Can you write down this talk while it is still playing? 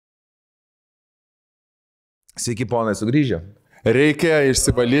Sveiki, ponai, sugrįžę. Reikia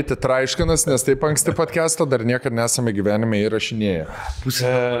išsivalyti traiškanas, nes taip anksti podcast'o dar niekada nesame gyvenime įrašinėję.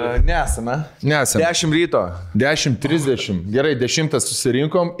 Nesame. 10 ryto. 10:30. Gerai, 10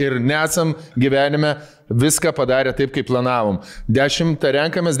 susirinkom ir nesam gyvenime viską padarę taip, kaip planavom. 10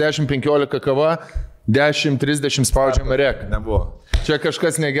 renkamės, 10:15 kava, 10:30 spaudžiam rek. Nebuvo. Čia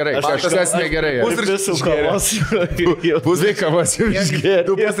kažkas negerai. Kažkas negerai. Pusryčių kavos. Pusė kavos jau išgėrė.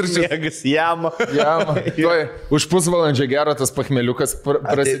 Du pusryčius. Mėgas jama. Tuoj, už pusvalandžio gero tas pachmeliukas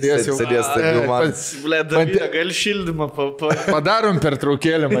prasidės jau. Sėdės, tai jau man. Gal šildymą Padarom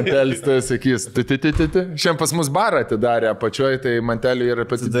pertraukėlę, mantelis tai sakys. Šiandien pas mus barą atidarė apačioje, tai mantelį yra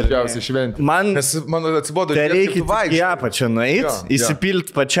pati didžiausia šventė. Man atsibodo, tai reikia į apačią nueiti,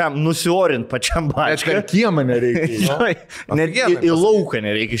 įsipilt pačiam, nusiorint pačiam bačką. Per kiemą nereikia. Net į lauką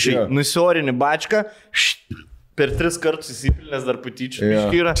nereikia išeiti. Nusiorini bačką, per 3 kartus įsipilnės dar putyčių.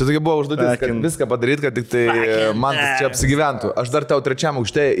 Čia tokia buvo užduotis, kad viską padaryti, kad tik tai man čia apsigyventų. Aš dar tau 3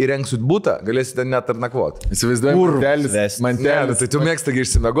 aukšte įrengsiu būtą, galėsi ten net ar nakvoti. Įsivaizduoju, mantelis. Tai tu mėgstagi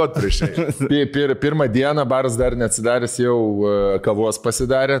išsimiegot prieš tai. Pirmą dieną baras dar neatsidaręs, jau kavos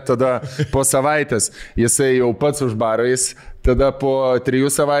pasidarė, tada po savaitės jisai jau pats už barais. Tada po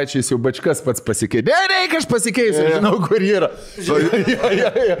 3 savaičių jis jau bačkas pats pasikeitė. Reikia, aš pasikeisiu, žinau, kur yra. Jo,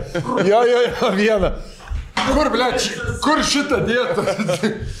 vieną. Kur, ble, kur šitą dėtą?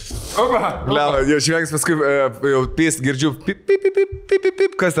 Blema, jau švengs paskui jau pėst girdžiu,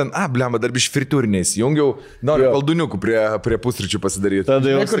 pip, kas ten, blema, dar biš fritūriniais, jungiau, noriu valduniukų prie pusryčių pasidaryti.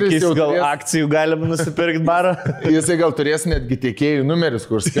 Tada jau sakys, gal akcijų galima nusipirkti barą. Jisai gal turės netgi tiekėjų numerius,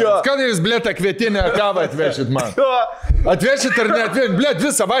 kur skaitai. Kada jūs, ble, tą kvietinę kavą atvešit man? Atvešit ar neatvešit? Ble,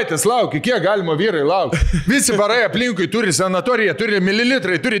 2 savaitės laukia, kiek galima vyrai laukia. Visi barai aplinkui turi sanatoriją, turi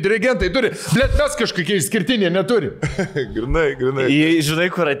mililitrai, turi dirigentai, turi, ble, tas kažkokie išskirtiniai neturi. Grinai. Žinai,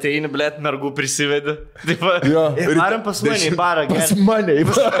 kur ateini, blėt, mergų prisivedė. Varam pas mane į barą. Pas mane į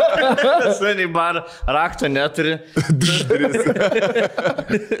barą. Pas mane į barą. Rakto neturi.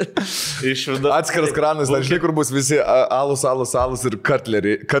 Atskiras kranas, žinai, kur bus visi alus ir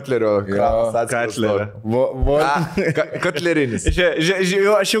katlerio kranas. Katlerinis.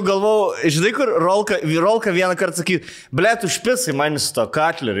 Aš jau galvau, žinai, kur Rolka vieną kartą sakyti, blėt, užpisai manis to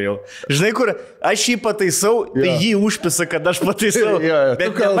katlerio jau. Žinai, kur aš jį pataisau, tai jį užpisa, kad aš pataisau.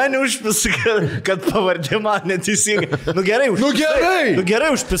 Bet ne mane užpisa, kad pavardė man neteisingai. Nu gerai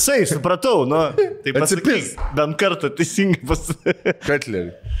užpisai, supratau. Tai pasakyk, bent kartą teisingai pasakyti.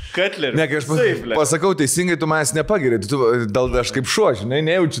 Katlerį. Ne, kai aš pasakau teisingai, tu manęs nepagiri. Dėl aš kaip šuo, žinai,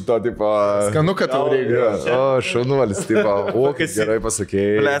 nejaučiu to, tipo... Skanu, kad tau reikia. O, šaunuolis, tipo, kaip gerai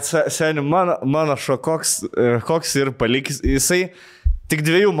pasakėjai. Blet, seniai, mano šuo koks ir palikis, jisai tik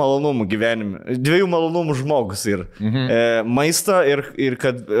 2 malonumų gyvenime. 2 malonumų žmogus ir maisto ir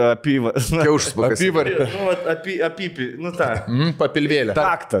kad kiaušus apyvartą. Apypi, tą. Papilvėlę.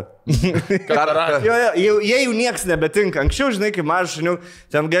 Taktą. Jie jau nieks nebetinka. Anksčiau, žinai, kai mažas,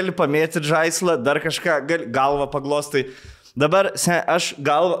 ten gali pamėtyti žaislą, dar kažką, galvą paglostai. Dabar aš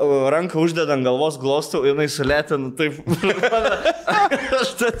ranką uždedu ant galvos, glostau, jinai sulėtė, taip.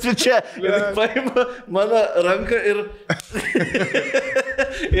 Aš tai čia paimu mano ranką ir...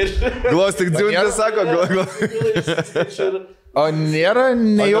 Glostik dziūnė, sako, O nėra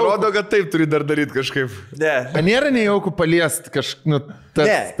nejauku. Rodo, kad taip turi dar daryti kažkaip. Ne. Nėra nejauku paliest tas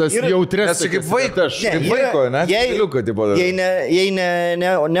jautres. Nes čia kaip vaiko, ne? Jei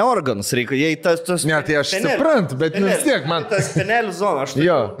ne organus reikia, jei tas... Ne, tai aš suprantu, bet vis tiek man... Tas penelių zona,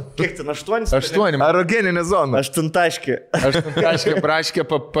 kiek ten 8? 8. Erogeninė zona. 8 taškė. 8 taškė, praškė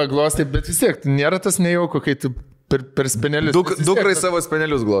paglostai, bet vis tiek nėra tas nejauku, kai tu... Per spenelius. Dukrai savo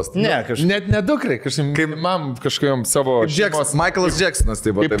spenelius glosti. Ne, kažkaip. Net ne dukrai, kažkaip mam kažkokiam savo šeimos. Michaelas Jacksonas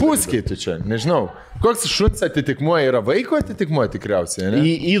tai buvo. Kaip puskiai tu čia, nežinau. Koks šuns atitikmuo yra vaiko atitikmuo tikriausiai, ne?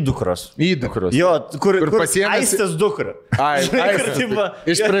 Į dukros. Į dukros. Jo, kur pasiėmęs... Aistės dukra. Aistės.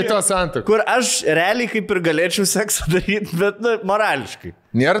 Iš praeitos santuokos. Kur aš realiai kaip ir galėčiau seksą daryti, bet morališkai.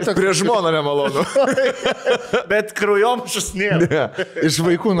 Nėra to prie žmoną nemalonu. Bet kraujomšas nėra. Ne. Iš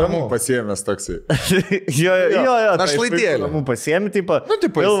vaikų namų pasiėmęs toksai. Jo. Našlaitėlė. Namų pasiėmė, taip pat.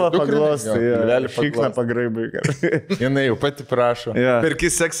 Pilvą paglostai, šikną pagraibai. Jinai jau pati prašo. Perki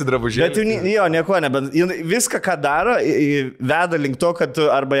seksį drabužėlį. Bet jo, nieko ne, bet viską, ką daro, veda link to, kad tu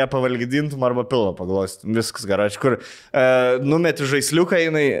arba ją pavalgydintum, arba pilvą paglostum. Viskas gerai. Kur numeti žaisliuką,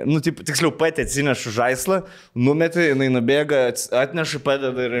 jinai, tiksliau pati atsinešu žaislą, numeti, jinai nubėga, atneša,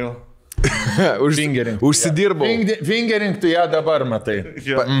 padeda ir jau. Užsidirbau. Fingering tu ją dabar matai.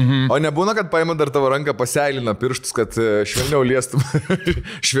 O nebūna, kad paima dar tavo ranką, paseilina pirštus, kad švelniau liestum.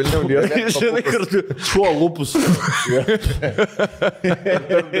 Švelniau liestum. Žinai, kartu šuo lūpus.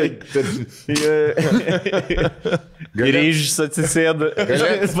 Ryžas atsisėda.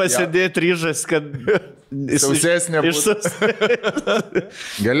 Pasidėti ryžas, kad... Sausesnė būtų.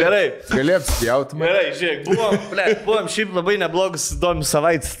 Gali apspjauti. Gerai, žiūrėk, buvom šiaip labai neblogus, įdomius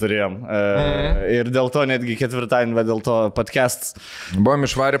savaitės turėjom. Ir dėl to netgi ketvirtadienį, dėl to podcastas. Buvom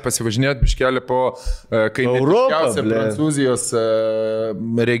išvarę pasivažinėti biškelį po kaimiškiausią Prancūzijos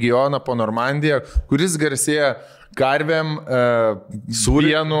regioną, po Normandiją, kuris garsėja karvėm,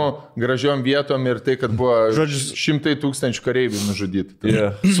 sūrienų, gražiom vietom ir tai, kad buvo 100 000 kareivių nužudyti.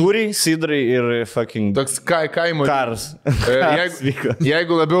 Sūriai, sidrai ir fucking... Toks kaimo... Karas.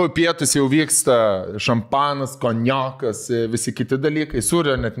 Jeigu labiau pietus jau vyksta šampanas, konjakas, visi kiti dalykai,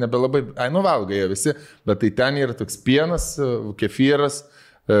 sūrio net nebelabai, nuvalga jie visi, bet tai ten yra toks pienas, kefyras,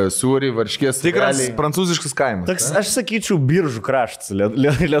 sūriai, varškės. Tikras prancūziškas kaimas. Toks, aš sakyčiau, biržų kraštas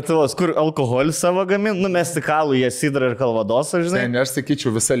Lietuvos, kur alkoholį savo gamin, numesti kalų, jie sidrą ir kalvadosą, žinai. Ne, aš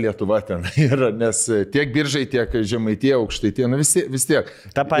sakyčiau, visa Lietuva ten yra, nes tiek biržai, tiek žemaitė, aukštaitie, vis tiek.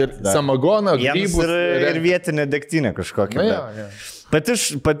 Ta pati. Samagoną, grybus. Ir vietinė degtinė kažkokia.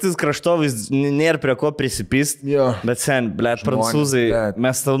 Patys kraštovais nėra prie ko prisipist, bet sen, blėt, prancūzai,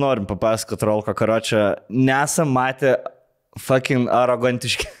 mes tau norim papasakot, Rolko Karočią, nesam matę fucking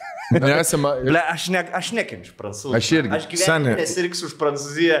arogantiški. Aš nekenčiu prancūzų. Aš irgi. Aš gyvenime nesirgsiu už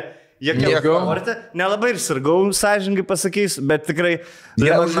Prancūziją. Nelabai ir sirgau, sąžininkai pasakys, bet tikrai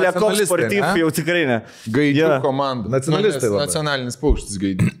Lietuvos sportyv jau tikrai ne. Gaidžių komanda. Nacionalistai. Nacionalinis paukštis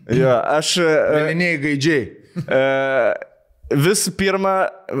gaidžių. Jo, aš... Galiniai gaidžiai. Visų pirma,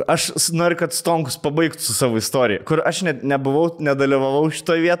 aš noriu, kad Stonkus pabaigtų su savo istorija, kur aš nedalyvavau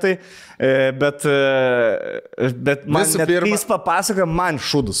šitoje vietoje, bet man jis papasakoja, man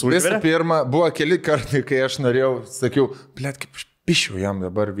šūdus. Visų pirma, buvo keli kartai, kai aš norėjau, sakiau, blėt, kaip aš pišiau jam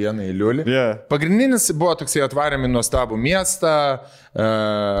dabar vieną į liulį. Pagrindinis buvo toksai atvarėm į nuostabų miestą,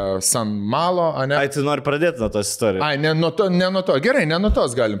 San Malo, ne? Ai, tu nori pradėti nuo tos istorijos? Ai, ne nuo to. Gerai, ne nuo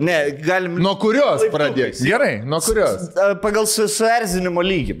tos galim. Ne, galim. Nuo kurios pradėti? Gerai, nuo kurios. Pagal suerzinimo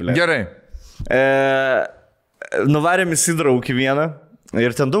lygį, blė. Gerai. Nuvarėm į Sidrą ūkį vieną.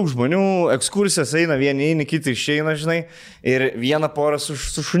 Ir ten daug žmonių, ekskursijos eina, vieni eina, kiti išeina, žinai. Ir vieną porą su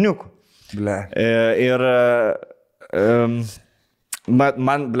šuniuku. Ble. Ir...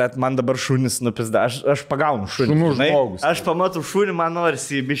 Man dabar šunis nupizda, aš pagaunu šunį. Šunų žmogus. Aš pamatau šunį, man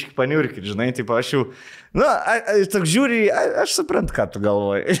norisi į biškį paniurkį, žinai, taip aš jau, toks žiūri, aš suprantu, ką tu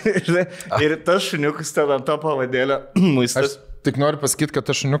galvoji. Ir tas šuniukas ten ant to pavadėlio maistas. Aš tik noriu pasakyti, kad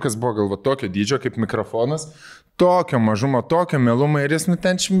tas šuniukas buvo galva tokio dydžio kaip mikrofonas, tokio mažumo, tokio melumo ir jis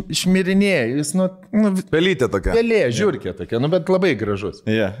ten šmirinėja, jis Pelytė tokia. Pelė, žiūrkė tokia, bet labai gražus.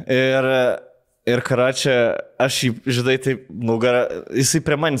 Ir Karočią, aš jį, žinai, taip, jisai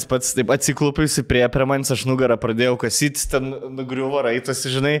prie manęs pats, taip atsiklūpiusi prie manęs, aš nugarą pradėjau kasytis, ten nugriuvo raitas,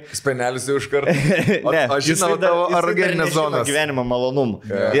 žinai. Spenelis jau iš karto. Aš žinau tavo arogeninės zonas. Gyvenimo malonumą.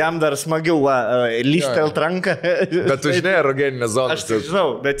 Jam dar smagiau, lyštelt ranką. Bet tu žinai arogeninės zonas. Aš tai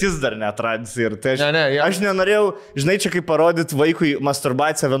žinau, bet jis dar netradys. Aš nenorėjau, žinai, čia kaip parodyti vaikui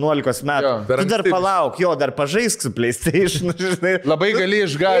masturbaciją 11 metų. Tu dar palauk, dar pažaisk su PlayStation, žinai. Labai gali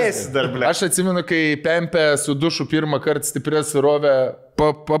išgąsdinti. Aš atsimenu, kai Pempė su dušu pirmą kartą stiprės rovę,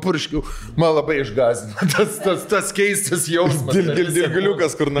 papurškiau, man labai išgąsdino. Tas keistas jausmas.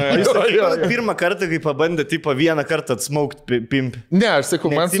 Dilgaliukas, kur Pirmą kartą, kai pabandė, tipo, vieną kartą atsmaukti pimpį. Ne, aš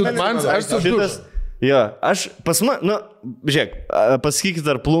sakau, aš su dušu. Aš žiūrėk, pasakykit,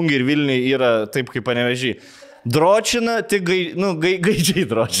 ar Plungė ir Vilniui yra taip, kaip Panevėžy. Dročina, tik gaidžiai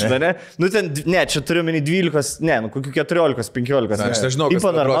dročina, ne? Čia turiu menį 12, kokių 14-15. Aš nežinau, kas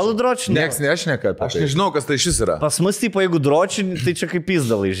tai normalų dročina. Niekas nešneka. Aš nežinau, kas tai šis yra. Pas mus, tipo, jeigu dročini, tai čia kaip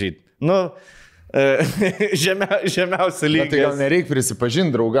pizda laižyti. Žemiausia lyga. Tai gal nereikia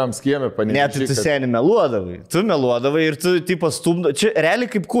prisipažinti draugams kieme, panėti. Ne, tai tu seniai meluodavai. Tu meluodavai ir tu, tipo, stumdavai. Čia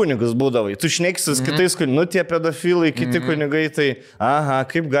realiai kaip kunigas būdavai. Tu šneksis kitais kunigais, tie pedofilai, kiti kunigai, tai,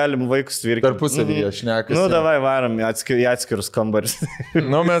 kaip galim vaikus tvirkinti. Tarpusavyje šnekas. Davai varom į atskirus kambaris.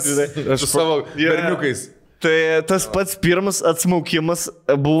 Mes su savo berniukais. Tai tas pats pirmas atsmaukimas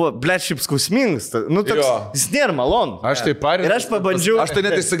buvo, blėt, šiaip skausmingas. Jis nėra malonu. Aš tai parinau. Ir aš pabandžiau. Aš tai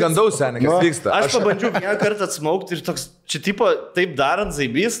net įsigandau, seniai, kas vyksta. Aš pabandžiau vieną kartą atsmaukti ir toks, čia tipo, taip darant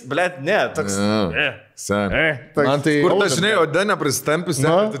zaibys, blėt, ne, toks. Sen. Man tai... Kur dažnai oda nepristampius,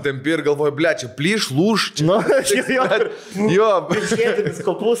 tu tempi ir galvoji, ble, čia plyš, lūž, čia. Jo. Išėtinis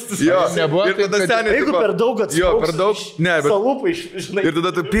kopūstas. Jo. Nebuvo Ir tada seniai. Jeigu per daug atsismauks. Jo, per daug. Ne, bet. Salūpai, žinai. Ir tada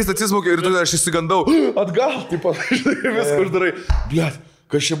tu pyst atsismaukia ir tada aš įsigandau. Atgal, tipo, viską uždarai. Ble.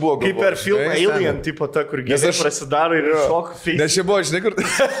 Kas čia buvo? Kaip per filmą Alien, tipo ta, kur gėlė prasidaro ir šok feis. Nes čia buvo, žinai, kur...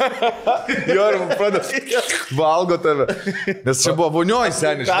 Jo, ir pradeda valgo tave. Nes čia buvo vonioj,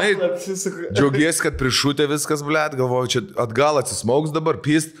 seniai, žinai. Džiaugiesi, kad prišūtė viskas, blėt, galvoju, čia atgal atsismauks dabar,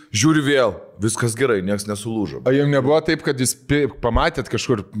 pyst, žiūri vėl. Viskas gerai, nieks nesulūžo. O jums nebuvo taip, kad jūs pamatėt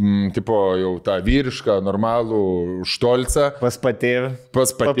kažkur, tipo, jau tą vyrišką, normalų štolcą? Pas patėvę.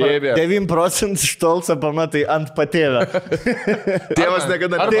 9% štolcą pamatai ant patėvę. Tėvas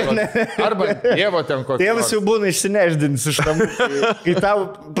niekada Arba tėvo ten kokį. Tėvas jau būna išsineždinis iš tam. Kai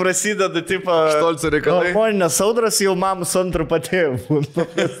tau prasideda, tipo, štolco reikalai. Hormoninės audros, jau mamus antrų patėvų būna.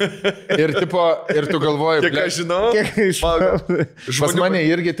 Ir tu galvoji, kiek aš žinau, pas mane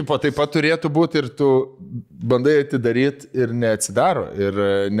irgi, tipo, taip pat turėtų būti ir tu bandai atidaryti ir neatsidaro. Ir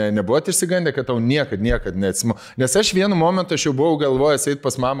nebuvot išsigandę, kad tau niekad neatsimau. Nes aš vienu momentu aš jau buvau galvojęs eiti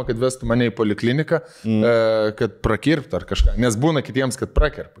pas mamą, kad vestų mane į polikliniką, kad prakirpt ar kažką. Nes būna kitiems, kad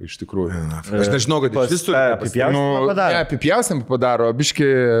prakirp, iš tikrųjų. Aš nežinau, kad iš vis turi. Apipjausim padaro, biški...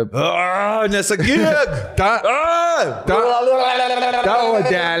 Nesakyk! Ta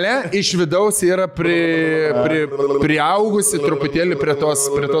odelė iš vidaus yra priaugusi truputėlį prie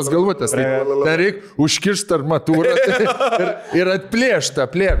tos galvutės. Tai reikia užkirsti armatūrą ir atplėšti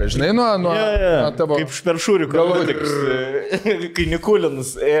plėvę, žinai, nuo tavo... Kaip šperšūrių galvutės. Kai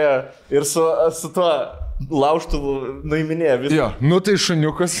Nikulinas ėjo ir su tuo laužtuvu nuiminėjo visą. Jo, nu tai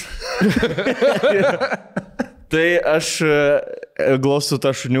šuniukas. Tai aš glaustu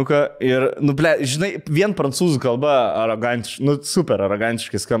tą šuniuką ir, žinai, vien prancūzų kalba arogantiškai, super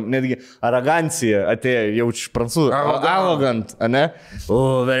arogantiškai skamba, netgi arogancija atėjo jau iš prancūzų. Arrogant, ne?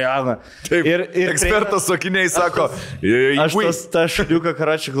 Very arrogant. Taip, ekspertas sakiniai sako, aš tą šuniuką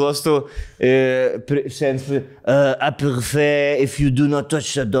karačią glaustu, if you do not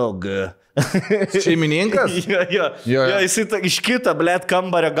touch the dog. Šeimininkas? Jo, jisai iš kito, blėt,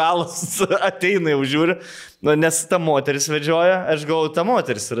 kambario galas ateina jau žiūri, nes ta moteris vedžioja, aš galvoju, ta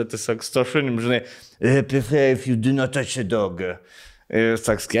moteris yra tiesiog su to šunim, žinai, if you do not touch a dog. Ir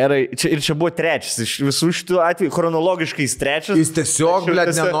saks, gerai, ir čia buvo trečias, iš visų šitų atvejų, chronologiškai jis trečias. Jis tiesiog,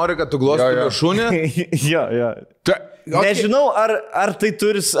 blėt, nenori, kad tu glostytum šunį? Jo. Nežinau, ar tai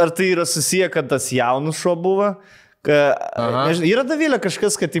yra susiję, kad tas jaunas šuo buvo. Yra Davilė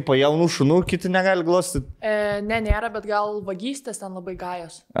kažkas, kad tipo jaunų šunų kiti negali glostyti? Ne, nėra, bet gal vagystės ten labai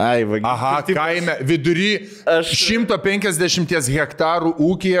gajos. Ai, vagystės. Aha, kaime, vidury 150 hektarų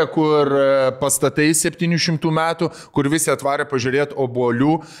ūkija, kur pastatai 700 metų, kur visi atvarė pažiūrėti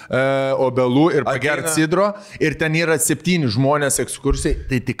obelų ir pagerti sidro. Ir ten yra 7 žmonės ekskursijai,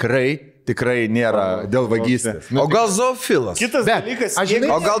 tai tikrai nėra dėl vagystės. O gal zoofilas? Kitas dalykas, o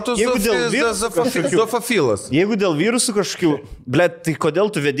gal tu zoofilas? Jeigu dėl virusų kažkokių, blėt, tai kodėl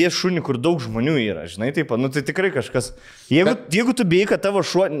tu vedies šunį, kur daug žmonių yra, žinai, taip, tai tikrai kažkas. Jeigu tu bijai, kad tavo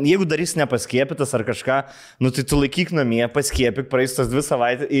šuo, jeigu darys nepaskiepytas ar kažką, tai tu laikyk namie, paskiepyk, praeis tas 2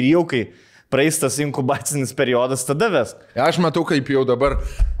 savaitės ir jau kai praeis tas inkubacinis periodas, tada ves. Aš matau, kaip jau dabar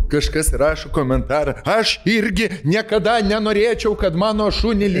kažkas rašo komentarą. Aš irgi niekada nenorėčiau, kad mano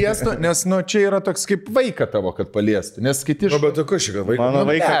šunį liestų, nes čia yra toks kaip vaiką tavo, kad paliestų. Nes kiti šunį. Bet tu kažkai vaiką. Mano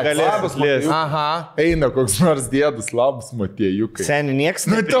vaiką galės liesti. Aha, eina koks nors dėdus, labas Matėjukai. Seniai, nieks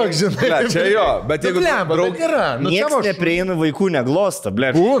toks, žinai. Čia jo, bet jeigu draug yra. Nieks neprieina vaikų neglosta,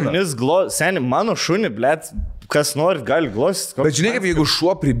 blėt. Seniai, mano šunį, blėt. Kas nori, gali glostyti. Bet žinai, kaip jeigu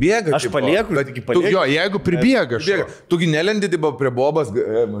šuo pribėga... Aš palieku, bet iki palieku. Jo, jeigu pribėga šuo. Tugi nelendi prie bobas,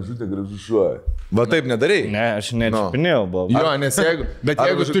 mažutė gražus šuo. Va taip nedarai? Ne, aš nečiupinėjau bobą. Jo, nes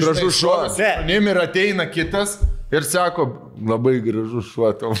jeigu tu gražus šuo, nim ir ateina kitas ir sako, labai gražus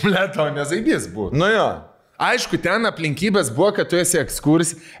šuo, tau nezaibės buvo. Nu jo. Aišku, ten aplinkybės buvo, kad tu esi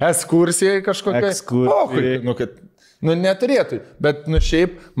ekskursijai kažkokia. Ekskursijai. Neturėtų, bet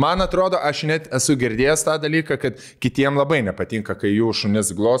šiaip, man atrodo, aš net esu girdėjęs tą dalyką, kad kitiem labai nepatinka, kai jų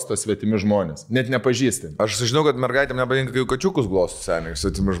šunis glosto svetimi žmonės, net nepažįstami. Aš žinau, kad mergaitėm nepatinka, kai jų kačiukus glosto seniai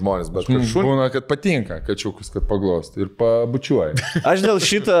svetimi žmonės, bet šunį būna, kad patinka kačiukus, kad paglosto ir pabučiuoja. Aš dėl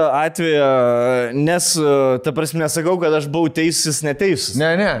šito atveju, nes, ta prasme, nesakau, kad aš buvau teisus, neteisus.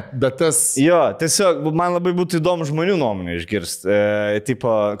 Ne, bet tas... Jo, tiesiog, man labai būtų įdomu žmonių nuomonę išgirsti,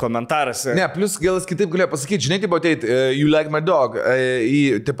 tipo komentaras. Ne, plus gal jis kitaip galėjo pasakyti, žinai, tipo ateit you like my dog,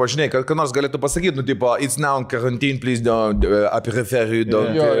 tipo, žinai, kad nors galėtų pasakyti, nu, tipo, it's now in quarantine, please don't, apirifer you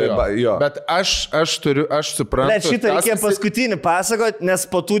don't. Jo. Bet aš suprantu. Bet šitą reikia paskutinį pasakot, nes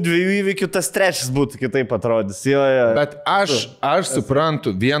po tų 2 įvykių tas trečias būtų kitaip atrodys. Jo. Bet aš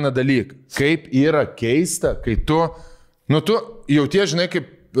suprantu vieną dalyką, kaip yra keista, kai tu jautie, žinai,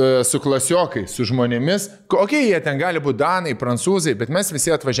 kaip su klasiokai, su žmonėmis. Jie ten gali būti danai, prancūzai, bet mes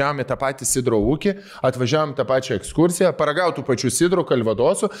visi atvažiavome tą patį sidro ūkį, atvažiavome tą pačią ekskursiją, paragautų pačių sidrų,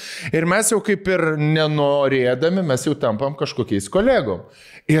 kalvadosų ir mes jau kaip ir nenorėdami, mes jau tampam kažkokiais kolegom.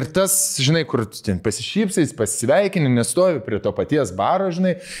 Ir tas, žinai, kur ten pasišypsais, pasisveikini, nestovi prie to paties baro,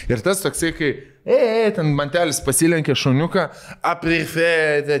 žinai, ir tas toksai, kai ten mantelis pasilenkė šuniuką,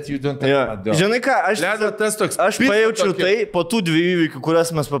 aprirfė, that you don't have a dog. Žinai ką, aš pajaučiu tai, po tų 2 įvykių, kurias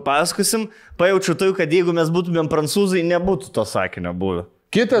mes papasakosim, pajaučiu tai, kad jeigu mes būtumėm prancūzai, nebūtų to sakinio buvę.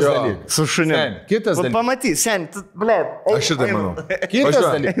 Kitas dalykas. Su šunim. Kitas dalykas. Pamatys, blėt. Aš šitą manau.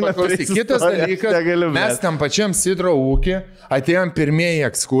 Kitas dalykas. Mes tam pačiam sidro ūkį atėjom pirmieji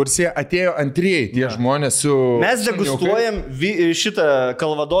ekskursiją, atėjo antrieji tie žmonės su... Mes degustuojam šitą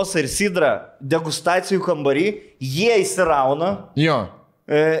kalvadosą ir sidrą degustacijų kambarį, jie įsirauna. Jo.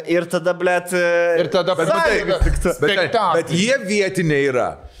 Ir tada, blėt... Bet jie vietiniai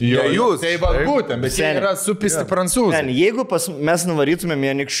yra. Jo, jūs. Tai va būtent, bet jie yra supisti prancūzai. Jeigu mes nuvarytumėm į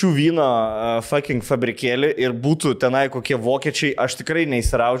Anykščių vyno fucking fabrikėlį ir būtų tenai kokie vokiečiai, aš tikrai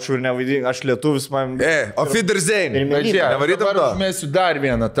neįsiraučiau ir nevaidinčiau, aš lietuvis man... Auf Wiedersehen. Dabar užmėsiu dar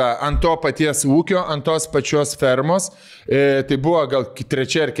vieną, ant to paties ūkio, ant tos pačios fermos. Tai buvo gal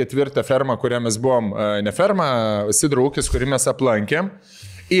 3 ar 4 ferma, kurią mes buvom, ne ferma, sidro ūkis, kurį mes aplankėm.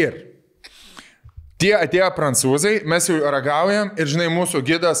 Ir tie atėjo prancūzai, mes jau ragaujam ir, žinai, mūsų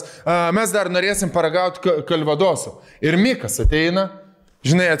gidas, mes dar norėsim paragauti kalvadoso. Ir Mikas ateina,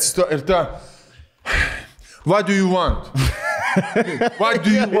 žinai, atsisto ir ta, what do you want? What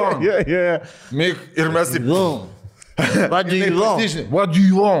do you want? Mik, ir mes taip, what do you want? What do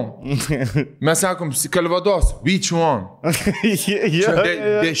you want? Mes sakom, kalvados, which one?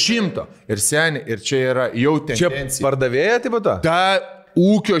 10. Ir seniai, ir čia yra jau tendencija. Čia pardavėja, taip pat? Ta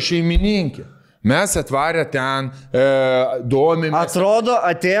ūkio šeimininkė. Mes atvarę ten, domimės. Atrodo,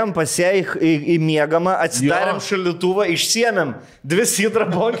 atėjom pas ją į miegamą, atsidarėm šaldytuvą, išsiėmėm 2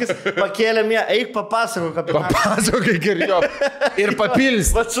 sidrabonkis, pakėlėm ją, eik papasakok apie tai. Papasakok ir jo. Ir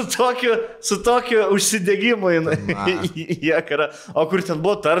papils. Bet su tokiu užsidegimu jie kara. O kur ten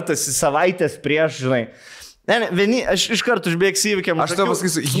buvo tartasi savaitės prieš, žinai. Aš iš karto užbėgsiu įvykiam. Aš tau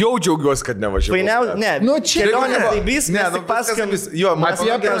pasakysiu, jau džiaugiuosi, kad nevažiavau. Ne, kelionė taibys, mes tik pasakėm. Jo,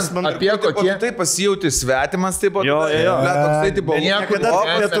 apie kokie. Tai pasijauti svetimas, taip pat. Jo. Toksai, tipo, niekada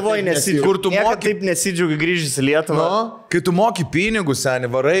Lietuvoje nesidžiaugi. Kur tu moki taip nesidžiaugi grįžęs į Lietuvą. Kai tu moki pinigus, seni,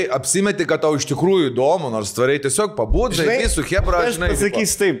 varai, apsimeti, kad tau iš tikrųjų įdomu, nors tvariai tiesiog pabūdai, su hebra, žinai.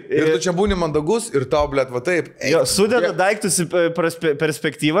 Pasakys taip. Ir tu čia būni mandagus ir tau, blėt, va taip. Sudeda daiktus į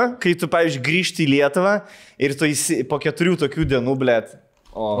perspektyvą, kai tu, pavyzdžiui, grįžti į Lietuvą. Ir tu po 4 tokių dienų, blėt,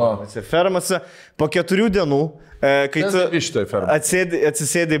 fermose, po 4 dienų, kai tu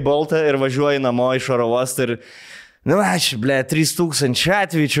atsisėdai Boltą ir važiuoji namo iš oro uosto ir, aš, blėt, 3000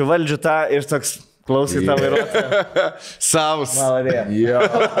 atvejų čia valdžiu tą ir toks... Klausai tą vairuotoją. Savus. Maladė.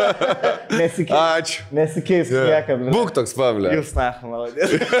 Ačiū. Nesikeisk niekam. Būk toks, Pavlė. Jūs, maladė.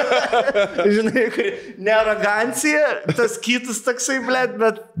 Žinai, ne arogancija, tas kitas toksai, blėt,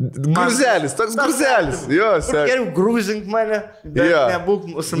 bet... Gruzelis, toks gruzelis. Jo, sek. Geriau grūzink mane, bet nebūk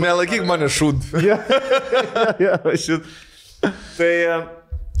mūsų... Nelaikyk mane šūd. Jo, šit. Tai...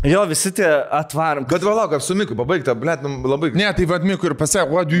 Jo, visi tie atvarom. Bet valauk, su Miku pabaigta, blėt, labai... Ne, tai vad Miku ir pasakė,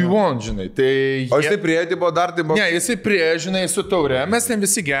 what do you want, žinai. Tai o jisai prieėti buvo dar, tai buvo... Ne, jisai prieė, žinai, su taurė. Mes ten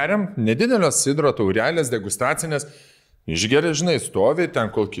visi geriam, nedidelios sidro taurelės, degustacinės. Išgeria, žinai, stovi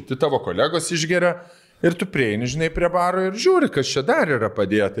ten, kol kiti tavo kolegos išgeria. Ir tu prieini, žinai, prie baro ir žiūri, kas čia dar yra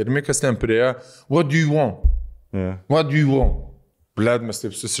padėta. Ir Mikas ten prieė, what do you want? What do you want? Blėt, mes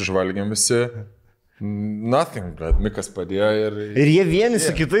taip susižvalgėm visi. Nothing, bet Mikas padėjo ir... Ir jie vieni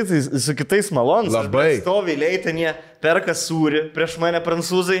su kitais malonus. Labai. Stovi leiten, jie perka sūrį, prieš mane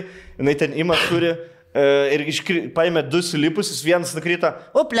prancūzai, jinai ten ima sūrį ir paėmė 2 sulipusius, vienas nukrito,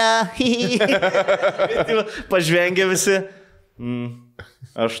 opla, pažvengė visi.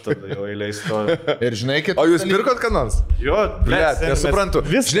 Aš tada jau eiliai stoviu. Ir žinai, o jūs pirkot ką nors? Jo, blėt, nesuprantu.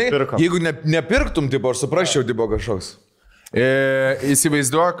 Žinai, jeigu nepirktum, tipo, aš suprasčiau, tipo kažkoks.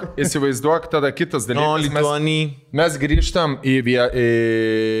 Įsivaizduok tada kitas dalykas. Mes grįžtam į...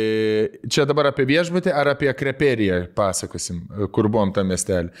 Čia dabar apie viešbutį ar apie kreperiją pasakosim, kur buvom tą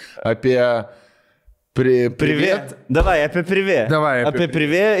miestelį. Apie Privet. Davai, apie privė. Davai, apie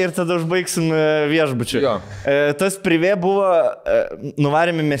privė ir tada užbaigsim viešbučiu. Jo. Tas privė buvo,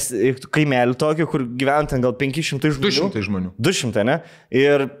 nuvarėme mes kaimelį tokį, kur gyveno ten gal 500 žmonių. 200 žmonių. 200, ne?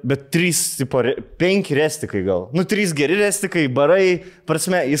 Ir, bet 5 restikai gal. 3 geri restikai, barai.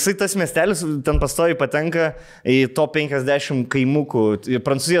 Prasme, jisai tas miestelis ten pastoji patenka į top 50 kaimukų,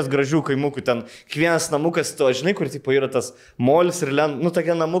 Prancūzijos gražių kaimukų. Ten kiekvienas namukas, to žinai, kur tipo yra tas molis ir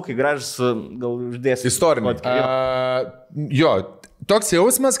tokie namukai gražus, gal uždės. Istorinį. Jo, toks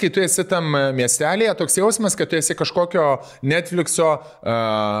jausmas, kai tu esi tam miestelėje, toks jausmas, kad tu esi kažkokio Netflixo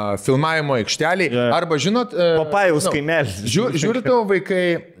filmavimo aikštelėje. Arba, žinot... Papajaus kaimelis. Žiūri tavo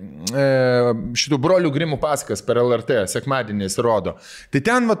vaikai šitų brolių Grimų pasakas per LRT, sekmadieniais rodo. Tai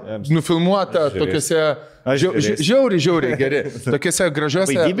ten nufilmuota tokiuose... Žiauriai geri. Tokiuose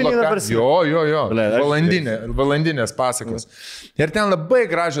gražiuose... Jo. Valandinės pasakos. Ir ten labai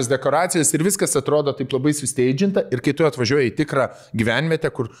gražios dekoracijos ir viskas atrodo taip labai susteidžinta. Ir kai tu atvažiuoji į tikrą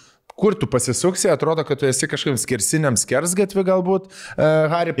gyvenvietę, kur tu pasisuksi, atrodo, kad tu esi kažkam skersiniam skersgatvį galbūt,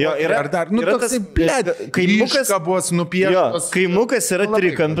 Harry Potter, ar dar, toksai, kaimukas kabos nupieštas. Kaimukas yra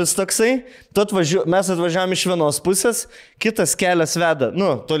trikampis toksai, mes atvažiavome iš vienos pusės, kitas kelias veda,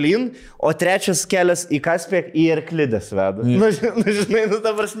 tolyn, o trečias kelias į Kaspiją į Erklidės veda. Žinai,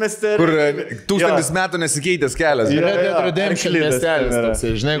 dabar miestelė. Kur 1000 metų nesikeitęs kelias. Red Dead Redemption miestelis toksai,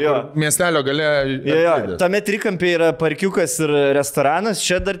 žinai, kur miestelio gale. Tame trikampė yra parkiukas ir restoranas,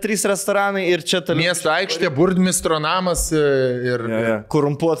 čia dar 3 restoranai ir čia toliau. Miesto aikštė, burmistro namas ir...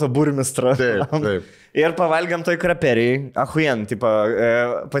 Korumpuota burmistro. Taip. Ir pavalgiam toj kraperiai, ahujen,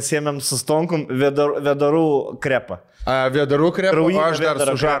 pasiėmėm su stonkum vedarų krepą. Vedarų krepą, aš dar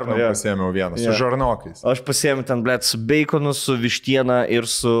su žarnom pasiėmiau vieną, su žarnokais. Aš pasiėmiau ten, su beikonu, su vištiena ir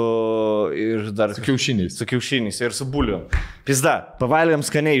dar... Su kiaušiniais. Su kiaušiniais ir su buliu. Pizda, pavalgiam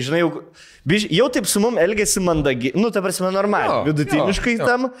skaniai, žinai, jau taip su mum elgėsi mandagi, ta prasme normaliai, vidutiniškai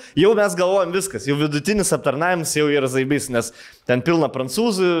tam, jau mes galvojam viskas, jau vidutinis aptarnavimas jau yra zaibys, nes ten pilna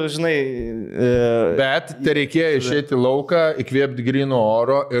prancūzų, žinai. Bet tai reikėjo išeiti lauką, įkvėpti grino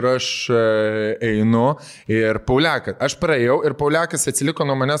oro ir aš einu ir Pauliakas. Aš praėjau ir Pauliakas atsiliko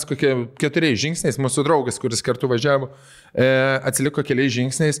nuo manęs kokie 4 žingsniais, mūsų draugas, kuris kartu važiavo, atsiliko keliais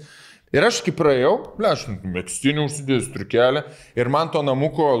žingsniais. Ir aš kai praėjau, aš megztinį užsidėjus striukelę ir man to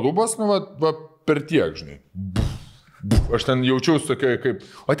namuko lubos, per tiek, žinai. Aš ten jaučiausi tokioj kaip...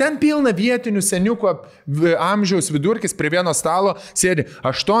 O ten pilna vietinių seniukų amžiaus vidurkis prie vieno stalo sėdi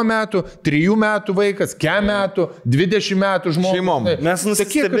 8 metų, 3 metų vaikas, 4 metų, 20 metų žmogus. Šeimom. Mes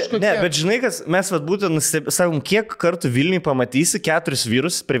nustebėjome. Ne, bet žinai, kas, mes būtent sakom, kiek kartų Vilniui pamatysi 4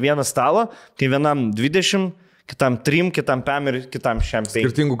 vyrus prie vieno stalo, kai vienam 20, kitam 3, kitam 5 ir kitam 5.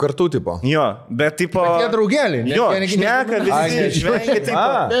 Skirtingų kartų tipo. Jo, bet tipo... Bet jie draugeliai. Jo, šneka visi, žvengia tipo.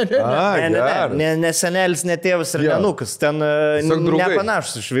 Ne senelis, ne tėvas ir nenukas, ten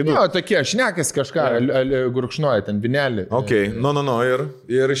nepanašus iš vidų. Jo, tokie, šnekas kažką, gurkšnoja ten vinelį. Ok,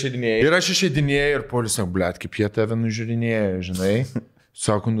 ir išeidinėjai. Ir aš išeidinėjau ir Paulius sako, blet, kaip jie tave nužiūrinėjo, žinai.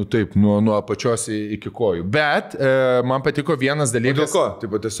 Sako, taip, nuo apačios iki kojų. Bet man patiko vienas dalykas. Ko?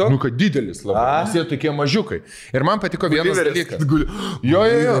 Taip, tiesiog? Kad didelis labai. Nes jie tokie mažiukai. Ir man patiko vienas dalykas. Jo.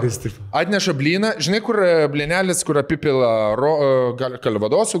 Atneša blyną. Žinai, kur blynelis, kur apipila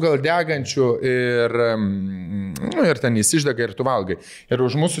kalvadosų gal degančių ir ten jis išdega ir tu valgai. Ir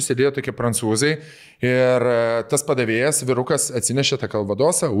už mūsų sėdėjo tokie prancūzai. Ir tas padavėjas, vyrukas, atsinešė tą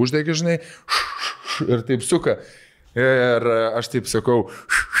kalvadosą, uždegė, žinai, ir taip suka. Ir aš taip sakau,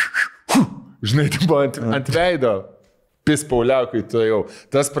 žinai, ant veido, pis Pauliakui, tu jau,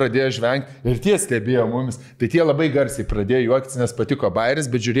 tas pradėjo žvengti ir tie stebėjo mumis, tai tie labai garsiai pradėjo juoktis, nes patiko bairis,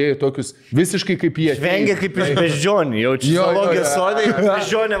 bet žiūrėjo tokius visiškai kaip jie. Žvengia kaip iš beždžionį, jau čia zoologijos sodai,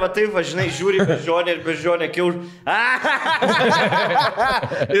 beždžionė, va taip, va, žinai, žiūri beždžionė ir beždžionė kiauš.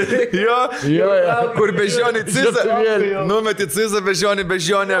 Jo, kur beždžionė cizą, numeti cizą, beždžionė.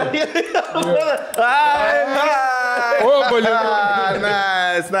 O, baliu.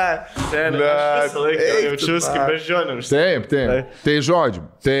 Jaučius kaip beždžionė. Taip. Tai žodžiu,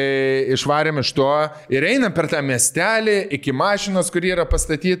 tai išvarėm iš to ir einam per tą miestelį iki mašinos, kuri yra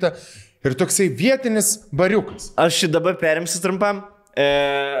pastatyta ir toksai vietinis bariukas. Aš šį dabar perimsiu trumpam.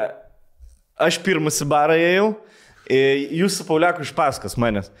 Aš pirmus į barą ėjau, jūs su Pauliaku išpaskos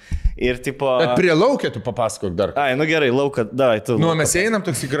manęs. Ir tipo... Bet prie laukia tu papasakok dar. Ai, gerai, lauką, davai, tu. Mes einam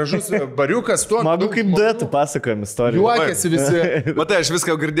toks gražus bariukas, tuo... Magu kaip duetu pasakojam istoriją. Juokėsi visi. Matai, aš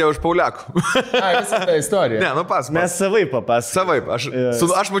viską girdėjau iš Pauliakų. Visą tą istoriją. Ne, pasakok. Mes savaip papasakojam.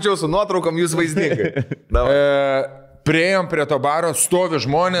 Savaip. Aš mačiau su nuotraukom jūs vaizdingai. Priėjom prie to baro, stovi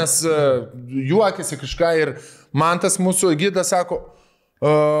žmonės, juokėsi kažką ir man tas mūsų gidas sako,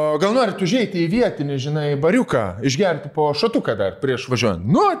 Gal norit užeiti į vietinį, žinai, bariuką, išgerti po šatuką dar prieš važiuojant.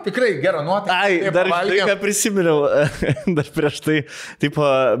 Nu, tikrai gera nuotaika. Ai, dar ką prisiminiau, dar prieš tai, tipo,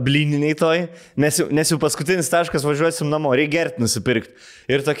 blyniniai toj, nes jau paskutinis taškas važiuosim namo, reikia gerti nusipirkti.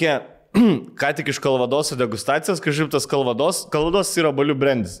 Ir tokie, ką tik iš Kalvadoso degustacijos, kažkaip tas Kalvados yra obuolių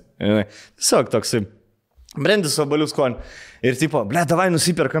brandis. Tiesiog toksai. Brandis obuolių skonį. Ir tipo, ble, davai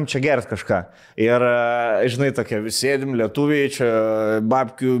nusipirkam čia gert kažką. Ir, žinai, tokie, visi sėdim, lietuviai, čia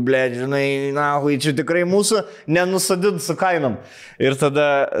babkių, ble, žinai, nahui, čia tikrai mūsų nenusadint su kainom. Ir tada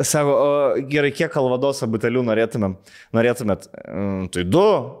sako, gerai, kiek Kalvadoso butelių norėtumėt? Tai 2,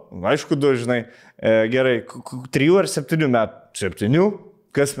 aišku 2, žinai, gerai, 3 ar 7 metų? 7?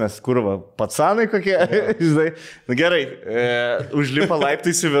 Kas mes, kurva, patsanai kokie, žinai, gerai, užlipa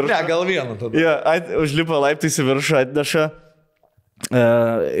laiptais į viršų. Ne, gal vieną tada. Ja, užlipa laiptais į viršų, atneša.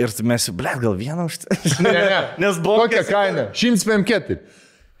 Ir mes, ble, gal vieną už tai. Ne. Nes buvo. Kokia kaina? 154.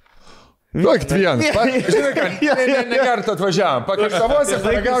 Duokit vieną. Žinai, ką, nekartą atvažiavam. Pakartavosiu,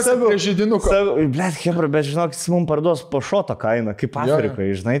 paragausiu prie židinuko. Ble, hebra, bet žinokit, mums parduos po šoto kainą, kaip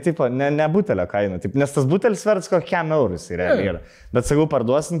Afrikoje, žinai, taip, ne butelio kaina. Taip, nes tas butelis verts kokiam eurus realiai yra. Bet sakau,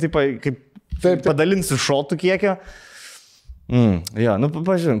 parduosim, taip, kaip padalinsiu šotų kiekio. Jo, nu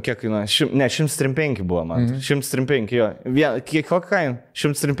pažiūrėjom, kiek kainuoja. 135 buvo, man. 135, jo. Kokia kaina?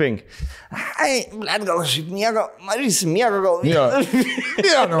 135. Ai, blėt, gal aš miego, mažysim miego gal. Jo.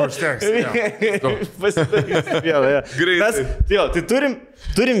 Vieną užteks. Pasidarysim vieną, jo. Greitai. Jo, tai turim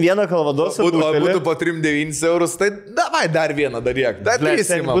vieną Kalvadoso butelį. Būtų po 3,9 eurus, tai davai dar vieną daryk. Dar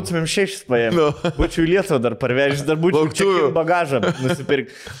 3 įmam. Būtumėm 6 paėmę. Būčiau į Lietuvą dar parvežęs, dar būčiau čia bagažą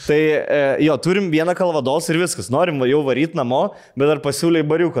nusipirkti. Tai jo, turim vieną Kalvadosą ir viskas. Norim jau varyti namo, bet dar pasiūlė į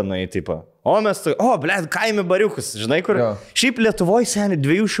bariuką nueiti, tipo. O mes tai, blėt, kaime bariukas, žinai kur? Jo. Šiaip Lietuvoje seniai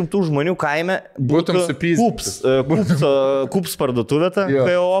 200 žmonių kaime būtų Kups parduotuvė,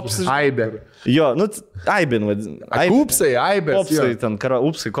 kai Ops. Aiber. Jo, nu, Aibin vadin. Kupsai, Aibers. Kopsai, ten karo,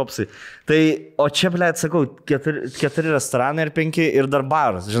 upsai, kopsai. Tai, o čia, blėt, sakau, 4 restoranai ir 5 ir dar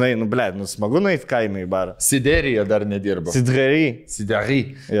baras, žinai, nu, blėt, nu, smagu nueiti kaime į barą. Siderija dar nedirba. Sideri.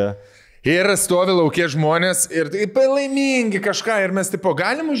 Ja. Ir stovi laukia žmonės ir taip laimingi kažką ir mes tipo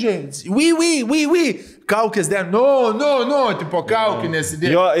galim užėjti. Oui. Kaukės den. No, tipo kaukė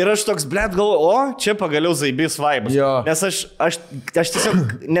nesidėjo. Jo, ir aš toks, blėt, galvoju, čia pagaliau zaibys vaibas. Jo. Nes aš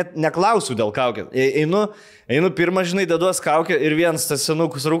tiesiog net neklausiu dėl kaukės. Einu pirmą, žinai, deduos kaukę ir vienas tas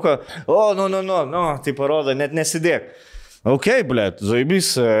senukus rūko, no, tai parodo, net nesidėk. Ok, blėt,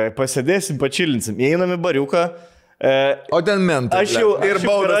 zaibys, pasėdėsim, pačilinsim. Einam į bariuką. O ten mentai. Ir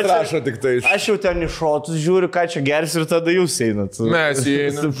baudas rašo tik tai. Aš jau ten iš šotus žiūriu, ką čia gers ir tada jūs einat. Mes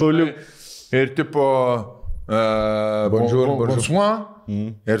įeinam. Ir tipo... Bonjour.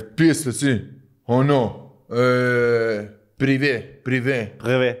 Ir pys visi. O no. Privé.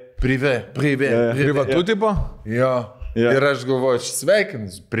 Privatu tipo? Jo. Ir aš galvoju,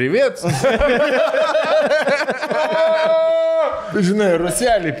 sveikins. Privėt. Žinai,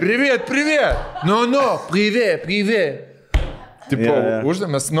 ruselį, privet. No, privé. Tipo,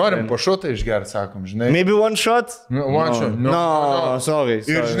 mes norim po šotą išgerti, sakom, žinai. Maybe one shot? One shot. No, sorry.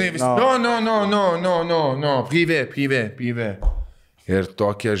 Ir žinai, visi, no, privé. Ir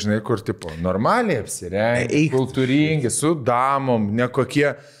tokie, žinai, kur, tipo, normaliai apsirengi, kultūringi, su damom, nekokie,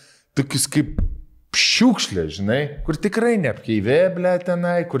 tokius kaip šiukšlė, žinai, kur tikrai neapkeivė, ble,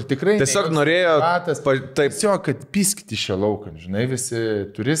 tenai, kur tikrai... Tiesiog norėjo... Taip. Tiesiog, kad piskiti šią lauką, žinai, visi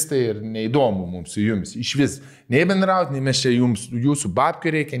turistai ir neįdomu mums su jumis. Iš vis, nei bendrauti, nei mes čia jūsų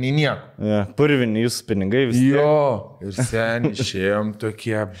babkių reikia, nei nieko. Ja, purvinį jūsų pinigai visi. Jo, ir sen išėjom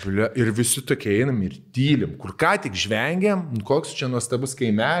tokie, ble, ir visi tokie einam ir tylim, kur ką tik žvengiam, koks čia nuostabus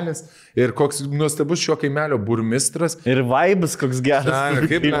kaimelis ir koks nuostabus šio kaimelio burmistras. Ir vaibas koks geras. Na,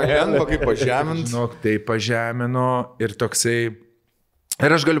 kaip lengva, kaip pažemint. Tai pažemino ir toksai. Ir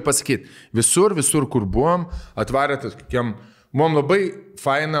aš galiu pasakyti, visur, kur buvom, atvarė tokiam, buvom labai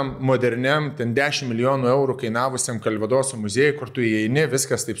fainam, moderniam, ten 10 milijonų eurų kainavusiam Kalvadoso muziejui, kur tu įeini,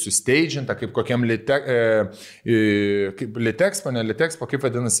 viskas taip susteidžinta, kaip kokiam Litexpo, kaip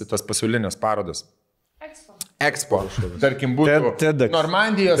vadinasi tos pasaulinės parodos. Expo. Tarkim, būtų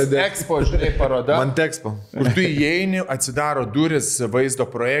Normandijos Expo, žinai, paroda. Mantexpo. Kur tu įeini, atsidaro duris, vaizdo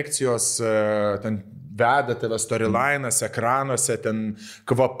projekcijos, ten veda tave storylinas, ekranuose, ten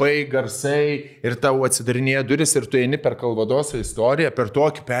kvapai, garsai ir tau atsidarinėja duris ir tu eini per Kalvadoso istoriją, per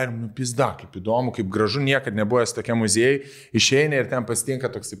tokį perimų pizdą, kaip įdomu, kaip gražu, niekad nebuvęs tokia muziejai, išeini ir ten pasitinka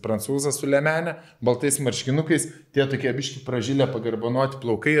toks prancūzas su lemenė, baltais marškinukais, tie tokie biški pražylę pagarbanoti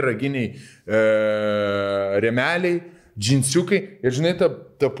plaukai, raginiai remeliai, džinsiukai ir žinai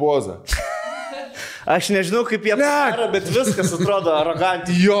tą pozą. Aš nežinau, kaip jie daro, bet viskas atrodo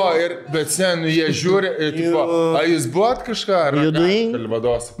arogantiškai. Jo, bet sen, jie žiūri, tipo, ar jūs buvot kažką?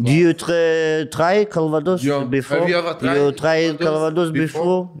 Kalvados. Do you try Calvados before? You try Calvados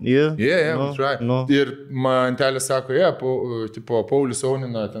before? Yeah, we try. No. Ir man telis sako, tipo, Paulius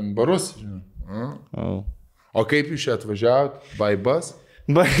Aunina ten barus. O kaip jūs čia atvažiavot? By bus?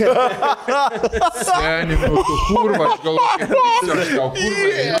 Seniai, tu kurva, aš galvoju, kaip aš tau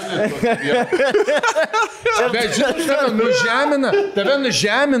kurva. Bet žinai, tave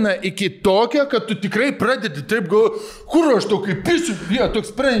nužemina iki tokio, kad tu tikrai pradedi taip galvoju, kur aš tau kaip pisiu,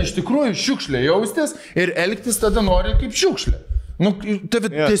 toks pradedi iš tikrųjų šiukšlė jaustis ir elgtis tada nori kaip šiukšlė. Nu, tave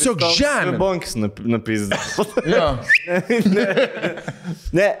tiesiog žemė. Bonkis nupizda.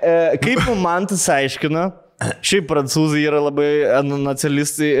 Ne, kaip man tas aiškina, šiaip prancūzai yra labai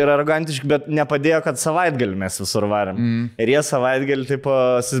nacionalistai ir arogantiški, bet nepadėjo, kad savaitgalį mes visur varėm. Ir jie savaitgalį taip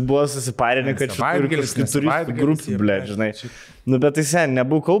buvo susiparinę, kad čia turi grupių, blė, žinai. Nu, bet tai sen,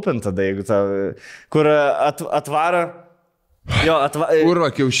 nebūk kaupint tada, jeigu ta, kur atvaro.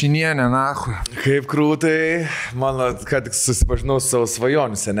 Urva kiaušinienė, nahu. Kaip krūtai, mano, kad tik susipažinau su savo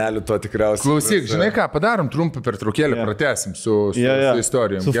svajonių seneliu, to tikriausiai. Klausyk, žinai ką, padarom trumpą pertraukėlę, pratęsim su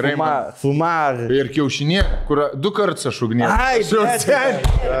istorijom. Su fumar. Ir kiaušinienė, kur 2 kartus aš ugnėjau. Ai,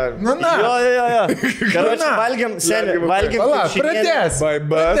 nu, na. Jo. Karočią valgiam kiaušinienę.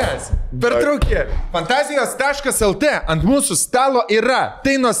 Pratęsim. Pertraukėlė. Fantazijos.lt ant mūsų stalo yra.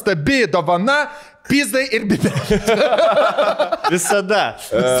 Tai nuostabi dovana. Pizdai ir bibė. Visada.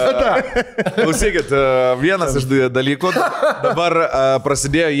 Klausykit, vienas iš dalykų. Dabar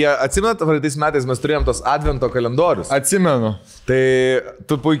prasidėjo, jie atsimenat, praeitais metais mes turėjom tos advento kalendorius. Atsimenu. Tai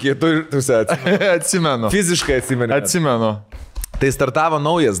tu puikiai, tu atsimenu. Fiziškai atsimeni. Atsimenu. Tai startavo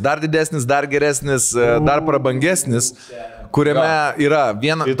naujas, dar didesnis, dar geresnis, dar prabangesnis, kuriame yra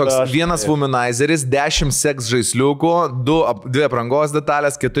vienas womanizeris, 10 seks žaisliukų, 2 aprangos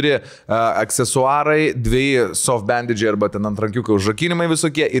detalės, 4 aksesuarai, 2 soft bandage'ai arba ten antrankiukai užrakinimai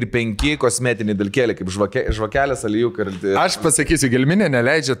visokie ir 5 kosmetiniai dalkėliai, kaip žvakelės, alijukai. Aš pasakysiu, gelminė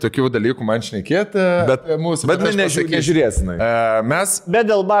neleidžia tokių dalykų man šnekėti. Bet nežiūrėsinai. Bet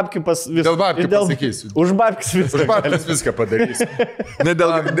dėl babkių pasakysiu. Už babkis viską padarysiu. Ne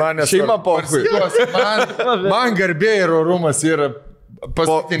dėl šeima pochui. Man garbė ir orumas yra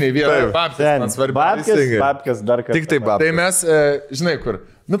paskutiniai vietai. Babkis man svarbiausia. Babkis dar kartą. Tik tai babkis. Tai mes, žinai kur,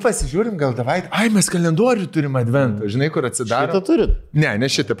 pasižiūrim gal davai, mes kalendorių turim adventą, žinai kur atsidarom. Šitą turit? Ne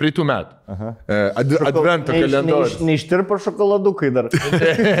šitą, praeitų metų. Advento kalendorius. Neištirpo šokoladukai dar.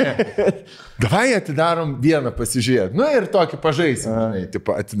 Davai atidarom vieną pasižiūrėti. Nu ir tokį pažaisim.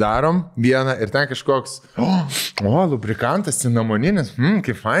 Atidarom vieną ir ten kažkoks, lubrikantas, cinamoninis,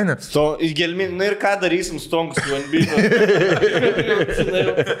 kaip faina. Na ir ką darysim su tonkus vanbynu?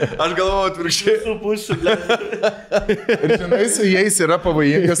 Aš galvoju atvirkščiai. Su pusiu, ble. Ir žinai, su jais yra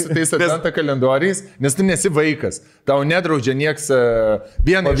pavojingas su tais advento kalendoriais, nes tu nesi vaikas. Tau nedraudžia nieks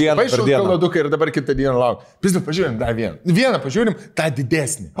vieną per šokoladuką ir dabar kitą dieną lauk. Pizdu, pažiūrim dar vieną. Vieną pažiūrim, tą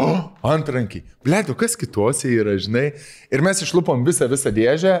didesnį. Antrankiai. Bledu, kas kitose yra, žinai. Ir mes išlupom visą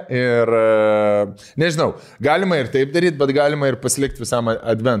dėžę ir, nežinau, galima ir taip daryti, bet galima ir pasilikti visam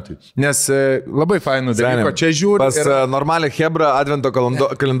adventui. Nes labai fainų dalykų. Čia žiūri. Pas normalią hebrą advento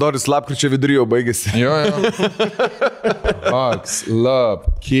kalendorius lapkričio vidury jau baigėsi. Jo. Hugs, love,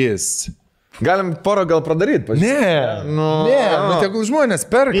 kiss. Galim porą gal pradaryti? Ne, tegul žmonės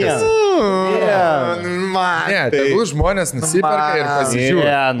perkas. Tegul žmonės nusiperka ir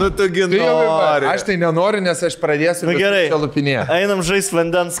pasižiūri. Nu, tu nori. Aš tai nenoriu, nes aš pradėsiu lupinėti. Einam žaisti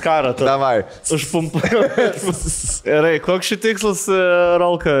vandens karą. Davai. Gerai, koks šį tikslas,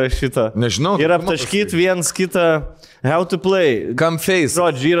 Rolka, šitą? Nežinau. Ir aptaškyti viens kitą. How to play. Come face.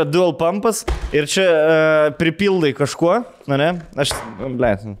 Žodžiu, yra dual pumpas ir čia pripildai kažkuo, ne? Aš,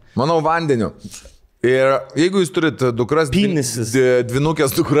 manau, vandeniu. Ir jeigu jūs turit dukras, dvinukės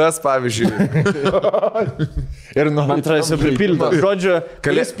dukras, pavyzdžiui. Ir man atrodo, pripildo. Žodžiu,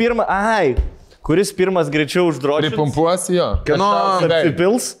 kuris pirmas greičiau uždrošins. Pripumpuosi jo.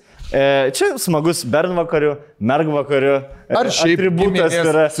 Pripils. Čia smagus bernvakarių, mergvakarių. Ar šiaip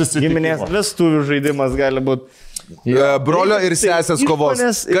giminės vestuvių žaidimas gali būti. Brolio ir sesės kovos.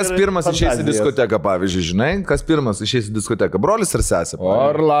 Kas pirmas išeis į diskoteką, pavyzdžiui, žinai? Kas pirmas išeis į diskoteką? Brolis ar sesė?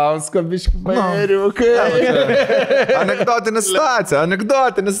 Orlausko biški bairiukai. Anekdotinė situacija.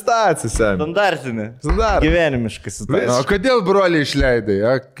 Standartinė. Gyvenimiška situacija. O kodėl brolį išleidai?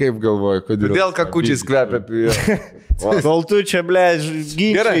 Kaip galvoji? Kodėl kakučiais kvepia apie jį? Kol tu čia, ble,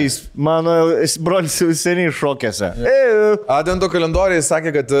 ginčiais, mano brolis jau seniai šokėse. Advento kalendoriai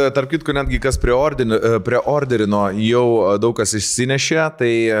sakė, kad tarp kitko netgi kas preorderino patikslino, jau daug kas išsinešė,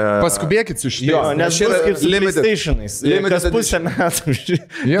 tai... Paskubėkit su Jo, šitais. nes čia bus yra kaip su limited- PlayStation'ais. limited Kas pusę metų.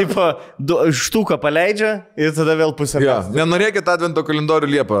 Tipo, štuką paleidžia ir tada vėl pusę Jo, metų. nenorėkit advento kalendorių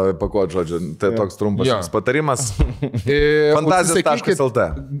Liepą pakuoti, žodžiu. Tai toks trumpas Jo. jums patarimas. Fantazijos.lt.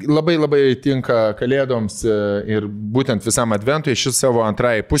 Fantazijos.lt. Labai labai tinka kalėdoms ir būtent visam adventui šis savo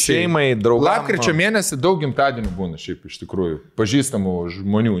antrai pusė. Šeimai, draugams. Lapkričio mėnesį daug gimtadienių būna šiaip iš tikrųjų. Pažįstamų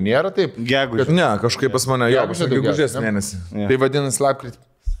žmonių nėra taip. Gegužė. Ne, kažkaip pas mane, jo, Gegužė gegužės daugiausia, ne? mėnesį. Tai vadinasi lapkritis.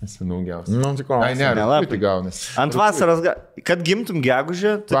 Daugiausiai. Nu, tik Ai, ne, Ne, lapkritį gaunasi. Ant vasaros, kad gimtum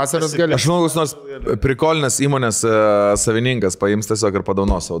gegužė, tai Vasaros gale. Aš manau, nors prikolinės įmonės savininkas paims tiesiog ir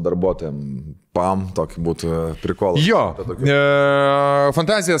padaunos savo darbuotojams. Pam, tokį būtų prikolą. Jo,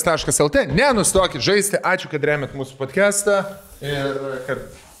 fantazijos.lt, nenustokit žaisti, ačiū, kad remiat mūsų podcastą ir kad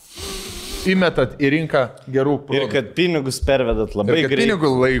įmetat į rinką gerų ir produktų. kad pinigus pervedat labai Ir kad greitai. pinigų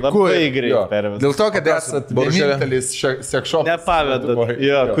laiku. Labai greitai Jo. pervedat. Dėl to, kad esat Borušėlė? vienintelis sekšopas. Nepavedat.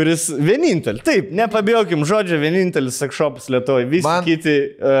 Jo, kuris vienintelis. Taip, nepabijokim žodžio, vienintelis sekšopas Lietuvoje. Visi Man- kiti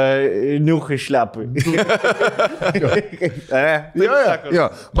niuchai šlepui. Jo,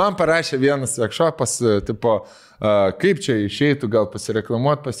 man parašė vienas sekšopas, tipo, kaip čia išeitų, gal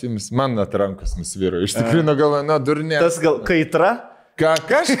pasireklamuoti pas jums, man net rankos nusvyro. Iš tikrųjų, galvoju, na, durnė. Tas gal kaitra?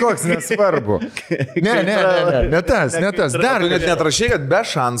 Kažkoks nesvarbu. Ne tas, dar Tu net netrašai, kad be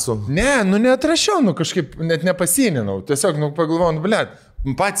šansų. Ne, neatrašiau, kažkaip net nepasininau. Tiesiog, pagalvojau, blėt,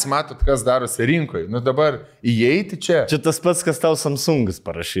 patys matot, kas darosi rinkoje. Dabar įeiti čia. Čia tas pats, kas tau Samsungas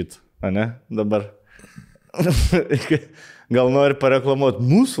parašyt, ne? Dabar. Gal nori pareklamuoti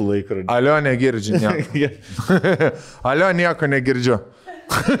mūsų laikrodį? Alio negirdžiu, nieko. Alio nieko negirdžiu.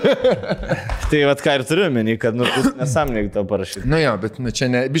 Tai vat ką ir turiu menį, kad nesąmonėgi tau parašyti. Nu jo, bet čia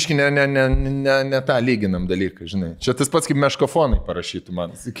biški ne tą lyginam dalyką, žinai. Čia tas pats kaip meškofonai parašytų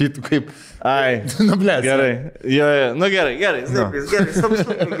man. Sakytų kaip... Ai, Nu, blėt. gerai. Jo, nu gerai.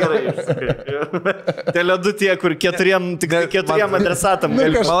 Samsungai gerai. Teledu tie, kur keturiem adresatam.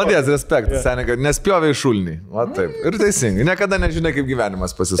 Maladės, respekt, seniai, kad nespjovė į šulnį. Va taip. Ir teisingai. Niekada nežinai, kaip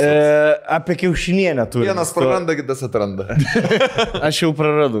gyvenimas pasisuks. Apie kiaušinienę turiu. Vienas praranda, kitas atranda. Aš jau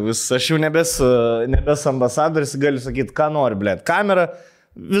praradau vis. Aš jau nebes ambasadoris, galiu sakyti, ką nori, blėt. Kamera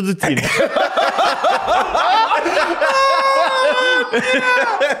vidutinė.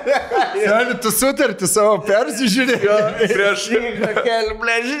 Gali tu sutartį savo persižiūrėjo prieš...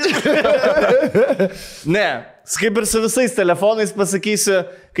 Ne, kaip ir su visais telefonais pasakysiu,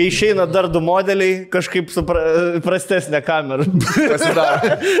 kai išeina dar 2 modeliai, kažkaip prastesnė kamera.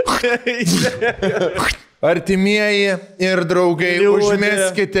 Pasidaro. Artimieji ir draugai, Liūdė.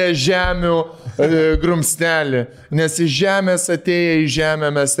 užmeskite žemių grumstelį, nes iš žemės atėję į žemę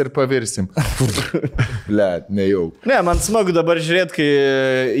mes ir pavirsim. Blet, nejau. Ne, man smagu dabar žiūrėti,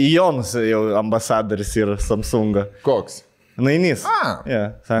 kai Jonas jau ambasadoris yra Samsungą. Koks? Nainys.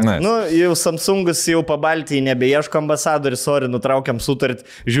 Yeah, Nice. nu, jau Samsungas jau pabaltį nebeieško ambasadoris, sorry, nutraukiam sutartį,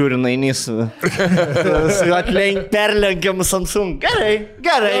 žiūri Nainys. Perlenkiam Samsung. Gerai,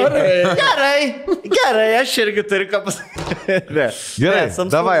 aš irgi turiu ką pasakyti. Gerai,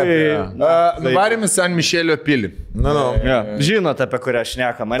 davai Nuvarėm į San Mišelio pilį. Žinot, apie kurią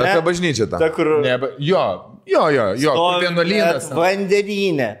šnekam, ne? Apie bažnyčią tą. Ta, kur... Jo, kur vienuolynas.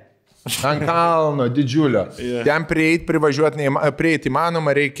 Vandenyne. Ant kalno, didžiulio. Ten prieiti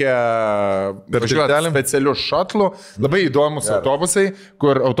įmanoma, reikia važiuoti specialiu šatlu. Labai įdomus autobusai,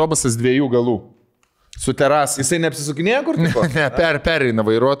 kur autobusas 2 galų. Su terasa. Jisai neapsisukinėja kur tipo? Ne, pereina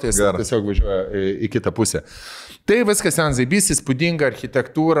vairuotojas, tiesiog važiuoja į kitą pusę. Tai viskas ten zaibys, įspūdinga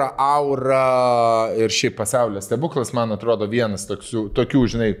architektūra, aura ir šiaip pasaulio stebuklas, man atrodo, vienas tokių,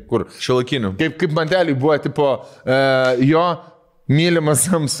 žinai, kur... Šiuolaikinių. Kaip mandeliui buvo, tipo, jo mylimas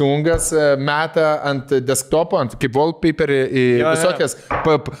Samsungas meta ant desktopo, ant kaip wallpaperį į visokias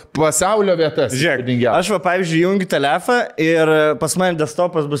pasaulio vietas. Žiūrėk, aš va, pavyzdžiui, jungiu telefoną ir pas mane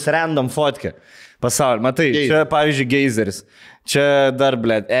desktopas bus random fotkė. Pasaulio, matai, čia pavyzdžiui geizeris. Čia dar,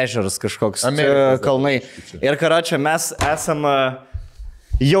 blėt, ežeras kažkoks, čia kalnai. Ir karočią, mes esame,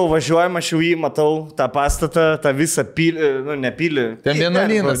 jau važiuojam, aš jau jį matau, tą pastatą, tą visą pilį, nu ne pilį. Ten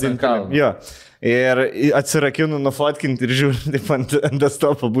vienuolynas ant kalno. Jo. Ir atsirakinu nufotkinti ir žiūrint ant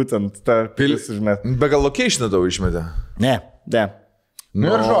desktopą būtent tą pilis užmet. Be gal location tau išmetė? Ne. Nu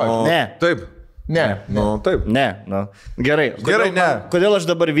ir žodžiu. Ne. Taip. Ne. Nu, taip. Ne, nu. Gerai. Ne. Kodėl aš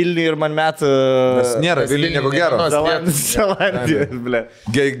dabar Vilniui ir man metu... Nes nėra Vilniui nieko gero. Zelandijos, ble.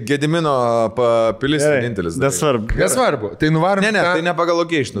 Gedimino pilis vienintelis. Nesvarbu. Tai nuvarom. Ne, tai ne pagal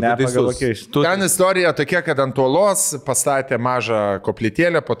location. Ten istorija tokia, kad ant uolos pastatė mažą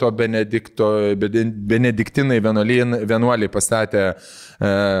koplytėlę, po to benediktinai vienuoliai pastatė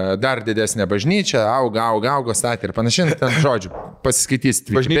dar didesnę bažnyčią, augo, statė ir panašiai, ten žodžiu,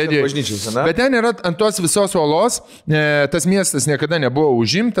 pasiskaitysite. Bažnyčios, ne? Bet ten yra ant tos visos uolos, tas miestas niekada nebuvo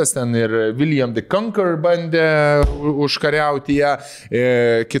užimtas, ten ir William the Conqueror bandė užkariauti ją,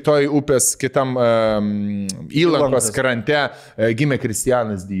 kitoj upės, kitam įlankos krante gimė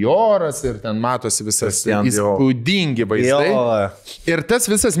Kristianas Dioras ir ten matosi visas įspūdingi vaizdai. Ir tas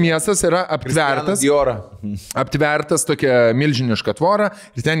visas miestas yra aptvertas tokia milžiniška tvora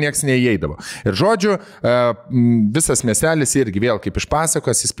ir ten nieks neįeidavo. Ir žodžiu, visas miestelis irgi vėl kaip iš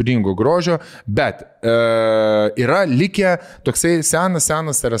pasakos, įspūdingo grožio, bet yra likę toksai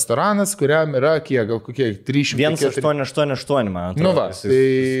senas restoranas, kuriam yra gal kokie 300... 1888, man atrodo. Nu va,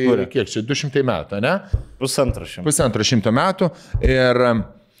 tai kiek čia, 200 metų, ne? Pusantro šimto metų. Ir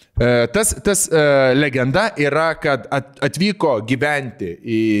tas legenda yra, kad atvyko gyventi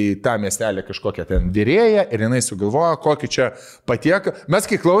į tą miestelį kažkokią ten vyrėją ir jinai sugalvojo, kokį čia patieką. Mes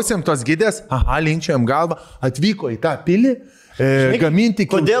kai klausėm tos gidės, linkčiojam galvą, atvyko į tą pilį, gaminti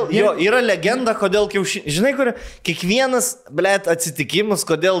kodėl, jo, yra legenda, kodėl kiaušinienė. Žinai, kur kiekvienas, blėt, atsitikimas,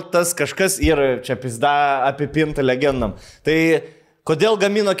 kodėl tas kažkas yra čia pizda apipinta legendam. Tai kodėl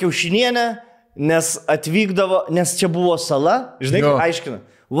gamino kiaušinienę, nes atvykdavo, nes čia buvo sala, žinai, kaip aiškina.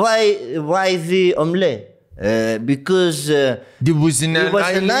 Why the omelette? Because it was an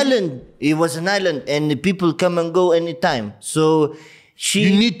island. It was an island, and the people come and go anytime. So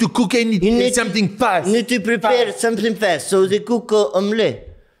you need to cook something fast. You need to prepare something fast. So they cook omelette.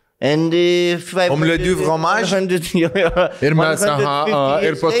 And omelette du fromage. Ir mes,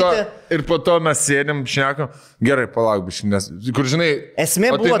 ir po to mes sėdėm, šnekam, gerai, palauk, nes, kur žinai,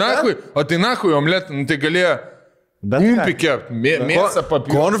 esmė buvo o tai nakui omelette, tai galėjo Umpi kept, mėsą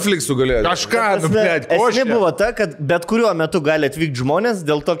papildyti. Konfliktų galėjo. Kažką, esmė buvo ta, kad bet kuriuo metu gali atvykti žmonės,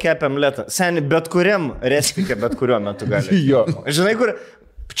 dėl to kepia omletą. Seniai, bet kuriam restikė, bet kuriuo metu gali. Jo. Žinai, kur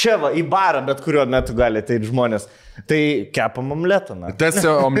čia va, į barą bet kuriuo metu gali ateiti žmonės. Tai kepam omletą. Na. Tas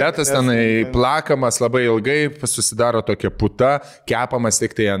omletas tenai plakamas labai ilgai, susidaro tokia puta, kepamas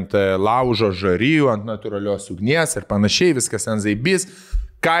tik tai ant laužo žaryjų, ant natūralios ugnies ir panašiai, viskas ant zaibys.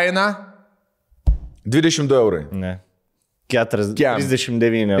 Kaina 22 eurai. Ne.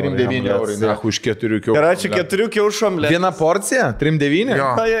 39 eurai. 39 eurai, na, už 4 kiaušų. Ir ačiū 4 kiaušų omletą. Viena porcija? 39?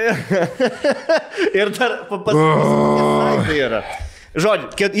 Jo. Ir dar pasaidai yra.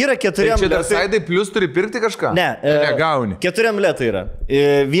 Žodžiu, yra 4 omletai. Čia dar saidai plus turi pirkti kažką? Ne, gauni. 4 omletai yra.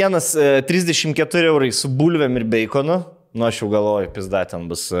 Vienas 34 eurai su bulvėm ir beikonu. Nu, aš jau galvoju, pizda, ten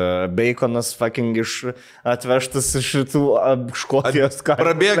bus beikonas fucking atvežtas iš tų Škotijos kaimo.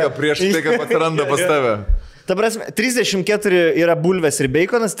 Prabėga prieš tai, kad atsiranda pas tave. Ta prasme, 34 yra bulvės ir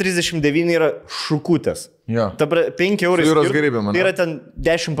beikonas, 39 yra šukutės. Jo. 5 eurai skirtumas. Tai yra ten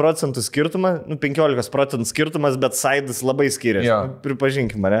 10% skirtumas, 15% skirtumas, bet saidas labai skiriasi.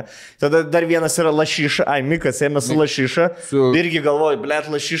 Pripažinkime, ne? Tada dar vienas yra lašiša. Mikas ėmė su lašiša. Irgi galvoju, blėt,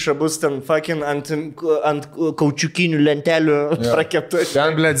 lašiša bus ten fucking ant kaučiukinių lentelių prakeptų.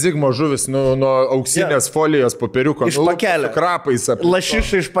 Ten, blėt, zigmo žuvis nuo auksinės folijos popieriuko. Iš pakelio. Krapais.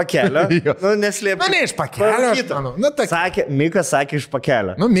 Lašiša iš pakelio. Neslėpė. Ne iš pakelio. Mikas sakė iš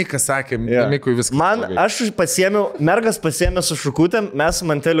pakelio. Mikas sakė, Mikui viskas. Man, aš pasiėmiau, mergas pasiėmė su šukutėm, mes su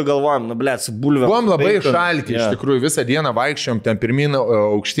manteliu galvojom, blėt, su bulvėm. Buvom labai šalti, iš tikrųjų, visą dieną vaikščiom ten pirmin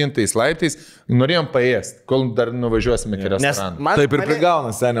aukštintais laiptais, norėjom paėsti, kol dar nuvažiuosime iki restorano. Taip ir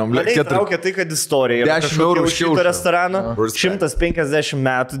prigauna, seniai, mane įtraukė tai, kad istorija yra 10 eurų už šito restorano, 150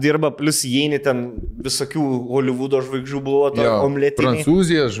 metų dirba, plus įeini ten visokių Hollywoodo žvaigždžių buvo, to omletinį.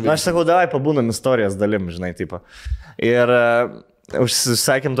 Prancūzijos žvaigždžių. Aš sakau, davai pabūnam istorijos dalim, žinai, tipo. Ir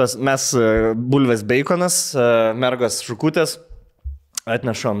užsisakėm tos, mes bulvės beikonas, mergos šukutės,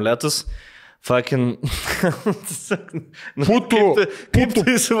 atneša omletus, fucking... Putų! Kaip tu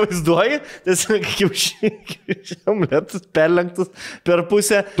įsivaizduoji, tiesiog omletus perlenktus per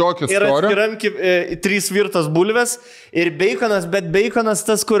pusę. Tokią ir storę. atskiram 3 virtos bulvės ir beikonas, bet beikonas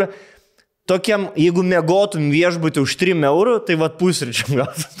tas, kur tokiam, jeigu mėgotum viešbutį už 3 eurų, tai vad pusryčiam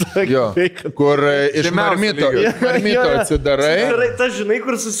gautum. Jo, kur iš marmito atsidarai. Ta žinai,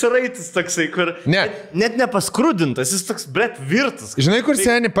 kur susiraitis toksai, kur net nepaskrudintas, jis toks, blet, virtas. Žinai, kur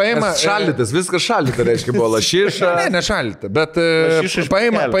seni paima... Šaldytas, viskas šaldyta, reiškia, buvo lašiša. Ne šaldyta, bet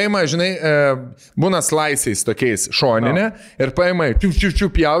paima, žinai, būna slaisiais tokiais šoninė ir paima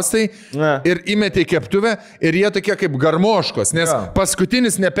čiup pjaustai ir įmeti į keptuvę ir jie tokie kaip garmoškos, nes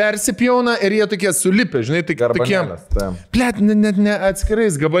paskutinis nepersipjauna ir jie tokie sulipę, žinai, tokie, plėt, net ne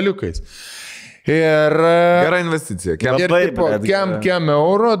atskirais gabaliukais. Ir... Gera investicija. Ir kem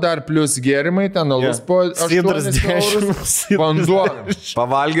euro, dar plus gėrimai, ten alus po 8 eurus, vanduo.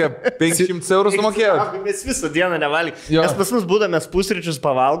 Pavalgė 500 eurų sumokėjo. Mes visą dieną nevalgėm. Nes pas mus būdamės pusryčius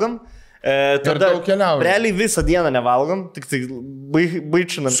pavalgom. Tada realiai visą dieną nevalgom, tik tai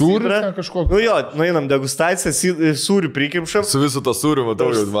baičinam sūrį kažkokį. Nu jo, nueinam degustaciją, sūrį prikimšam. Su visu to sūriu,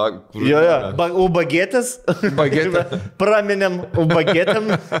 matau, jo, ubagetės. Praminėm ubagetėm.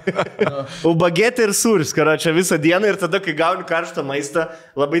 Ubagetė ir sūris, čia visą dieną ir tada, kai gauni karštą maistą,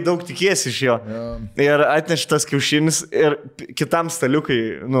 labai daug tikiesi iš jo. Ir atneš tas kiaušinis ir kitam staliukai,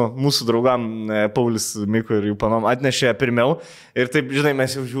 mūsų draugam Paulius Miku ir jų panom atnešė pirmiau. Ir taip, žinai,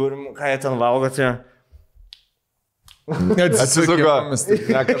 mes jau žiūrim, ką jie ten valgote. Atsisuko.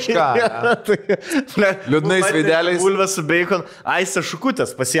 Ne kažką. Liūdnais veideliais. Bulvės su bacon. Aistė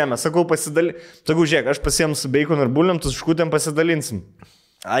šukutės pasiėmė. Sakau, žiūrėk, aš pasiėmų su bacon ir bulėm, tu šukutėm pasidalinsim.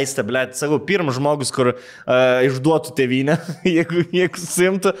 Aistė, blėt, sakau, pirmas žmogus, kur išduotų tėvynę, jeigu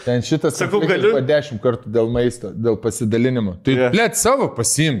suimtų. Ten šitas, sakau, galiu 10 kartų dėl maisto, dėl pasidalinimo. Tai, blėt, savo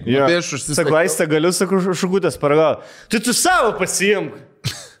pasiimk. Sakau, Aistė, galiu, sakau, šukutės paragau. Tai tu savo pasiimk.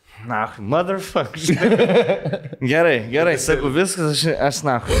 Na, motherfucker. Gerai, sakau, viskas, aš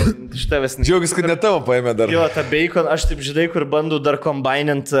iš tavęs ne. Džiaugiuosi, kad ne tavo paėmė dar. Jo, tą bacon, aš taip žinai, kur bandau dar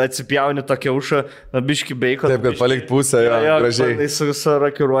kombinint, atsipjauni tokią ušą, biškį bacon. Taip, kad palikt pusę, jo, gražiai. Tai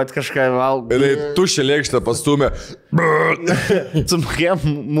surakiruoti kažką valgyti. Ir tuščią lėkštą pastumė. Sumokėjom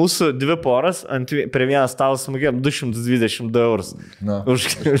mūsų 2 poras, prie vieną stalą sumokėjom 222 eurus. Už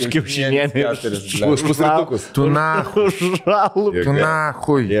kiaušinienį. Už pusrytukus. Tu nahui.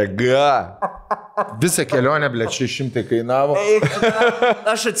 Visą kelionę, blėt, 600 kainavo.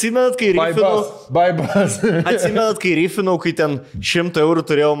 Aš atsimenat, kai ryfinau. Atsimenat, kai ryfinau, kai ten 100 eurų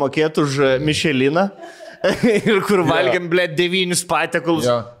turėjau mokėti už Mišeliną. Ir kur valgiam, blėt, 9 patiekalus.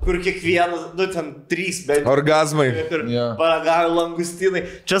 Kur kiekvienas, ten 3, bet... Orgazmai. Paragavę langustinai.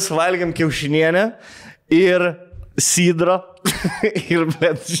 Čia valgiam kiaušinienę ir sidro. Ir,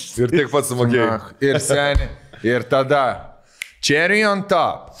 blėt... Ir tiek pats sumokėjai. Ir seni. Ir tada... Cherry on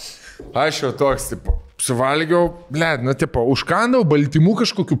top. Aš jau toks, tipo, suvalgiau, blėd, užkandau, baltymų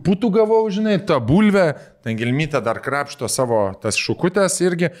kažkokių putų gavau, žinai, tą bulvę, ten Gilmytė dar krapšto savo tas šukutės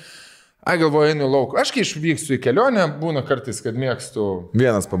irgi. Galvoju, einu lauk. Aš kai išvyksiu į kelionę, būna kartais, kad mėgstu...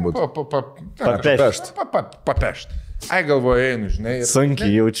 Vienas pabūti. Papešt. Galvoju, einu, žinai.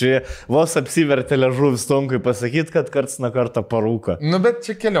 Sunkiai jaučiu, vos apsivertė liežuvis Tonkui pasakyti, kad karts nuo karto parūko. Bet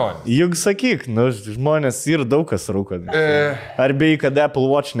čia kelionė. Juk sakyk, žmonės ir daug kas rūko. Ar bei, kad Apple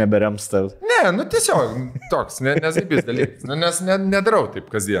Watch neberems tavęs? Ne, tiesiog toks, nezaibys dalykas. Nes nedarau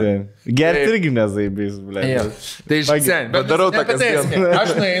taip kasdien. Gerti irgi nezaibys, blė. Tai žinai, bet darau tą kasdien.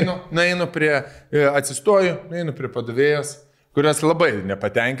 Aš nueinu prie, atsistoju, nueinu prie padavėjos, kurios labai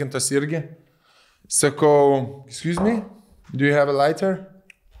nepatenkintos irgi. Sakau, excuse me, do you have a lighter?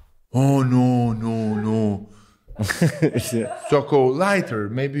 Oh, no. Sakau, lighter,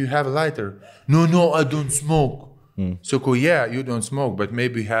 maybe you have a lighter. No, I don't smoke. Sakau, yeah, you don't smoke, but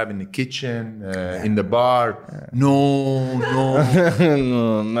maybe you have in the kitchen, in the bar. No.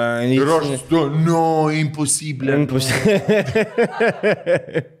 Ir aš, no, impossible.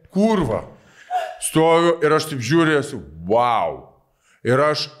 Kurva. Stoviu ir aš taip žiūrėsiu, wow. Ir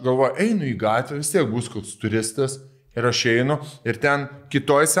aš galvoju, einu į gatvę, vis tiek bus koks turistas. Ir aš einu ir ten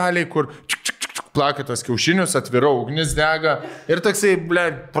kitoj salėje, kur plaka tos kiaušinius, atvira ugnis dega. Ir toksai,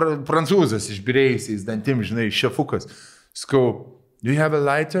 prancūzas išbirėjusiais dantim, žinai, šefukas. Sakau, do you have a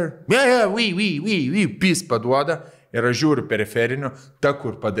lighter? Yeah, oui, pys paduoda. Ir aš žiūriu periferiniu, ta,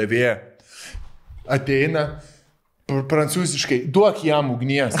 kur padavėja ateina prancūziškai, duok jam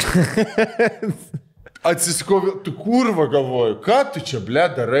ugnies. Atsiskoviu, tu kurva galvoju, ką tu čia,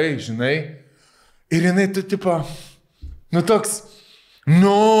 darai, žinai? Ir jinai tu, tipo, toks,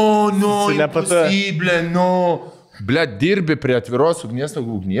 impossible, dirbi prie atviros ugnies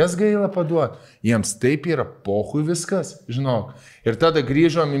gaila paduot. Jiems taip yra pohui viskas, žinok. Ir tada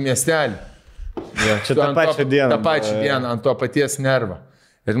grįžom į miestelį. Čia tą pačią dieną. Ta pačią dieną, ant to paties nervą.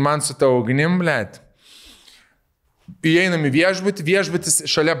 Ir man su ta ugnim, įeinam į viešbutis,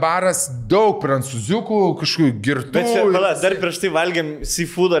 šalia baras, daug prancūziukų, kažkokių girtų. Bet čia, dar prieš tai valgėm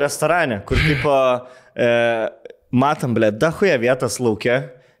seafoodo restorane, kur tipo, matom, ble, dahuja vietas laukia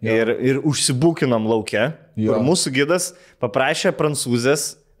ir užsibūkinom laukia, kur mūsų gidas paprašė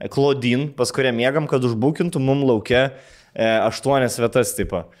prancūzės Claudine, pas kurią mėgam, kad užbūkintų mum laukia 8 vietas,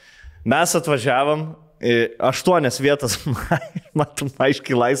 tipo. Mes atvažiavam, 8 vietas, matom,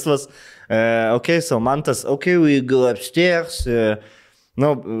 aiškiai laisvas. Okay, so Mantas, okay, we go upstairs.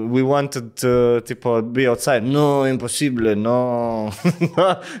 No, we wanted to, tipo, be outside. No, impossible, no.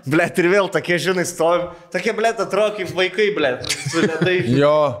 Blet, ir vėl tokie, žinai, stovim. Tokie, blet, atrodo kaip vaikai, blet. Su ledai.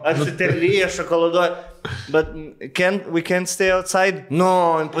 Atsiterlyje, šokoladuoja. But we can't stay outside?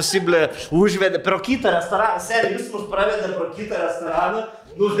 No, impossible. Užvedė pro kitą restoraną. Seri, jis mus pravedė pro kitą restoraną.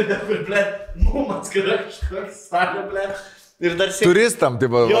 Nuvedė, kur, blet, atskira kažkokia salė, blet. Ir dar sėdė. Turistam,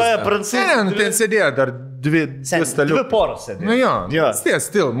 taip pat. Jo, prancūzai. Ne, ten sėdėjo dar dvi staliukai. 2 poros sėdėjo. Nu jo.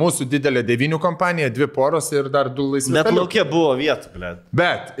 Stil, mūsų didelė 9 kompanija, 2 poros ir dar 2 laisvi. Bet laukia buvo vietų, ble.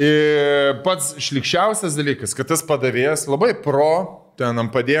 Bet pats šlikščiausias dalykas, kad tas padavėjas labai ten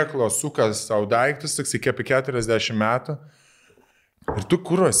ant padėklo suka savo daiktus, tik iki apie 40 metų. Ir tu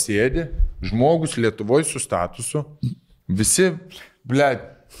kuro sėdi, žmogus Lietuvoje su statusu, visi, ble,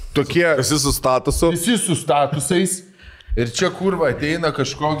 tokie. Visi su statusu. Visi su statusais. Ir čia kurva ateina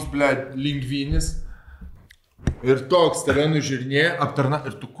kažkoks, ble, lingvinis ir toks tave nužiūrinėja, aptarna,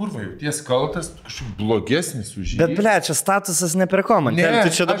 ir tu kurva jauties kaltas, kažkaip blogesnis už jį. Bet, ble, čia statusas ne prie ko, man. Ne,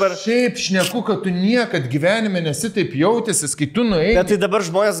 tu čia dabar... aš šiaip šneku, kad tu niekad gyvenime nesi taip jautėsis, kai tu nuėjai. Bet tai dabar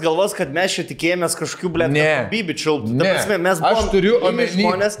žmonės galvos, kad mes čia tikėjomės kažkokių, ble, bibičių. Ne, mes aš turiu omeny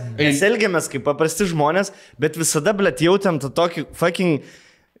žmonės, mes elgiamės kaip paprasti žmonės, bet visada, ble, jautėm tą tokį fucking...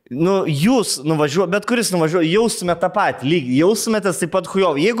 Nu, jūs nuvažiuoja, bet kuris nuvažiuoja, jaustumėte tą patį lygį, jaustumėtės taip pat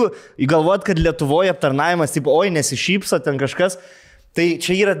hujovį. Jeigu galvojat, kad Lietuvoje aptarnavimas, taip, oi, nesišypso ten kažkas, tai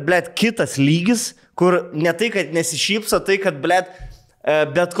čia yra, blėt, kitas lygis, kur ne tai, kad nesišypso, tai, kad, blėt,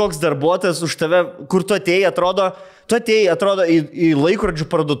 bet koks darbuotojas už tave, kur tu atėjai, atrodo į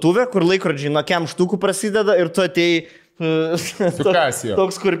laikrodžių parduotuvę, kur laikrodžiai nuo kem štukų prasideda ir tu atėjai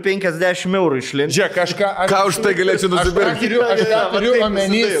toks, kur 50 eurų išlint. Žiūrėk, ką už tai galėčiau nusipirkti? Aš turiu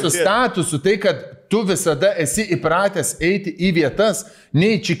omeny su statusu, tai kad tu visada esi įpratęs eiti į vietas,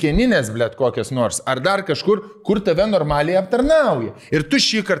 nei čikeninės, blėt, kokias nors, ar dar kažkur, kur tave normaliai aptarnauja. Ir tu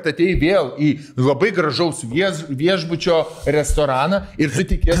šį kartą atėjai vėl į labai gražaus viešbučio restoraną ir tu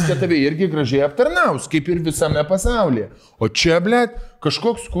tikės, kad tave irgi gražiai aptarnaus, kaip ir visame pasaulyje. O čia, blėt,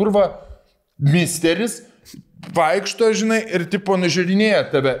 kažkoks kurva misteris vaikšto, žinai, ir tipo nužiūrinėja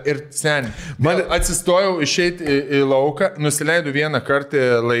tave. Ir seniai. Man atsistojau išeiti į lauką, nusileidau vieną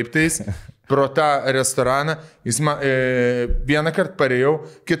kartą laiptais pro tą restoraną. Jis man vieną kartą parėjau,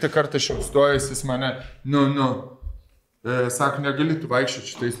 kitą kartą aš jau stojęs, jis mane, sako, negali tu vaikščioti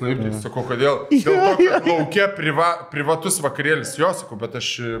šitais laiptais. Sakau, kodėl? Dėl to, kad laukia privatus vakarėlis. Jo, sakau, bet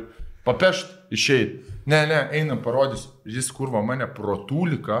aš papešt išeiti. Ne, einam parodysiu. Jis kurva mane pro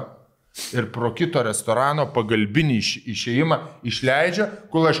tūliką ir pro kito restorano pagalbinį išėjimą išleidžia,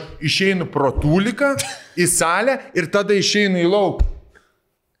 kol aš išeinu pro tūliką į salę ir tada išeinu į lauką.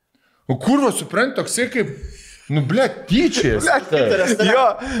 O kurva, supranti, toksai kaip, tyčias. Jo,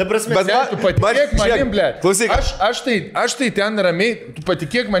 bet tu patikėk manim, aš tai ten ramiai, tu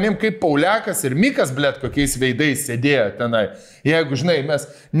patikėk manim, kaip Pauliakas ir Mikas, kokiais veidais sėdėjo tenai. Jeigu, žinai, mes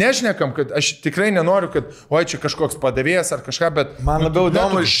nešnekam, kad aš tikrai nenoriu, kad, oi, čia kažkoks padavėjas ar kažką, bet... Man labiau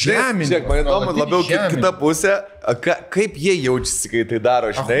įdomu, man įdomu labiau kita pusė, kaip jie jaučiasi, kai tai daro,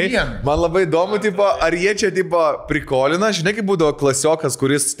 žinai. Man labai įdomu, tipo, ar jie čia, tipo, prikolina, žinai, kaip būdavo klasiokas,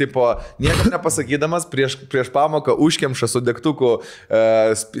 kuris, tipo, niekam nepasakydamas prieš pamoką užkemša su degtuku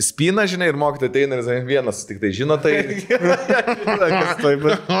spyną, žinai, ir mokytojai ateina ir vienas tik tai žino tai.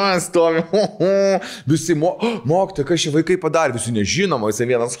 Stovi. Visi mokytojai, kas šie vaikai padarė. Visi nežinoma, jisai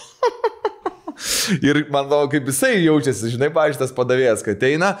vienas. Ir man atrodo, kaip jisai jaučiasi, žinai, pažiūrėtas padavėjas, kad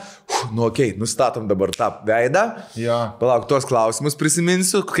ateina, nustatom dabar tą veidą. Ja. Palauk, tuos klausimus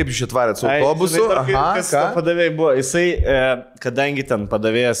prisiminsiu, kaip jūs atvarėt su autobusu. Kas padavėjai buvo? Jisai, kadangi ten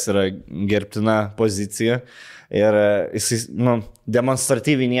padavėjas yra gerbtina pozicija ir jisai,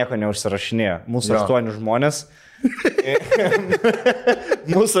 demonstratyviai nieko neužsirašinėjo. Mūsų 8 žmonės.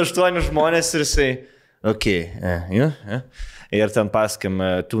 Mūsų 8 žmonės ir jisai, Ir ten pasakėm,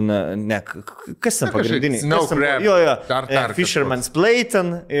 kas ten pagrindiniai? Fisherman's Plate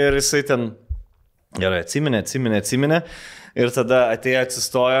ir jisai ten, gerai, atsiminė. Ir tada atėjo,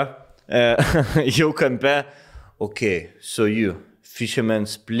 atsistojo, jau kampe, so you,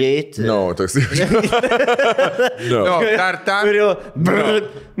 Fisherman's plate. No, toks. No. No, dar tą. Ir jau...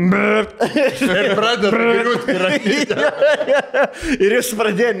 Ir pradeda griūti. Ir jis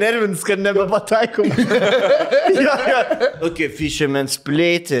pradėjo nervins, kad nebepataikom. Ok, Fisherman's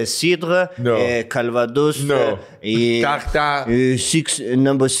plate, sidra, No. Calvados, No. Tarta.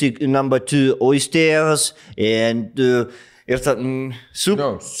 number 2 oysters, and... Ir ta, soup,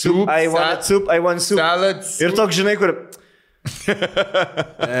 No, soup, I want soup, I want soup. Salad. Ir toks, žinai, kur...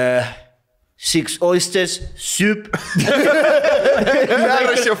 6 oysters, soup.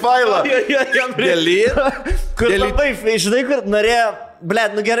 Perrašė failą. Delete. Kur labai, žinai, kur norėjo,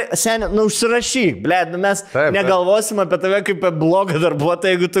 blėd, nu gerai, seniai, nu užsirašyk, blėd, nu mes Taip. negalvosim apie tave kaip apie blogą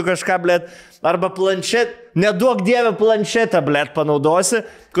darbuotoją, jeigu tu kažką, blėd, arba planšet, neduok dievę planšetą, blėd, panaudosi,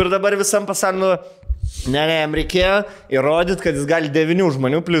 kur dabar visam pasauliu, ne, jam reikėjo įrodyti, kad jis gali 9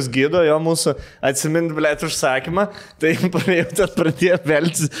 žmonių plus gydo, jo mūsų atsiminti, blėt, užsakymą, tai pradėjo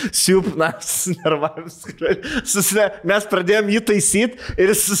veltis, siūp, na, susinervavęs. Mes pradėjom jį taisyti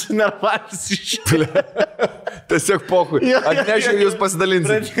ir jis susinervavęs iš čia. Tiesiog pohui. Atnešiu ir jūs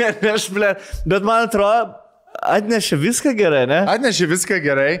pasidalinsit. Aš, blėt, bet man atrodo, atnešė viską gerai, ne? Atnešė viską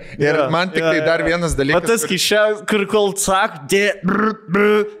gerai ir man tik tai dar vienas dalykas. O tas kišia, kur kol sak,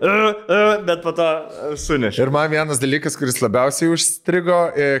 bet po to sunešė. Ir man vienas dalykas, kuris labiausiai užstrigo,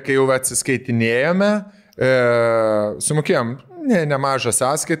 kai jau atsiskaitinėjome, sumokėjom nemažą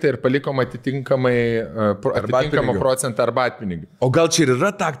sąskaitą ir palikom atitinkamą procentą arbatpinigį. O gal čia ir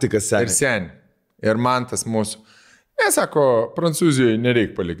yra taktika, Ir seniai? seniai. Ir man tas mūsų. Sako, Prancūzijoje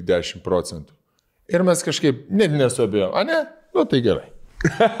nereikia palikti 10%. Ir mes kažkaip net nesuabėjom. A ne? Nu tai gerai.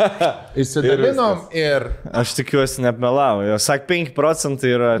 Įsidalinom ir... Aš tikiuosi neapmelavo. Jo, sak 5%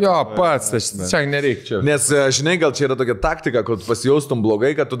 yra... Jo, pats, aš čia nereikia čia. Nes, žinai, gal čia yra tokia taktika, kad pasijaustum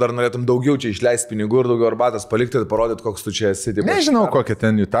blogai, kad tu dar norėtum daugiau čia išleisti pinigų ir daugiau arbatas palikti ir parodyti, koks tu čia esi. Nežinau, kokia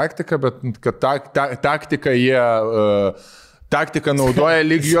ten jų taktika, bet kad taktika jie... Taktika naudoja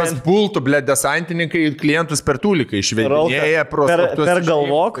lyg jos pultų, blė, desantininkai klientus per tūliką išvedinėja prospektus. Per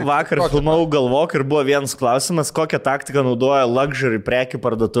galvok, vakar filmavau galvok ir buvo vienas klausimas, kokią taktiką naudoja luxury prekių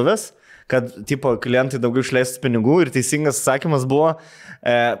parduotuvės, kad tipo, klientai daugiau išleistų pinigų ir teisingas atsakymas buvo,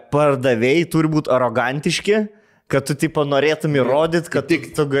 pardavėjai turi būti arogantiški, kad tu tipo, norėtum įrodyti, kad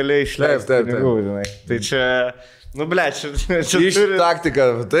tik tu gali išleisti pinigų. Žinai. Tai čia... Nu, ble, čia Iš taktika,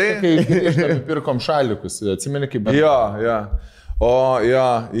 tai? Kai pirkom šalikus, atsimeni kaip... Jo. O,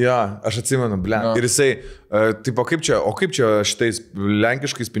 jo, aš atsimenu, ble. No. Ir jisai, tipo, kaip čia šitais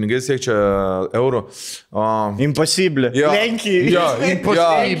lenkiškais pinigais, kiek čia eurų? Impossible. Jo. Lenkijai. Jo,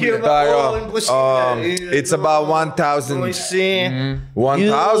 Impossible. It's about 1,000. 1,000?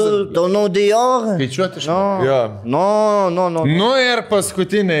 You don't know the hour? Skaičiuoti iš... Jo. No. Nu ir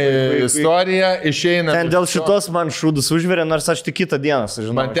paskutinė istorija išeina... Ten dėl šitos man šūdus užvirė, nors aš tik kitą dieną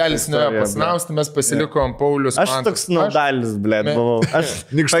sužinau. Mantelis nuėjo pasnausti, mes pasilikom Paulius. Aš toks naudalis, blėt, buvau.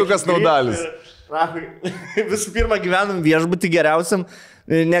 Nikštukas naudalis. Visų pirma, gyvenam viešbutį geriausiam,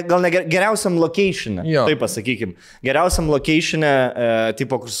 gal ne geriausiam location'e, taip pasakykim. Geriausiam location'e,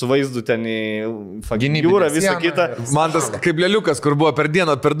 tipo, kur su vaizdu ten į jūrą, visą kitą. Man tas kaip leliukas, kur buvo per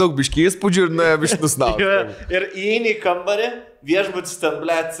dieną per daug biškį įspūdžių ir nuėjo biškį nusnauti. Ir įeini į kambarį, viešbutis ten,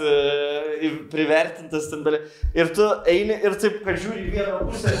 blėt, privertintas ten, blėt. Ir tu eini ir taip, kad žiūri į vieną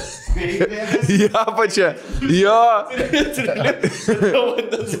pusę. Ja, pačia. Jo.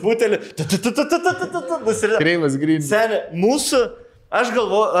 Vandens butelį. Kreivas gryn. Seniai, mūsų, aš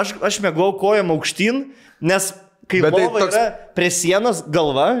galvoju, aš mėgau kojom aukštyn, nes kai lova yra prie sienos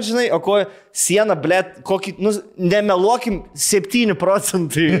galva, žinai, o koja siena, blėt, kokį, nu, nemeluokim,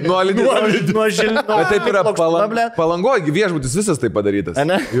 7% nuo žilino. Bet taip yra Palangoje, viešbutis visas tai padarytas.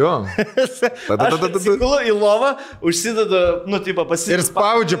 Ne? Jo. Aš atsikulu į lovą, užsidedu, nu, tipo, ir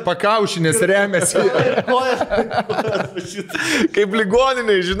spaudžia pakaušinės remiasi. Kaip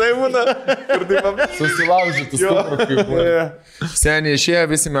ligoniniai, žinai, būna. Ir taip susilaužytus stuprų. Seniai išėjo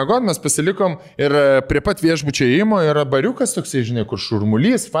visi mėgot, mes pasilikom ir prie pat viešbučio įimo yra bariukas toksai, žinai, kur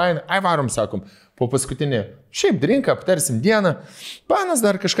šurmulys, fain, varom, sakom, po paskutinį, šiaip drinką, aptarsim dieną, panas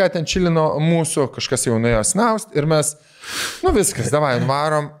dar kažką ten čilino mūsų, kažkas jau nuėjo snaust ir mes, nu viskas, davai,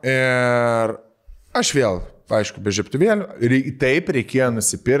 varom ir aš vėl, aišku, be žiebtuvėlių, taip reikėjo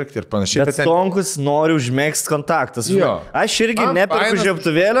nusipirkti ir panašiai. Bet stonkus nori užmėgsti kontaktus. Aš irgi neperku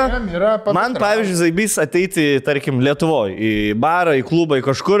žiebtuvėlio. Man, pavyzdžiui, zaibys ateiti, tarkim, Lietuvoje, į barą, į klubą, į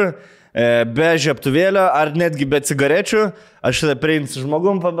kažkur, be žiebtuvėlio ar netgi be cigarečių, aš tada prieinu su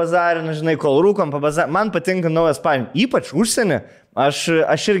žmogum pabazarinu, žinai, kol rūkom pabazarinu. Man patinka naujas paėmė, ypač užsienį,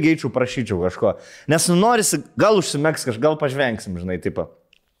 aš irgi eičiau, prašyčiau kažko. Nes norisi, gal užsimegs kažką, gal pažvengsim, žinai, tipo.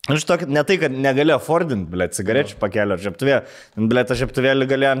 Aš tokį, ne tai, kad negalėjau affordinti, blėt, cigarečių pakelio ar žiaptuvė. Blėt, aš žiaptuvėlį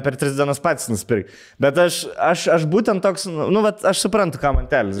galėjom per 3 dienas patys nusipirkti. Bet aš būtent toks, nu, vat, aš suprantu, ką man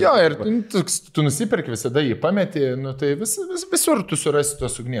telis. Jo, ir tu nusipirki visada jį pameti, nu, tai visur tu surasi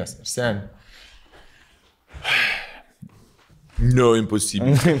tos ugnies. Ir seniai. No,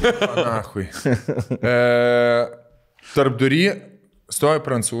 impossible. Anahui. Tarp durį stovi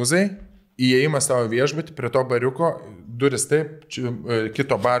prancūzai, įėjimas tavo viešbutį, prie to bariuko, duris taip,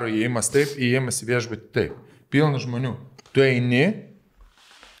 kito baro įėjimas taip, įėjimas į viešbutį taip. Pilna žmonių. Tu eini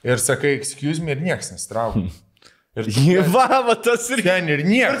ir sakai, excuse me, ir nieks nestraukia. Va, tas ir... Ten ir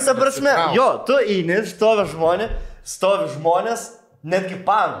nieks. Ir ta prasme, jo, tu eini, stovi žmonės, netgi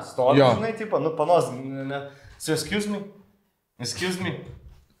panas stovi, žinai, tipo, nu, panos, ne, so, excuse me.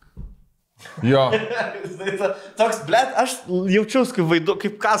 Jo. Toks, blėt, aš jaučiausi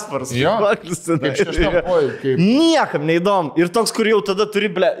kaip Kasparas. Jo, kaip šeštam pojui. Niekam neįdomu. Ir toks, kur jau tada turi,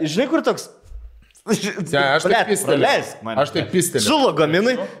 blėt, žinai, kur toks... Aš taip pistelėjau.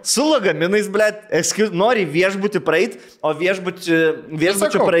 Su lagaminais, blėt, nori viešbutį praeit, o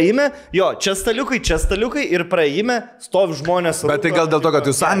viešbučio praėjime, jo, čia staliukai ir praėjime stovi žmonės. Bet tai gal dėl to, kad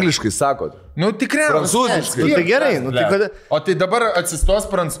jūs angliškai sakot? Nu, tikrai. Prancūziškai. Tai gerai, nu, tai kodėl... O tai dabar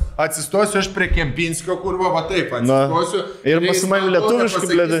atsistosiu aš prie Kempinskio, kur va taip, atsistosiu. Ir pas mane lietuviškai,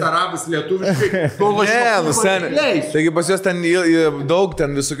 blėt. Arabas lietuviškai. Ne, nu seniai. Taigi pas juos ten daug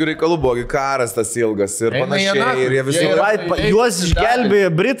ten visokių reikalų buvo, karas tas ilgas ir panašiai. Ir jie visi... Juos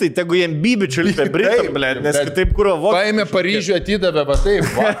išgelbėjo Britai, tegu jiem bibičių lipė Britai, blėt, nes kitaip kuro vokiečių. Paėmė Paryžių, atidavė, va taip.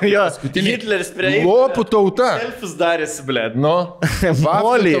 Hitleris prie... Lopų tauta. Selfis darėsi, blėt. Nu.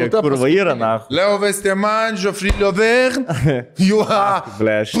 Molį, kur va yra, na. Leo Vesteman, Geoffrey Lauverne. Juha.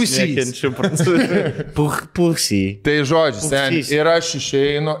 Blėt, nekenčiu prancūzų. Pusy. Tai žodžiu, seniai. Ir aš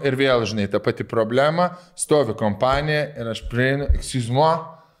išeinu ir vėl, žinai, ta pati problema. Stovi kompanija ir aš prieinu, excuse moi.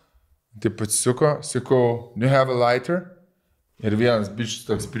 Taip atsisuko, sakau, do you have a lighter? Ir vienas bičius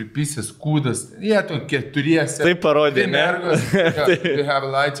toks pripysęs kūdas, jie to keturiese. Tai parodė, ne? Do you have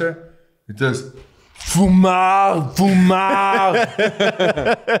a lighter? Ir tas, fumar. Fumar.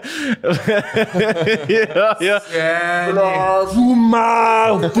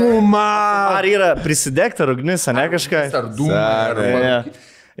 Ar yra prisidegta ar ugnis, ne kažką? Ar dūmą,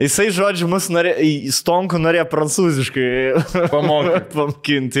 Jisai, žodžiu, mus Stonkų norėjo prancūziškai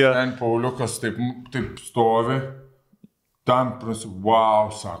pamokinti. Ten Pauliukas taip stovi, tam prancūziškai, wow,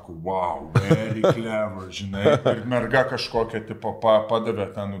 sako, wow, very clever, žinai. Ir merga kažkokia tipo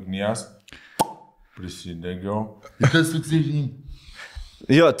padavė ten ugnies, prisidegiau. Ir tas toksai,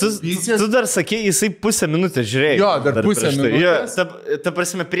 jo, tu dar sakė, jisai pusę minutės žiūrėjai. Jo, dar pusę minutės. Ta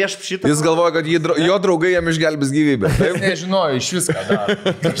prasme, prieš šitą... Jis galvoja, kad jo draugai jam išgelbės gyvybę. Taip nežinojo iš viską dar.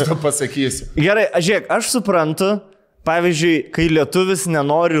 Aš to pasakysiu. Gerai, žiūrėk, aš suprantu, pavyzdžiui, kai lietuvis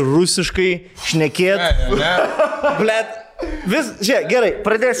nenori rusiškai šnekėti. Ne. Blet, žiūrėk, gerai,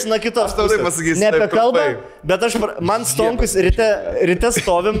 pradėsiu nuo kitos. Aš tau tai pasakysiu. Ne apie kalbą, bet man Stonkus ryte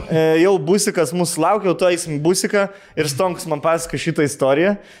stovim, jau busikas mūsų laukia, jau to eisim busiką ir Stonkus man pasako šitą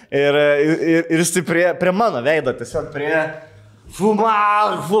istoriją ir jis tai prie mano veido, tiesiog prie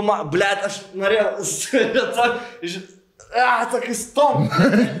fumar, blet, aš norėjau, tokį Stonkus.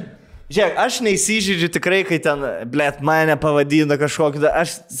 Žiūrėk, aš neįsižydžiu tikrai, kai ten, blet, mane pavadina kažkokį,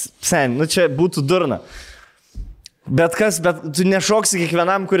 aš sen, nu čia būtų durna. Bet tu nešoksi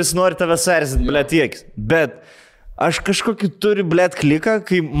kiekvienam, kuris nori tave suerzinti, blėt, tiekis. Bet aš kažkokį turiu, blėt, kliką,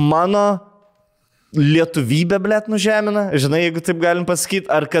 kai mano lietuvybė, blėt, nužemina. Žinai, jeigu taip galim pasakyti,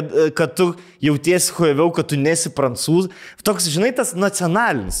 ar kad tu jautiesi huiviau, kad tu nesi prancūz. Toks, žinai, tas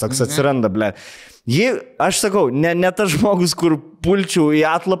nacionalinis toks atsiranda, blėt. Aš sakau, ne tas žmogus, kur pulčiau į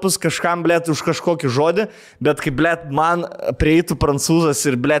atlapus kažkam, blėt, už kažkokį žodį, bet kai, blėt, man prieitų prancūzas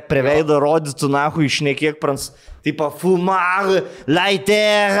ir, blėt, prie veido rodytų, nahu, išnekėk prancūzas, tipo, fumar,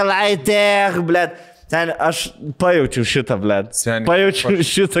 laiter, blėt. Ten aš pajaučiau šitą, blėt. Pajaučiau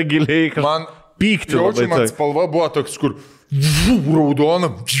šitą giliai, kad man pykti labai. Man spalva buvo toks, kur raudona,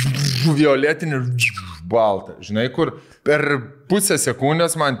 violetinė, balta. Žinai, kur per pusę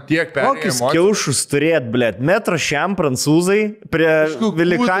sekundės man tiek perėjo. Kokius kiaušus turėt, blėt, metro šiam prancūzai, prie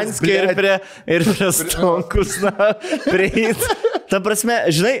Vilikanskį ir prie Stonkus, na, prieit. Ta prasme,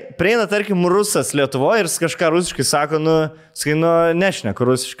 žinai, prieina, tarkim, rusas Lietuvoje ir kažką rusiškai sako, nu, nešneku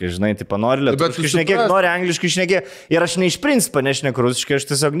rusiškai, žinai, tipo, nori lietuviškai šnekėk, nori angliškai šnekėk. Ir aš ne iš principo nešneku rusiškai, aš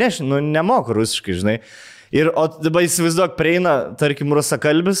tiesiog nemoku rusiškai, žinai. O dabar įsivaizduok, prieina, tarkim,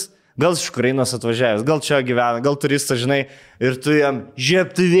 rusakalbis, gal iš Ukrainos atvažiavęs, gal čia gyvena, gal turistas, žinai, ir tu jam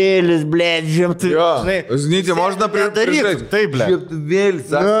žieptuvėlis, blėt, žieptuvėlis. Žinai, можно pridaryt. Taip, blėt. Žieptuvėlis.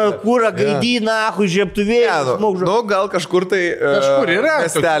 Kūra gaidina, žieptuvėlis. Gal kažkur tai... Kažkur yra.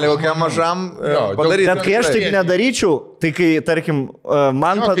 Miestelė, kokiam mažam padaryti. Bet kai aš taip nedaryčiau, tai kai, tarkim,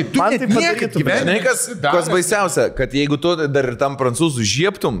 man tai padarytų. Žinai, kas baisiausia, kad jeigu tu dar ir tam prancūzų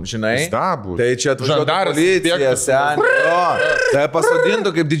žieptum, žinai, tai čia atvažiuotų policija, senė. Tai pasodintų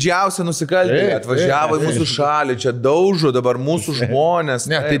kaip didžiausia nusikaltėlė. Atvažiavo į mūsų šalį, čia daužo dabar mūsų žmonės.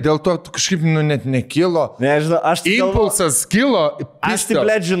 Ne, tai dėl to kažkaip net nekilo. Nežinau, aš tik impulsas kilo. Aš tai,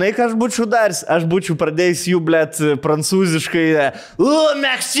 blėt, žinai, ką aš būčiau daręs? Aš būčiau pradėjęs jų, blėt, prancūziškai.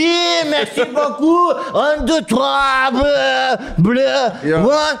 Merci beaucoup, on deux, trois,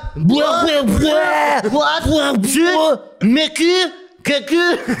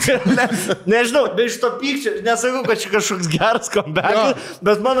 Nežinau, be iš to pykčio, nesakau, kad čia kažkoks geras kombekas,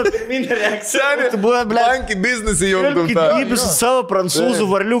 bet mano pirminė reakcija buvo, ble, banki biznesį jungtum tą. Kaip su savo prancūzų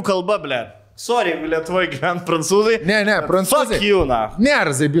varlių kalba, ble. Sorry, jeigu Lietuvoje gyvent prancūzai. Ne, prancūzai. Fuck you, na. Nėra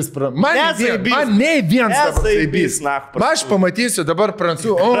zaibys. Man ne vienas dabar zaibys. Aš pamatysiu dabar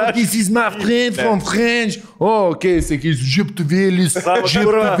prancūzų. This is my friend from French. Okay, sakys, žieptuvėlis.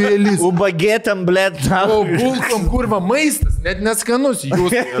 Ubagėtam, blėt. Bulkom, kurva, maistas, net neskanus.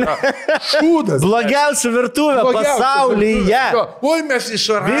 Jūs yra šūdas. Blogiausia virtuvė pasaulyje. Oi, mes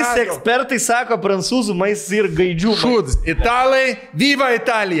išarado. Visi ekspertai sako, prancūzų maistas ir gaidžių. Šūdas. Italai, viva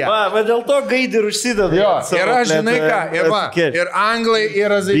Italija. Va dėl to gaidį ir užsideda. Ir aš, žinai ką, ir anglai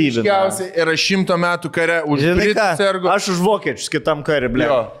yra zaibiškiausi, yra 100 metų kare už Britų sergų. Aš už vokiečius kitam kare, ble.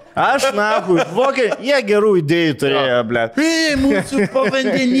 Aš, nahu, už vokiečius, jie gerų idėjų turėjo, ble. Mūsų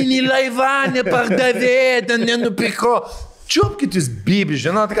povandeninį laivą nepardavė, ten nenupiko. Čiupkit jūs bibi,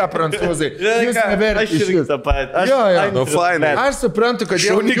 žinot ką, prancūzai. Jūs neverti iš jūs. Aš suprantu, aš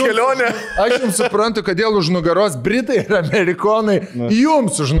jums suprantu, kodėl už nugaros Britai ir Amerikonai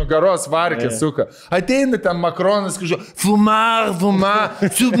jums už nugaros varkė suka. Ateina ten Makronas, kažkai, fumar,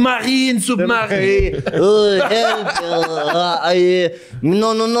 submarine.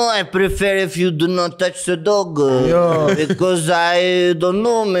 No, I prefer if you do not touch the dog. Because I don't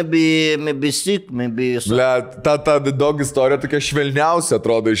know, maybe sick, maybe... Ta dog istorija tokia švelniausia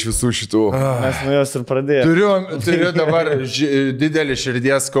atrodo iš visų šitų. Mes nuo jos ir pradėjome. Turiu dabar didelį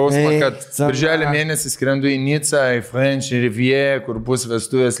širdies skausmą, kad birželio mėnesį skrendu į Nicą, į French Riviera, kur bus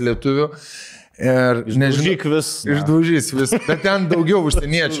vestuvės lietuvių. Ir išdaužys vis. Bet ten daugiau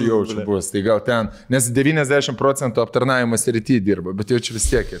užsieniečių jaučiu bus, tai gal ten, nes 90% aptarnavimo srity dirba, bet jaučiu vis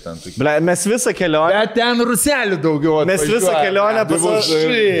tiek ten. Ble, mes visą kelionę. Bet ten ruselių daugiau atvažiuoja. Mes visą kelionę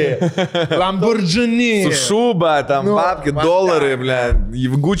pasaulyje. Lamborghini. Su šūba, tam papki, $, ble,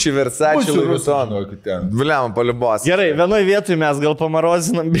 Gucci, Versace, Louis Vuitton. Ble, man palibos. Gerai, vienoje vietoje mes gal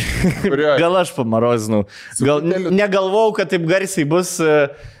pamarozinam. Gal aš pamarozinau. Gal negalvau, kad taip garsiai bus...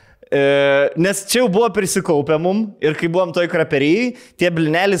 Nes čia jau buvo prisikaupę mum ir kai buvom toj kraperijai, tie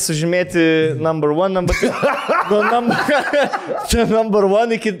blineliai sužymėti number 1, number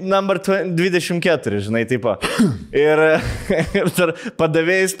 1 iki number 24, žinai, taip. Ir dar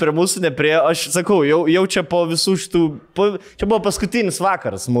padavėjais prie mūsų nepriejo, aš sakau, jau čia po visų šitų, čia buvo paskutinis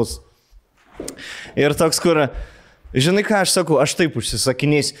vakaras mūsų. Ir toks, kur... Žinai ką aš sakau, aš taip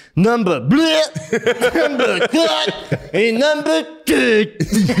užsisakinės. Number, number 2. Ir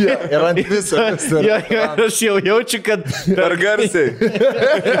ant viso. Aš jau jaučiu, kad... Per garsiai.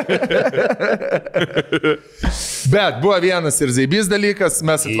 Bet buvo vienas ir zaibys dalykas,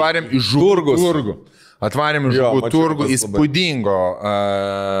 mes atvarėm į Turgų. Atvarėm į žuvų turgų,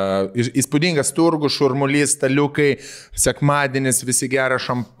 įspūdingas turgų, šurmulys, staliukai, sekmadienis, visi geria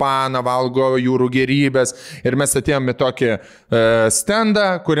šampaną, valgo jūrų gerybės. Ir mes atėjome į tokį stendą,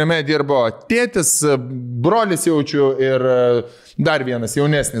 kuriame dirbo tėtis, brolis jaučiu ir dar vienas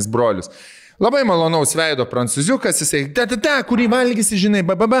jaunesnis brolis. Labai malonaus veido prancūziukas, jisai, kurį valgysi, žinai,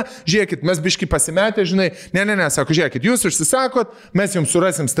 žiūrėkit, mes biški pasimetę, žinai, ne, sako, žiūrėkit, jūs užsisakot, mes jums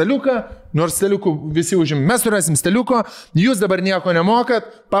surasim staliuką, nors staliukų visi užim, mes surasim staliuko, jūs dabar nieko nemokat,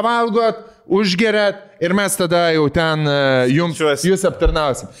 pavalgot, užgeriat ir mes tada jau ten jūs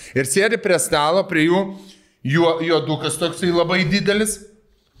aptarnausim. Ir sėdi prie stalo, prie jų, juodukas toksai labai didelis,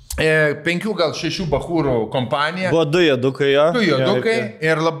 5 gal 6 bachūrų kompanija. Buvo 2 juodukai, jo. 2 juodukai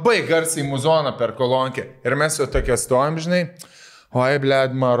ir labai garsiai muzoną per kolonkę. Ir mes jau tokie stojam, žinai. Oi,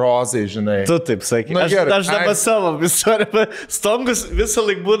 blėd, marozai, žinai. Tu taip sakai. Aš dabar savo istoriją. Stongus visą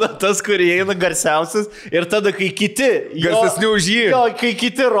laik būna tas, kurį eina garsiausias. Ir tada, kai kiti... Garsesni už jį. Kai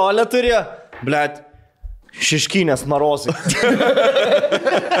kiti rolę turėjo. Blėd. Šeškinės marozai.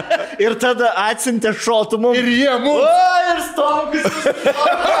 Ir tada atsintė šotų mums. Ir jie mums. O, ir Stonkus.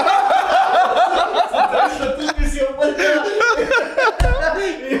 Šatumis jau matė.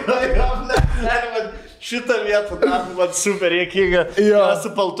 Šitą vietą, man super jėkinga. Su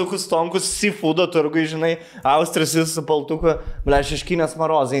paltuku Stonkus, seafoodo turgui, žinai, Austrijos su paltuku, ble, Šeškinės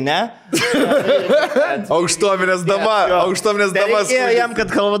marozai, ne? Aukštominės dama, aukštominės dama. Reikėjo jam, kad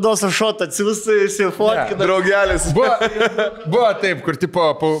Kalvadoso šotą atsivistų įsifotkina. Draugelis. Buvo taip, kur tipo,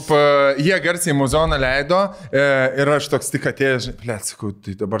 jie garsiai muzoną leido ir aš toks tik atėjęs, blėt, sakau,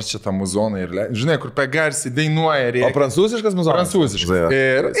 tai dabar čia tą muzoną ir leido. Žinai, kur pe garsiai dainuoja. O prancūziškas muzonas? Prancūziškas.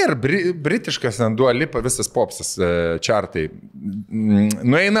 Ir britiškas ten Dua Lipa, visas popsas čartai.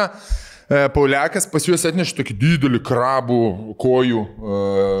 Nueina Pauliakas, pas juos atnešė tokį didelį krabų kojų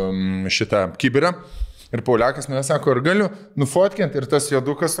šitą kibirą. Ir Pauliakas man sako, ar galiu nufotkinti, ir tas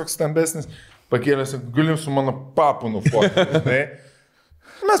jodukas toks stambesnis pakėlėsi, galiu su mano papu nufotkinti.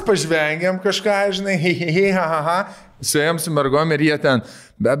 Mes pažvengiam kažką, žinai, suėjom su mergom ir jie ten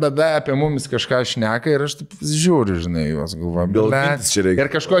apie mumis kažką šneka ir aš taip žiūriu, žinai, juos galvoju. Ir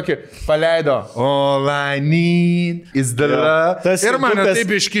kažkokį paleido, all I need is the love. Ir mane taip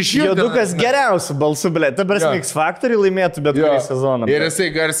iškišėjo. Jodukas geriausių balsų, blė. Ta prasme, X Factor laimėtų bet kurį sezoną. Ir jisai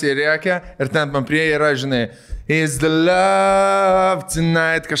garsiai rėkia ir ten man prie yra, žinai, is the love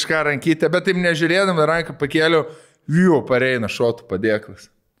tonight, kažką rankytę, bet taip nežiūrėdam, ranką pakėliau. Jų pareina šotų padėklas.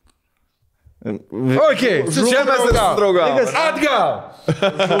 Ok, čia mes draugavom.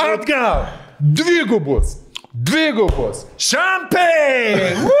 Atgal! Dvigubus!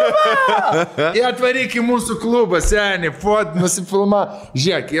 Šampai! Jie atvaryk į mūsų klubą, seniai, nusifilma.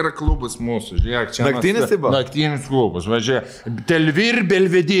 Žiūrėk, yra klubas mūsų, žiūrėk, čia. Naktinis tai buvo? Naktinis klubas, važiuoja. Telvir,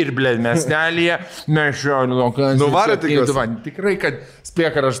 Belvedir, blėd, miestelėje, mes šio lokas. Nuvarė tikiuosi. Tikrai, kad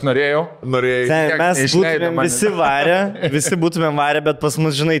spėkar aš norėjau. Mes būtumėm visi būtumėm varę, bet pas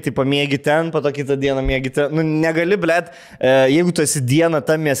mus, žinai, tai pamėgi ten, po to kitą dieną mėgi ten. Nu, negali, blėd, jeigu tu esi dieną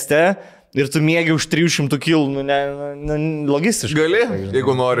tam mieste, ir tu mėgi už 300 kg, logistiškai. Gali,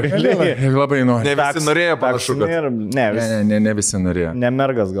 jeigu nori. Labai nori. Ne visi norėjo panašu, kad. Ne visi norėjo. Ne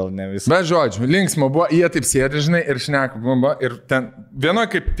mergas gal, ne visi. Bet žodžiu, linksmo buvo, jie taip sėdė, žinai, ir šneka buvo, ir ten vieno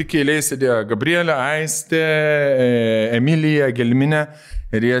kaip tik eiliai sėdėjo Gabrielė, Aistė, Emilija, Gelminė,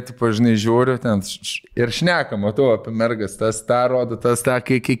 ir jie, tipo, žinai, žiūri ten ir šneka, matau apie mergas, tas tą rodo, tas tą,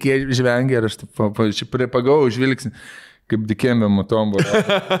 kiek jie žvengia, ir aš taip pagavau žvilgsnį. Kaip dikėmė mutom buvo.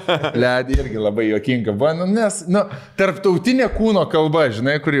 Ledį irgi labai juokinga. Nes, tarptautinė kūno kalba,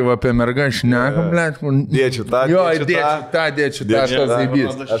 žinai, kurį apie mergą šneka, blėt. Dėčiu tą. Jo, dėčiu tą, tas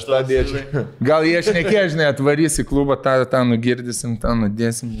zaibys. Aš tą dėčiu. Gal jie šnekė, žinai, atvarys į klubą, tą nugirdysim, tą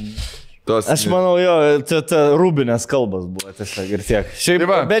nudėsim. Aš manau, jo, ta rūbinės kalbas buvo tiesiog ir tiek.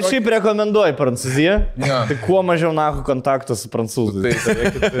 Bet šiaip rekomenduoju Prancūziją. Tai kuo mažiau nahu kontakto su prancūzais.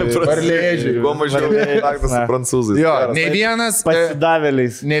 Kuo mažiau kontakto su prancūzais. Jo,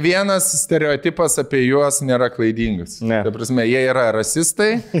 pasidavėliais. Ne vienas stereotipas apie juos nėra klaidingas. Ta prasme, jie yra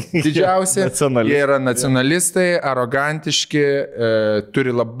rasistai, didžiausi. Jie yra nacionalistai, arogantiški,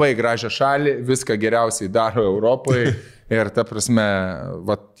 turi labai gražią šalį, viską geriausiai daro Europoje. Ir ta prasme,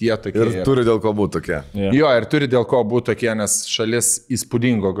 jie tokie. Ir turi dėl ko būti tokie. Jo, ir turi dėl ko būti tokie, nes šalis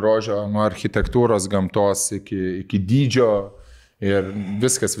įspūdingo grožio, nuo architektūros, gamtos iki dydžio ir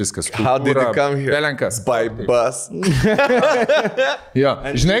viskas. How did you come here? Belenkas. By bus. Jo,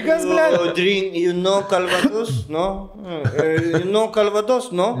 žinai kas, ble? You know Calvados, no? You know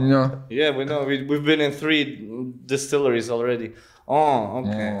Calvados, no? No. Yeah, we know. We've been in 3 distilleries already. Oh,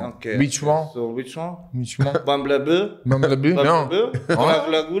 okay. Which one? So, which one? Bamblabu? No. Glagulu?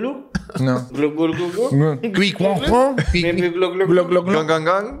 No. Glugulu? Quick one? Maybe glugulu?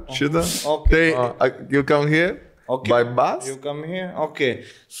 Gang. Šitą. Okay. You come here? Okay. By bus? You come here? Okay.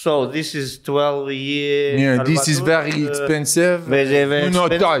 So, this is 12 years. Yeah, this is very expensive. Very Do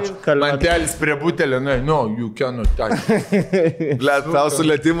not touch. expensive. Mantelis prie butelio, no, you cannot touch. Blet, tau su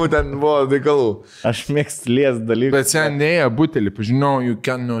lėtimu ten buvo reikalų. Aš mėgstu lies dalykų. Bet sen neėjo butelį, pažinau, you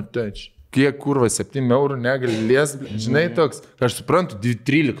cannot touch. Kiek kurva, 7 eurų negali lies, žinai toks, aš suprantu,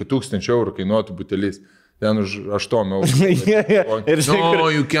 13 000 eurų kainuotų butelis. Ten už 8 eurų. Ir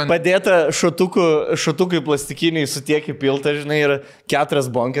žinai, padėta šotukui plastikiniai sutieki piltą, žinai, ir 4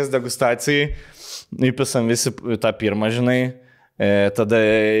 bonkės degustacijai. Įpisam visi tą pirmą, žinai, tada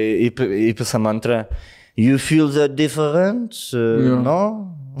įpisam antrą. You feel the difference? No?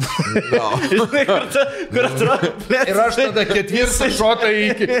 Žinai, kur atrodo, Ir aš tada ketvirtą šotą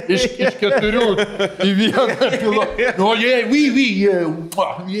iš 4 į vieną pilo. O jei,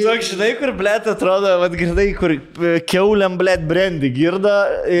 Tok, žinai, kur, blėt, atrodo, vad girdai, kur keuliam, blėt, brandy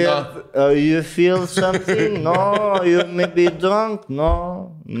girda. You feel something? No. You maybe drunk?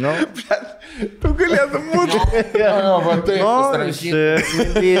 No. Tu galėtum būti.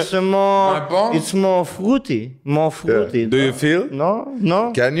 It's more fruity. Do you feel? No.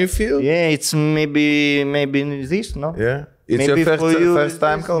 Can you feel? Yeah, it's maybe this, no? Yeah. It's maybe your first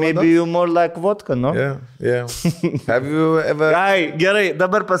time, maybe you more like vodka, no? Yeah. Have you ever... Ai, gerai,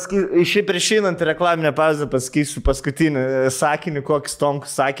 dabar šiaip prieš einant reklaminę pauzę pasakysiu paskutinį sakinį, kokį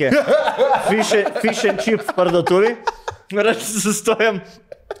Stonkus sakė fish and chips parduotuvai. Ir aš sustojom.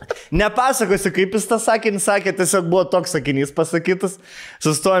 Nepasakosiu, kaip jis tą sakinį sakė, tiesiog buvo toks sakinys pasakytas.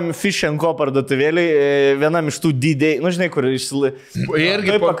 Sustojom Fish & Co parduotuvėlį, vienam iš tų dydėjų, nu žinai, kur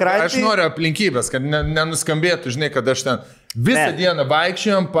Irgi aš noriu aplinkybės, kad nenuskambėtų, žinai, kad aš ten visą dieną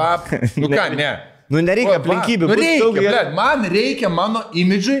vaikščiojom, ne. Nu nereikia aplinkybių. Nu reikia, man reikia mano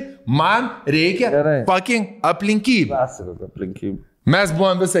imidžui, man reikia fucking aplinkybių. Mes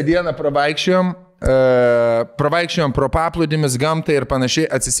buvom visą dieną pravaikščiojom pro paplūdimis, gamtą ir panašiai,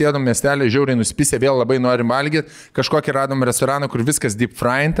 atsisėdom miestelį, žiauriai nuspisę, vėl labai norim valgyti, kažkokį radom restoraną, kur viskas deep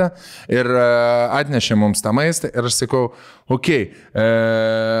fryinta ir atnešė mums tą maistą ir aš sakau,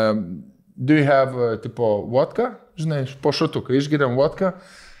 do you have, tipo, vodka? Žinai, po šutuką išgeriam vodką,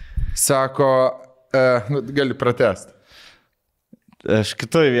 sako, gali pratęsti. Aš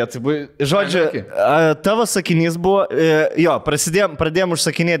kitoj vietoj. Žodžiu, tavo sakinys buvo, pradėjom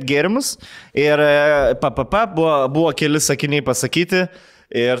užsakinėti gėrimus ir buvo keli sakiniai pasakyti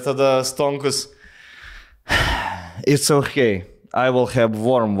ir tada Stonkus, it's okay, I will have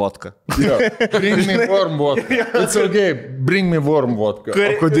warm vodka. Bring me warm vodka. It's okay, bring me warm vodka.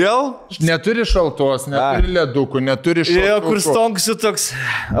 O kodėl? Neturi šaltos, neturi ledukų, neturi šaltos. Kur Stonkus toks,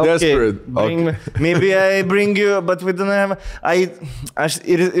 maybe I bring you, but we don't have...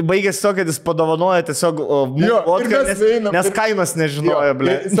 Ir baigėsi to, kad jis padovanoja tiesiog vodką, nes kainos nežinojo,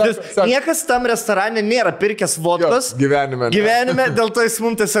 ble. Niekas tam restorane nėra pirkęs vodkos. Gyvenime, dėl to jis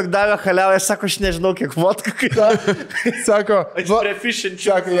mums tiesiog davė haliavą, aš sako, aš nežinau, kiek vodka kainuoja. Sako,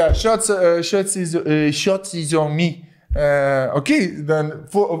 shots is on me. Okay, then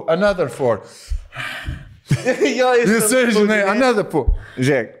another 4. Jisai, žinai, another 4.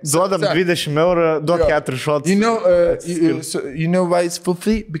 Žiūrėk, duodam 20 eurų, duok 4 shots. You know why it's for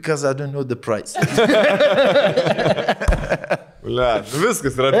free? Because I don't know the price.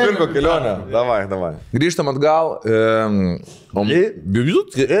 Viskas yra pirko kelionė. Davai. Grįžtam atgal.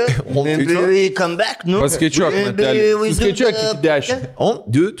 Come back, nu. Paskaičiuok, Metelį. Paskaičiuok iki 10. 1,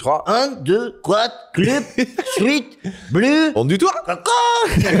 2, 3. 1, 2, 4, klip, švit, bleu. 1, 2,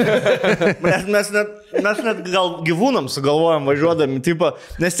 3. Mes net gal gyvūnams sugalvojam važiuodami, tipo,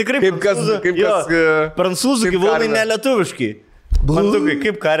 nes tikrai prancūzų gyvūnai nelietuviškai. Mantukai,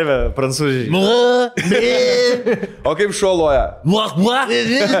 kaip karvė prancūziai. O kaip šuoloja?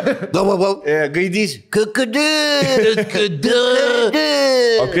 Gaidys.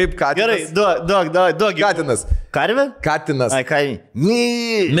 O kaip katinas? Gerai, duok. Katinas. Karvė? Katinas. Ai, karvė.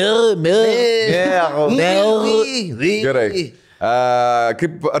 Gerai.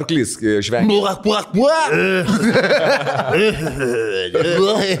 Kaip arklys žvengia?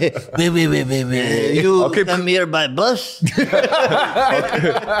 You come here by bus?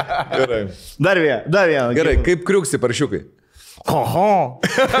 Gerai. Dar vieną. Gerai, kaip kriuksi paršiukai? Hoho.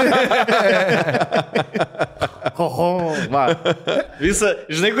 Va. Visa,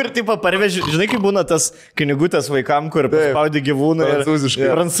 žinai, kur tipo parveži, žinai, kaip būna tas knygutės vaikam, kur paspaudi gyvūną prancūziškai.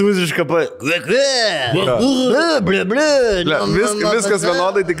 Prancūzišką Viskas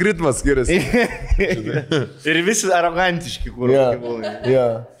vienodai, tik ritmas skiriasi. Ir visi arogantiški, kur gyvūnai.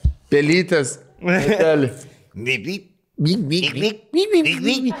 Pelytės. Metelį.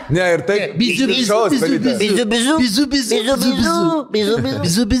 Ne, ir taip. Šaus pelytės.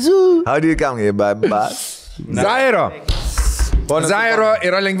 How do you come here, bye? Zairo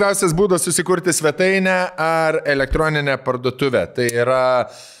yra lengviausias būdas susikurti svetainę ar elektroninę parduotuvę. Tai yra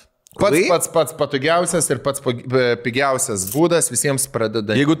pats patogiausias ir pats pigiausias būdas visiems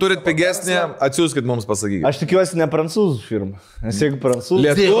pradedant. Jeigu turit pigesnį, atsiųskit mums pasakyti. Aš tikiuosi ne prancūzų firma. Nes jeigu prancūzų...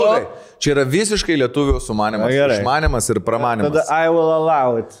 Lietuviai. Čia yra visiškai lietuvių sumanimas. Išmanimas ir pramanimas. Tada I will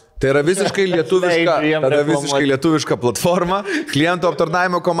allow it. Tai yra visiškai lietuviška platforma, klientų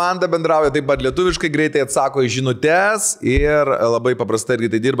aptarnavimo komanda bendrauja taip pat lietuviškai, greitai atsako į žinutes ir labai paprastai ir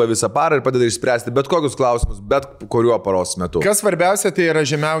greitai dirba visą parą ir padeda išspręsti bet kokius klausimus, bet kuriuo paros metu. Kas svarbiausia, tai yra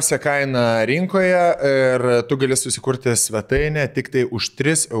žemiausia kaina rinkoje ir tu gali susikurti svetainę tik tai už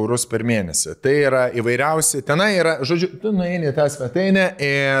 3 eurus per mėnesį. Tai yra įvairiausi, tenai yra, žodžiu, tu nueini į tą svetainę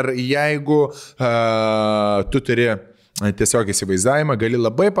ir jeigu tu turi tiesiog įsivaizdavimą, gali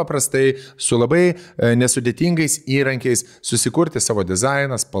labai paprastai, su labai nesudėtingais įrankiais susikurti savo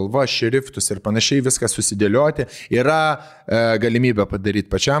dizainą, spalvą, šriftus ir panašiai viską susidėlioti. Yra galimybė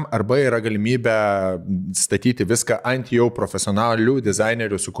padaryti pačiam arba yra galimybė statyti viską ant jau profesionalių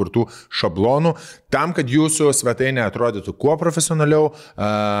dizainerių sukurtų šablonų, tam, kad jūsų svetainė atrodytų kuo profesionaliau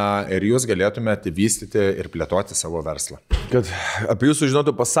ir jūs galėtumėte vystyti ir plėtoti savo verslą. Kad apie jūsų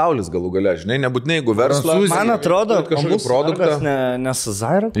žinotų pasaulis galų gale, žinai, nebūtinai jeigu verslą. Man atrodo, produktą. Nes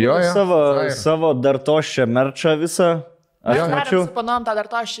Zaira savo dar to šią merčą visą. Aš mačiau. Panom tą dar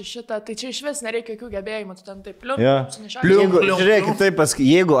to šitą, tai čia iš vis nereikia jokių gebėjimų, tu ten taip plium. Žiūrėkit, taip pasakai,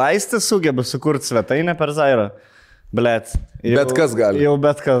 jeigu Aistis sugeba sukurti svetainę per Zairą, bet kas gali. Jau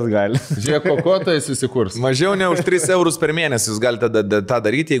bet kas gali. Žiūrėk, ko tai susikurs. Mažiau ne už 3 eurus per mėnesį jūs galite tą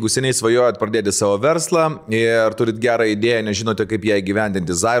daryti, jeigu seniai svajojat pradėti savo verslą ir turit gerą idėją, nežinote, kaip ją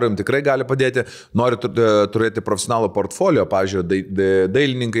įgyvendinti. Zairo jums tikrai gali padėti. Norit turėti profesionalų portfolio, pavyzdžiui,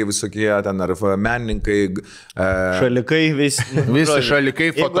 dailininkai visokie, ten ar menininkai. Šalikai visi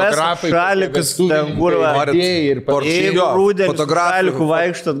šalikai, fotografai. Šalikas, ten kurva. Ir jeigu rūdėlis šalikų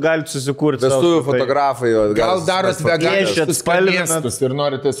vaikštot, galite susikurti. Vestuvių fotografai. Gal darot veganiškus miestus ir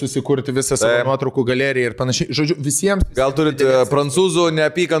norite susikurti visą savo nuotraukų galeriją ir panašiai. Žodžiu, visiems. Gal turit prancūzų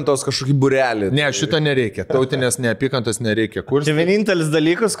neapykantos kažkokį burelį. Ne, šito nereikia. Tautinės neapykantos nereikia kurti. Tai vienintelis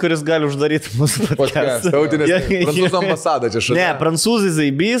dalykas, kuris gali uždaryti mūsų podcastą. Tautinės prancūzų ambasada čia šalia. Ne, prancūzai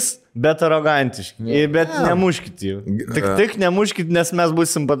zaibys, bet arogantiški. Bet nemuškit jų. Tik nemuškit, nes mes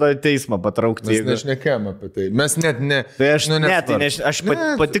busim teismą patraukti. Mes nešnekėjom apie tai. Mes net ne. Tai aš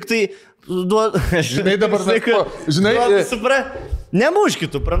patik tai... Žinai dabar žinai,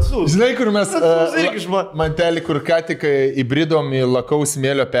 nemuškitų prancūzų. Žinai, kur mes mantelį, kur ką tik įbridom į lakaus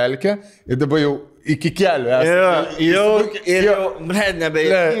smėlio pelkę ir dabar jau iki kelių. Ir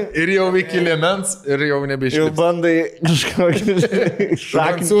jau iki liemens ir jau nebeiškit. Jau bandai kažkokį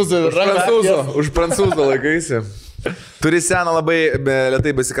už prancūzų laikaisi. Turi seną labai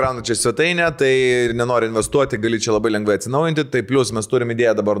lėtai besikraunančią svetainę, tai nenori investuoti, gali čia labai lengvai atsinaujinti, tai plus mes turime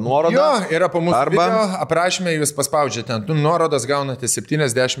idėją dabar nuorodą. Jo, yra po mūsų video aprašymė, jūs paspaudžiate ant nuorodas, gaunate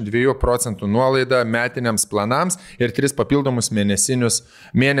 72% nuolaidą metiniams planams ir 3 papildomus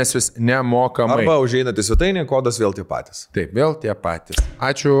mėnesius nemokamai. Arba užeinate svetainę, kodas vėl tie patys. Taip, vėl tie patys.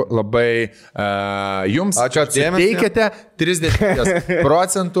 Ačiū labai jums. Ačiū atsiemėsi. Teikite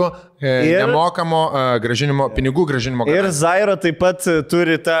 30% nemokamo pinigų gražinimo. Ir Zaira taip pat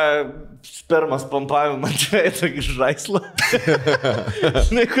turi tą spermas pompavimą, tokį žaislą.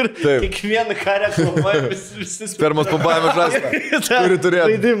 Žinai, kur kiekvieną karę reklamuoja visi spermas pompavimo žaislą. Turi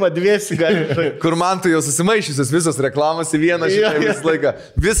turėti. Žaidimą dviesi gali. Kur man tu jau susimaišysius visos reklamos į vieną šitą visą laiką.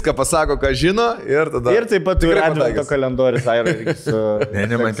 Viską pasako, ką žino ir tada. Ir taip pat turi advento kalendorių Zaira.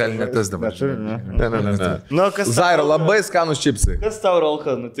 Ne, man ten ne tas dabar. Ne. Zaira, labai skanus čipsai. Kas tau,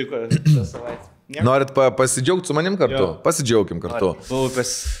 Rolka, nutiko šią savaitę? Norit pasidžiaugti su manim kartu? Pasidžiaugim kartu.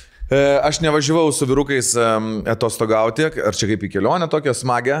 Aš nevažiavau su vyrukais atostogauti, ar čia kaip į kelionę tokią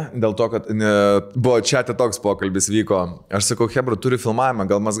smagę, dėl to, kad buvo čia toks pokalbis vyko. Aš sakau, Hebra, turi filmavimą,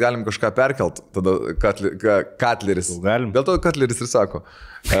 gal mes galim kažką perkelt, tada Katleris. Dėl to Katleris ir sako.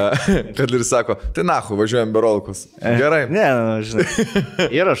 Katleris sako, tai nahu, važiuojam be Rolkos. Gerai. Ne, žinai,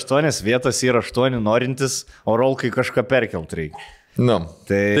 yra 8 vietos, yra 8 norintis, o Rolkai kažką perkelt reikia.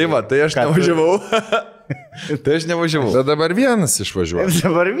 Tai va, tai aš nevažiavau. Tai aš nevažiavau. Bet dabar vienas išvažiuoja.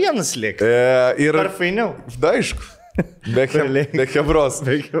 Dabar vienas lieka. Ir... Ar fainiau? Da, aišku. Be Hebros.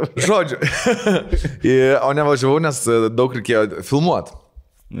 Žodžiu. O nevažiavau, nes daug reikėjo filmuoti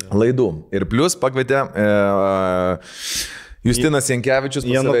laidų. Ir plus pakvietė Justinas Jankevičius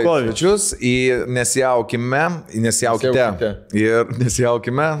Janukovičius į nesijaukite. Ir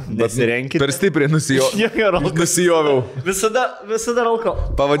nesijaukime. Nesirenkite. Per stipriai nusijoviau. Visada Rolko.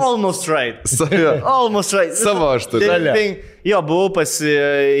 Almost right. Almost right. Savo aš turiu. Jo, buvau pas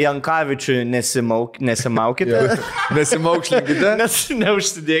Jankavičių, nesimaukite. Nesimaukšlinkite.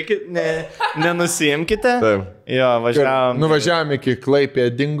 Neužsidėkite, nenusijimkite. Taip. Jo, važiavom. Nuvažiavam iki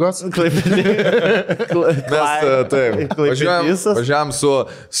Klaipėdingos. Važiavam su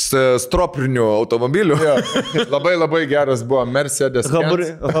stropriniu automobiliu. Labai labai geras buvo Mercedes.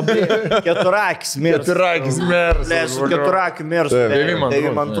 Keturakis mirs. Keturakis mirs.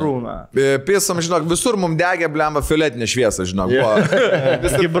 92. Pėsam, žinok, visur mums degė, blemba, filetinė šviesa, žinok.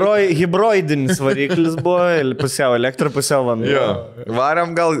 Hibroidinis variklis buvo, pusiau elektra, pusiau vanduo.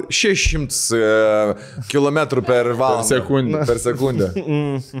 Variam gal 600 km per valandą. Per sekundę.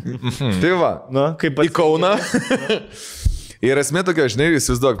 Tai va, į Kauną. Ir esmė tokia, žinai,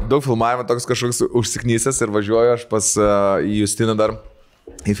 įsivaizduok, daug filmavimo, toks kažkoks užsiknysęs ir važiuoju aš pas Justiną dar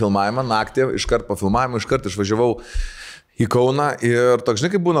į filmavimą, naktį, iškart po filmavimo, iškart išvažiavau į Kauną ir toks,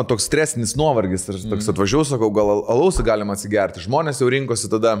 žinai, kaip būna toks stresinis nuovargis, ir toks atvažiavau, sakau, gal alausį galima atsigerti, žmonės jau rinkosi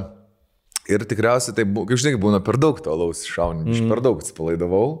tada ir tikriausiai tai, kaip žinai, būna per daug to alausį šaunį, per daug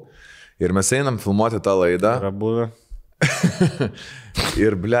atsipalaidavau ir mes einam filmuoti tą laidą. Yra buvę.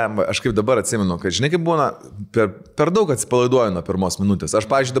 Ir blemba, aš kaip dabar atsimenu, kad žinai, kaip būna, per daug atsipalaiduoju nuo pirmos minutės. Aš,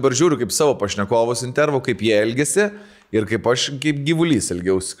 pavyzdžiui, dabar žiūriu kaip savo pašnekovus intervų, kaip jie elgesi ir kaip aš kaip gyvulys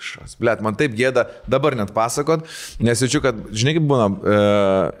elgiausi kažkas. Blet, man taip gėda dabar net pasakot, nes jaučiu, kad, žinai, kaip būna,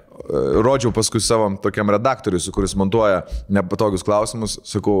 rodžiau paskui savo tokiam redaktoriui, su kuris montuoja nepatogius klausimus,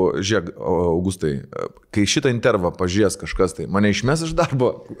 sakau, žiūrėk, Augustai, kai šitą intervą pažiūrės kažkas, tai mane išmes iš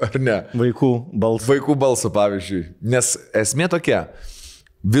darbo, ar ne? Vaikų balsą, pavyzdžiui. Nes esmė tokia,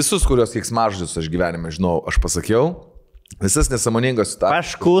 visus, kurios keiksmažodžius aš gyvenime žinau, aš pasakiau, visas nesąmoningas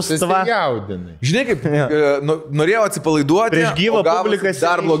situacijas. Paškūstva. Žinai, kaip norėjau atsipalaiduoti, prieš gyvą publiką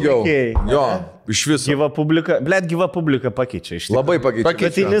dar blogiau. Jo, iš viso. Gyva publika pakeičia iš tikrųjų. Labai pakeičia.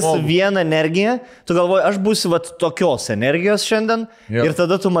 Bet tai su viena energija, tu galvoji, aš būsiu tokios energijos šiandien ir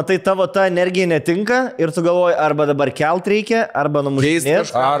tada tu matai, tavo ta energija netinka ir tu galvoji, arba dabar kelt reikia, arba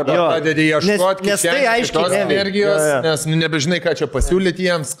numušinėti. Arba pradedi ieškoti nes tai aiškiai energijos, nes nebežinai, ką čia pasiūlyti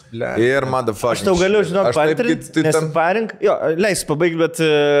jiems. Ir motherfucker. Aš tau galiu, žinok, paantrinti, nesiparink. Jo, leis pabaigti, bet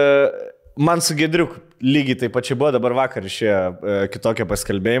man su Gedriuk lygiai taip pačiai buvo, dabar vakar išėjo kitokie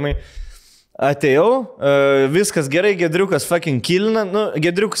paskalbėjimai. Atėjau, viskas gerai, Gedriukas fucking kilina,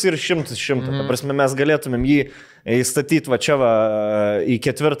 Gedriukas ir 100. Ta prasme, mes galėtumėm jį įstatyti va čia į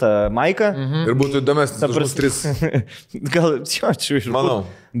 4. maiką. Ir būtų įdomesnis už 3. Gal, jo, čia iš manau.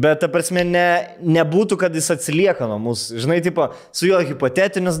 Bet ta prasme, nebūtų, kad jis atsilieka nuo mūsų. Žinai, tipo, su juo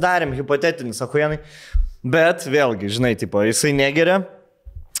hipotetinis darėm, hipotetinis, ahujenai. Bet vėlgi, žinai, tipo, jisai negeria.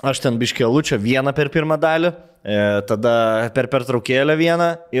 Aš ten biškį alučio vieną per pirmą dalį, tada per pertraukėlę vieną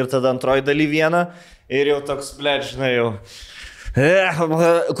ir tada antroji daly vieną. Ir jau toks, blėt, žinai, jau...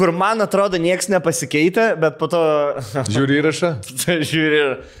 kur man atrodo nieks nepasikeitė, bet po to... Žiūri įrašą? Žiūri ir...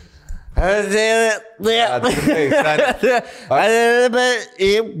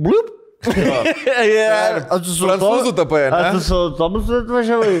 Blup. Prancūzų tapai, ne? Aš su autobusu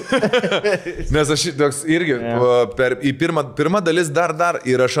atvažiavai. Nes aš toks irgi į pirmą dalis dar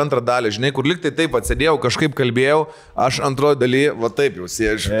ir aš antrą dalį, žinai, kur liktai taip atsėdėjau, kažkaip kalbėjau, aš antroji daly, va taip jau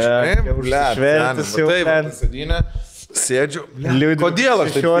sėdžiu. Švertis jau ten. Sėdžiu. Kodėl aš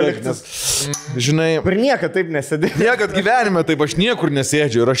taip sėdžiu? Žinai. Kur niekad taip nesėdėjau. Niekad gyvenime taip aš niekur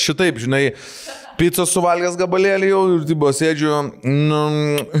nesėdžiu ir aš šitaip, žinai, pizzos suvalgęs gabalėlį jau ir tai buvo sėdžiu.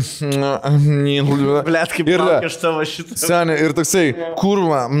 Blet, kaip aš tavo šitą. Senė, ir toksai,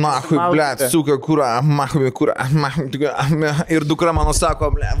 kurva, mahui, blet, suka, kura, mahui, kura, ir dukra mano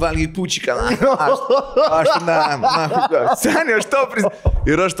sako, blet, valgyk pučiką. Aš senė, aš tau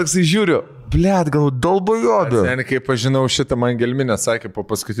ir aš toksai žiūriu. Blet, gal dalbojodu. Seniai, kaip aš žinau šitą, man Gelminė sakė po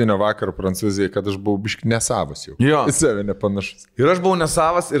paskutinio vakaro Prancūzijai, kad aš buvau biški nesavas jau. Jo. Į save nepanašus. Ir aš buvau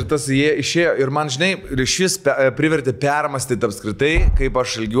nesavas ir tas jie išėjo ir man, žinai, iš vis privertė permastyti apskritai, kaip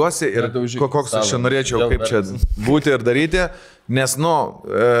aš ilgiuosi ir koks aš čia norėčiau, kaip čia būti ir daryti, nes,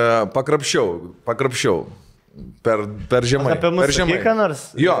 pakrapščiau. Per žemai. Apie mus ką nors?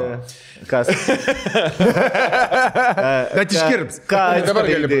 Jo. Kas? Bet iškirps. Ką dabar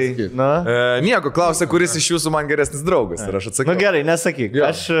gali pasakyti? Nieko, klausė, kuris iš jūsų man geresnis draugas. Ir aš atsakiau. Gerai, nesakyk.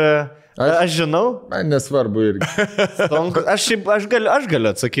 Aš žinau. Man nesvarbu irgi. Aš galiu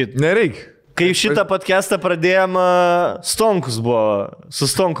atsakyti. Nereikia. Kai šitą podcastą pradėjom, Stonkus buvo,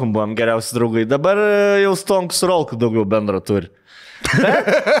 su Stonkum buvom geriausi draugai. Dabar jau Stonkus su Rolku daugiau bendro turi.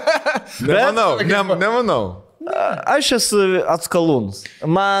 Nemanau. Aš esu atskalūnus.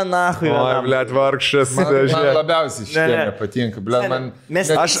 Man, nahui. Oi, blėt, vargšas. Man labiausiai šitie nepatinka.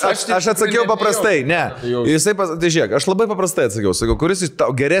 Aš atsakiau paprastai, ne. Jisai tai žiūrėk, aš labai paprastai atsakiau. Sakiau, kuris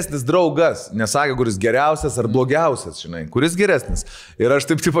tau geresnis draugas. Nesakė, kuris geriausias ar blogiausias, žinai. Kuris geresnis. Ir aš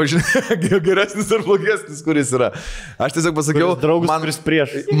taip, tipo, žinai, geresnis ar blogesnis, kuris yra. Aš tiesiog pasakiau, draugas, kuris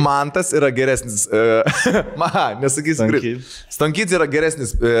prieš. Mantas yra geresnis. Nesakysiu. Stankytis yra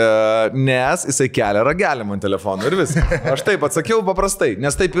geresnis, nes jisai kelia ragelį man telefoną ir viskas. Aš taip atsakiau paprastai,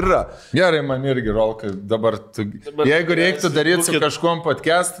 nes taip ir yra. Gerai, man irgi, Rolka, dabar jeigu reiktų daryti su kažkuom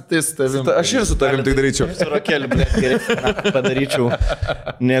podcast'ą, tai su tavim. Aš ir su tavim tik daryčiau. Su Rokelį, blėt, geresnį padaryčiau,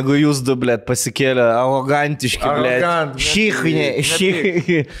 negu jūs du, blėt, pasikėlė, arogantiški, blėt.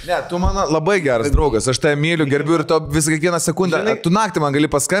 Šichinė. Ne, tu mano labai geras draugas, aš tave myliu, gerbiu ir to visą kiekvieną sekundę. Tu naktį man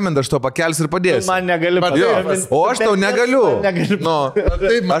gali paskambinti, aš to pakelsiu ir padėsiu. Man negali paskambinti. O aš tau negaliu.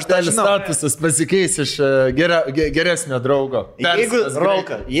 Taip, aš tai statusas pasikeis iš geresnio draugo.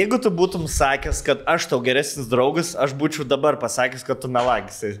 Jeigu tu būtum sakęs, kad aš tau geresnis draugas, aš būčiau dabar pasakęs, kad tu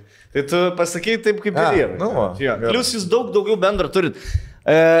melagis. Tai tu pasakei taip, kaip ir yra. Plius jūs daugiau bendro turit.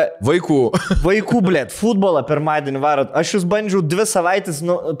 Vaikų, blėt, futbolą pirmadienį varot. Aš jūs bandžiau 2 savaitės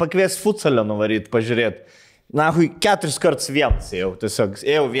pakvies futsalę nuvaryti, pažiūrėti. Nahui, 4 kartus vienas ėjau, tiesiog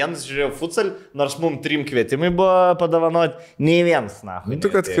ėjau vienas, žiūrėjau futsal, nors mums 3 kvietimai buvo padovanoti, nei vienas, nahui. Tu,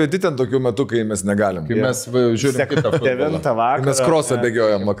 kad kvieti ten tokių metų, kai mes negalim. Kai mes žiūrim kitą futbolą. 9 vakarą. Mes krosą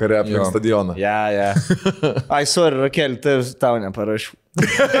bėgiojam vakare aplink stadioną. Ja. Ai, sorry, Rakel, tau neparašiau.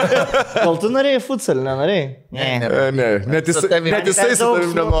 Kol tu norėjai futsal, nenorėjai? Ne. Net jisai su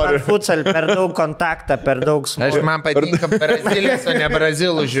tavim nenori. Futsal, per daug kontaktą, per daug smūgių. Aš man patinka Brazilijos, o ne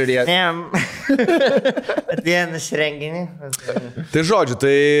Brazilų žiūrėti. Vienas renginį. Tai žodžiu,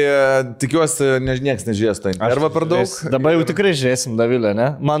 tai tikiuosi, nieks nežiūrės tai. Arba per daug. Dabar jau tikrai žiūrėsim Davilę,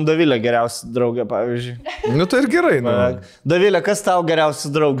 ne? Man Davilė geriausia draugė, pavyzdžiui. Nu tai ir gerai, nu. Davilė, kas tau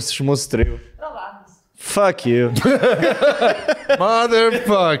geriausias draugas iš mūsų 3? Fuck you.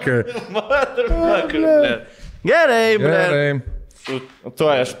 Motherfucker, blė. Gerai, blė. Tu,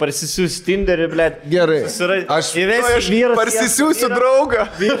 aš parsisiųsiu Tinderį, blė. Gerai. Aš parsisiųsiu draugą.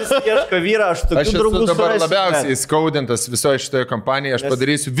 Vyras ieško vyrą, aš tokių draugų surasiu. Aš esu dabar labiausiai skaudintas visoje šitoje kompanijoje. Aš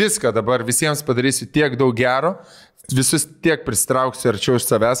padarysiu viską dabar, visiems padarysiu tiek daug gero. Visus tiek pristrauksiu arčiau iš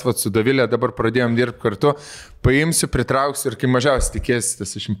savęs, su Dovilė dabar pradėjom dirbti kartu, paimsiu, pritrauksiu ir kai mažiausiai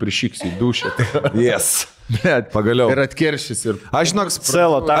tikėsitės, aš jums prišyksiu į dušę. Yes. Bet, pagaliau. Ir atkeršys. Ir... Aš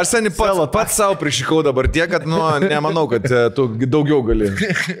seniai pats savo prišykau dabar tiek, kad nemanau, kad tu daugiau gali.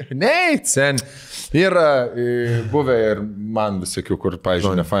 Ne, sen. Yra buvę ir man visokių, kur,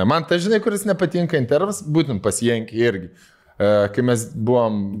 pavyzdžiui, nefaja. Man tai žinai, kuris nepatinka intervas, būtent pas Jenkį irgi. Kai mes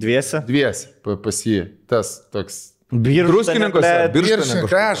buvom dviese pas jį, tas toks... Druskininkose,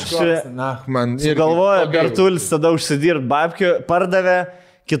 Birštone. Man galvoja, Bertulis tada užsidirbt babkių, pardavė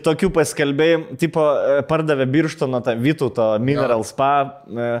kitokių paskelbėjimų, tipo pardavė Birštono tą Vytauto Mineral Spa,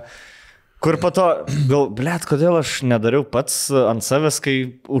 kur po to, blėt, kodėl aš nedariau pats ant savęs, kai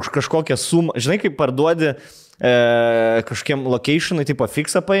už kažkokią sumą, žinai, kaip parduodi kažkiem locationai, tipo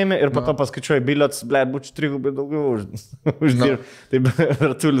fiksą paėmė ir po to paskaičiuoju bilietus, blėt, būčiau 3 daugiau uždirbti. Taip,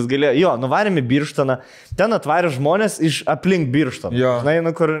 Bertulis galėjo. Jo, nuvarėm į Birštoną, ten atvarė žmonės iš aplink Birštoną.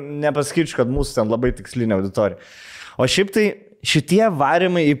 Žinai, kur nepasakyčiau, kad mūsų ten labai tikslinė auditorija. O šiaip tai šitie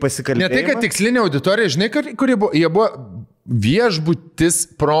varimai į pasikalbėjimą... Ne tai, kad tikslinė auditorija, žinai, kur jie buvo viešbutis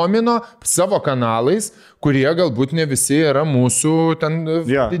Promino savo kanalais, kurie galbūt ne visi yra mūsų ten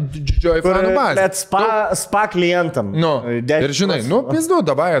didžioji fanų bazė. Bet spa klientam. Ir žinai, pizdu,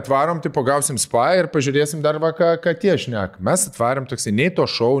 davai atvarom, tipo gausim spa ir pažiūrėsim dar ką tie šneka. Mes atvarom toksai, nei to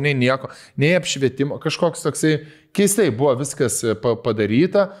šou, nei nieko, nei apšvietimo, kažkoks toksai keistai buvo viskas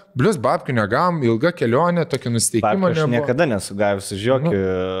padaryta, blius babkių negavom, ilga kelionė, tokio nusteikimo nebuvo. Aš niekada nesu gavęs už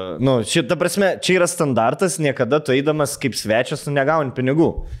jokį. Ta prasme, čia yra standartas, niekada tu eidamas kaip svečias, tu negauni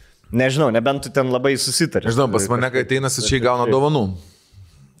pinigų. Nežinau, nebent tu ten labai susitarė. Nežinau, pas mane, kai ateina svečiai, gauna dovanų.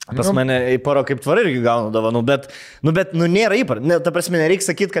 Pas mane į poro kaip tvar irgi gauna dovanų, bet nėra įpar. Ta prasme, nereikia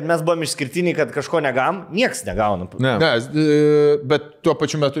sakyti, kad mes buvom išskirtiniai, kad kažko negavom, nieks negauna. Ne, bet tuo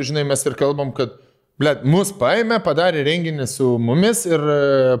pačiu metu, žinai, mes ir kalbam, kad mus paėmė, padarė renginį su mumis ir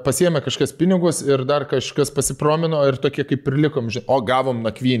pasiėmė kažkas pinigus ir dar kažkas pasipromino ir tokie kaip ir likom, o gavom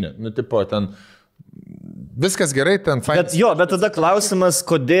nakvynę. Tipo, ten viskas gerai, ten fainas. Bet tada klausimas,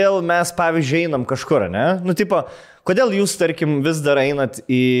 kodėl mes, pavyzdžiui, einam kažkur, ne? Tipo, kodėl jūs, tarkim, vis dar einat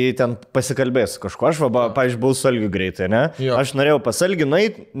į ten pasikalbės kažko? Aš, pavyzdžiui, buvau su Algiu greitai, ne? Jo. Aš norėjau pas Algį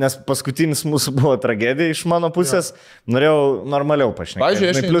nueiti, nes paskutinis mūsų buvo tragedija iš mano pusės. Norėjau normaliau pašnekėti. Pavyzdžiui,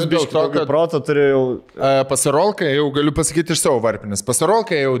 aš plus dėl to, kad proto turėjau... Pasirolką jau galiu pasakyti iš savo varpinės.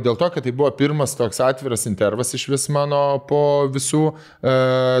 Pasirolką jau dėl to, kad tai buvo pirmas toks atviras intervas iš vis mano po visų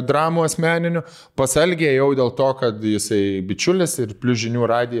dramų asmeninių. Pas Algį jau dėl to, kad jisai bičiulis ir plius žinių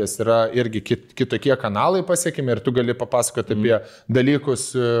radijas yra irgi kitokie kanalai pasiekimi ir tu gali papasakoti apie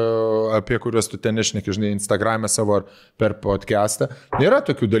dalykus, apie kuriuos tu ten nešneki, žinai, Instagram'e savo ar per podcastą. Yra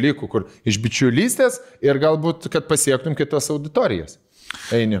tokių dalykų, kur iš bičiulystės ir galbūt, kad pasiektum kitas auditorijas.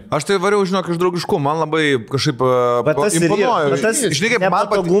 Eini. Aš tai variau, žinok, iš draugiškumo, man labai kažkaip imponuoja. Žinai, kaip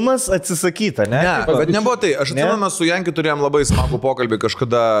nepatogumas atsisakyta, ne? Ne, bet nebuvo tai. Aš atsimenu, mes su Jankiu turėjom labai smagų pokalbį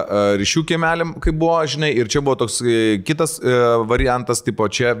kažkada ryšių kiemelėm, kai buvo, žinai, ir čia buvo toks kitas variantas,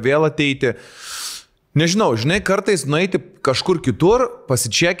 tipo, čia vėl ateiti. Nežinau, žinai, kartais nueiti kažkur kitur,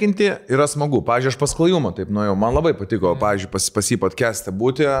 pasičekinti yra smagu. Pavyzdžiui, aš pas Klajumą taip nuėjau, man labai patiko, pavyzdžiui, pas jį podcast'e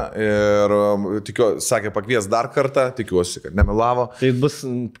būti ir sakė, pakvies dar kartą, tikiuosi, kad nemelavo. Tai bus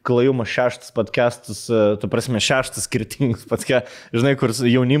Klajumo 6 podcastas, tu prasme 6 skirtingus podcastas, žinai, kur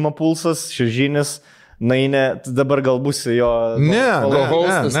jaunimo pulsas, šižinis. Nainė, dabar gal būsi jo... Ne.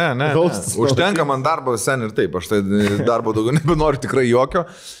 Užtenka man darbo sen ir taip, aš tai darbo daugiau nebenoriu tikrai jokio.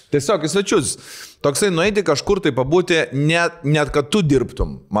 Tiesiog į svečius. Toksai nueiti kažkur tai pabūti, net kad tu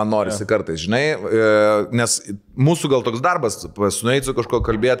dirbtum, man norisi kartais, žinai, nes mūsų gal toks darbas, nueiti su kažko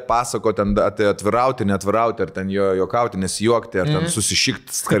kalbėti, pasakoti, atvirauti, neatvirauti, ar ten juokauti, nesijuokti, ar ten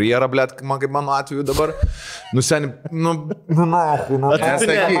susišikti karjerą, blėt, kaip mano atveju dabar.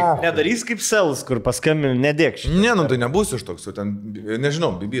 Nedarys kaip selas, kur paskambini, nedėk. Ne, tai nebus iš toks, ten,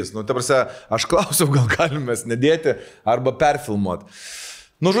 nežinau, bibys. Ta prasme, aš klausiau, gal galim mes nedėti arba perfilmuoti.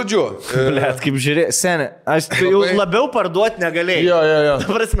 Žodžiu. Blet, kaip žiūrė, senė, aš jau labiau parduoti negalėjau. Jo.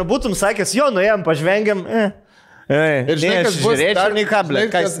 Dabar mes būtum sakęs, nuėjom, pažvengiam. Ir žinai, kas bus, žiūrėčiau, ką,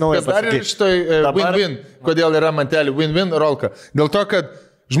 blet, ką jis naujas pasakė. Dar ir šitoj win-win, kodėl yra mantelį win-win rolka. Dėl to, kad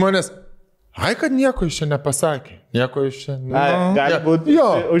žmonės, kad nieko iš čia nepasakė. Nieko iš čia. Gali būti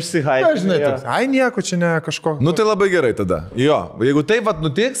užsihaipinti. Žinai, toks, nieko čia ne kažko. Tai labai gerai tada. Jo, jeigu taip vat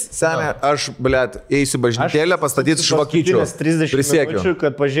nutiks, senė, aš, blėt, eisiu bažnytėlę, pastatyti švakyčių. 30 minučių,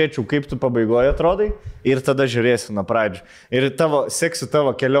 kad pažiūrėčiau, kaip tu pabaigoje atrodai ir tada žiūrėsiu nuo pradžių. Ir seksiu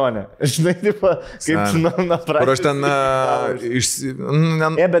tavo kelionę. Žinai, kaip tu nuo pradžių. Kur aš ten...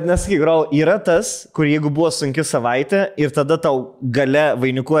 Bet nesakyk, Rol, yra tas, kur jeigu buvo sunki savaitė ir tada tau gale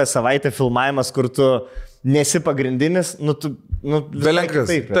vainikuoja savaitė filmavimas, kur tu nesi pagrindinis, Belenkas,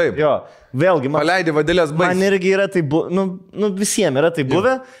 taip. Jo, vėlgi, paleidai vadėlės baigti. Man irgi yra tai buvę, visiems yra tai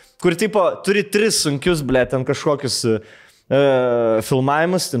buvę, kur tipo turi 3 sunkius, blėt, ten kažkokius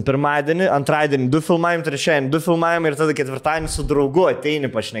filmavimus, ten pirmadienį, antradienį 2 filmavimai, trečiadienį 2 filmavimai ir tada ketvirtadienį su draugu ateini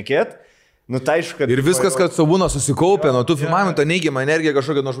pašnekėt. Tai aišku, kad... Ir viskas, kad būna susikaupę, nuo tų filmavimų, ta neigiama energija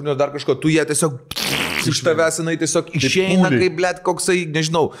kažkokia nuo žmonių, dar kažko, tu jie tiesiog iš tavęs, jinai tiesiog išeina kaip, blėt, koksai,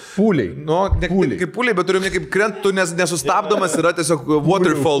 nežinau. Pūliai. Ne kaip pūliai, bet turiu ne kaip krent, tu nesustabdomas, yra tiesiog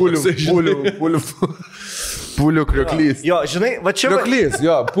waterfall. Pūlių krioklys. Jo, žinai, va čia... Krioklys,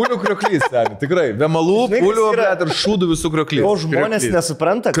 jo, pūlių krioklys, tikrai. Vemalų, pūlių, blėt, ir šūdų visų krioklys. O žmonės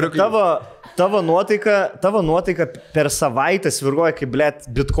nesupranta, kad tavo nuotaika per savaitę svirguoja kaip, blėt,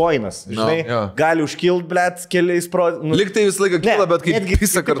 bitkoinas. Žinai, gali užkilt, blėt, keliais procentais. Liktai visą laiką kyla, bet kaip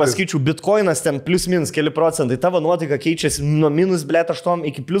visą kartą. Pasakyčiau, bitkoinas ten plius minus keli procentai, tavo nuotaika keičiasi nuo minus, blėt, 8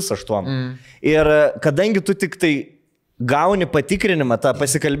 iki plius 8. Ir kadangi tu tik tai gauni patikrinimą, tą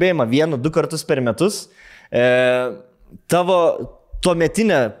pasikalbėjimą 1-2 kartus per metus, tavo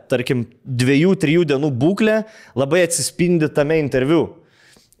tuometinė, tarkim, 2-3 dienų būklė labai atsispindi tame interviu.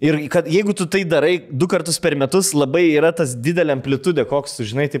 Ir kad jeigu tu tai darai 2 kartus per metus, labai yra tas didelė amplitudė, koks tu,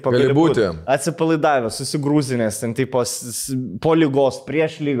 žinai, taip gali būti. Atsipalaidavęs, susigrūzinęs, ten taip po lygos,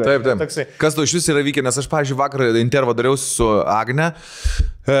 prieš lygą. Taip. Toksai. Kas to iš vis yra vykę, nes aš, pavyzdžiui, vakar intervą dariausi su Agne,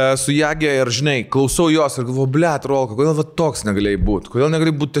 su Jagė ir, žinai, klausau jos ir galvoju, blėt, Rolka, kodėl va toks negalėjai būti? Kodėl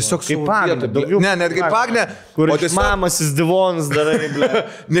negalėjai būti tiesiog kaip Agne? Ne, net kaip Agne. Kur iš mamasis divonas darai,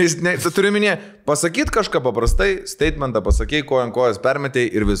 blėt. Turiu minėti, pasakyti kažką paprastai, statementą pasakyti, kojan kojas permetėjai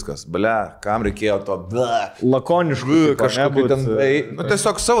ir viskas. Blėt, kam reikėjo to, lakoniškų kažkokį ten.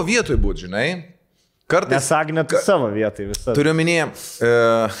 Tiesiog savo vietoj būti, žinai. Kartais. Nes Agne tu savo vietoj visada. Turiu minėti.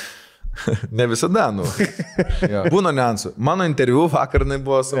 Ne visada, Būna niuansų. Mano interviu vakar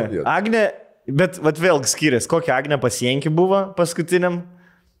buvo savo vietoj. Agne, bet vėlgi skiriasi. Kokia Agne Pasienki buvo paskutiniam?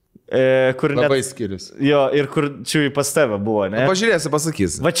 Labai skiriasi. Jo, ir kur čia pas tave buvo, ne? Pažiūrėsi,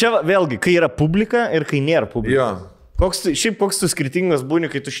 pasakysi. Va čia vėlgi, kai yra publika ir kai nėra publika. Jo. Koks tu skirtingas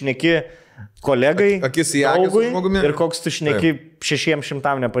būni, kai tu šneki kolegai, Akis į akį su draugui žmogumi. ir koks tu šneki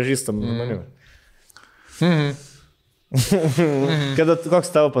 600 nepažįstamų žmonių. Koks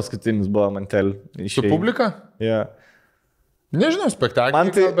tavo paskutinis buvo, Mantel? Su publika? Ja. Nežinau, spektaklį, Man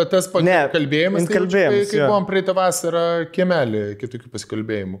tai- bet tas kalbėjimas, kalbėjimas, kai jo. buvom praeitą vasarą kiemelį kitokių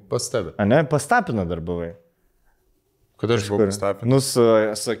pasikalbėjimų pas tave. A ne, pastapino dar buvai. Kada aš buvau pastapinęs? Nu, su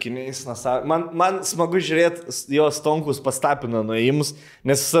sakiniais, man smagu žiūrėti jo Stonkus pastapino nuėjimus,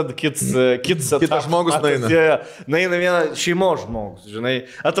 nes visada kitas žmogus nueina. Nueina viena šeimos žmogus, žinai.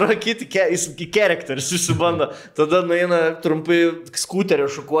 Atrodo, jis charakteris susibando, tada nueina trumpai skuterio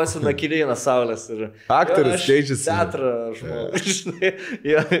šukuosi, nakilėina saulės. Aktorius keičiasi. Teatrą žmogus.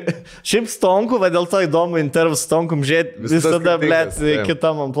 Šiaip Stonku, va dėl to įdomu intervų Stonkum žiūrėti, visada, blėt,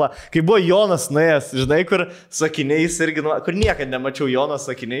 kitam ampla. Kai buvo Jonas nuėjęs, žinai, kur sakiniais ir kur niekada nemačiau Jono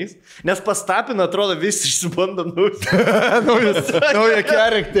sakiniais, nes pastapino, atrodo, visi išsibando Naują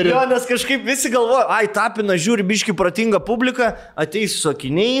charakterį. Jo, nes kažkaip visi galvoja, ai, tapina, žiūri, biški protinga publika, ateis su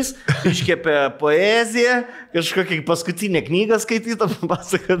sakiniais, iškėpė poeziją, kažkokią paskutinę knygą skaitytą,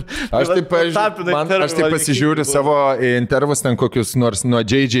 papasakot. Aš taip pasižiūriu savo intervus ten kokius nors nuo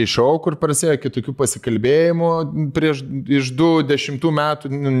JJ Show, kur prasidėjo kitokių pasikalbėjimų prieš iš 2010 metų,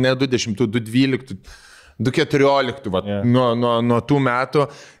 ne 2010, 2012. 2014, nuo tų metų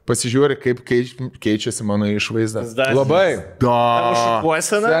pasižiūrė, kaip keičiasi mano išvaizda. Labai.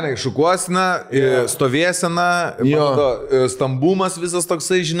 Šukuosena. Seniai, šukuosena, stovėsena, stambumas visas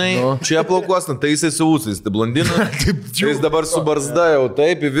toksai, žinai, čia plaukuosena, tai jisai su ūsais, tai blondinas, jis dabar su barzda jau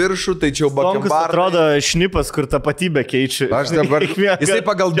taip į viršų, tai čia jau bakembardas. Atrodo šnipas, kur tapatybę keičia. Aš dabar, jisai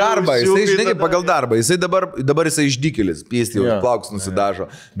pagal darbą, žinai, pagal darbą, jisai dabar jisai išdykėlis, pysti jau plaukus nusidažo,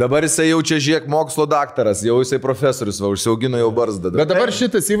 dabar jisai jau čia žiek mokslo daktaras, jau jisai profesorius, va, užsiaugino jau barzdą. Bet dabar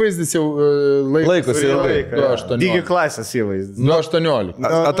šitas įvaizdis jau laikosi ilgai. Digi klasės įvaizdis. Nuo 18.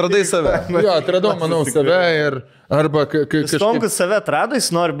 Atradai save. Jo, atradau, manau, save ir arba Stonkus save atrado,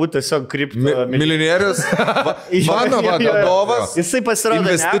 jis nori būti tiesiog kripto milijonierius. Mano vadovas. Jisai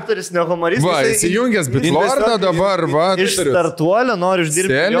pasirodė ne aktorius, ne humoristas. Va, įsijungęs Bitlordą dabar, va. Iš startuolio nori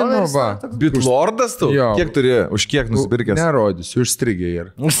uždirbti milijonus. Bitlordas tu? Kiek turi, už kiek nusipirkęs? Nerodysiu, užstrigė ir.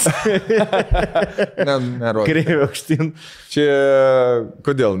 Nerodysiu. Kreivė aukštyn. Čia,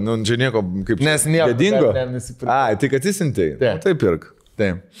 kodėl? Nu, čia nieko kaip... Nes nieko. Gedingo? Ai, tik atsisintai. Tai pirk.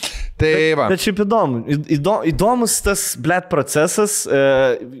 Taip. Tai va. Bet šiaip įdomus tas, blėt, procesas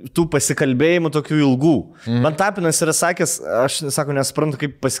tų pasikalbėjimų tokių ilgų. Man Tapinas yra sakęs, aš sako, nesuprantu,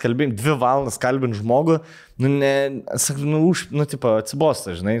 kaip pasikalbėjim 2 valandas kalbint žmogų, tipo,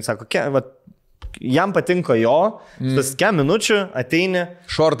 atsibosta, žinai, sako, jam patinka jo, tas 4 minučių ateini.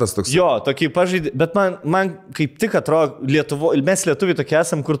 Šortas toks. Jo, tokį pažaidį, bet man kaip tik atrodo, mes lietuviai tokie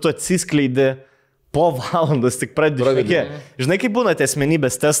esam, kur tu atsiskleidi po valandos tik pradedi. Žinai, kaip būna tie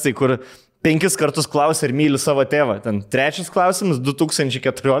asmenybės testai, kur 5 kartus klausia ir myli savo tėvą. Ten 3 klausimas,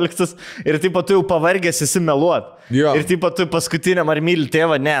 2014 ir taip pat tu jau pavargęs esi meluot. Jo. Ir taip pat tu paskutiniam ar myli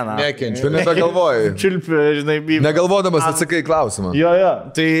tėvą, ne. Nekenčiu. Tu nebegalvoji. Čiulpi, žinai, negalvodamas atsakai klausimą. Jo.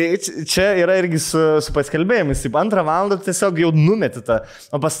 Tai čia yra irgi su paskelbėjimais. Taip 2 valandą tiesiog jau numeti tą.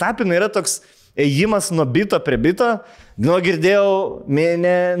 O pastapina yra toks ėjimas nuo bito prie bito. Girdėjau,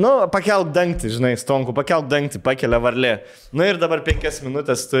 pakelk dangtį, žinai, Stonku, pakelk dangtį, pakelia varlė. Ir dabar 5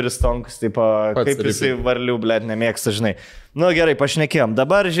 minutės turi Stonkus, tipo, kaip jisai varlių, blėt, nemėgsta, žinai. Gerai, pašnekėjom.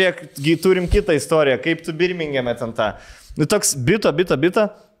 Dabar, žiūrėk, turim kitą istoriją, kaip tu Birmingeme ten tą. Toks bito,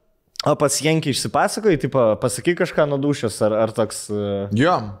 o pas Jenkį išsipasakoji, tipo, pasakai kažką nuo dušios, ar toks...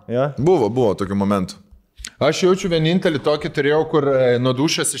 Jo, buvo tokių momentų. Aš jaučiu vienintelį tokį turėjau, kur nuo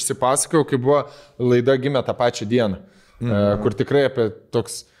dušės išsipasakojau, kai buvo laida Gimė tą pačią dieną. Kur tikrai apie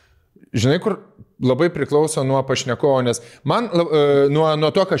toks, žinai, kur labai priklauso nuo pašnekovo, nes man nuo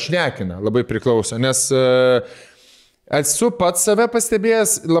to, ką šnekina, labai priklauso, nes esu pats save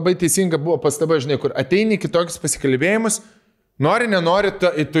pastebėjęs, labai teisinga buvo pastaba, žinai, kur ateini kitokius pasikalbėjimus, nenori,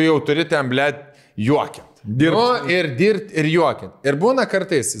 tu jau turi ten, blėt, juokiant. Dirbti ir juokiant. Ir būna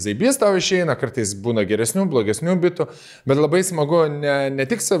kartais zaibys tau išeina, kartais būna geresnių, blogesnių bitų, bet labai smagu ne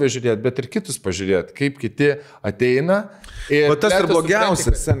tik save žiūrėti, bet ir kitus pažiūrėti, kaip kiti ateina. O tas ir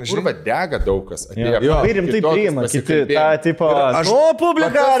blogiausias. Kurva dega daug kas. Labai rimtai priima kiti tą tipo,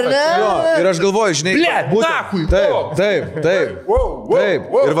 publika, ar ne? Ir aš galvoju, žinai, taip.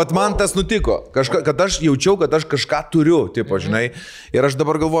 Ir vat man tas nutiko, kad aš jaučiau, kad aš kažką turiu, tipo, žinai. Ir aš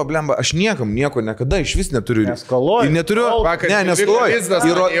dabar galvoju, blemba, aš nieko niekada iš vis neturiu. Neskaluoju.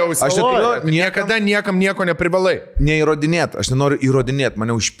 Neskaluoju. Aš neturiu, niekada niekam nieko neprivalai. Neįrodinėti, aš nenoriu įrodinėti,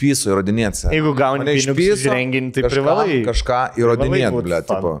 mane užpyso įrodinėti. Jeigu gauni pinigus už renginį, tai privalai. Kažką įrodinėti, blė,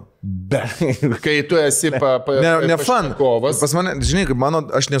 tipo. Bet kai tu esi ne fan. kovas. Pas mane, žinai,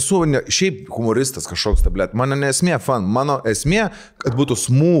 aš nesu šiaip humoristas kažkoks tablet. Mano nesmė fan. Mano esmė, kad būtų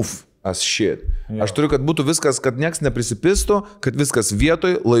smooth as shit. Aš turiu, kad būtų viskas, kad nieks neprisipistų, kad viskas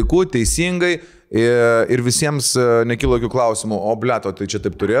vietoj, laiku, teisingai ir visiems nekilo jokių klausimų, o bleto, tai čia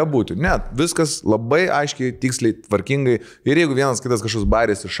taip turėjo būti. Ne, viskas labai aiškiai, tiksliai, tvarkingai. Ir jeigu vienas kitas kažkoks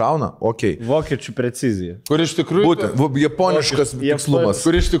baris iššauna, okei. Vokiečių precizija. Kur iš tikrųjų... Būtent, japoniškas tikslumas.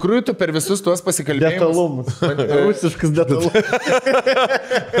 Kur iš tikrųjų tu per visus tuos pasikalbėjimus... Detalumus. Rusiškas detalumas.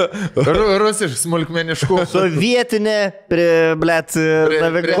 Rusiškas smulkmeniškų. Sovietinė,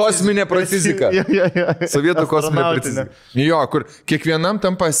 navigacija. Kosminė precizika. Sovietų kosminė precizika. Jo, kur kiekvienam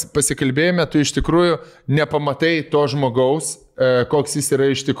tam pasikalbėjime tu iš tikrųjų nepamatai to žmogaus, koks jis yra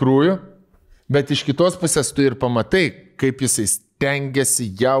iš tikrųjų, bet iš kitos pusės tu ir pamatai, kaip jisai stengiasi,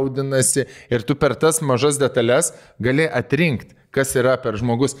 jaudinasi ir tu per tas mažas detalės gali atrinkti, kas yra per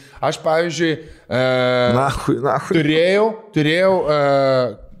žmogus. Aš, pavyzdžiui, turėjau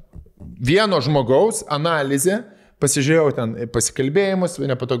vieno žmogaus analizę, pasižiūrėjau ten pasikalbėjimus,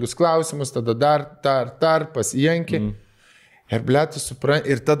 nepatogius klausimus, tada dar pasijankį. Ir blėt, tu supranti,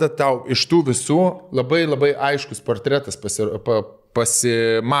 ir tada tau iš tų visų labai labai aiškus portretas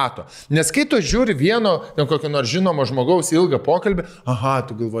pasimato. Nes kai tu žiūri vieno, kokio nors žinomo žmogaus ilgą pokalbį, aha,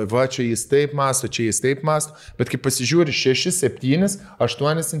 tu galvoji, va, čia jis taip mąsto, čia jis taip mąsto, bet kai pasižiūri 6, 7,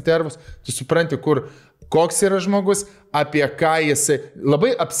 8 intervus, tu supranti, koks yra žmogus, apie ką jisai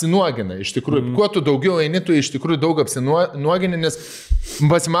labai apsinuogina iš tikrųjų. Kuo tu daugiau eini, tu iš tikrųjų daug apsinuogini, nes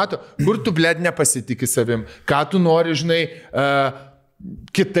pasimato, kur tu, blėd, nepasitikį savim, ką tu nori, žinai,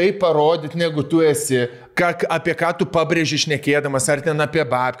 kitaip parodyti, negu tu esi, apie ką tu pabrėži šnekėdamas, ar ten apie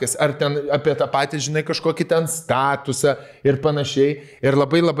babkes, ar ten apie tą patį, žinai, kažkokį ten statusą ir panašiai. Ir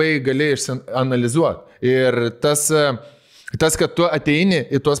labai labai gali analizuoti. Ir tas, kad tu ateini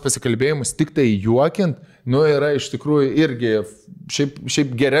į tuos pasikalbėjimus tik tai juokint, yra iš tikrųjų irgi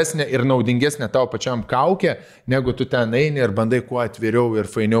šiaip geresnė ir naudingesnė tau pačiam kaukė, negu tu ten eini ir bandai kuo atviriau ir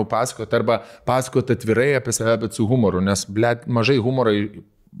fainiau pasakoti, arba pasakoti atvirai apie save, bet su humoru, nes, blėt, mažai humorai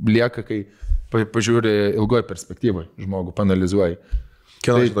lieka, kai pažiūri ilgoje perspektyvoje, žmogų panalizuoji.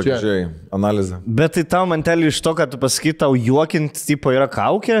 Kieno šitą žiūrėjai, analizę. Bet tai tau mantelį iš to, kad tu pasakai, tau juokint, tipo, yra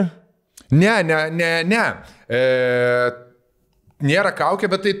kaukė? Ne. Nėra kaukė,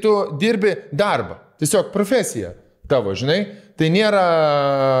 bet tai tu dirbi darbą. Tiesiog profesija tavo, žinai. Tai nėra...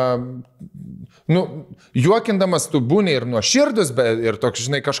 juokindamas tu būni ir nuoširdus, ir toks,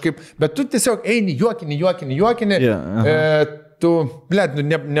 žinai, kažkaip... Bet tu tiesiog eini, juokini. Yeah, tu, blėt,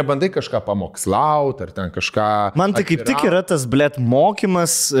 nebandai kažką pamokslaut, ar ten kažką... Man tai kaip tik yra tas, blėt,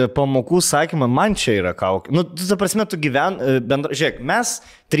 mokymas, pamokų sakymą, man čia yra kaukė. Ta prasme, tu žiūrėk, mes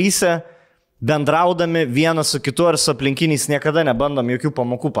tryse... bendraudami vienas su kitu ar su aplinkiniais niekada nebandom jokių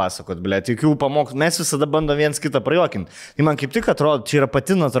pamokų pasakot, blėt, jokių pamokų, mes visada bandom vienas kitą prajuokinti. Tai man kaip tik atrodo, čia yra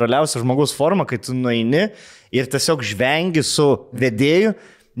pati natūraliausia žmogaus forma, kai tu nueini ir tiesiog žvengi su vedėju,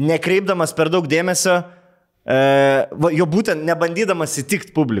 nekreipdamas per daug dėmesio, jo būtent nebandydamas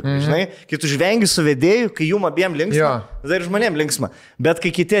įtikti publikai, žinai, kai tu žvengi su vedėju, kai jum abiem linksma, tada ir žmonėm linksma, bet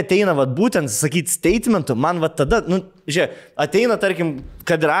kai kiti ateina, būtent sakyti statementų, man tada, žiūrėk, ateina, tarkim,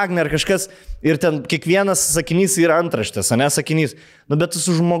 kad ir Agnė ar kažkas ir ten kiekvienas sakinys yra antraštės, o ne sakinys, bet tu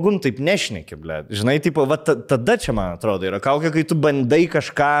su žmogum taip nešneki, blė, žinai, tipo, tada čia, man atrodo, yra kaukė, kai tu bandai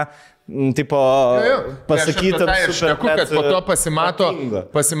kažką, tipo, pasakyti, kad po to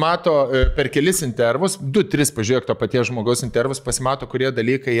pasimato per kelis intervus, 2-3 pažiūrėk to paties žmogaus intervus, pasimato, kurie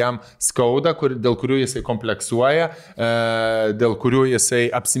dalykai jam skauda, dėl kurių jisai kompleksuoja, dėl kurių jisai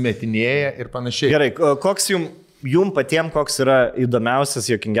apsimetinėja ir panašiai. Gerai, koks jum patiem, koks yra įdomiausias,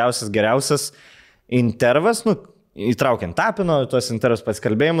 juokingiausias, geriausias intervas, įtraukiant Tapino, tuos intervus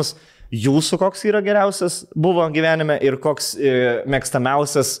pasikalbėjimus, jūsų koks yra geriausias buvo gyvenime ir koks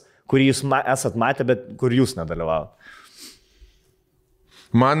mėgstamiausias, kurį jūs esat matę, bet kur jūs nedalyvavo?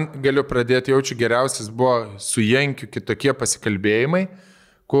 Man, galiu pradėti, jaučiu geriausias buvo su Jankiu kitokie pasikalbėjimai,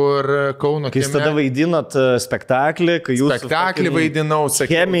 kur Kauno kieme... Kai tada vaidinot spektaklį, kai jūs... Spektaklį vaidinau,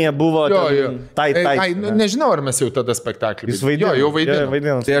 sakiau. Chemija buvo... Nežinau, ar mes jau tada spektaklį vaidinau. Jau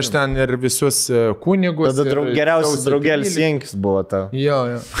vaidinau. Tai aš ten ir visus kunigus... Tada geriausias draugelis Jankis buvo ta. Jo.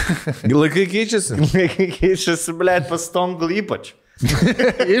 Laikai keičiasi? Laikai keičiasi, blėt, pas Tongul ypač.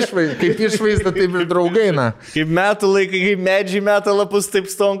 Kaip išvaizda, taip ir draugai, na. Kaip metų laikai, kaip medžiai meta lapus, taip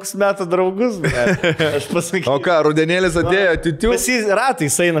Stonkus meta draugus. Aš pasakysiu. O ką, rudenėlis atėjo, titių?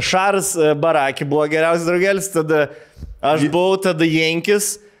 Ratais eina Šaras, Barakė buvo geriausias draugelis, tada aš buvau, tada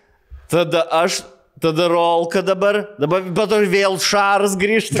Jankis, tada aš, tada Rolka dabar vėl Šaras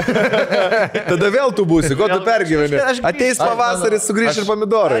grįžta. Tada vėl tu būsi, ko tu pergyveni? Ateis pavasaris, sugrįš ir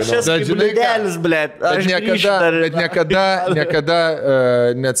pomidorai. Aš esu liudelis, blėt. Bet niekada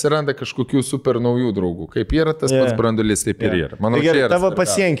neatsiranda kažkokių super naujų draugų. Kaip yra tas pats branduolys, taip ir yra. Manau, gerai, tavo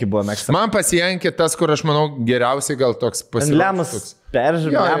pasienki buvo mėgstamas. Man pasienki tas, kur aš manau geriausiai gal toks pasienki.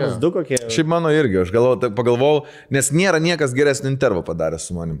 Peržiūrėjimas du kokie. Šiaip mano irgi, aš pagalvojau, nes nėra niekas geresnį intervą padaręs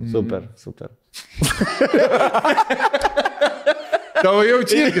su manim. Super. Tavo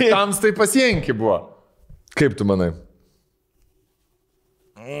jaučiai irgi tamstai pasienki buvo. Kaip tu manai?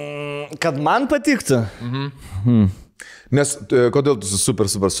 Kad man patiktų? Nes kodėl tu super,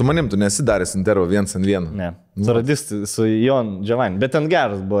 su manim tu nesi daręs intervą 1-1? Ne, su radistu, su Jon Giovanni, bet ten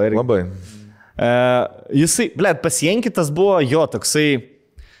geras buvo irgi. Labai. Jisai, pasienkitas buvo jo toksai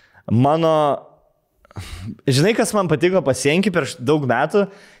mano, žinai, kas man patiko pasienki prieš daug metų,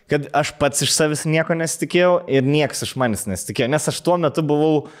 kad aš pats iš savęs nieko nesitikėjau ir niekas iš manęs nesitikėjo, nes aš tuo metu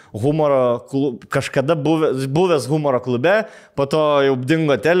buvau kažkada buvęs humoro klube, po to jau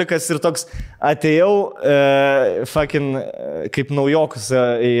dingo telikas ir toks atėjau kaip naujokus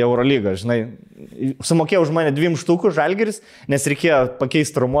į Eurolygą, žinai, sumokėjau už mane 2 štukų Žalgiris, nes reikėjo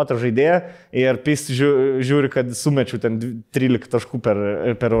pakeisti traumuotą žaidėją ir Pisti žiūri, kad sumečiau ten 13 taškų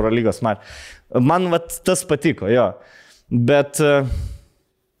per Eurolygos mačą. Man tas patiko, jo, bet...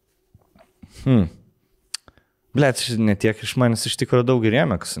 Blet, netiek iš manęs iš tikrųjų daug ir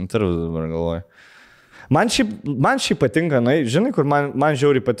ėmėkas interviu dabar galvoju. Man šiaip patinka, žinai, kur man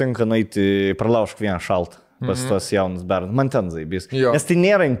žiauriai patinka nueiti pralaužk vieną šaltą pas tos jaunus bernus. Man ten zaibys. Nes tai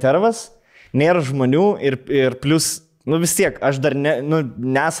nėra intervas, nėra žmonių ir plus, vis tiek, aš dar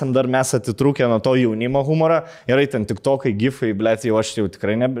nesam dar mes atitrūkę nuo to jaunimo humorą. Yra ten tiktokai, gifai, blet, jau aš jau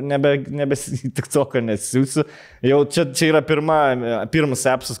tikrai nebe tiktoką nesiūsiu. Jau čia yra pirmas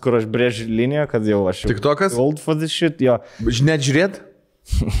appsas, kur aš brėžiu liniją, kad jau aš jau... TikTokas? Old for this shit, jo. Net žiūrėt?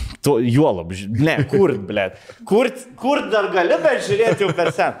 Juolab, ne, kurt, blet. Kurt dar gali, bet žiūrėti jau per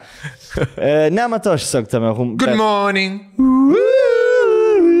sen. Nematau, aš tiesiog tame humorą. Good morning.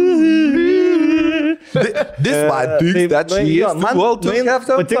 This might think that she is too old to have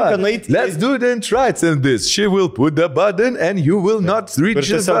some fun. Let's do the insights in this. She will put the button and you will not reach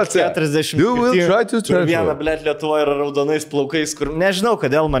the button. You will try to transfer. Viena, blėt, Lietuvoje yra raudonais plaukais, kur nežinau,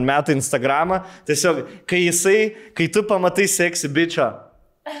 kodėl man meta Instagramą. Tiesiog, kai tu pamatai sexy bitchą.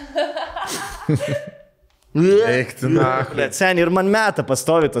 Eikti, na. Blėt, seniai, ir man meta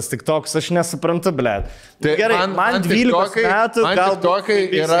pastovytas TikToks, aš nesuprantu, blėt. Tai gerai, man 12 metų, gal TikTokai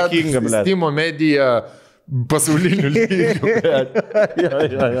yra Steam medija pasaulinių lygių,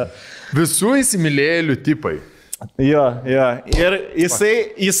 blėt. Visų įsimylėjėlių tipai. Jo. Ir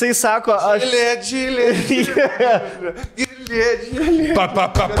jisai sako, aš... Gilėt.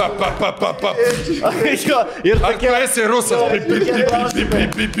 Ir tokie... Ar esi rusas?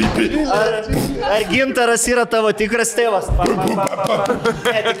 Ar Gintaras yra tavo tikras tėvas?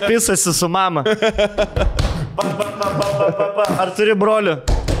 Ne, tik pisasi su mama. Ar turi brolių?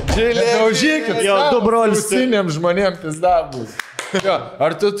 Daužykit, jo, 2 brolius. Rusiniam žmonėm pizdabus.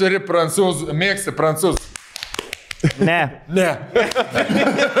 Ar tu turi prancūzų, mėgsti prancūzų? Ne.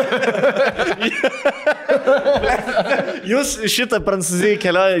 Jūs šitą Prancūziją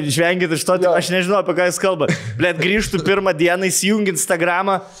keliauja, žvengit iš to, aš nežinau, apie ką jūs kalba. Blet, grįžtų pirmą dieną, įsijungi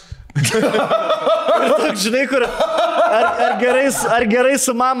Instagramą. Ir toks, žinai, kur, ar gerai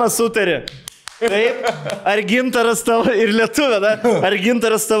su mama sutari? Taip, ar Gintaras tavo, ir lietuvė, da? Ar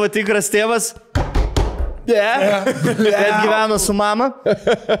Gintaras tavo tikras tėvas? Ne. Bet gyveno su mama?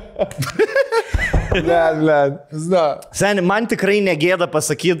 Seni, man tikrai negėda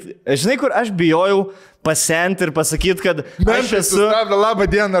pasakyti, žinai, kur aš bijojau pasenti ir pasakyti, kad aš esu... Labą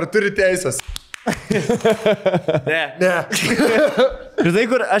dieną, ar turi teisės? Ne. Žinai,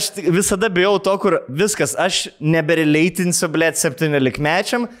 kur aš visada bijau to, kur viskas, aš nebereleitinsiu, blėt,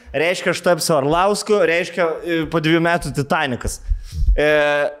 17-mečiam, reiškia, aš tapsiu Arlausku, reiškia, po 2 metų Titanikas.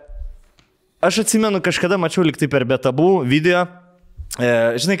 Aš atsimenu, kažkada mačiau liktai per Betabų video,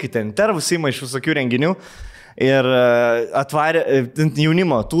 žinai, kai ten intervus įma iš visokių renginių ir atvarė,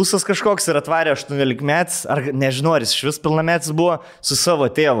 jaunimo tūsas kažkoks ir atvarė 18-metis, ar nežinau, ar jis iš vis pilnametis buvo, su savo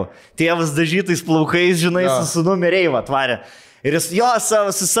tėvu. Tėvas dažytais plaukais, žinai, su sūnumi Reiva atvarė. Ir jis,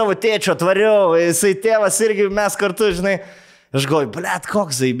 su savo tėčiu atvariau, jisai tėvas irgi mes kartu, žinai. Aš galvoju, blėt,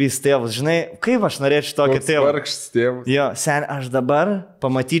 koks zaibys tėvas, žinai, kaip aš norėčiau tokį tėvą. Vargšas tėvas. Jo, sen, aš dabar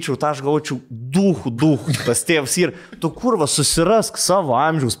pamatyčiau tą, aš gaučiau duhų, tas tėvas ir tu kurva susirask savo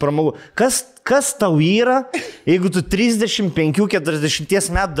amžiaus pramogų. Kas kas tau yra, jeigu tu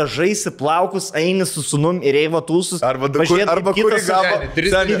 35-40 metų dažaisi plaukus, eini su sunum ir eina tūsus, arba kurį gavo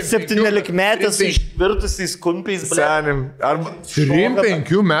 17 metais išvirtusiais kumpiais, senim. Arba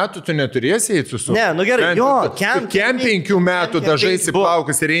 3-5 metų tu neturėsi eiti su sunum. Ne, nu gerai, jo, Kem 5 metų dažaisi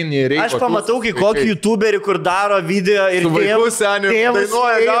plaukus ir eini ir eini. Aš pamatau, kai kokį youtuberį, kur daro video ir tėvas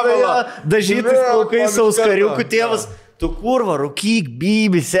dainuoja gabalą, dažytis plaukais sauskariukų tėvas. Tu kurva, rūkyk,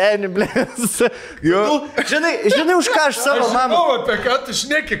 bibi, seni, blės. Žinai, už ką aš savo mamą... Apie ką tu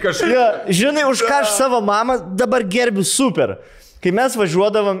šneki kažkaip? Ja, žinai, už ką aš savo mamą dabar gerbiu super. Kai mes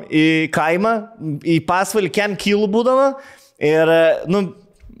važiuodavom į kaimą, į pasvalį, kem kilų būdavo ir,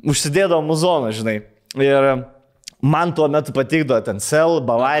 užsidėdavom muzoną, žinai. Ir man tuo metu patikdavo ten Cell,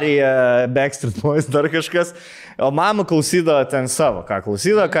 Bavarija, Backstreet Boys, dar kažkas. O mama klausydavo ten savo, ką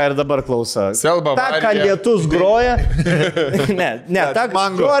klausydavo, ką ir dabar klauso. Cell, Bavarija. Ta, ką lietus groja. ne, ta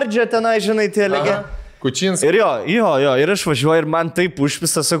Georgia tenai, žinai, tie legė. Kučins. Ir ir aš važiuoju ir man taip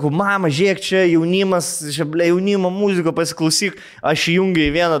užpisa, sakau, mama, žiūrėk, čia jaunimas, čia jaunimo muziko pasiklausyk. Aš įjungiu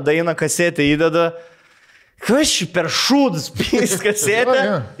į vieną dainą, kasetę įdeda. Kas čia per šūdus pys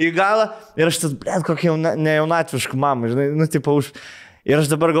kasetę į galą. Ir aš tad, blėt, kokia nejaunatviška mama, žinai, tipo už... Ir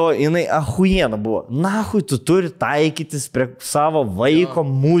aš dabar galvoju, jinai ahujiena buvo. Nahui, tu turi taikytis prie savo vaiko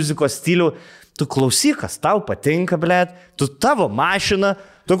muzikos stilių. Tu klausyk, kas tau patinka, blėt. Tu tavo mašina,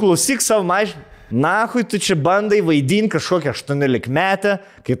 tu klausyk savo mašiną. Nahui, tu čia bandai vaidinti kažkokią 18 metę,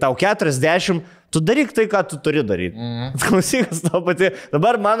 kai tau 40, tu daryk tai, ką tu turi daryti. Klausyk, kas tau pati.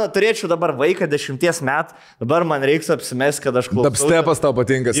 Dabar turėčiau dabar vaiką 10 metų, dabar man reiks apsimesti, kad aš klausau. Dubstepas tau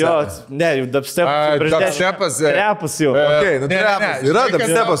patinka. Jo, ne, dubstepas. Dubstepas. Trepas jau. Okay, trepas. Yra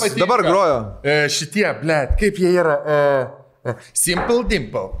dubstepas, dabar grojo. Šitie, blėt, kaip jie yra? Simple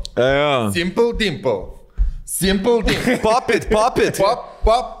Dimple. Simple Dimple. Simple Dimple. Pop it. Pop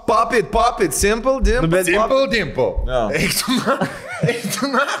it. Simple Dimple. Simple Dimple. Eik tu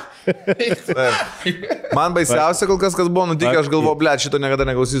na. Man baisiausia kol kas buvo nutikę, aš galvoju, blėt, šito niekada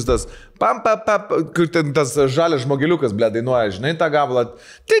neklausys tas kur ten tas žalias žmogeliukas, blėt, dainuoja, žinai, tą gabalą.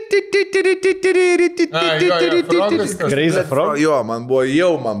 Crazy Frog? Jo, man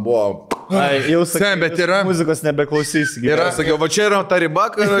buvo. Jau sakai, bet yra muzikos nebeklausys. Ir aš sakiau, va čia yra ta riba,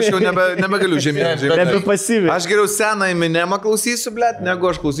 kad aš jau nebegaliu žemyn. Nebepasyviai. Aš geriau seną Eminemą klausysiu, blėt, negu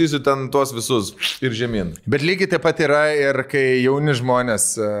aš klausysiu ten tuos visus ir žemyn. Bet lygiai taip pat yra ir kai jauni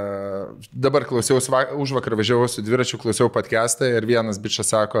žmonės, dabar klausiausi, užvakar važiavau su dviračiu, klausiau podcastą ir vienas bičas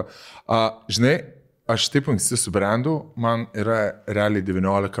sako, žinai, aš taip anksti subrendau, man yra realiai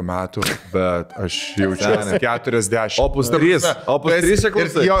 19 metų, bet aš jaučiuosi 40. Opus 3 čia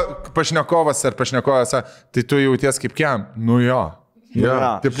klausai. Ir jo pašnekovas ar pašnekovas, tai tu jauties kaip kem? Nu jo.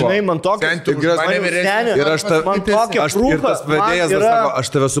 Ja. Žinai, man tokia ir aš tas vedėjas sako, aš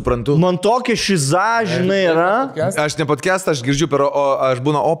tave suprantu. Man tokia šiza, žinai, yra. Aš ne podcastą, aš girdžiu, aš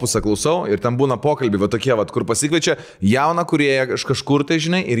būna opusą klausau ir ten būna pokalbį, va tokie, va, kur pasikviečia jauną kurėją kažkur tai,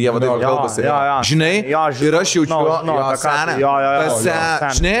 žinai, ir jie vadai kalbasi. Žinai, ir aš jaučiu,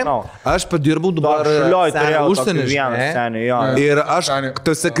 žinai, aš padirbau dabar užsienį, žinai, ir aš,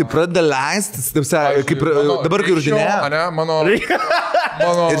 tose, kaip pradeda leistis, dabar kai rudinė.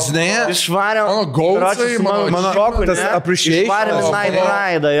 Ir žinai, mano gausai, mano tas appreciation.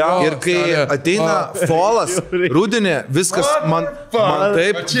 Ir kai ateina folas, rudenį, viskas man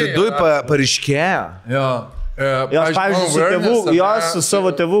taip viduj paryškėja. Aš, pavyzdžiui, su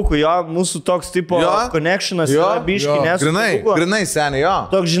savo tėvuku, mūsų toks tipo connectionas yra biški, nes... Grinai, seniai, jo.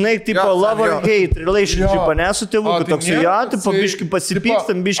 Toks, žinai, tipo love or hate relationship, ne su tėvuku, toks tipo biški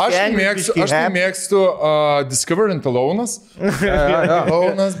pasipykstam, biški happy. Aš mėgstu Discovered Alone'as.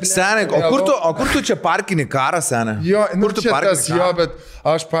 Seniai, o kur tu čia parkinį karą, seniai? Jo, čia tas, bet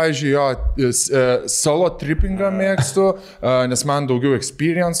aš, pavyzdžiui, solo trippingą mėgstu, nes man daugiau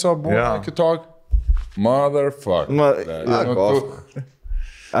experience'o buvo kitokio. Motherfucker.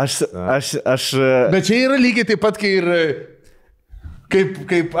 Aš... Bet čia yra lygiai taip pat, kai ir...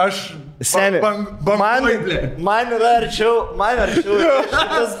 Kaip aš... Seniai, man yra arčiau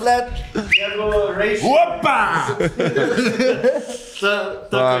šitas, blėt, negu Raišė. Opa!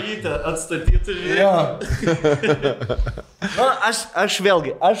 Ta kojytė atstatytų, žiūrėjau. Aš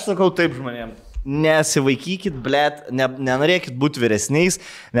vėlgi, aš sakau taip žmonėms. Nesivaikykit, blėt, nenorėkit būti vyresniais,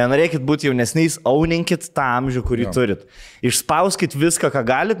 nenorėkit būti jaunesniais, auninkit tą amžių, kurį turit. Išspauskit viską, ką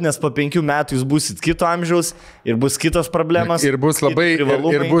galit, nes po 5 metų jūs busit kito amžiaus ir bus kitos problemas. Ir bus labai,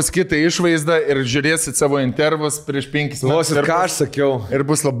 ir bus kita išvaizda ir žiūrėsit savo intervus prieš 5 metų. Ką aš sakiau. Ir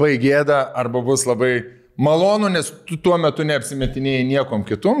bus labai gėda, arba bus labai malonu, nes tu tuo metu neapsimetinėjai niekom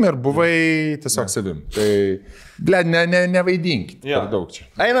kitum ir buvai tiesiog savim. Tai, bled, nevaidinkit per daug čia.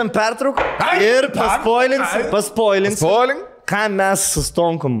 Einam pertrauk ir paspoilinsim, ką mes su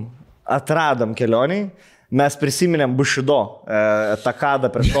Stonkom atradom kelioniai. Mes prisiminėm Bushido takadą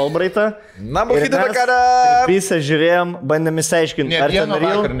prieš Albraitą. Na, Bushido takadą! Pisę žiūrėjom, bandėm įsiaiškinti, ar ten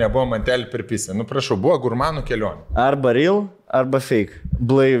real. Ar nebuvo mantelį per pisę. Nu, prašau, buvo gurmanų kelionė. Arba real, arba fake.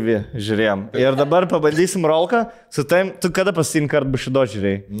 Blaivi žiūrėjom. Ir dabar pabandysim rolką. Su taim, tu kada paskutinį kartą Bushido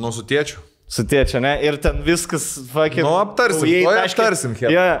žiūrėjai? Nu, su tėčiu. Su tėčia, ne? Ir ten viskas, fucking... Nu, aptarsim.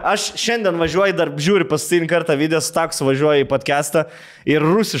 Ja, aš šiandien važiuoju, dar žiūri paskutinį kartą video su taksu, važiuoju į podcastą ir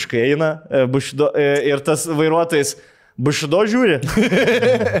rusiškai eina Bushido, ir tas vairuotojas Bushido žiūri.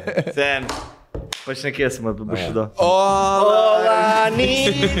 Ten. Pašnekėsim apie Bushido.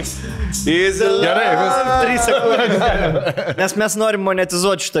 Gerai, vis 3 sekundės. Nes mes norim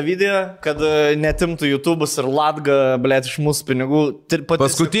monetizuoti šitą video, kad netimtų YouTube'us ir Latga, blėt, iš mūsų pinigų.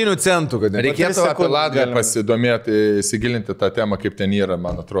 Paskutinių centų, kad reikėtų apie Latgą pasidomėti, įsigilinti tą temą, kaip ten yra,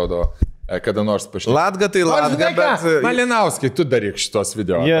 man atrodo. Kada nors pašnekėti. Latga tai Latga, bet... Malinauskai, tu daryk šitos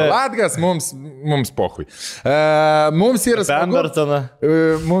video. Yeah. Latgas mums pohui. Mums yra smagu.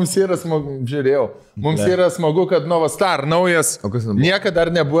 Mums yra smagu, žiūrėjau. Mums yra smagu, kad Novastar naujas. Niekada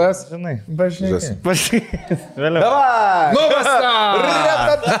dar nebuvęs. Žinai. Važinėk. Davai! Novastar!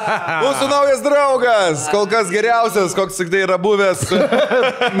 Mūsų naujas draugas. Kol kas geriausias, koks tik tai yra buvęs.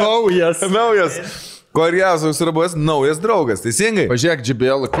 Naujas. Koriausias yra buvęs naujas draugas, teisingai? Pažiūrėk,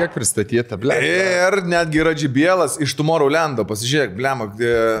 JBL, kiek pristatyta, blema. Ir netgi yra JBL iš Tomorrowlando, pasižiūrėk, blema,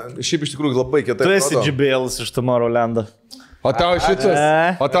 šiaip iš tikrųjų labai kietai. Tu esi JBL iš Tomorrowlando. O tau šitas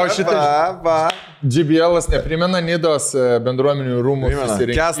JBL'as neprimena Nidos bendruomenių rūmų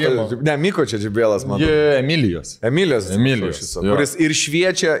susirinkimo. Ne, Miko čia JBL'as, man. Emilijos. Kuris ir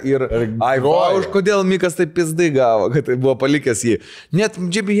šviečia, ir... Ai, kodėl Mikas taip pizdai gavo, kad tai buvo palikęs jį. Net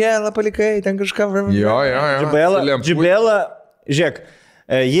JBL'ą palikai, ten kažką... Jo. JBL'ą, žiūrėk,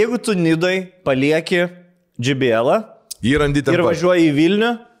 jeigu tu Nidoj palieki JBL'ą ir važiuoji į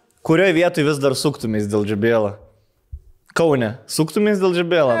Vilnių, kurioje vietoje vis dar suktumės dėl JBL'ą? Kaune. Suktumės dėl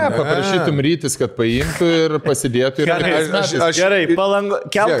JBL'ą. Ne, paprašytum Rytis, kad paimtų ir pasidėtų. Gerai,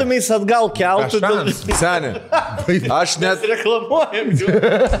 keltumės atgal, keltų dėl... Seni, aš net... Reklamuojam.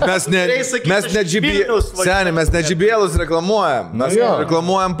 Mes ne JBL'us reklamuojam. Mes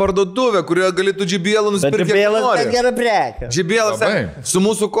reklamuojam parduotuvę, kurioje galėtų JBL'ų nusipirkti. JBL'as tai gera prekė. JBL'as su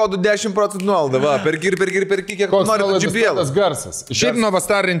mūsų kodu 10% nuolaidą. Va, perki, kiek nori JBL'as. Garsas. Šiaip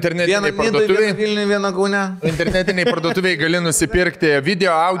Novastar internetiniai parduotuviai. Viena Kaune. Internetiniai parduotuviai gali nusipirkti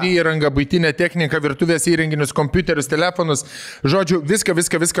video, audio įrangą, buitinę techniką, virtuvės įrenginius, kompiuterius, telefonus. Žodžiu, viską,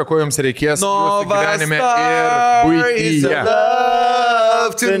 ko jums reikės jūsų gyvenime ir buityje.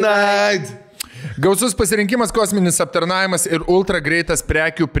 Gausus pasirinkimas, kosminis aptarnavimas ir ultra greitas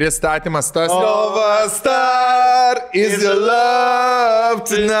prekių pristatymas. Tas Novastar is your love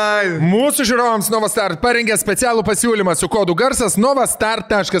tonight. Mūsų žiūrovams Novastar parengė specialų pasiūlymą su kodu garsas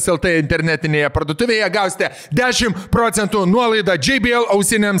novastar.lt internetinėje parduotuvėje gausite 10% nuolaidą JBL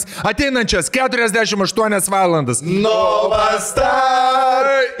ausinėms ateinančias 48 valandas. Novastar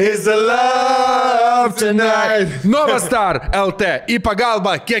is your love tonight. Novastar LT į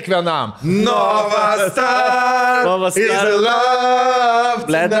pagalbą kiekvienam. Novastar is your love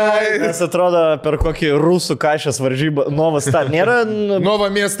tonight. Nes atrodo per kokį rusų kašės varžybą. Novastar nėra... Nova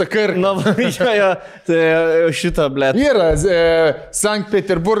miestą karką. Tai šitą, blėt. Yra Sankt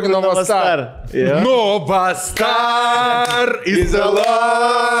Peterburg Novastar. Novastar is your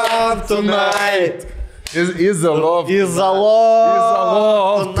love tonight. Is a love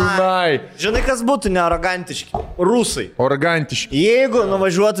tonight. Žinai, kas būtų nearogantiški? Rusai. Arogantiški. Jeigu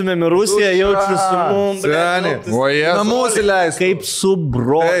nuvažiuotumėm į Rusiją, jaučiu su mum. Namus įleistų. Kaip su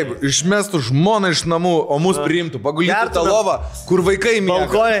bro. Taip, išmestų žmoną iš namų, o mus priimtų. Pagulytų tą lovą, kur vaikai miega.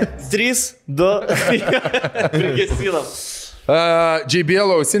 Balkonė 3, 2, prigesinam.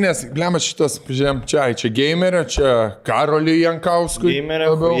 JBL ausinės, blemas šitas, žiūrėjom, čia gamerio, čia Karoliui Jankauskui.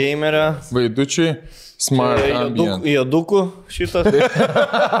 Gamerio. Vaidučiai. Smart ambient. Jodukų šitas.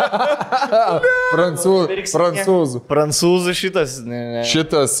 Prancūzų šitas.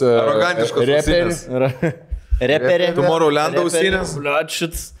 Šitas arogantiškas ausinės. Reperė. Tomorrowlando ausinės.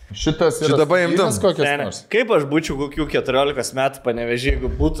 Šitas yra paimtas kokias nors. Kaip aš būčiau kokių 14 metų Panevėžį, jeigu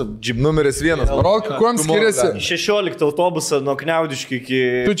būtų numeris 1. Rolka, kuom skiriasi? 16 autobusą nuo Kniaudiškių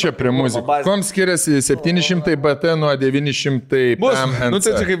iki... Tu čia prie muzikos. Kuom skiriasi 700 BT nuo 900 PMNC? Nu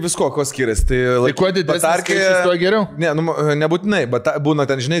tai kaip visko, ko skiriasi. Tai kuo didesnis skaičius, tuo geriau? Ne, nebūtinai, bet būna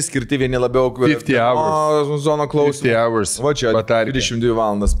ten, žinai, skirti vieni labiau... 50 hours. Zono klausimų. 50 hours. Va čia 22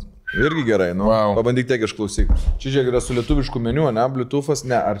 valandas. Irgi gerai, nu. Wow. Pabandyk tiek išklausyk. Čia žiūrėk, yra su lietuvišku meniu, ne? Bluetooth'as,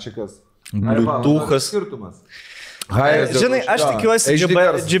 ne, ar čia kas? Bluetooth'as. Skirtumas. Žinai, aš tikiuosi,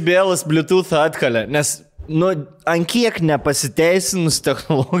 JBL'as Bluetooth atkalė, nes, nu, ant kiek nepasiteisinus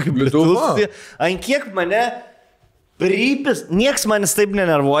technologijų Bluetooth, ant kiek mane priipis, nieks manęs taip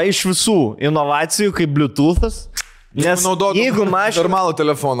nenervuoja iš visų inovacijų kaip Bluetooth'as. Nes jeigu mašina... Normalų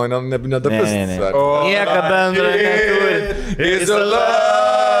telefoną, nedapis. Nieko bendro neturi. It's a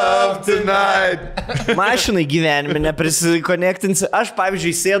love tonight. Mašinai gyvenime neprisikonektinsi. Aš,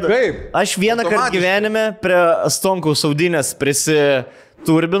 pavyzdžiui, sėdu. Kaip? Aš vieną kartą gyvenime prie Stonkaus audinės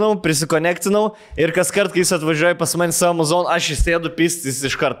prisiturbinau, prisikonektinau ir kas kart, kai jis atvažiuoja pas mane savo Amazon, aš įsėdu pistis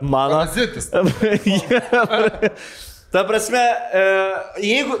iš kart mano. Parazitis. Ta prasme,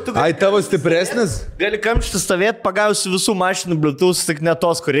 jeigu tu... Ai, tavo stipresnis? Gali kamšti stovėti, pagausi visų mašinų Bluetooth, tik ne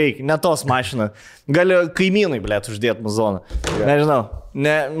tos, kur reikia, ne tos mašiną. Gali kaimynai, blėt, uždėti Amazoną. Nežinau,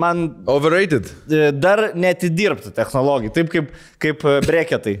 man... Overrated? Dar netidirbtų technologijų, taip kaip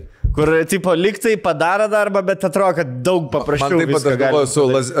breketai. Kur, tipo, liktai padaro darbą, bet atrodo, kad daug paprasčiau man taip viską pat galvoju su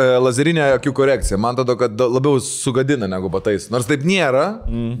lazerinė akių korekcija. Man atrodo, kad labiau sugadina negu patais. Nors taip nėra,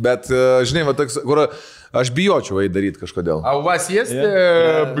 bet, žinai, va, toks, kur aš bijočiau daryti kažkodėl. А у вас есть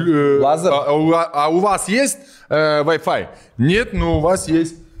лазер? А у вас есть Wi-Fi? Нет, но у вас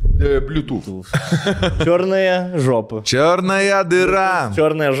есть Bluetooth. Čiornąją žopą. Černąją dyrą.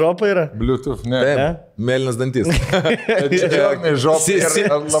 Čiornąją žopą yra? Bluetooth, ne. Taip, mėlynas dantis. Černąją žopą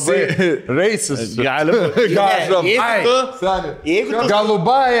yra labai racist. Jeigu tu...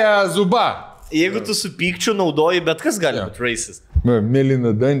 Голубая зуба. Jeigu tu su pykčiu naudoji, bet kas gali būti racist?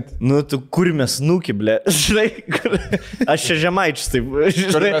 Mėlyną dantį. Nu, tu kur mes nūki, ble. Žinai, aš čia žemaičius taip.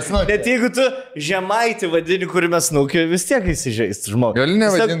 Žinai, net jeigu tu žemaitį vadini, kur mes nūki, vis tiek įsižeist žmogus. Gali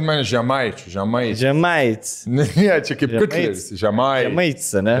nevadinti mane žemaičiu, žemaitis. Žemaitis. Ne, čia kaip kutleris. Žemaitis,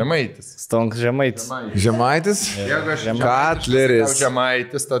 ne? Žemaitis. Stonks žemaitis. Žemaitis? Katleris.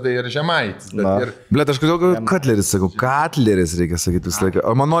 Žemaitis, tada ir žemaitis. Blet, aš kodėl katleris sakau. Katleris reikia sakyti visą laiką.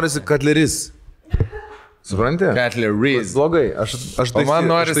 O man norisi katleris. Supranti? Katleris. Blogai, aš O man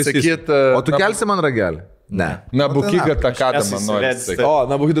nori sakyti... O tu kelsi man ragelį? Ne. Nabukiga takada man nori sakyti. O,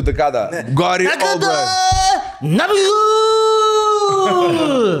 Nabukiga takada. Gary Albright.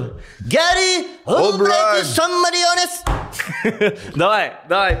 Gary Albright is somebody honest.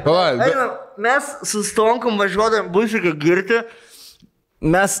 Davai. Mes su Stonkom važiuodam bušiką girti.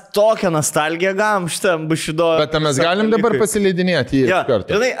 Mes tokią nostalgiją gavom šitam Bushido. Bet mes galim dabar pasileidinėti jį iš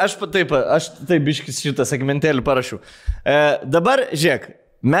karto. Žinai, aš taip biškis šitą segmentėlį parašiau. Dabar, žiūrėk,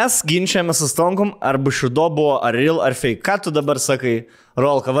 mes ginčiame su Stonkom, ar Bushido buvo ar real, ar fake. Ką tu dabar sakai,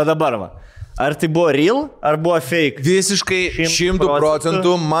 Rolka, va dabar va. Ar tai buvo real, ar buvo fake? Visiškai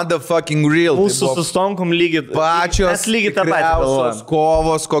 100% motherfucking real. Mūsų su Stonkom lygiai... Pačios tikriausios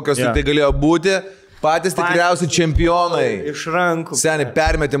kovos, kokios tai galėjo būti. Patys tikriausiai čempionai. Iš rankų. Seniai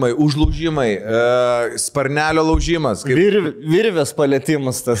permetimai, užlaužimai, sparnelio laužimas. Virvės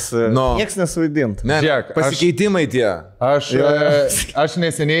palėtimas tas. Niekas nesuvaidint. Ne, pasikeitimai tie. Aš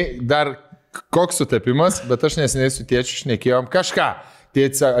neseniai, dar koks sutapimas, bet aš neseniai su tėčiu šnekėjom kažką.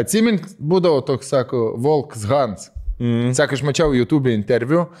 Tėčia, atsimink, būdavo toks, sako, Volkswagen. Sako, aš mačiau YouTube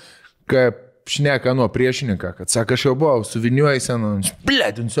interviu, kad šneka nuo priešininką, kad sako, aš jau buvau suviniuojęs ant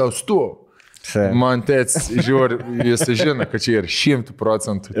plėdinsiau stuo. Man tėtis žiūri, jis žino, kad čia yra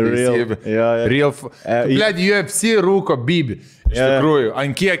 100% teisybė. Real. Blėd, UFC rūko Bibi. Iš tikrųjų,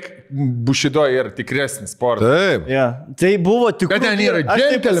 ant kiek Bushido yra tikresnis sportas. Taip. Tai buvo tikrų... Kad ten yra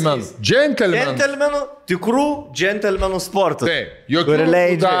džentelmenų, tikrų džentelmenų sportas. Taip. Kur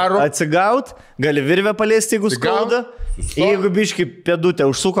leidžia atsigaut, gali virvę paliesti, jeigu skauda. Jeigu biški pėdutę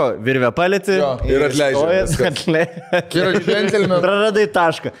užsuko, virvę palėti ir atleidžia. Praradai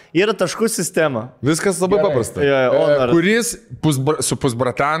tašką. Yra taškų sistema. Viskas labai paprasta. Kuris su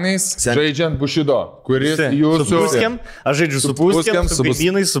pusbratanais žaidžiant Bushido. Kuris jūsų... Su puskiam. Aš žaidžiu su puskiam, su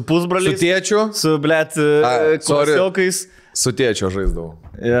kaimynais, su pusbraliais. Su tėčiu. Su, blėt, klasiokais. Su tėčiu žaisdavau.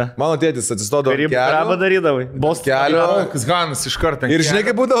 Mano tėtis atsistodavo ant kelio. Krabą darydavai. Bos kelio. Volkswagenas iš karto. Ir žinai,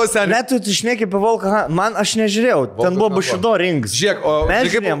 kaip būdavo seniai. Net tu išneki apie Volkswagen. Man aš nežiūrėjau. Ten buvo Bushido rings. Žiūrėk, o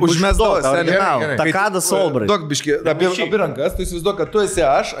kaip užmesdavo seniai. Takadas Albright. Duok biški, apie rankas, tu įsivaizduok, kad tu esi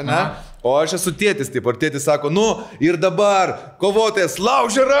aš, ne? O aš esu tėtis, taip, ar tėtis sako, nu ir dabar kovotojas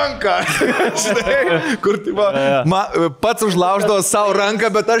laužia ranką. Žinai, kur tipo, pats užlauždavo savo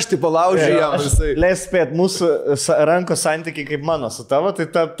ranką, bet aš tipo laužiu jam visai. Leis spėt, mūsų rankos santykiai kaip mano su tavo, tai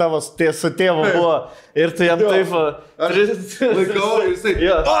tavo su tėvu buvo ir tu jam taip... Laikau ir jisai...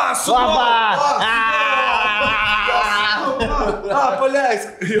 Paleisk.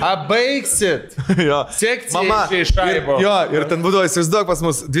 Abaigsit. Jo. Sekcija Mama, iš šaibo. Jo, ir ten būdavo, įsivaizduok pas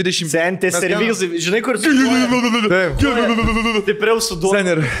mus 20... Sentės servizai, žinai, kur stipriau suduoda. Sen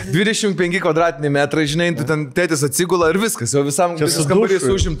ir 25 kvadratiniai metrai, žinai, tu ten tėtis atsigula ir viskas, jau visam kambarys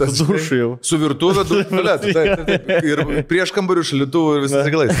užimtas. Su dušu jau. Su virtuvė, du tualetų. Ir prieš kambarių šalituvų ir visas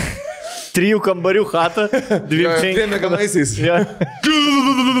reikalais. 3 kambarių chata, 2 mėgamaisiais.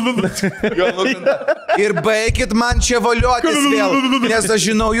 Ir baikit man čia voliotis vėl, nes aš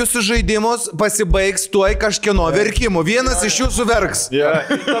žinau jūsų žaidimus, pasibaigs tuoj kažkieno verkimų. Vienas iš jūsų verks.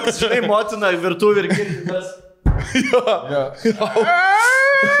 Toks, žinai, motina virtuvė ir girdimas.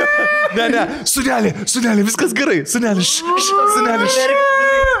 Ne, sunelį, viskas gerai, sunelį.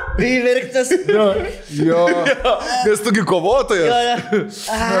 Priverktas. Jo. Nes tugi kovotojas.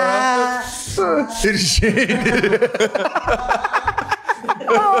 Ir žaidė.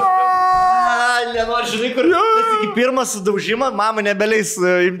 Nenori, žinai, kur iki pirmą sudaužimą, mama nebeleis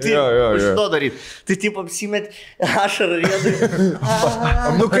imti šito daryti. Tai taip apsimet ašarą rėdai.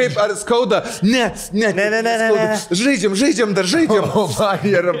 Nu kaip, ar skauda? Ne. Žaidžiam, dar žaidžiam. O man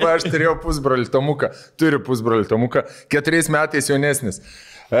yra, aš turėjau pusbrolį Tomuką, turiu pusbrolį Tomuką, 4 metais jaunesnis.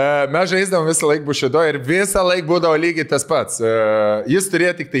 Mes žaisdavom visą laiką bušido ir visą laiką būdavo lygiai tas pats. Jis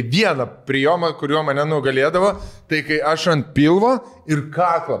turėjo tik tai vieną prijomą, kuriuo mane nugalėdavo, tai kai aš ant pilvo ir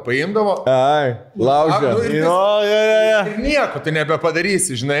kaklą paimdavo. Ai, laužė. Ir nieko tu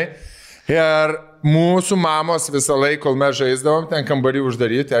nebepadarysi, žinai. Ir mūsų mamos visą laiką, kol mes žaisdavom, ten kambarį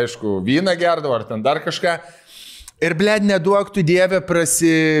uždaryti, aišku, vyną gerdavo ar ten dar kažką. Ir, blėd, neduok tu Dieve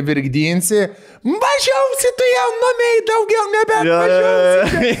prasivirgdinsi. Važiausi tu jau namiai, daugiau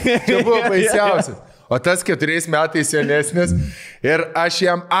nebevažiausi. Čia buvo baisiausias. O tas 4 metais jaunesnis. Ir aš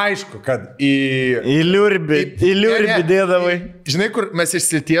jam aišku, kad į liurbį dėdavai. Žinai, kur mes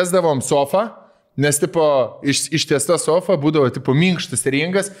išsitiesdavom sofą, nes tipo ištiesta sofa būdavo tipo minkštas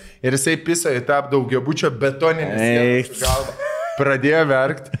ringas ir jisai piso į tą daugiabučio betoninį galvą. Pradėjo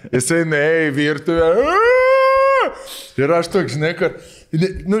verkti, jisai nuėjo į virtuvę. Ir aš toks, žinai, kad,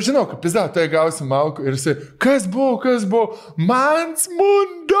 žinau, kad pizda, tai gausi malku ir jisai, kas buvo, man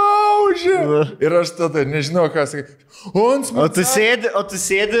smundaužė. Ir aš tada nežinau, ką sakai. O tu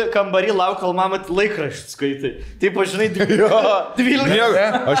sėdi kambarį lauk, kol mama laikraštį skaitai. Taip, aš žinai, 12.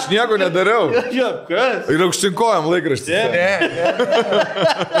 Aš nieko nedariau. Kas? Ir aukštinkojam laikraštį.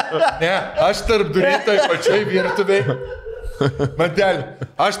 Ne, aš tarp durytoj pačioj virtuviai. Mantelį,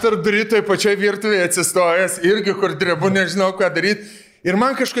 aš tarp durytoj pačioj virtuvėje atsistojęs, irgi kur drebu, nežinau ką daryti. Ir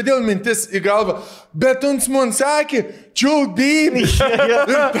man kažkodėl mintis į galvą, bet uns man sakė, čiulbynį.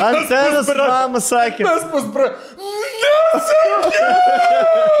 Ant savęs mama sakė. Tas puspra...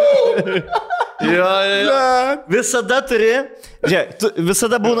 Visada turi,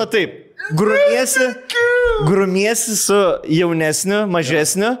 visada būna taip, grumiesi su jaunesniu,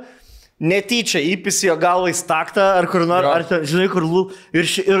 mažesniu, netyčia įpisi jo galvą į staktą ar kur nors, ar ten, žinai, kur ir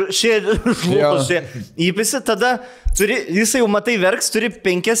įpisi, tada jisai jau matai verks, turi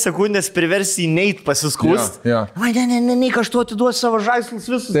 5 sekundės priversi jį neit pasiskūst. Vai, ne, aš tu atiduosiu savo žaislus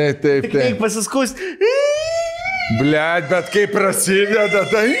visus. Taip. Tik neik pasiskūst. Blet, bet kai prasideda,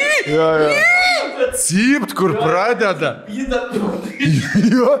 tai... Cypt, kur pradeda.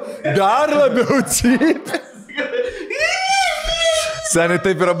 Dar labiau cypt. Seniai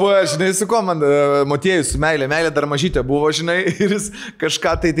taip yra buvę, žinai, su ko man Motiejus, su meilė dar mažytė buvo, žinai, ir jis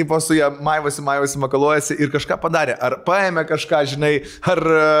kažką tai taip su ją maivosi, makaluojasi ir kažką padarė. Ar paėmė kažką, žinai, ar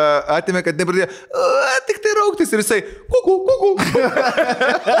atėmė, kad nepradėjo, tik tai rauktis ir jisai, kuku.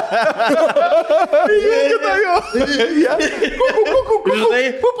 Žinai,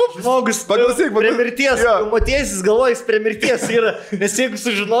 žmogus prie mirties, Motiejus galvoja, jis prie mirties yra, nes jeigu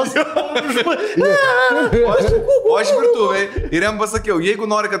sužinos, o aš virtuviai ir jam pasakiau, jeigu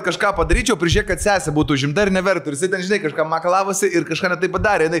nori, kad kažką padaryčiau, prižiūrėk, kad sesė būtų užimta ir nevertų. Ir jisai ten, žinai, kažką makalavosi ir kažką netai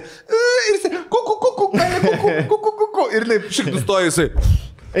padarė. Ir jisai, kuku. Ir jinai šiktų stoja jisai.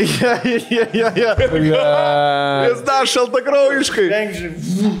 Jis dar šaltakraujiškai.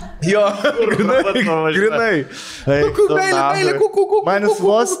 Jo, grinai. Meilė, kuku. Manis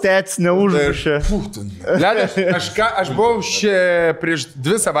vos tėts neužmušė. Aš buvau prieš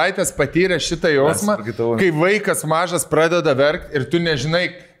 2 savaitės patyręs šitą jausmą, kai vaikas mažas pradeda verkti ir tu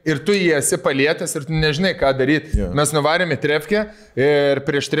nežinai, ir tu jį esi palietęs ir tu nežinai, ką daryti. Mes nuvarėme trefkę ir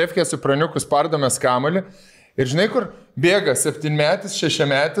prieš trefkę su praniuku spardome kamuolį. Ir žinai, kur bėga 7-metis,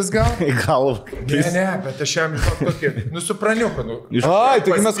 6-metis gal? Į galvą. Ne, bet aš jam tokį, su praniuku. Ai,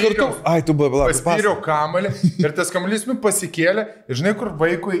 taigi mes kartu. Ai, tu buvai, paspyriau kamuolį ir tas kamuolys pasikėlė. Ir žinai, kur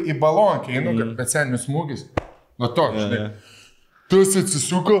vaikui į balonkę, bet senius smūgis. Nuo to, žinai. Tas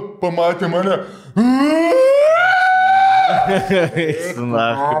atsisuko, pamatė mane. Na,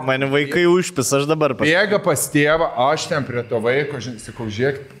 mane vaikai užpis, aš dabar Bėga pas tėvą, aš ten prie to vaiko, žinai, sakau,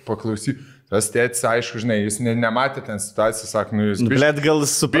 žiūrėk, paklausyk. Tas tėtis, aišku, žinai, jis nematė ten situaciją, sako, nu jūs... Blet, gal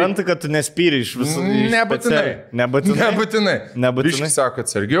supranta, kad tu nespyri iš visų... Nebūtinai. Biški sako,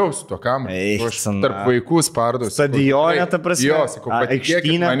 atsargiau su to kamerą. Aš tarp vaikų spardau. Stadione, ta prasme. Jo, sakau,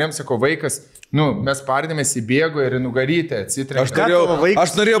 patikėkit manim, sakau, vaikas... Nu, mes spardėmės į bėgo ir į nugarytę atsitrenkė.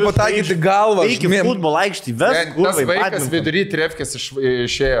 Aš norėjau pataikyti galvą. Iki futbolo aikštį, ves. Tas vaikas vidury trefkės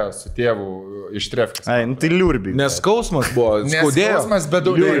išėjo su tėvu iš trefkės. Ai, nu tai liurbi. Nes skausmas buvo, skaudėjo. Skausmas, bet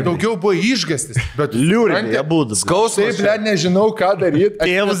daugiau buvo išgastis. Liurbi, jie būdų. Skausmas. Taip, net nežinau, ką daryti.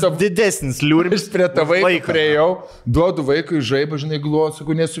 Tėvas didesnis liurbis. Prie tą vaiką priejau, duodu vaikui žaibą, žinai, gluos,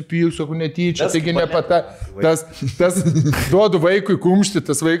 sakau, nesupijau, sakau, netyčia, taigi nepata. Tas duodu vaikui kumšti,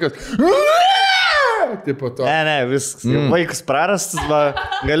 tas vaikas. Tipo to. Ne, viskas. Vaikas prarastas,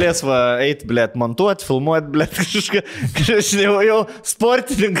 galės eiti, blėt, montuoti, filmuoti, blėt, kažką. Aš jau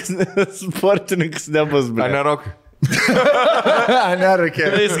sportininkas nebus, blėt. Nerokai. Nerakė.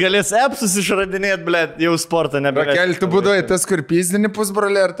 Jis galės appsus išradinėti, blėt, jau sportą nebereikia. Rakel, tu būdavai tas, kur pyzdini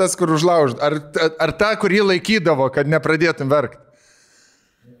pusbrolį, ar tas, kur užlaužt? Ar ta, kur jį laikydavo, kad nepradėtum verkti?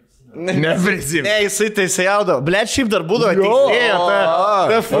 Neprisim. Ne, jisai teisėjaudo. Blet, šiaip dar būdavo teisėja.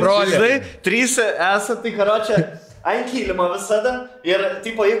 Ta rolė. Trys esate, tai karočią, ant kilimo visada. Ir,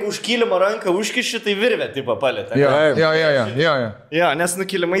 tipo, jeigu už kilimo ranką užkiši, tai virvė, tipo, palėtė. Jo, nes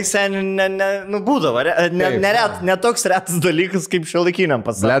nukilimai seniai būdavo. Netoks retas dalykas, kaip šiuolaikiniam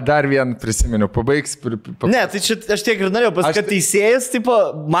pasaulyje. Blet, dar vieną prisiminiau. Pabaigs. Ne, tai čia aš tiek ir norėjau pasakyti, kad teisėjas, tipo,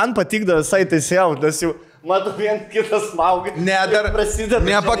 man patikdavo visai teisėjauti, nes jau... Matau, vien kitas smaugia. Ne, dar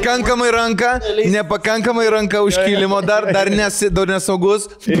nepakankamai ranka užkilimo, dar nesaugus.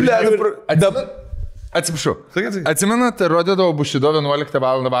 Atsiprašau. Atsimenat, rodydavo Bushido 11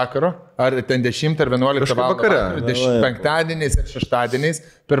 val. Vakaro, ar ten 10 ar 11 val. Vakaro, penktadieniais ir šeštadieniais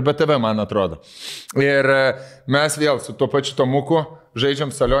per BTV, man atrodo. Ir mes vėl su tuo pačiu Tomuku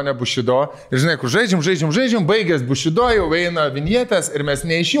žaidžiam salonę Bushido. Ir žinai, kur žaidžiam, baigęs Bushido, jau eina vinjetės ir mes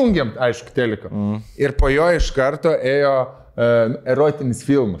neišjungiam, aišku, teliko. Ir po jo iš karto ėjo erotinis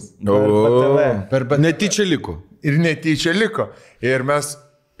filmas. Per BTV. Netyčia liko. Ir netyčia liko. Ir mes,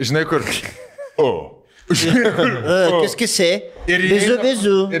 žinai, kur... Qu'est-ce que c'est?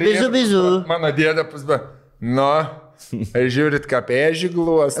 Bisous. Mano dėda pusba. Nu, žiūrit, ką pėžį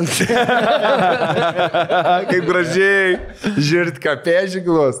glostą. Kaip gražiai. Žiūrit, ką pėžį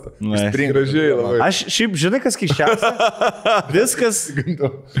glostą. Gražiai labai. Aš šiaip, žinai, kas keiščiausia?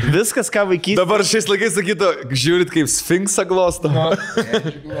 Viskas, ką vaikystė. Dabar šiais laikais sakytų, žiūrit, kaip sfinksą glostą.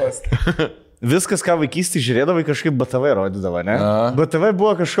 Pėžį glostą. Viskas, ką vaikystį žiūrėdavai, kažkaip BTV rodydavo, ne? BTV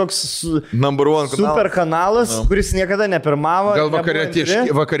buvo kažkoks super kanalas, kuris niekada nepirmavo. Gal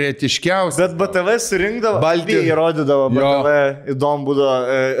vakarietiškiausias. Bet BTV surinkdavo, Baltijai rodydavo, BTV įdomu būdavo,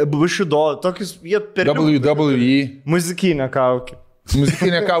 Bushido, tokius jie per... WWE. Muzikinė kaukė.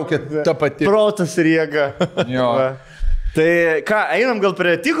 Muzikinė kaukė ta pati. Protas ir jėga. Jo. Tai ką, einam gal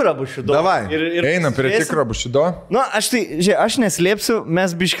prie tikro Bushido? Davai, einam prie tikro Bushido. Nu, aš neslėpsiu,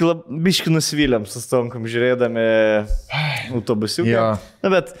 mes biški nusivylėm su Stonkom žiūrėdami autobusiuką. Ja. Na,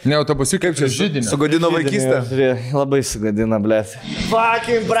 bet... Ne autobusiuką, kaip čia žydinė. Sugadino vaikystę. Labai sugadino, blėt.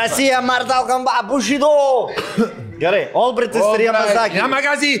 Fucking prasija, Martau Kamba, Bushido! Gerai, Olbritas ir Yamazaki.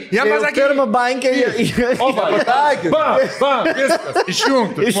 Yamazaki! Pirmą bankę. O, pataikė. Bam, viskas,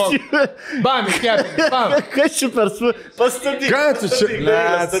 išjungtų. Bam, iškepinį, bam. Kas čia per pastatyk? Ką tu čia?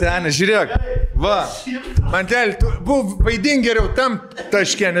 Blet, senė, žiūrėk. Va. Mantel, tu vaidink geriau tam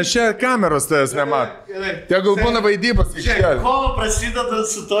taške, nes čia kameros tavęs nemat. Tegul būna vaidybas iškelė. Kova prasideda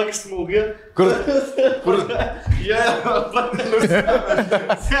su tokį smūgį. Kur? Jie, patinus.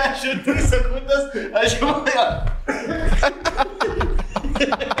 2 sekundės, aš jau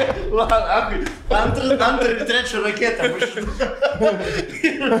antrą ir trečią raketę.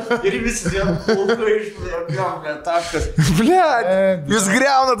 Ir visi vėl pulkai išpūrėm, taškas. Blet, jūs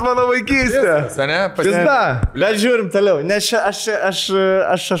greunat mano vaikystę. Sane, Pizda. Blet, žiūrim toliau. Nes aš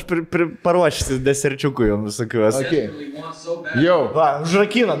paruošęs deserčiukų jau visokių. Jau. Va,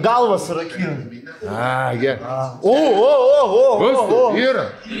 užrakino, galvas surakino. Gerai. Yra.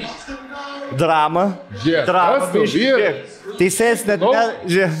 Drama. Teisėjas net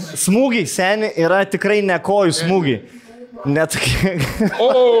smūgiai seni yra tikrai ne kojų smūgiai. Net tokie.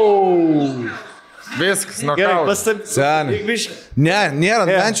 Viskas, nokautas. Seni. Ne, nėra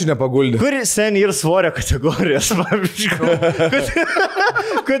dančių nepaguldė. Kur seni ir svorio kategorijos, pavyzdžiui?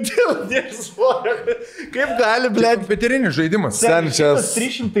 Kodėl nėra svorio? Kaip gali, blėt? Kompiuterinis žaidimas. Seni čia.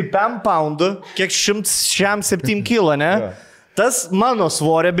 305 poundų, kiek 107 kilo, ne? Tas mano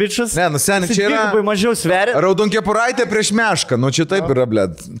svorio bičias. Ne, seniai, čia yra... Dvigubai mažiau sveria. Raudonkepuraitė prieš mešką, čia taip yra,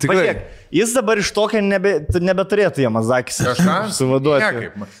 blėt. Tikrai. Pažiūrėk, jis dabar iš tokio nebeturėtų Jamazakis.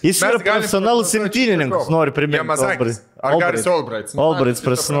 Suvaduoti. Jis yra profesionalus imtynininkas, noriu priminti. Jamazakis. Ar Garis Albrights? Albrights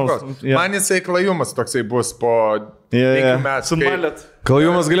profesionalus. Man jisai klajumas toksai bus po 5 metų. Sumalėt.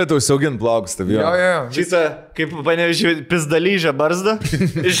 Klajumas galėtų užsiauginti plaukus, taip jau. Šitą, kaip panevižiu, pizdalyžę barzdą.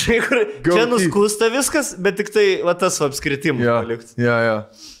 Žinai, kur čia nuskusta viskas, bet tik tai va tas apskritimas palikti. Ja,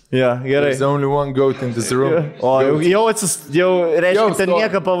 gerai. There's only one goat in this room. O, jau reiškia, ten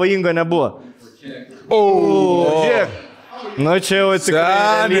nieko pavojingo nebuvo. Žiūrėk. Nu, čia jau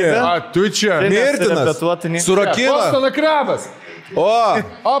Seni. A, tu čia. Mirtinas. Surakina. Bostona krabas.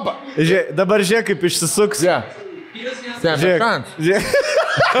 Oba. Žiūrėk, dabar žiūrėk, kaip išsisuks. Žiūrėk.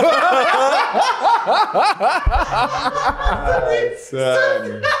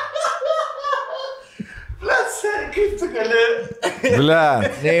 Seni. Kaip tu gali? Ble.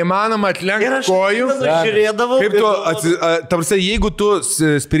 Neįmanoma atlenkti kojų. Žiūrėdavau. Kaip tu, tarsi, jeigu tu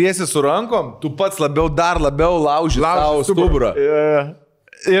spiriesi su rankom, tu pats dar labiau lauži savo stuburą.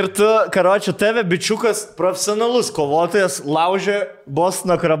 Ir tu, karočią, tave bičiukas, profesionalus kovotojas, laužė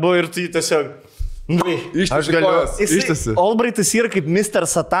Bostono krabu ir tu jį tiesiog... Aš galiu. Ištasi. Albrightas yra kaip Mr.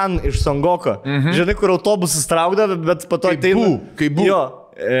 Satan iš Songoko. Žinai, kur autobusas traukdavo, bet po to ateina... Kaip bū. Jo.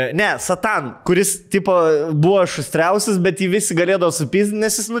 Ne, Satan, kuris tipo buvo šustriausias, bet jį visi galėdavo supyzdinti,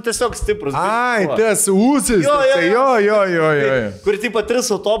 nes jis tiesiog stiprus. Ai, tas ūsis. Jo. Kur tipo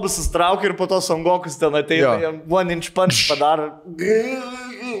 3 autobusus traukia ir po to Songokus ten ateina, jam one inch punch padaro.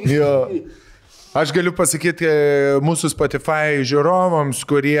 Jo. Aš galiu pasakyti mūsų Spotify žiūrovams,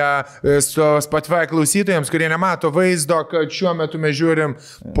 Spotify klausytojams, kurie nemato vaizdo, kad šiuo metu mes žiūrim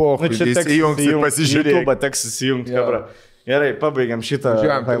įsijungti ir pasižiūrėti. YouTube teks įsijungti, kabra. Gerai, pabaigiam šitą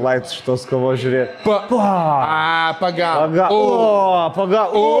highlight šitos kovos žiūrėti. Pagavo.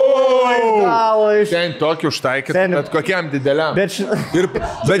 Ten tokį užtaikė, bet kokiam dideliam. Bet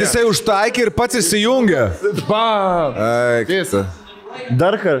jisai užtaikė ir pats įsijungė. Visą.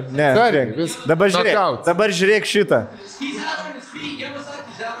 Dar kar? Ne. Dabar žiūrėk šitą.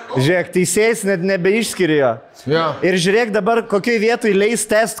 Žiūrėk, teisėjas net nebeišskirėjo. Ir žiūrėk dabar, kokioj vietoj leis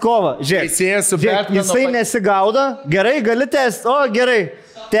test kovą. Žiūrėk, jisai nesigaudo. Gerai, gali test. O, gerai.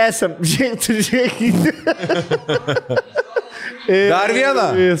 Tęsiam. Žiūrėk. Dar vieną?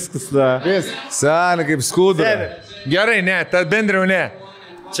 Viskas, da. Seni, kaip skūdra. Gerai, ne, tad bendriau ne.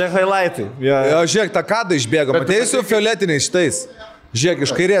 Čia highlightai. Žiūrėk, takadą išbėga. Matei su fioletiniais šitais. Žiūrėk,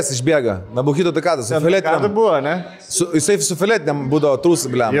 iš kairės išbėga. Nabuchito takadas su fioletiniam. Takada buvo, ne? Jisai su fioletiniam būdavo trūsi,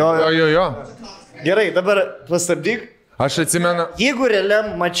 bliam. Jo. Gerai, dabar pastabdyk. Aš atsimenu. Jeigu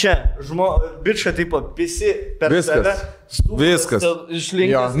realiam mače bičą tipo pisi per save. Viskas.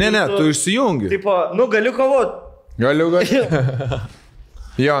 Ne, tu išsijungi. Tipo, galiu kovot. Galiu.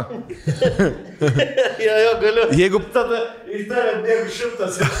 Jo, galiu. Jeigu... Tada į tave bėgu 100.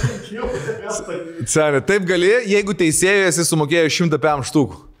 Seni, taip gali, jeigu teisėjui esi sumokėjęs 100 PM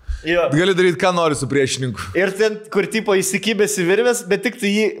štukų. Gali daryti, ką nori su priešininku. Ir ten, kur tipo įsikibęs į virvės, bet tik tai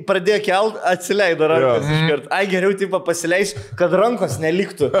jį pradėjo kelt, atsileido rankas iškart. Ai, geriau tipo pasileis, kad rankos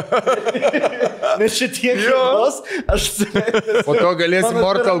neliktų. Nes šitie jėgos, aš atsileidęs. Po to galėsi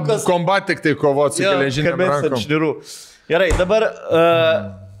Mortal Kombat tik tai kovoti su geležinėm rankom. Gerai, dabar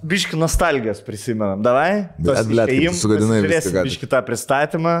biški nostalgijos prisimenam. Davai? Žiūrėsim biški tą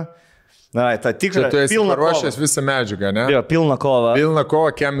pristatymą. Davai, tą tikrą. Čia tu esi paruošęs visą medžiagą, ne? Jo, pilną kovą. Pilną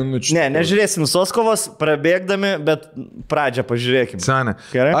kovą, kiek minučių. Ne, nežiūrėsim visos kovos, prabėgdami, bet pradžią pažiūrėkim. Seni,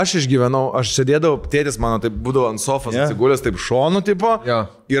 aš išgyvenau, aš sėdėdavau, tėtis mano taip būdavo ant sofos atsigulęs, taip šonu tipo.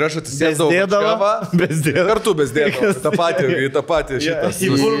 Ir aš atsisėdavau. Kartu bezdėdavau. tą patį šitą.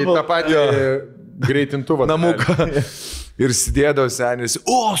 Tą patį greitintuvą. Namuką. Ir sėdėdavo senis,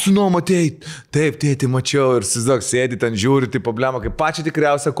 su nuomo matei. Taip, tėti, mačiau. Ir sėdi ten žiūri, tai problema, kaip pačią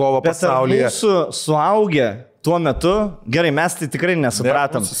tikriausią kovą pasaulyje. Bet mūsų suaugę tuo metu, gerai, mes tai tikrai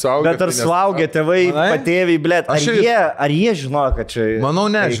nesupratom. Bet ar suaugę tėvai, patėviai, blėt, ar jie žinojo, kad čia... Manau,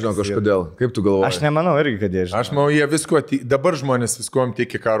 nežino kažkodėl. Kaip tu galvoji? Aš nemanau irgi, kad jie žino. Aš manau, jie visko, dabar žmonės viskuom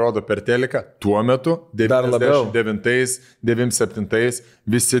tiki, ką rodo per teleką. Tuo metu, 99, 97,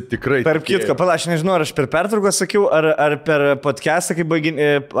 visi tikrai... Per kitką, aš nežinau, ar aš per pertrauką sakiau, ar per podcastą, kai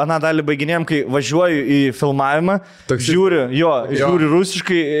aną dalį baiginėjom, kai važiuoju į filmavimą, žiūri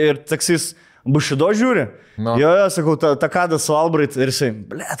rusiškai ir taksis Bushido žiūri. No. Jo, sakau, takada su Albright ir jisai,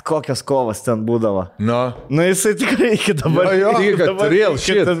 blėt, kokias kovas ten būdavo. No. Nu, jisai tikrai iki dabar. Jo, real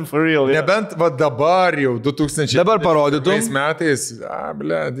shit. For real, jo. Nebent va dabar jau 2000. Dabar parodytum. Metais,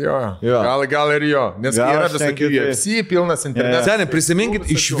 blėt, jo. Gal ir jo. Nes Gal yra aš visokių tenkiu, UFC, pilnas internetas. Seniai,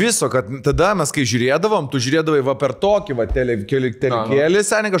 prisiminkit iš viso, kad tada mes kai žiūrėdavom, tu žiūrėdavai va per tokį va telikėlį,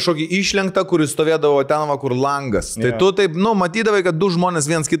 seniai kažkokį išlenktą, kuris stovėdavo ten va kur langas. Tai tu taip, matydavai, kad du žmonės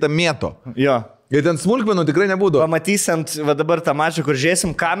viens kitą mėto. Jo. Ir ten smulkmenų tikrai nebūdavo. Pamatysiant, va dabar tą mačą, kur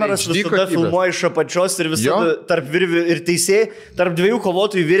žiūrėsim kameras, visada filmuoja iš apačios ir visada tarp virvių ir teisėjai, tarp dviejų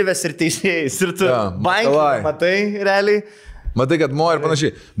kovotojų virvės ir teisėjais. Ir tu bankiai, matai, realiai. Matai, kad mo ir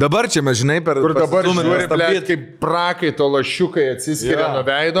panašiai. Dabar čia mes, žinai, per... Kur dabar žiūri, blėt, kaip prakai to lašiukai atsiskiria nuo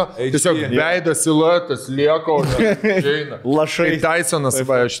veido. Tiesiog veido siluetas lieko. Lašai. Kai Tysonas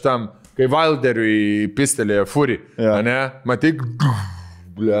va šitam, kai Wilderiui pistelėjo Fury. Ne? Matyk...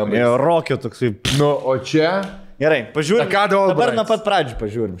 Rokio toksai. Nu, o čia... Gerai, pažiūrim. Dabar nuo pat pradžių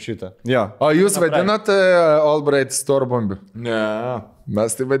pažiūrim šitą. Jo. O jūs vadinat Albright Storbombiu? Ne.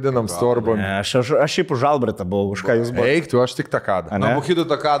 Mes tai vadinam Storbombiu. Ne, aš šiaip už Albrightą buvau, už ką jūs buvote. Eik, tu, aš tik takadą. Na, Buchitų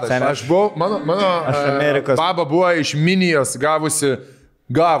takadą. Aš buvau, mano baba buvo iš Minijos gavusi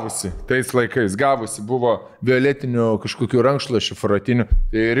tais laikais, buvo violetinių kažkokių rankšluošių fratinių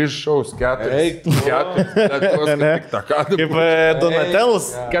ir iššaus 4. Kaip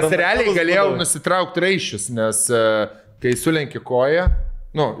Donatellas. Kas realiai galėjau nusitraukti raiščius, nes kai sulenki koją,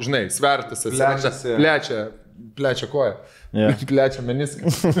 žinai, svertas atsiranda, plečia koją, plečia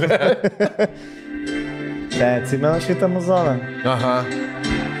meniską. Tai atsimenu šitą muzoną. Aha.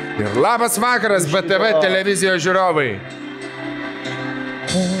 Ir labas vakaras, BTV televizijos žiūrovai.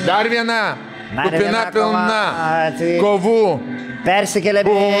 Dar viena, kupina pilna kovų. Persikėlė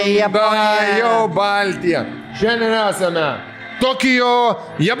į Japoniją. Jau Baltiją. Šiandien esame Tokijo,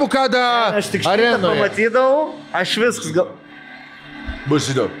 Jabukada arenoje. Aš tik šitą pamatydavau, aš viskas gal...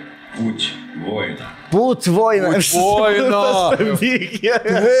 Bushido. Put voina.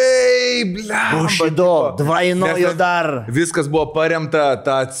 Hei, bля. Bushido, dvainojo dar. Viskas buvo paremta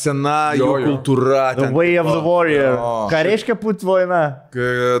ta sena jų kultūra. The way of the warrior. Ką reiškia put voina?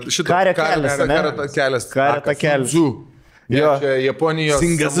 Kario kelias, ne? Kario takelis. Jo, čia Japonijos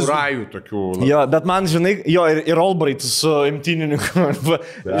samurajų tokių. Jo, bet man, žinai, ir Albright su imtynininku.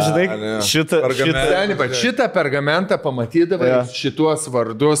 Žinai, šitą pergamentą pamatydavai šituos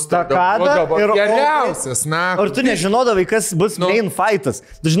vardus. Takada ir geriausias, na. Ar tu nežinodavai, kas bus main fightas?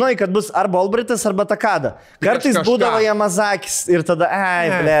 Tu žinai, kad bus arba Albrightas, arba Takada. Kartais būdavo Yamazakis ir tada,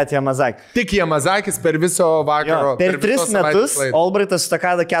 blėt, Yamazaki. Tik Yamazakis per viso vakaro. Per 3 metus Albrightas su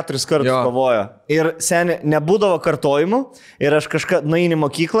Takada 4 kartus kovojo. Ir seniai, nebūdavo kartojimų. Ir aš kažką nueini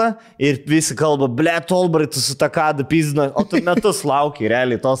mokyklą ir visi kalba, blėt, Albrightas su Takada pizdino, o tu metus lauki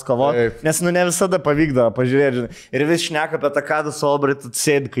realiai tos kovos, nes ne visada pavykdavo pažiūrėti. Ir vis šneka apie Takadą su Albrightu,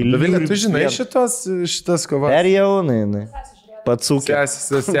 sėdi, kai liūdė. Tu žinai šitas kovas? Per jaunai. Patsūkė.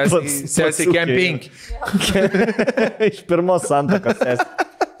 Sesi camping. Iš pirmos santakos sesi.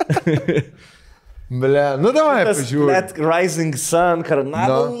 Ble, davai pažiūrėjau. Net Rising Sun,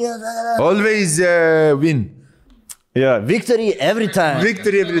 Karnado. Always win. Yeah, victory every time.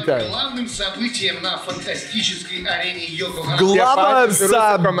 Victory every time. Главным событием на фантастической арене Йокохама. Главным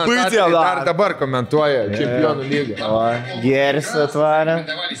событием. Dar dabar komentuoja čempionų lygą. Geris atvarė.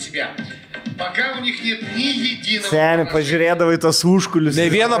 Пока у них нет ни единого... Seni, pažiūrėdavai tos užkulius. Nei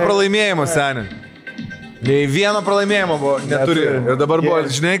vieno pralaimėjimo, seni. Nei vieno pralaimėjimo buvo, neturi. Ir dabar buvo,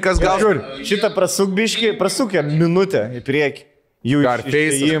 žinai, kas gal... Šitą prasukė minutę į priekį. Jų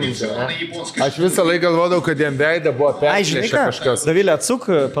išėjims. Aš visą laiką galvodavau, kad jam veidą buvo peršlėšę kažkas. Davilė, atsuk,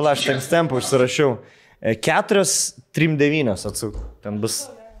 palaš, ten stempą užsirašiau. 4-3-9 atsuk. Ten bus.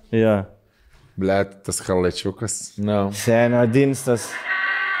 Ja. Blet, tas halačiukas. No. Senio dinstas.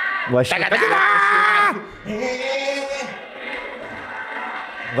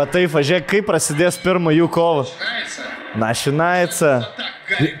 Va taip, važiuok, kaip prasidės pirmą jų kovą. Našinaica.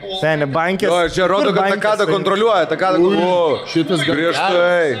 Seni, bankės. O, čia rodo, kad Takada kontroliuoja. Takada kontroliuoja. Šitas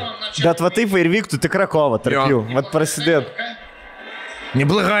griežtai. Bet va taip ir vyktų tikra kova tarp jų. Va prasidėtų.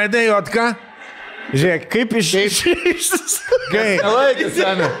 Neblagai dėjotka. Žiūrėk, kaip Nelaikė,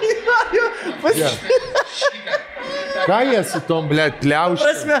 seni. Ką jie su tom, blet, liaušė?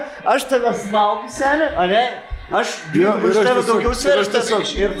 Prasme, aš tave smaukiu, seni, o ne? Aš iš tave daugiau sveriu, aš tiesiog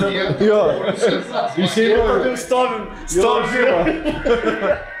ir tada. Jo. Išėjau, stovim.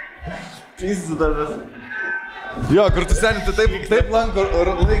 Pizdu tavęs. Jo, kur tu seniai, tai taip lanko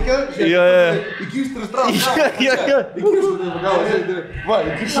laikė. Jo. Įkišti ir traukti. Jo. Va,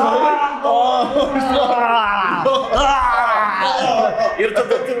 įkišti. Ir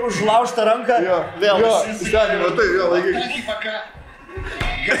tada tu užlaužtą ranką. Vėl. Jo, seniai, va tai, jo, laikė. Подожди пока.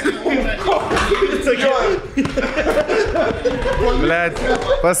 Blet,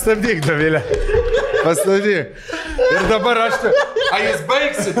 pastabdyk, Dovilė. Pastabdyk. Ir dabar aš... A jūs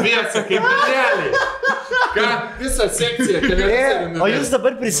baigsit dviese, kaip pirneliai. Ką? Visą sekciją. O jūs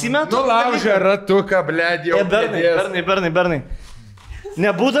dabar prisimetu? Nulaužė ratuką, blet, jau. Bernai.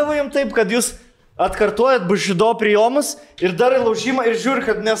 Nebūdavo jums taip, kad jūs atkartojat bušido prijomus ir darai laužimą ir žiūri,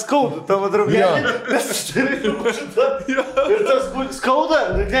 kad neskauda tavo draugelį. Ir tas skauda?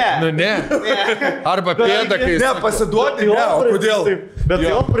 Ne. Nu ne. Arba pėda, kai... Ne, pasiduoti, ne, o kodėl? Bet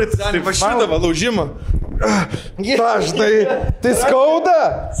jo Seniai, pašydavo laužimą. Dažnai. Tai skauda?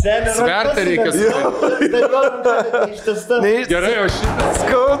 Svertą reikia sverti. Gerai, o šitą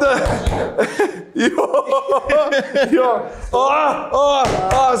Skauda. Jo. O,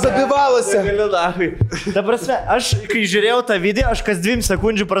 zabivalose. Ta prasme, aš kai žiūrėjau tą video, aš kas 2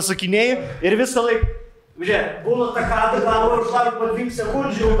 sekundžių prasukinėjau ir visą laiką, žiūrėk, būna takada, galvo užlaužti po 2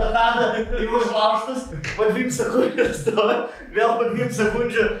 sekundžių, takada, jau užlaužtas, po 2 sekundžių stovi, vėl po 2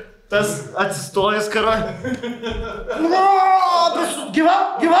 sekundžių tas atsistojęs karo.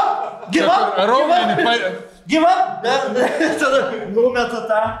 Gyva! Tada numeta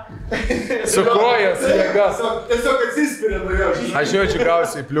tą. su koja, su jėga. Tiesiog atsispiria nuo jo. Aš jaučiu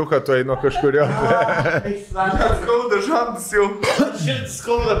gausiai pliuką tuoj nuo kažkurio. Skauda žandus jau. Širdis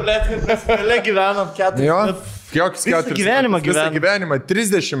skauda, blėt, kad mes gale gyvenom 4 Jo, metus. koks 4 gyvenimą Visą gyvenom. gyvenimą,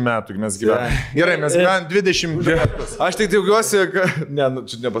 30 metų mes gyvename. Gerai, mes gyvename 20 metus. Aš tik tikiuosi, kad... Ne, nu,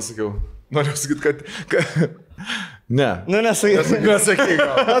 čia nepasakiau. Noriu sakyti, kad... Ne. Nu, nesakyk. Nesakyk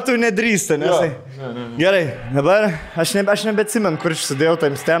gal. Tu nedrįsti, nesakyk. Gerai, dabar aš nebeatsimenu, kur išsidėjau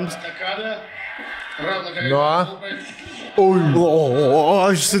timestamps. Такада. Равно как... Nu.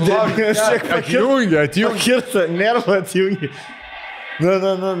 Aš išsidėjau, aš šiek Atjungia. pakirtą, nervą atjungi.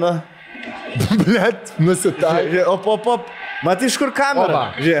 Na. Blet, nusitaikė. Op. Matai, iš kur kamera? Oba.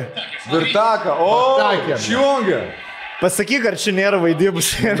 Žiūrėk. Virtaką. O, Virtakė. šjungia. Pasakyk, ar čia nėra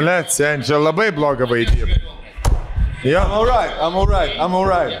vaidybus. Blet, sen, čia labai bloga vaidyba. Jo, I'm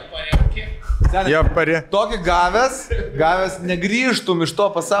alright. jie parė. Tokį gavęs negrįžtum iš to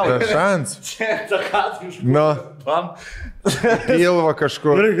pasaulio. Šans. Takatai iš Nu, pilva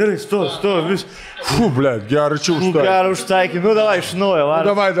kažkur. Gerai, sto, vis. Fū, blet, gerai, čia už to. Gerą užtaikį. Nu, davai, iš naujo, var.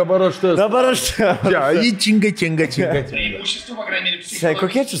 Davai, dabar aš tas. Dabar aš... Ja, į činga. Преимущество, по крайней мере, Sei,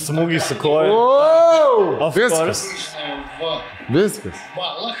 kokie čia smūgiai su koja? Wow! Of Viskas. в Viskas.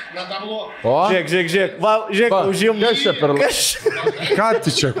 баллах на табло. O? Žiūrėk. Va, žiūrėk, užim. Kas čia per... Ką tu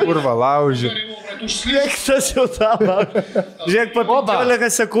čia kurva lauži? Эту Žiūrėk, tas jau tavo. Žiūrėk, po 15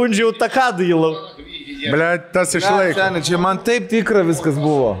 sekundžių jau takadą įlau. Blet, tas išlaiko. Seniai, čia man taip tikra viskas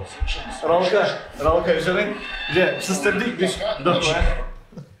buvo. Ralka, žinai. Žiūrėk, sustabdyk,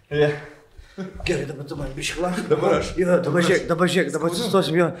 biškai. Gerai, dabar tu man biškai lauk. Dabar aš. Jo, dabar žiūrėk, dabar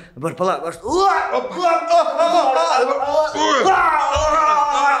sustosim jo. Dabar palauk, aš...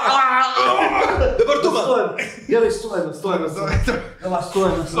 Dabar tu man. Gerai, stojame. Dabar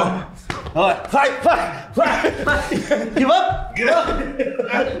stojame. Vai. Gyva.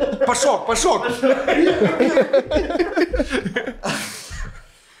 Pašok.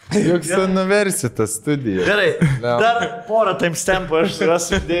 Juk universitas studija. Gerai, dar porą timestampų aš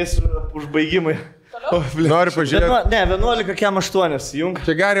rasiu dėsiu užbaigimui. Noriu pažiūrėti. Ne, 11 kiam 8, jung.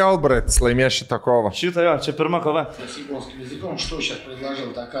 Čia Gary Albrightas laimės šitą kovą. Šitą jo, čia pirma kova. С японским языком, что сейчас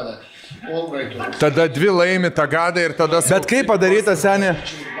предложил Такада Олбрайту. Tada 2 laimi Tagada ir tada... Bet kaip padaryta, seniai,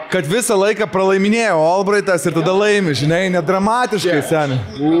 kad visą laiką pralaiminėjo Albrightas ir tada laimi, žinai, nedramatiškai, seniai.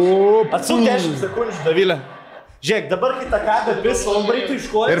 Atsuk 10 sekundžių, Davilė. Žiūrėk, dabar kai Takada pis Olbrightui iš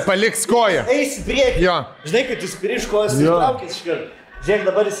kojos. Ir paliks koją. Eis į priekį. Jo. Žinai, kad jis spiri iš kojos, jis traukės iš karto. Žiūrėk,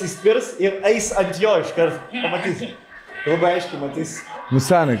 dabar jis įspirs ir eis ant jo iš karto. Pamatysi. Labai aiškiai matys. Nu,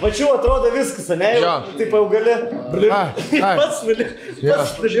 seniai. Pačiu atrodo viskas, ne? Jo. Taip jau gali. Ai. Pats nuli.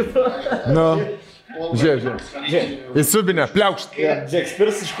 Nu. Žiūrėk. Įsubinę, pliaukšt. Žiūrėk,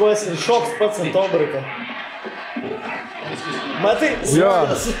 spirs iš kojos ir šoks pats ant Olbrighto. Matai? Jo.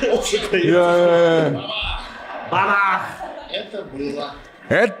 Jo. Это было.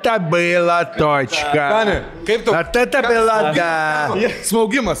 Это была точка. Seniai, kaip tu? Это была да.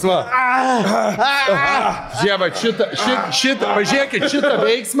 Smaugimas, va. Žiūrėk, šitą, pažiūrėkit,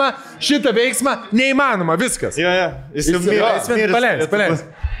 šitą veiksmą neįmanoma, viskas. Jo. Jis jau miręs. Paleis.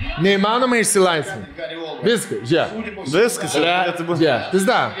 Neįmanoma išsilaisvinti. Viskas, žiūrėk. Viskas. Žiūrėk,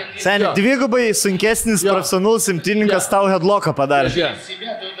 pizda. Seniai, dvigubai sunkesnis profesionalus imtyninkas tau headlocką padarė.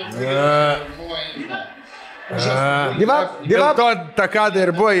 Dėl to Takada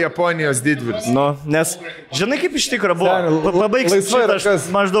ir buvo Japonijos didvyris. Nu, nes, žinai, kaip iš tikrųjų buvo. Pabaigsim šitą, aš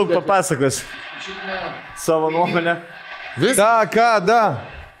maždaug papasakosiu savo nuomonę. Takada.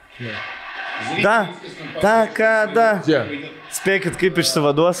 Takada. Žiūrėk. Spėkit, kaip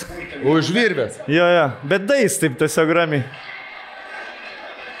išsivaduos. Užvirvės. Jo, bet dais taip tiesiog ramiai.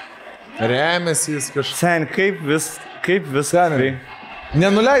 Remiasi jis kažkaip. Sen, kaip viską.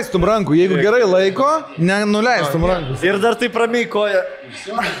 Nenuleistum rankų, jeigu gerai laiko, nenuleistum rankų. Ir dar taip ramiai koja.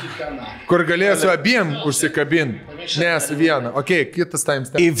 Kur galėsiu abiem užsikabinti. Nes vieną. Ok, kitas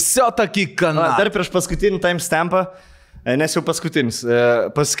timestamp. Į viso tokį kanalą. Dar prieš paskutinį timestampą, nes jau paskutinis,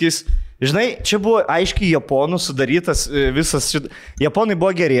 pasakys. Žinai, čia buvo aiškiai japonų sudarytas visas šit... Japonai buvo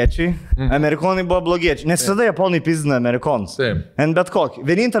geriečiai, amerikonai buvo blogiečiai. Nes visada japonai pizdina amerikonus. Taip. En bet kokį.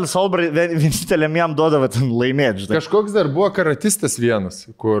 Vieninteliam jam duodavo ten laimėti. Žinai. Kažkoks dar buvo karatistas vienas,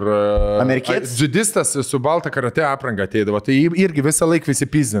 kur... Amerikietis? Judistas su balta karate apranga ateidavo. Tai irgi visą laiką visi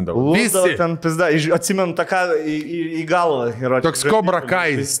pizdindavo. Visi. Ten pizda. Atsimenu tą ką į galvą. Toks Cobra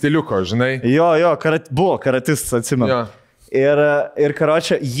Kai stiliuko, žinai. Jo, buvo karatistas, atsimenu. Jo. Ir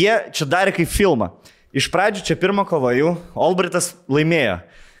karočią, jie čia darė kaip filmą. Iš pradžių čia pirmą kovą jų, Albritas laimėjo.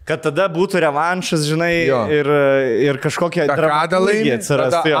 Kad tada būtų revanšas, žinai, ir kažkokia Takada laimėjo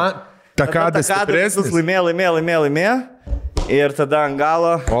atsirastų. Takada stipresnis. Laimėjo. Ir tada ant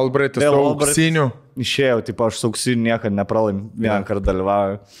galo... Albritas su auksiniu. Išėjau, tipo, aš su auksiniu niekada nepralaim, vieną kartą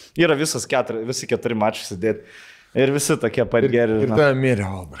dalyvauju. Yra visi 4 mačai sėdėti. Ir visi tokie pat geri. Ir tada mirė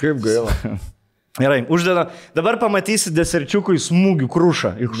Albritas. Kaip gaila. Gerai, uždeda. Dabar pamatysi deserčiukui smūgių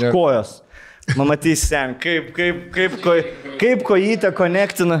krušą iš kojos. Pamatysi sen, kaip kojytę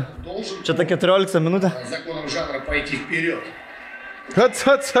konektina. Čia ta 14 minutė. Hats.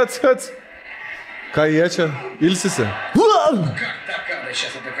 Ką jie čia ilsisi?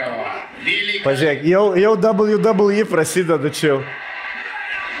 Pažiūrėk, jau WWE prasideda čia.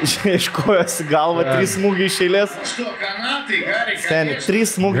 Iš kojos į galvą 3 smūgiai iš eilės. Seni, 3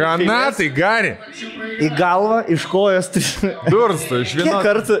 smūgiai iš eilės. Granatai, gari. Į galvą, iš kojos 3. Dursta, iš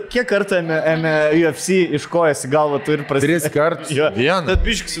vienos. Kiek kartų ėmė UFC iš kojos į galvą tu ir prasideda? 3 kartus. Vieną. Tad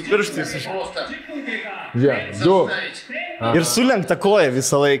biškis su pirštais. 2. Ir sulenkta koja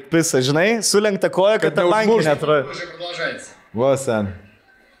visą laiką, pisa, žinai? Sulenkta koja, kad ta bankė netrodo. Va, sen.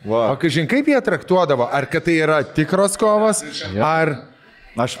 O kažin, kaip jie traktuodavo? Ar kad tai yra tikros kovos? Ar...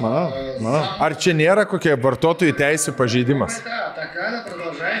 Aš manau. Ar čia nėra kokie vartotojų teisų pažeidimas?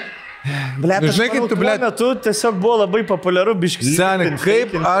 Blet, žinai, kaip tu, blet, metu tiesiog buvo labai populiaru biškis. Seniai,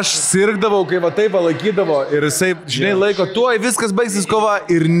 kaip aš sirgdavau, kai va taip laikydavo ir jisai, žinai, laiko, tuoj viskas baigsis kova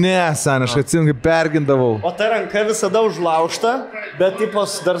ir ne, seniai, aš atsimenu, kaip pergindavau. O ta ranka visada užlaužta, bet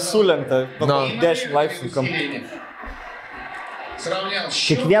tipos dar sulenkta. 10 laipsnių kampų.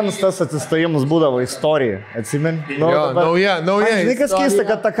 Kiekvienas tas atsistojimas būdavo istorija, atsimeni? Nauja. Žinai, kas keista,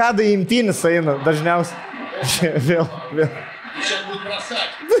 kad Takada į imtynis eina dažniausiai. Vėl.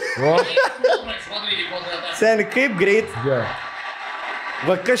 Seni, kaip greit.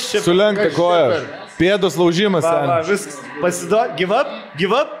 Va, kas čia? Sulenkta koja. Pėdos laužimas. Viskas. Pasiduok.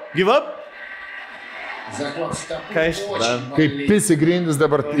 Give up. Ką iš? Kaip pisi grindis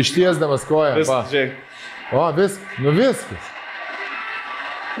dabar ištiesdamas koją. Viskas, žiūrėk. O, viskas.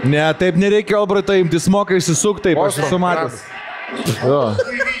 Ne, taip nereikia Albrito imtis, moka išsisukti, taip, aš esu matęs.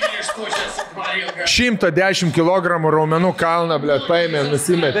 110 kg raumenų kalną, blėt, paėmė,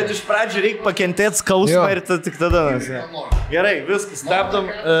 nusimetė. Bet iš pradžių reikia pakentėti skausmą ir tik tada. Gerai, viskas,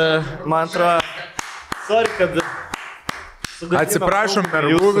 stabdom, man atrodo, sorry, kad... Atsiprašom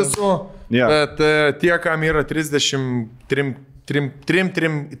mergų visų, bet tie, kam yra 33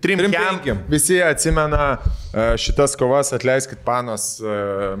 visi atsimena šitas kovas, atleiskit panos,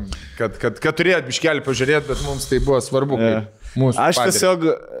 kad turėjot biškelį pažiūrėti, bet mums tai buvo svarbu. Aš tiesiog,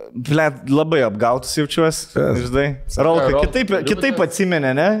 labai apgautus jaučiuosi, žinai. Rolka, kitaip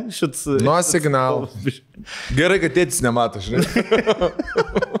atsimenė, ne? Nuo signalų. Gerai, kad tėtis nemato, žinai.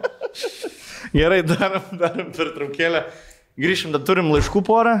 Gerai, darom pertraukėlę. Grįšim, dar turim laiškų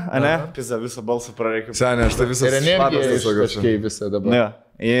porą, ne? Pisa, visą balsą prareikia. Seniai, aš tai visas patas kažkai visą dabar. Ja.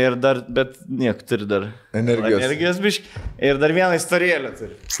 Ir dar, bet niek turi dar energijos biški. Ir dar vieną istorėlę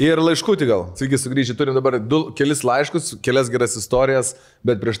turi. Ir laiškutį gal. Sveiki, sugrįžę, turim dabar kelis laiškus, kelias geras istorijas,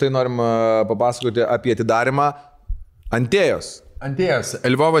 bet prieš tai norim papasakoti apie atidarimą Antėjos.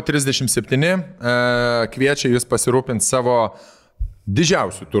 Lvovo 37 kviečia jūs pasirūpinti savo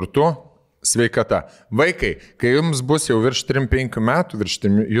didžiausių turtų. sveikata. Vaikai, kai jums bus jau virš 3-5 metų,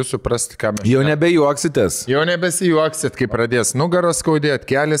 jūs suprasti, ką mes... Jau nebejuoksitės. Jau nebesijuoksit, kai pradės nugaros skaudėti,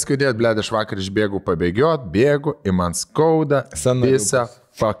 kelias skaudėti, blėd, aš vakar išbėgu pabėgiot, bėgu, į man skauda visą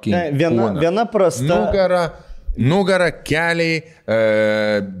fucking kūną. Viena prasta. Nugara, keliai,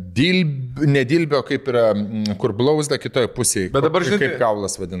 nedilbio, kaip yra, kur blauzda kitoje pusėje. Bet dabar žinai, kaip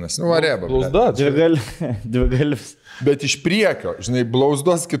kaulas vadinasi. Nu, varėba. Blauzda. Dvigalis. Bet iš priekio, žinai,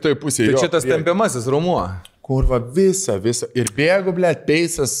 blauzdos kitoje pusėje. Tai čia tas tempiamasis raumuo. Kurva visą. Ir bėgu, blėt,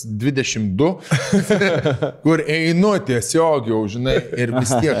 peisas 22, kur einu tiesiog jau, žinai, ir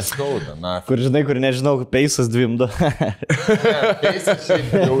vis tiek skauda. Na. Kur, žinai, kur nežinau, peisas 2. Peisas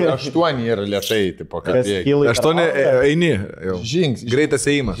jau 8 yra lėtai, tipo, kad bėgi. 8 eini. Žingsnis. Greitas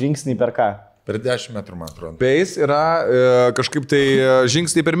ėjimas. Žingsnį per ką? Per 10 metrų, man atrodo. Peis yra kažkaip tai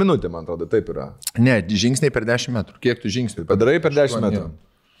žingsniai per minutę, man atrodo, taip yra. Ne, žingsniai per 10 metrų. Kiek tu žingsnių? Padarai per 10 metrų.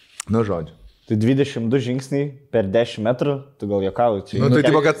 Nu, žodžiu. Tai 22 žingsniai per 10 metrų, tu gal juokauji. Nu, tai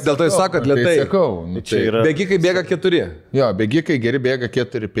tipo, kad dėl to jūs sakot lėtai. Tai sakau. Nu, čia yra... Bėgikai bėga 4. Jo, bėgikai geri bėga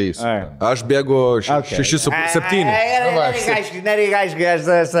 4 peisų. Aš bėgu 6,7. Nereikia aiškiai, aš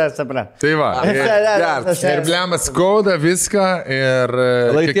suprantu. Tai va. Ir blemas skauda viską ir...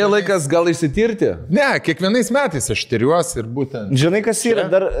 Atėjo laikas gal išsitirti? Ne, kiekvienais metais aš tiriuosi ir būtent... Žinai, kas yra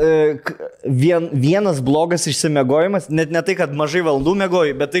dar vienas blogas išsimiegojimas, net ne tai, kad mažai valandų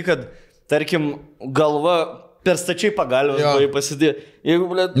miegoji, bet tai, kad tarkim, galva per stačiai pagalvės buvo pasidėti. Jeigu,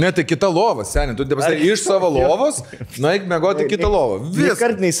 blėt... Ne, tai kita lova, seniai. Tu nepastai iš savo lovos, nueik mėgoti kitą lovą. Vis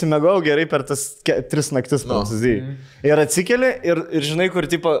kart neįsimėgau gerai per tas 3 naktis Prancūzijai. Ir atsikeli ir žinai, kur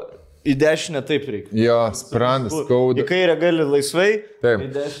tipo į dešinę taip reikia. Jo, sprandas, skauda. Į kairę gali laisvai. Taip.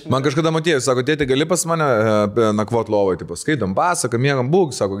 Man kažkada Matėjus sako, tėti, gali pas mane nakvot lovai, tipo, skaitom pasaką, miegam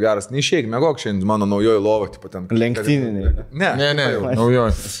būk, sako, geras, neišeik, mėgok šiandien mano naujoji lova, tipo, ten. Lenktyniniai. Ne,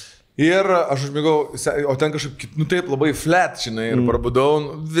 naujoji. Ir aš užmigau, o ten kažkaip, nu taip, labai flat, žinai, ir prabudau,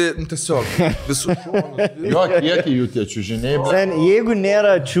 nu tiesiog, visų šonų. Jo, kiek jų tie čiūžiniai. Jeigu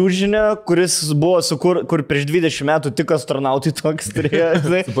nėra čiūžinio, kuris buvo kur prieš 20 metų tik astronautai toks turėjo,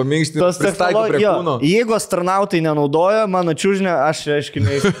 su paminkštinimu pristaiko prie kūno. Jeigu astronautai nenaudoja mano čiūžinio, aš, aiškiai,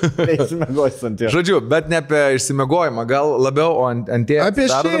 neįsimegosiu ant jo. Žodžiu, bet ne apie išsimegojimą, gal labiau, o ant tie... Apie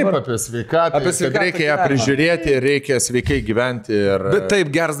šiaip, apie sveikatą. Apie sveikatą, reikia ją prižiūrėti, reikia sveikai gyventi. Ir... Bet taip,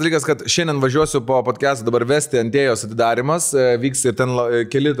 geras dalykas, kad šiandien važiuosiu po podcast'o dabar vesti Antėjos atidarimas, vyks ir ten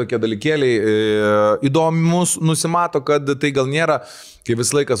keli tokie dalykėliai įdomus, nusimato, kad tai gal nėra, kai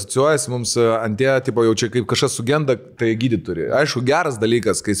visą laiką asociuojasi mums Antėja, tipo jau čia kaip kažkas sugenda, tai gydyti turi. Aišku, geras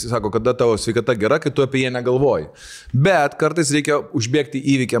dalykas, kai jis sako, kada tavo sveikata gera, kai tu apie ją negalvoji. Bet kartais reikia užbėgti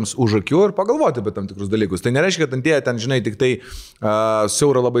įvykiams už akių ir pagalvoti apie tam tikrus dalykus. Tai nereiškia, kad Antėja ten, žinai, tik tai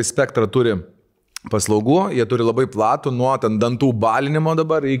siaurą labai spektrą turi paslaugų, jie turi labai platų, nuo ten dantų balinimo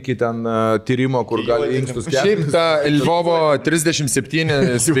dabar iki ten tyrimo, kur gali inkstus kelti. Šiaip ta Lvovo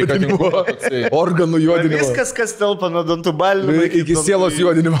 37 sveikatingumo organų juodinimo. Viskas, kas telpa nuo dantų balinimo iki sielos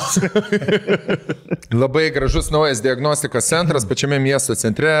juodinimo. Labai gražus naujas diagnostikos centras pačiame miesto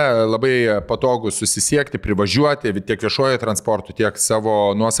centre, labai patogu susisiekti, privažiuoti tiek viešojo transportu, tiek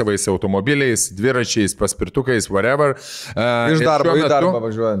savo nuosavais automobiliais, dviračiais, paspirtukais, whatever. Iš darbo į darbą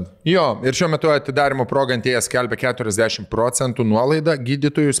važiuojant. Jo, ir šiuo metu atidarimo proga Antėja skelbia 40% nuolaidą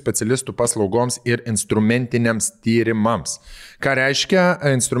gydytojų specialistų paslaugoms ir instrumentiniams tyrimams. Ką reiškia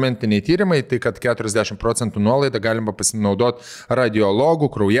instrumentiniai tyrimai? Tai kad 40% nuolaidą galima pasinaudoti radiologų,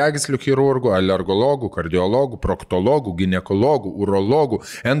 kraujagyslių chirurgų, alergologų, kardiologų, proktologų, ginekologų, urologų,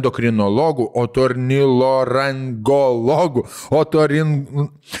 endokrinologų, otoriniolaringologų,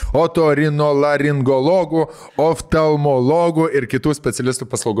 otorinolaringologų, oftalmologų ir kitų specialistų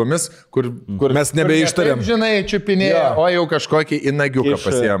paslaugomis, kur mes nebeištarėm. Žinai, čiupinėja, o jau kažkokį inagiuką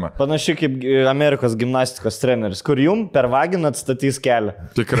pasiema. Panašiai kaip Amerikos gimnastikos treneris, kur jum per vaginą atstatys kelią.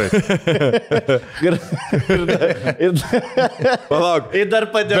 Tikrai. Palauk. Ir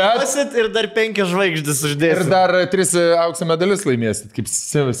dar padėkosit, ir dar 5 žvaigždės uždėsit. Ir dar 3 aukso medalius laimėsit, kaip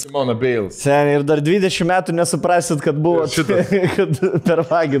Simona Bales. Sen, ir dar 20 metų nesuprasit, kad buvo kad per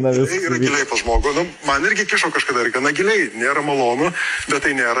vaginą viskas. Tai yra giliai pas žmogų. Nu, man irgi kišo kažkada ir gana giliai. Nėra malonu, bet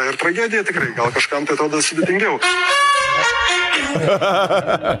tai nėra ir tragedija tikrai. Gal kažkam tai atrodo sudėtingiau.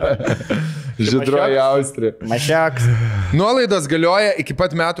 Žydroji Austrija. Mašiaks. Nuolaidos galioja iki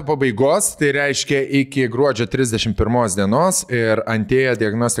pat metų pabaigos, tai reiškia iki gruodžio 31 dienos ir Antėja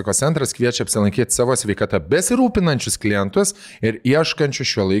diagnostikos centras kviečia apsilankyti savo sveikatą besirūpinančius klientus ir ieškančių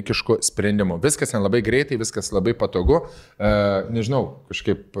šiuolaikiškų sprendimų. Viskas ten labai greitai, viskas labai patogu. Nežinau,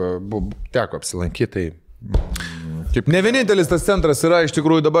 kažkaip teko apsilankyti. Ne vienintelis tas centras yra iš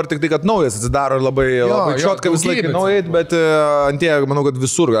tikrųjų dabar tik tai, kad naujas atsidaro ir labai čiotka visą laiką naujai, bet antie, manau, kad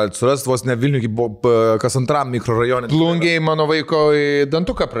visur galite surasti, vos ne Vilnių, kas antram mikrorajone. Plungiai mano vaiko į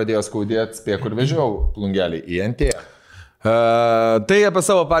dantuką pradėjo skaudėti, spėk, kur vežiau plungelį į antie. Tai apie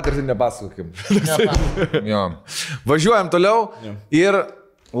savo patirtį nepasakokim. Važiuojam toliau ir...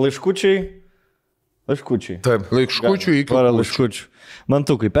 Laiškučiai. Taip. Laiškučių iki laiškučių. Man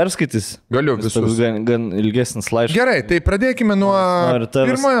tu, kaip perskaitys? Galiu visus. Gan ilgesnis laiškas. Gerai, tai pradėkime nuo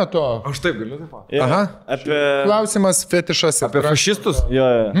pirmojo to. Aš taip galiu taip pat. Aha. Apie... Klausimas fetišas. Apie fašistus? Jo.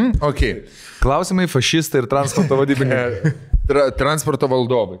 Okay. Klausimai fašistai ir transporto vadybininkai. Transporto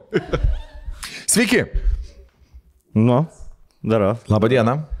valdovai. Sveiki. Nu, daro. Labą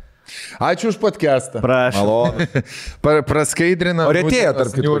dieną. Ačiū už podcastą. Prašau. Praskaidrina. O retėja,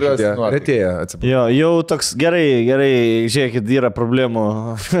 tarp kitų. Retėja, atsiprašau. Jau toks gerai, žiūrėkit, yra problemų.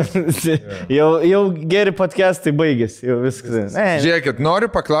 jau geri podcastai baigėsi, jau viskas. Žiūrėkit,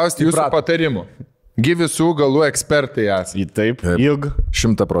 noriu paklausti jūsų patarimų. Visų galų ekspertai esate. Taip, juk.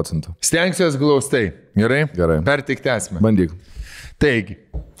 100%. Stengsiuos glaustai. Gerai? Gerai. Perteikti esmę. Bandyk. Taigi,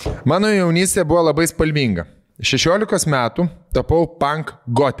 mano jaunystė buvo labai spalvinga. 16 metų tapau punk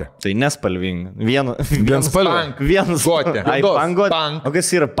gotė. Tai nespalvinga. Vienas gotė. Ai, punk gotė. O kas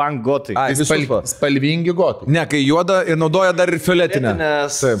yra punk gotai? Spalvingi gotai. Ne, kai juoda ir naudoja dar ir fioletinę.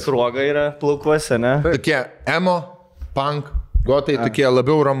 Nes sruoga yra plaukuose, ne? Tokie emo, punk gotai, tokie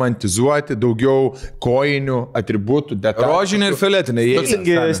labiau romantizuoti, daugiau kojinių, atributų, detalių. Rožinė ir fioletinė.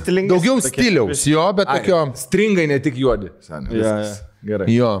 Stilingi. Daugiau stiliaus, jo, bet tokio... Stringai, ne tik juodi. Gerai.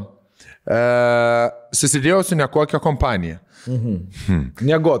 Jo. Susidėjau su nekokia kompanija.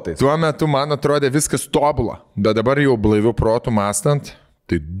 Negotai. Tuo metu man atrodė viskas tobula, bet dabar jau blaivių protų mąstant,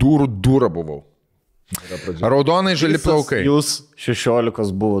 tai dūra buvau. Raudonai žali plaukai. Jūs 16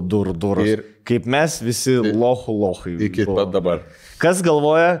 buvo duras. Ir kaip mes visi lochai. Iki pat dabar. Kas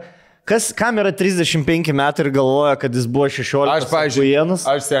galvoja... Kam yra 35 metų ir galvoja, kad jis buvo 16? Aš, pavyzdžiui,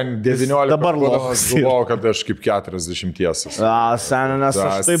 aš sen 19 dabar galvojau, kad aš kaip 40-iesis. Senas,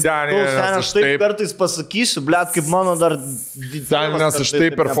 aš taip kartais pasakysiu, blėt, kaip mano dar... Senas, aš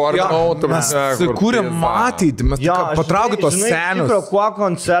taip performau, mes kūrėm matyti, mes patraukė tos senus. Žinai, kuo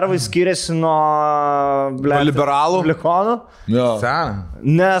konservai skiriasi nuo... liberalų? Blikonų?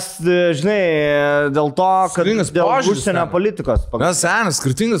 Nes, žinai, dėl to, kad dėl užsienio politikos. Mes senas,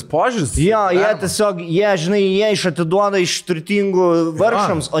 skirtingas požiūris. Jo, jie tiesiog, žinai, jie iš atiduoda iš turtingų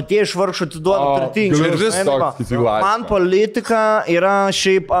vargšams, o tie iš vargšų atiduoda turtingų. Man politika yra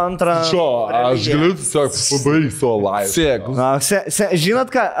šiaip antra... Aš galiu tiesiog pabaigti savo laisvę. Žinot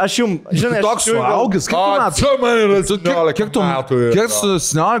ką, aš jums... Toks suaugis, kaip tu metai? Kiek tu metų? Kiek su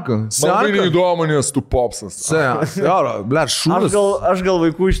 17? Man neįdomu, nes tu popsas. Aš gal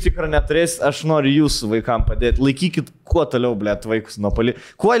vaikų iš tikrųjų neturėsiu, aš noriu jūsų vaikam padėti. Laikykit kuo toliau, blėt, vaikus nuo politikos.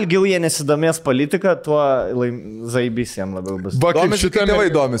 Kuo ilgiau jie nesidomės politiką, tuo zaibys jam labiau bus. Domisi, kaip tėvai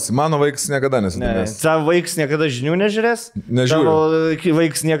domisi. Mano vaikas niekada nesidomės. Tavo vaikas niekada žinių nežiūrės? Nežiūrė. Tavo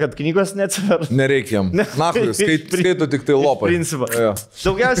vaikas niekada knygos neatsiver? Nereikia jam. Nachui, skaito tik tai lopą.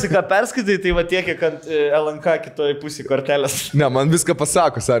 Daugiausiai, ką perskaitai, tai va tiek, kad LNK kitoje pusėje kortelės. Ne, man viską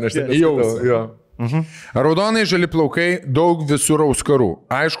pasako, senė, aš ten jau. Raudonai žali plaukai, daug visur auskarų.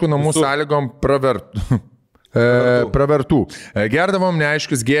 Aišku, namų sąlygom pravertų. Gerdavom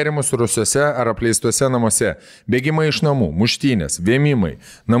neaiškius gėrimus rusiuose ar apleistuose namuose. Bėgimai iš namų, muštynės, vėmimai,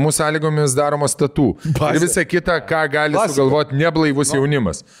 namų sąlygomis daromos tatų. Ir visa kita, ką gali sugalvoti neblaivus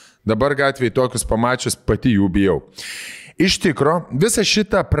jaunimas. Dabar gatvėje tokius pamačius pati jų bijau. Iš tikro, visą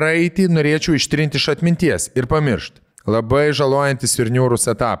šitą praeitį norėčiau ištrinti iš atminties ir pamiršti. Labai žalojantis ir niūrus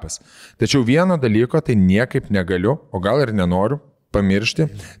etapas. Tačiau vieno dalyko tai niekaip negaliu, o gal ir nenoriu pamiršti,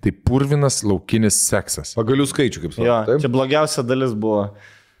 tai purvinas laukinis seksas. Pagalių skaičių, kaip sakau. Jo, čia blogiausia dalis buvo,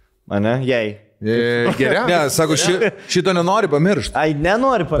 ane, jai. Geriau? Ne, sako, šito nenori pamiršti. Ai,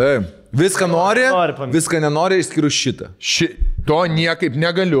 nenori pamiršti. Viską nori, viską nenori, išskyrus šitą. To niekaip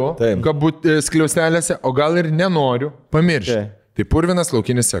negaliu, galbūt skliaustelėse, o gal ir nenoriu pamiršti. Tai purvinas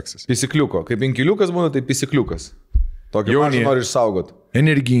laukinis seksas. Pisikliuko. Kaip inkiliukas būna, tai pisikliukas. Tokį mažą nori išsaugoti.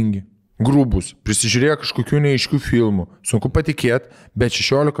 Energingi, grūbus, prisižiūrėjo kažkokių neaiškių filmų. Sunku patikėti, bet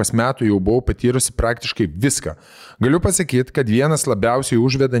 16 metų jau buvau patyrusi praktiškai viską. Galiu pasakyti, kad vienas labiausiai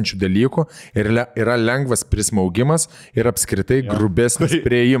užvedančių dalykų yra lengvas prismaugimas ir apskritai grubesnis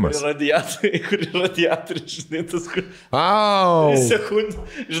priėjimas. Kur radiatoriai, žinai, tas kur... Au! Sekundė,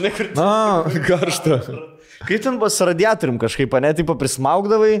 žinai, kur... Karšta. Kaip ten buvo su radiatorium kažkaip, ne, taip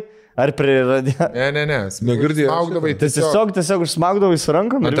prismaugdavai? Ar prie radiatorių? Ne. Smaugdavai tiesiog užsmaugdavai su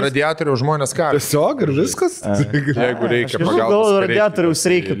rankom? Ant radiatorių žmonės ką? Tiesiog ir viskas? Jeigu reikia pagalbos. Radiatoriaus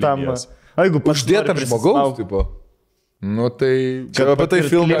reikia tam. Uždėtam žmogaus, tipo. Nu tai... Čia apie tai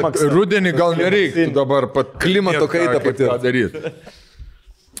filmą. Rudenį gal nereiktų dabar pat... Klimato kaitą patirti. Daryti.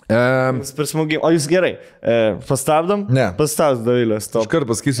 Prismaugim. O jūs gerai. Pastabdom? Ne. Pastabdom, Dovilė, stop. Iškart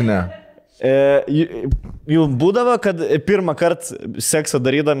pasakysiu ne. Jau būdavo, kad pirmą kartą seksą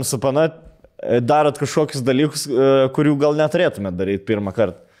darydami su pana darot kažkokius dalykus, kurių gal neturėtumėt daryti pirmą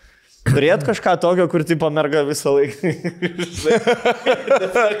kartą. Turėt kažką tokio, kur tipo merga visą laiką.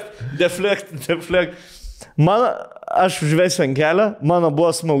 Deflekt. Aš užvesiu ant kelio, mano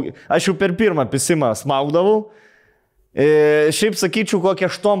buvo smaug. Aš jau per pirmą pisimą smaugdavau. Šiaip sakyčiau, kokie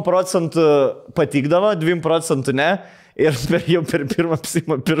 8% patikdavo, 2% ne. Ir jau per pirmą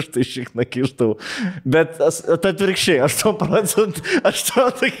pisimą pirštai šikną kištavau. Bet atvirkščiai,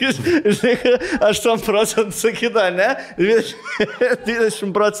 8% sakyda, ne,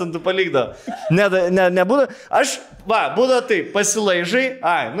 20% palikdavo. Nebūdavo. Aš, būdavo taip, pasilaižai,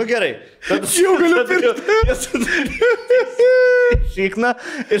 nu gerai. Jau galiu pirkti. Šikną.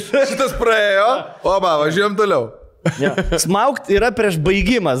 Šitas praėjo, važiuojam toliau. Ja. Smaugt yra prieš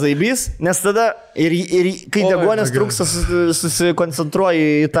baigimą zaibys, nes tada ir kai deguonės trūksta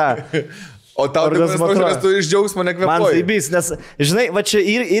susikoncentruoji į tą. O tau nes tu iš džiaugsmo nekvepuoji. Man zaibys, nes, žinai, va čia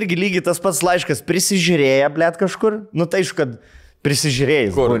irgi lygiai tas pats laiškas, prisižiūrėję, blėt, kažkur, nu tai aišku, kad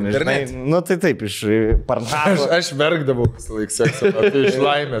prisižiūrėjęs. Kur? Žinai, nu tai taip, iš parnavo. Aš verkdavau visą laiką seksą, iš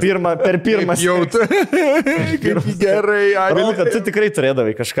laimės. Per pirmą jau tu. Gerai, Rolka, tu tikrai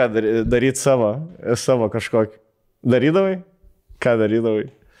turėdavai kažką daryti savo kažkokį. Darydavai? Ką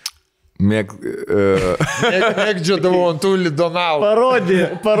darydavai? Mėgdžiodavau ant tų lidonalų.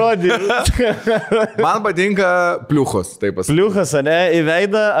 Parodį. Man patinka pliuchos, taip pasakyti. Pliuchas, ne? Į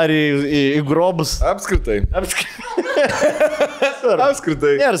veidą ar į grobus? Apskritai.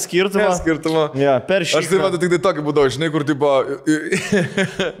 Apskritai. Nėra skirtumo. Ja, per šį. Aš tai matau tik tai tokį būdavo, žinai, kur tipo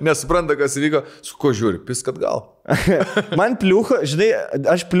nesupranta, kas įvyko, su ko žiūri, piskat gal. Man pliucho, žinai,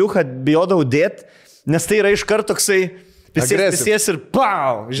 aš pliuchą bijodavau dėti, nes tai yra iš karto toksai pisies ir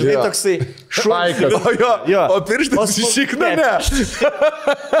pau, žinai, toksai švaikas. O pirštas iššikna, ne?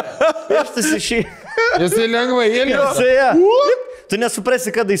 Pirštas iššikna. Jisai lengvai ilgasi. Tu nesuprasi,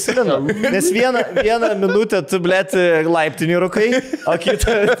 kada įsilina, nes vieną minutę tu, blėt, laiptinį rūkai, o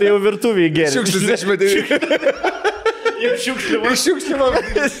kitą tai jau virtuviai geri. Šiukštis išmetė. Jau šiukšlivo.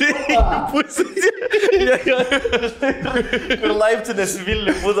 Ir laiptinės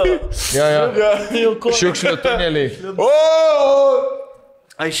Vilnių būdavo. Šiukšlių tuneliai.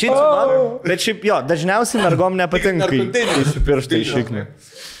 Aš šitą man, bet šiaip jo, dažniausiai mergom nepatinka, kai įsipirštai iššikni.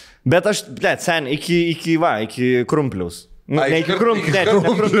 Bet aš, blėt, sen, iki krumpliaus. Ne, iki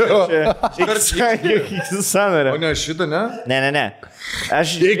krumplio. Iki sąnario. O ne, šitą, ne? Ne.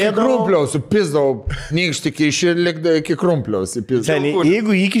 Aš iki krumpliaus supizdavau nykštį kišį ir likdavau iki krumpliaus.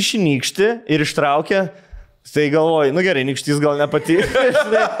 Jeigu įkiši nykštį ir ištraukia, tai galvoju, nu gerai, nykštys gal nepatiko.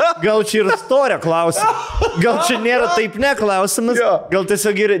 Gal čia ir storė klausimas. Gal čia nėra taip neklausimas. Gal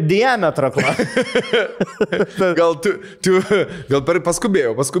tiesiog yra diametro klausimas. Gal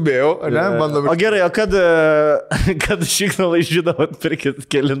paskubėjau, ne? O gerai, o kad šikną laižydavot per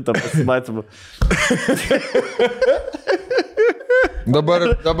kelintą pasimatymą?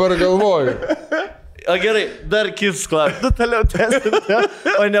 Dabar galvoju. O gerai, dar kis klausimas. Nu, toliau tęsime.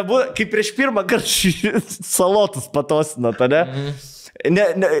 O nebūna, kaip prieš pirmą kartą salotus patosino, ne?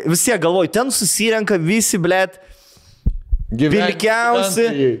 Visi galvoju, ten susirenka visi, blėt, pilkiausi,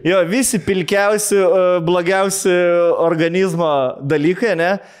 visi pilkiausi, blogiausi organizmo dalykai,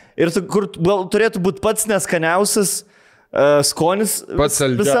 ne? Ir kur turėtų būti pats neskaniausias skonis pats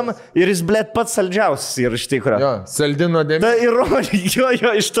visam, ir jis, blėt, pats saldžiausias yra iš tikrųjų. Jo, saldino dėmesį. Ta ironija,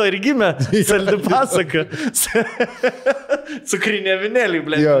 jo, iš to ir gimė saldi pasaka. Cukrinė vinėlį,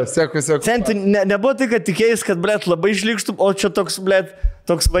 blėt. Jo, seku. Senti, nebuvo tai, kad tikėjais, kad, blėt, labai išlikštum, o čia toks, blėt,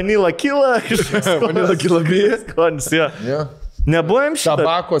 toks vanila kila. Vanila kila bėjas. Skonis, jo. Nebuvom šitą.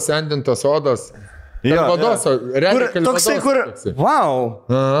 Tabako sendintos odos. Kalvados, realiai kalvados. Toksai, kur, wow.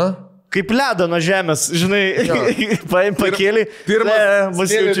 Kaip ledo nuo žemės, žinai, pakėlė. Pirmas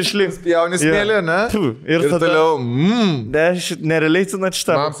smėlis, pjauni smėlį, ne? Ir toliau, nereleitinat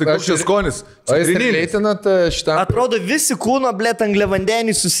šitą. Koks čia skonis? O jūs nereleitinat šitą? Atrodo, visi kūno, blėt,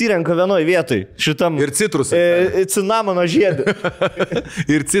 angliavandenį susirenka vienoj vietoj. Šitam. Ir citrusai. Cinamono žiedį.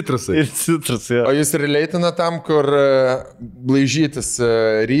 Ir citrusai. Jo. O jūs releitinat tam, kur blaižytis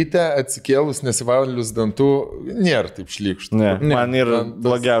ryte, atsikėlus, nesivalius dantų, nėra taip šlykštų. Ne, man yra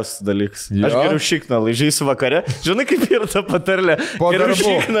blogiausias dalykas. Aš geriau šikną laižysiu vakare. Žinai, kaip yra ta patarlė? Po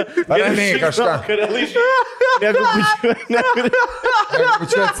darbų. Ramiai kažką. Negu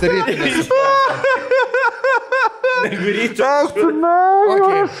bučiu atsiryti. negu ryto.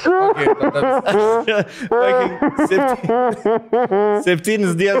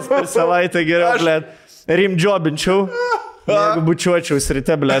 Septynis dienas per savaitę geriau, blėt. Rimdžiobinčiau. Jeigu bučiuočiaus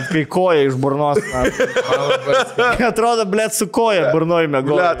ryte, blėt, kai koja iš burnos. Atrodo, blėt, su koja burnoj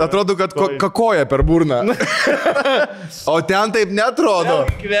mėgo. Blėt, atrodo, kad kakoja per burną. O ten taip netrodo.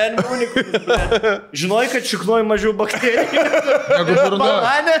 Žinoj, kad šiknoj mažiau bakterijų. Negu burna.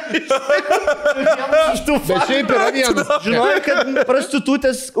 Banane. Bet šiaip yra vienas. Žinoj, kad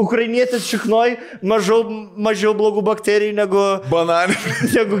prostitutės, ukrainietės šiknoj mažiau blogų bakterijų negu... Bananė.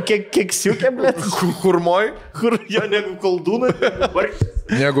 Negu keksiukė, blėt. Hurmoj. Jo, negu koldūnai,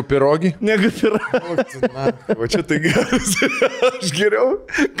 Negu pirogi. negu pirogi. O čia tai geras. Aš geriau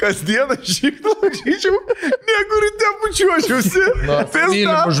kasdieną šikną lažyčiau, negu ryte bučiuočiausi.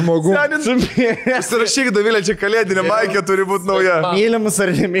 Mylimų žmogų. Surašyk, Dovilė, čia kalėdinė maikė turi būti nauja. Mylimus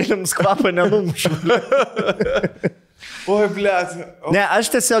ar nemylimus kvapą nenumušiu. Oi, blėt. Ne,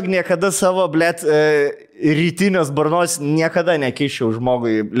 aš tiesiog niekada savo, blėt, rytinės burnos niekada nekeičiau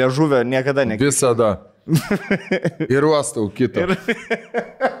žmogui, liežuvio niekada nekeičiau. Visada. Ir uostau kitą.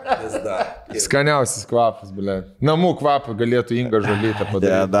 Skaniausias kvapas, blėt. Namų kvapą galėtų Inga Žolytė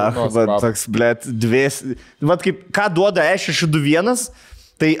padaryti. Toks, blėt, dvies. Vat kaip, ką duoda E621,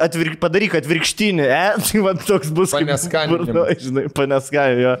 tai padaryk atvirkštinį, tai vat toks bus kaip burno, žinai,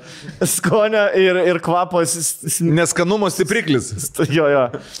 paneskanį, jo. Skonio ir kvapos. Neskanumo stipriklis. Jo.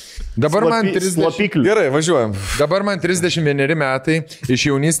 Dabar man 30. Gerai, važiuojam. Dabar man 31 metai, iš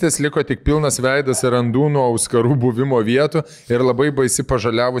jaunystės liko tik pilnas veidas ir randų nuo auskarų buvimo vietų ir labai baisi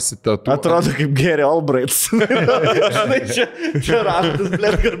pažaliavusi tatu. Atrodo kaip Gary Albrights. Žinai, čia raštas,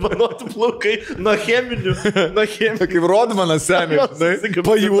 blėt, garbanuoti plaukai nuo cheminių. Kaip Rodmanas seniai, žinai,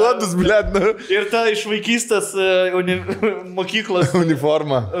 pajuodus, blėt. Ir ta iš vaikystės mokyklos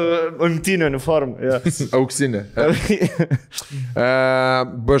Uniforma. Untinė uniforma. Yeah. Auksinė.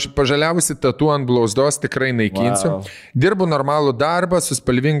 Pažaliavusi tatu ant blauzdos tikrai naikinsiu. Wow. Dirbu normalų darbą, su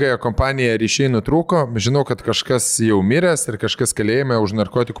spalvingąją kompaniją ryšiai nutrūko. Žinau, kad kažkas jau miręs ir kažkas kalėjime už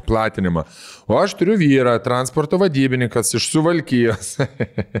narkotikų platinimą. O aš turiu vyrą, transporto vadybininkas iš Suvalkijos.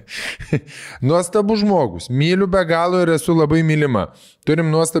 Nuostabus žmogus. Myliu be galo ir esu labai mylima.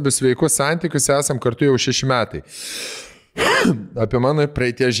 Turim nuostabius sveikus santykius, esam kartu jau 6 metai. Apie mano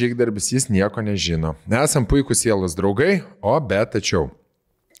praeities žygdarbis jis nieko nežino. Esam puikūs sielos draugai, tačiau.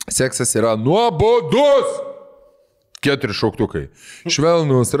 Seksas yra nuobodus. 4 šauktukai.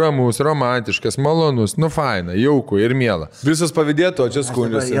 Švelnus, ramus, romantiškas, malonus, faina, jauku ir miela. Visus pavydėtų, o čia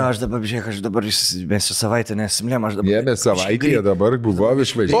skundžiasi. Jo, aš dabar mėsiu savaitę nesimlėm, aš dabar... Jie savaitėje dabar buvo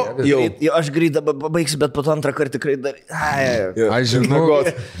išvažiavęs. Jo, aš greit dabar baigsiu, bet po to antrą kartą tikrai dar... Aš žinau,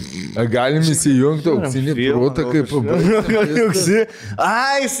 galim įsijungti auksinį protą, kaip pabaigti.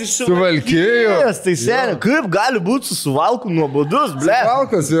 Jis iš Suvalkijos. Tai seniai, kaip gali būti su Suvalku nuobodus, ble?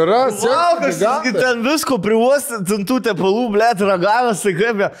 Suvalkas yra, Suvalkas, ten visko priuosti, tų tepalų, blėt, ragavęs, tai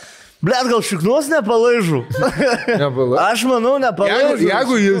kaip, blėt, gal šiknos nepalaižų? Aš manau, nepalaižų.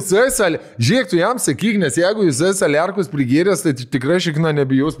 Jeigu jisai, žiūrėk, tu jam sakyk, nes jeigu jisai saliarkus prigėrės, tai tikrai šikna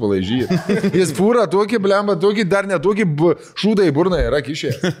nebijos palaižyti. Jis pūra tokį blemba, tokį dar netokį šūdą į burną yra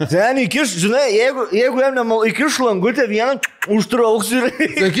kišė. Ten įkiš, žinai, jeigu jam nemal įkiš langutę vieną, užtrauks ir...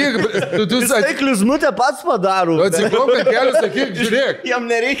 Sakyk, tu sakyk. Tai kliznutę pats padaro. Atsiklauk, kad kelias, sakyk, žiūrėk. Jam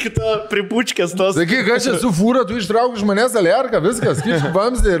nereikia to pripučkės tos. Sakyk, aš esu fūra, tu ištrauk iš manęs saliarką, viskas, kišk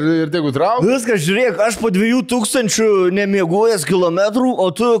vamzdį ir tegu trauk. Viskas, žiūrėk, aš po 2000 nemiegojęs kilometrų, o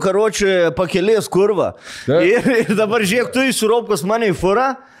tu, karočiui, pakelės kurvą. Ir dabar žiūrėk, tu įsiropkas mane į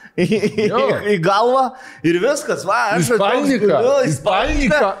furą. Į galvą ir viskas, va, aš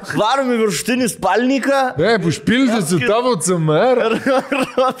Spalniką. Varom į viršutinį spalniką. Taip, užpildysiu tavo CMR.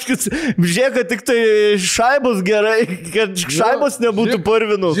 Žiūrėk, kad tik tai šaibos gerai, kad šaibos nebūtų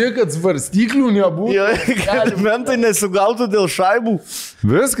parvinų. Žiūrėk, kad svarstyklių nebūtų. Alimentai nesugautų dėl šaibų.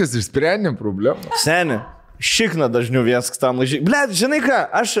 Viskas, išsprendėm problemą. Seni. Šikna dažniau vienas tam lažy. Blet, žinai ką,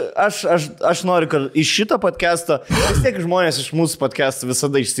 aš noriu, kad iš šito podcast'o, vis tiek žmonės iš mūsų podcast'o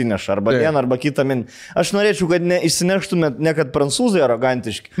visada išsineša, arba vieną, arba kitą min. Aš norėčiau, kad išsineštumėt ne kad prancūzai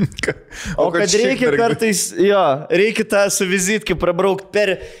arogantiški, o kad reikia kartais, reikia tą su vizitkę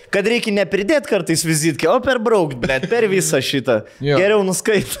prabraukti kad reikia nepridėti kartais vizitkę, o perbraukti, blet, per visą šitą. Geriau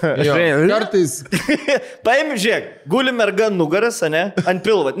nuskaitą. Kartais. Paimi, žiūrėk, guli merga nugaras, ne? Ant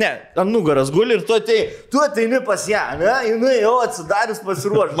pilvo, ne, ant nugaras guli ir tu ateini pas ją, ne? Jinai jau atsidarius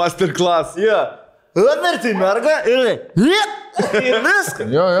pasiruošęs. Masterclass. Atverti mergą ir viskas.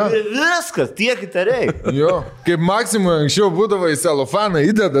 Jo. Ir viskas, tiek įtariai. Jo, kaip maksimum anksčiau būdavo į celofaną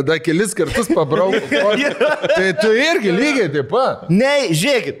įdeda, da kelis kartus pabrauko. Tai tu irgi lygiai taip pat. Ne,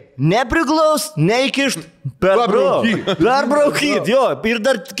 žiūrėkit, nepriglaus, neįkišt, perbraukyt, jo, ir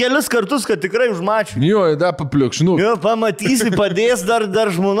dar kelis kartus, kad tikrai užmačiu. Jo, dar papliukšnu. Jo, pamatysi, padės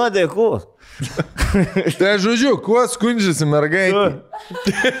dar žmona dėkos. Tai žodžiu, kuo skundžiasi mergaitė?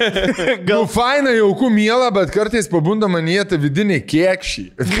 Gal faina, jauku, miela, bet kartais pabunda manyje ta vidinė kekšį,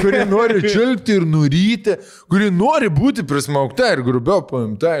 kuri nori čiulpti ir nuryti, kuri nori būti prismaukta ir grubiau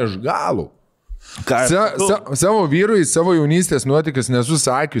paimta iš galų. Savo vyrui, savo jaunystės nuotykius nesu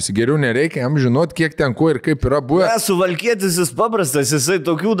sakiusi, geriau nereikia jam žinot, kiek ten ko ir kaip yra buvę. Suvalkietis jis paprastas, jisai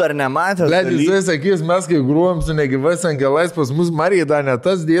tokių dar nematė. Jisai sakys, mes kai gruom su negyvais angelais, pas mus Marija dar ne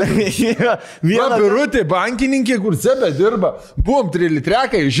tas dėtas. Birutė, bankininkė, kur sebe dirba. Buvom 3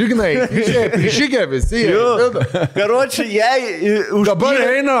 litrekai, žignai, prišygė visi. Karočiui, jei dabar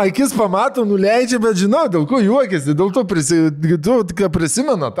eina, akis pamato, nuleidžia, bet žinau, dėl ko juokėsi, dėl to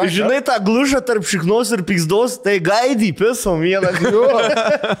prisimena. Žinai tą glužą tarp šiknos ir pizdos, tai gaidį pisom vieną.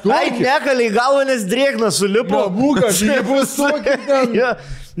 Ai, nekaliai galvo, nes drėgnas sulipo. Būka, jie bus tokį ten.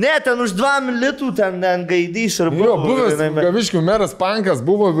 Ne, ten už 2 litų ten gaidys ir buvo. Jo, buvęs Gaviškių meras Pankas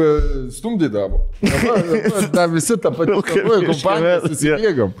buvo stumdydavo. Da visi tą patį kompaniją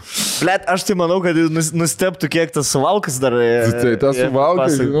susipėgam. Blet, aš tai manau, kad nusteptų, kiek tas Suvalkas dar... Tai tas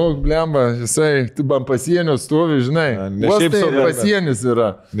Suvalkas, žinau, blemba, jisai, tu man pasienio stovi, žinai. Ne šiaip sau pasienis yra.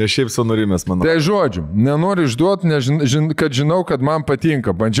 Ne šiaip sau norimės, manau. Tai žodžiu, nenoriu išduoti, kad žinau, kad man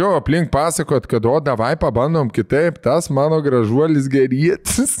patinka. Bandžiau aplink pasakot, kad davai pabandom kitaip, tas mano gražuolis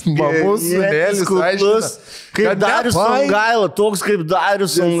gerietis. Mamos sunėlis, aiškina. Kaip Darius Songaila, toks kaip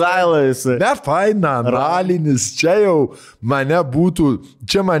Darius Songaila jisai. Ne faina, analinis, čia mane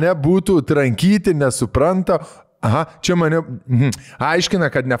būtų trankyti, nesupranta. Aha, čia mane aiškina,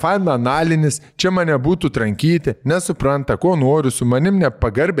 kad ne faina analinis, čia mane būtų trankyti, nesupranta, ko noriu, su manim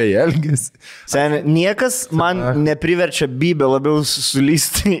nepagarbiai elgėsi. Seniai, niekas man nepriverčia bybę labiau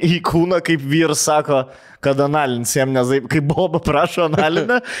sulysti į kūną, kaip vyras sako, kad analins jam nezai, kaip Boba prašo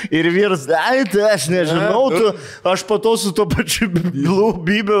analinę ir vyras, tai aš nežinau, aš po to su to pačiu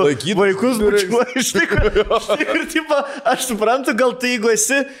bybė vaikus bučiuoju iš tikrųjų. Ir tipo, aš suprantu, gal tai jeigu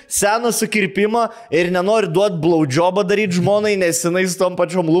esi senas sukirpimo ir nenori duoti blowjobą daryti žmonai, nes jinai su tom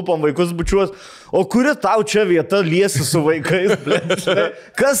pačiom lūpom vaikus bučiuos, o kuri tau čia vieta liesi su vaikais,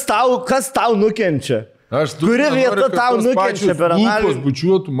 kas tau nukenčia? Kuri vieta tau nukenčia per analinę? Lūpos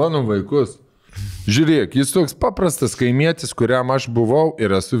bučiuotų mano vaikus. Žiūrėk, jis toks paprastas kaimietis, kuriam aš buvau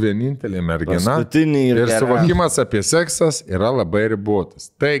ir esu vienintelė mergina. Ir suvokimas apie seksas yra labai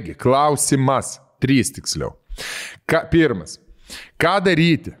ribotas. Taigi, klausimas, 3 tiksliau. Pirmas, ką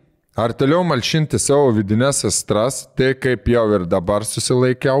daryti? Ar toliau malšinti savo vidinės astras, tai kaip jau ir dabar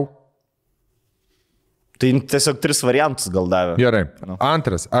susilaikiau? Tai tiesiog 3 variantus gal davė. Gerai.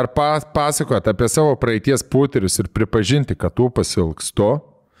 Antras, ar pasakoti apie savo praeities potyrius ir pripažinti, kad tu pasilgstu?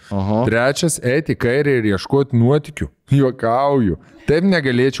 Trečias, eiti į kairę ir ieškoti nuotykių. Juokauju. Taip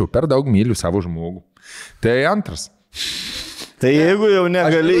negalėčiau, per daug myliu savo žmogų. Tai antras. Tai jeigu jau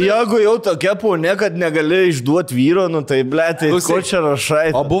negali, jeigu jau tokia ponė, kad negali išduoti vyro, nu tai blėtai, ko čia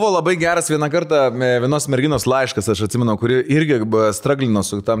rašai? O buvo labai geras vieną kartą vienos merginos laiškas, aš atsimenu, kuri irgi straglino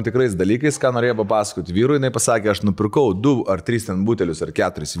su tam tikrais dalykais, ką norėjo papasakoti vyrui, jinai pasakė, aš nupirkau 2 ar 3 ten butelius ar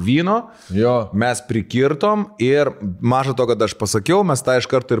 4 vyno, mes prikirtom ir maža to, kad aš pasakiau, mes tą iš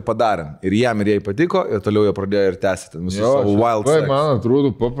karto ir padarėm. Ir jam ir jai patiko ir toliau jie pradėjo ir tęsti ten visus savo wild sex. Man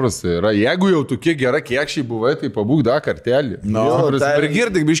atrodo paprastai yra, jeigu jau tokie gera kiekšiai buvai, tai pabūk dar kartelį.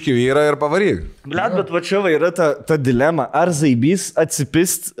 Prigirdik biškį vyrą ir pavaryk. Blet, bet va čia yra ta dilema. Ar zaibys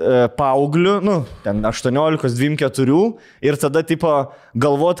atsipist paaugliu, nu, ten 18-24 ir tada tipo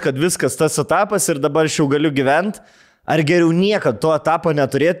galvot, kad viskas tas etapas ir dabar aš jau galiu gyventi. Ar geriau niekad to etapo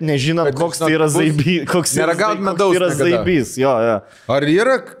neturėti, nežinant, koks tai yra zaibys. Koks yra zaibys. Jo. Ar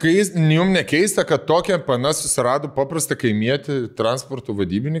yra, jums nekeista, kad tokia pana susirado paprastą kaimietį transporto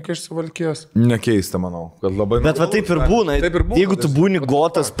vadybininką iš Suvalkijos? Nekeista, manau. Bet va taip ir būna. Jeigu tu būni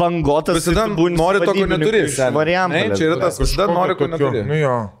gotas, pangotas, visada nori to, ko neturi. Čia yra tas, visada nori, ko neturi.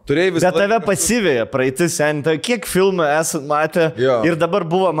 Bet tave pasivėja praeitis, kiek filmų esat matę ir dabar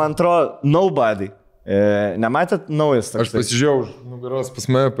buvo, man atrodo, Nobody. Nematėt naujas? Aš pasižiūrėjau, nugaros pas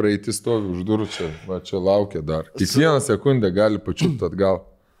mane praeiti stovi už durų čia, va čia laukia dar. Kiekvieną sekundę gali pačiupti atgal.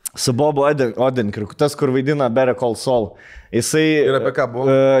 Su Bobu Odenkirku, tas, kur vaidina Better Call Saul. Jisai, Ir apie ką buvo?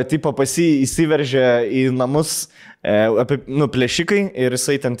 Tipo, įsiveržė į namus, plėšikai ir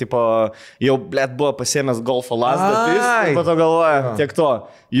jisai ten, tipo, jau, blėt, buvo pasiėmęs golfo lasdą, ir po to galvoja, tiek to,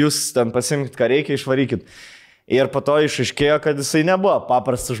 jūs ten pasiimkit, ką reikia, išvarykit. Ir po to išaiškėjo, kad jisai nebuvo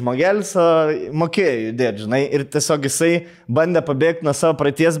paprastas žmogelis, mokėjo judėti, žinai, ir tiesiog jisai bandė pabėgti nuo savo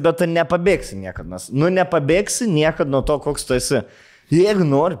praeities, bet tu nepabėgsi niekada. Nepabėgsi niekada nuo to, koks tu esi. Jeigu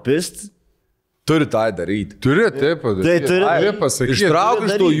nori pisti, turi tą daryti. Turi taip padaryti. Tai pasakyti. Ištrauk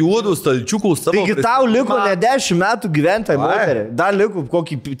iš to juodų stalčiukų savo. Taigi tau liko ne 10 metų gyventi, moterį. Dar liko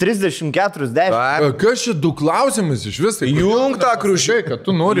kokį 30-40. Kas čia 2 klausimus iš vis? Jung tą krušiai, kad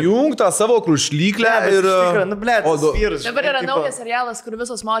tu nori. Jung tą savo krušlyklę ir... Dabar yra naujas serialas, kur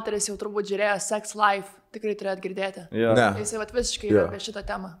visos moteris jau turbūt žiūrėjo Sex Life. Tikrai turėt girdėti. Ne. Jisai visiškai yra apie šitą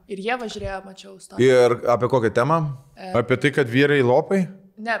temą. Ir jie važiuoja, mačiau. Ir apie kokią temą? Apie tai, kad vyrai lopai?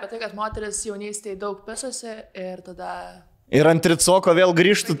 Ne, apie tai, kad moteris jaunystėje daug pisosi ir tada... Ir ant tricoko vėl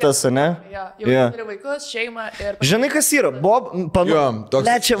grįžtų tas, ne? Jau turi vaikus, šeimą ir... Žinai, kas yra?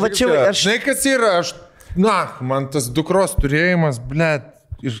 Žinai, kas yra? Man tas dukros turėjimas, blėt,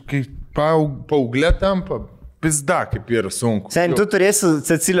 ir kai paauglė tampa, pizda, kaip yra sunku. Sen, tu turėsi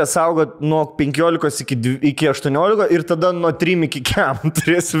Cecilę saugot nuo 15 iki 18 ir tada nuo 3 iki 4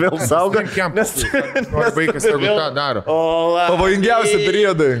 turėsi vėl saugot. Nes vaikas jeigu tą daro. Pavojingiausi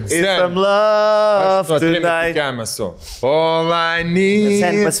periodai. It's love tonight. All I need.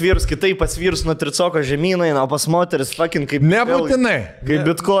 Sen, pas vyrus kitaip, pas vyrus nuo tricoko žemynai, o pas moteris fucking kaip... Nebūtinai. Kaip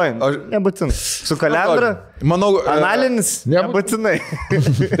bitcoin. Nebūtinai. Su kalendra? Manau... Analinis? Nebūtinai.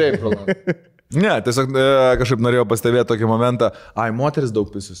 Taip, Roland. Ne, tiesiog kažkaip norėjau pastebėti tokį momentą. Moteris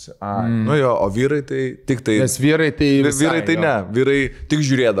daug pisusi. Nu jo, o vyrai tai tik tai... Nes vyrai tai... Vyrai tai ne, vyrai tik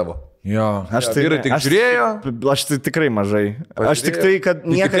žiūrėdavo. Jo. Vyrai tik žiūrėjo. Aš tai tikrai mažai. Aš tik tai, kad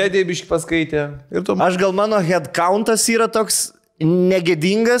niekada... Tikrai biškai paskaitė. Aš gal mano head countas yra toks...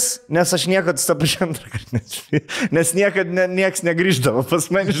 negėdingas, nes aš niekada tą pačią antrą kartą nes niekada nieks negrįždavo pas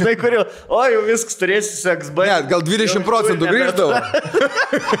mane, žinai, kur jau, jau viskas turėsi seks baigti. Ne, gal 20% grįždavo.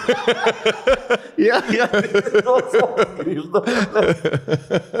 Grįždavo.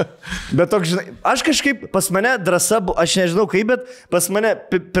 Bet toks, žinai, aš kažkaip, pas mane drąsa, aš nežinau kaip, bet pas mane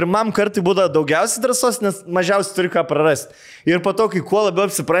pirmam kartui būdavo daugiausiai drąsos, nes mažiausiai turi ką prarasti. Ir po to, kai kuo labiau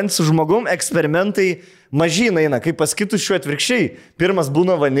apsipranti su žmogum, eksperimentai mažina eina, kaip pas kitus šiuo atvirkščiai. Pirmas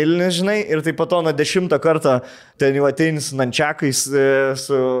būna vanilinis, žinai, ir tai po to nuo 10 kartą ten jau ateini su nančiakais,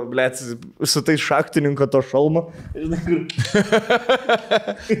 su tai šachtininko to šalmo.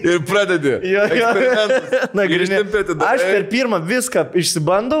 Ir pradedi. Aš per pirmą viską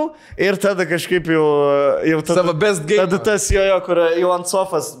išsibandau ir tada kažkaip jau tada, savo best game. Tada tas kur jau ant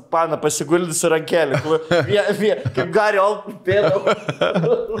sofas pana pasiguldys rankelį. Kaip Gary Oldman pėdau.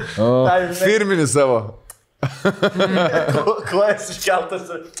 Firminis savo. Kojas iškeltas.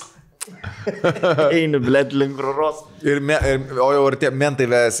 Eini, blėt, link ruros. O jau ir tie mentai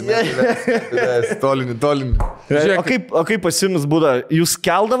vėsi. Tolinį. O kaip pas jumis būda? Jūs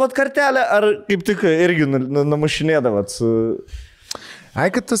keldavot kartelę ar kaip tik irgi numušinėdavot su... Ai,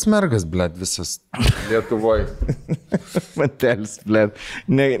 kad tas mergas, blėt, visas Lietuvoje. Matelis, blėt,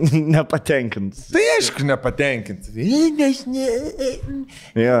 nepatenkins. Tai aišku, nepatenkins.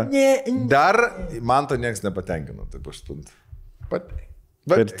 Dar man to nieks nepatenkino, taip aštuntą.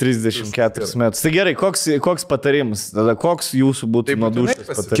 Per 34 metus. Tai gerai, koks patarimas? Tada koks jūsų būtų nuodušas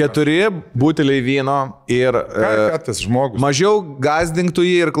patarimas? 4 buteliai vyno ir tas žmogus. Mažiau gazdintų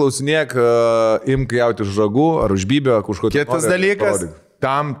jį ir klausinėk, imk jauti už ragų ar už bybio, kažko. Kitas dalykas,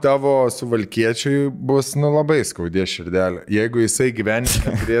 tam tavo suvalkiečiui bus labai skaudė širdelė. Jeigu jisai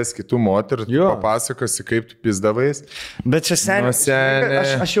gyvenime turės kitų moterų, tu papasakosi, kaip tu pizdavais. Bet čia seniai.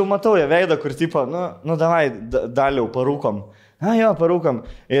 Aš jau matau ją veidą, kur tipo, davai, daliau, parūkom. Parūkam.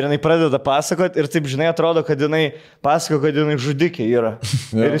 Ir jinai pradeda pasakot ir taip, žinai, atrodo, kad jinai pasako, kad jinai žudikė yra.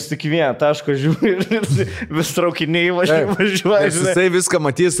 Ir jis tik vieną tašką žiūri ir vis traukiniai važiuoja. Jisai viską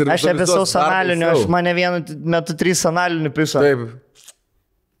matys ir... Aš apie savo analinių, aš mane vienu metu 3 analinių piso. Taip.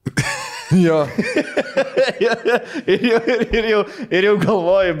 Jo. ir jau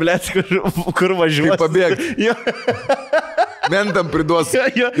galvoju, blėt, kur važiuoju. Kaip pabėgti. Mentam priduos.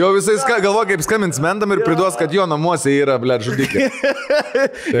 Jau visai galvoja, kaip skambins mentam ir priduos, kad jo namuose yra, blėt, žudikė.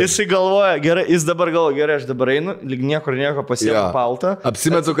 Jisai galvoja, gerai, jis dabar galvoja, gerai, aš dabar einu, lyg nieko pasiemu paltą.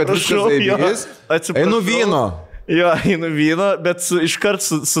 Apsimetu, kad viskas įvykis. Einu vyno. Jo, einu vyno, bet iškart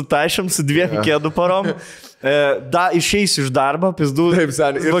su tašėm, su 2 kėdų parom. Išeisiu iš darbo, pizdu,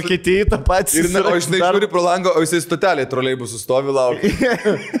 Vokietijai tą patį. O žinai, žiūri pro langą, o jisai stotelė troleibusų stovi laukia.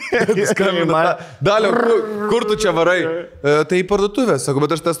 Skambina. Dalio, kur tu čia varai? Tai į parduotuvę, sako,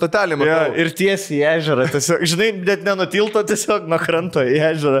 bet aš tą stotelę matau. Ja, ir tiesiai į ežerą, tiesiog, žinai, net nenutilto, tiesiog nuo kranto į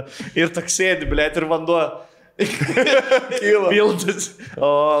ežerą. Ir toks sėdi, blėt, ir vanduo. Pildas.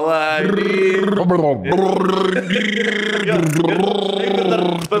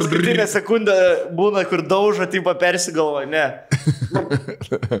 Paskutinę sekundę būna, kur daužo, tipo persigalvo, ne.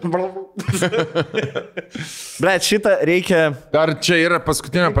 Blet, šitą reikia... Dar čia yra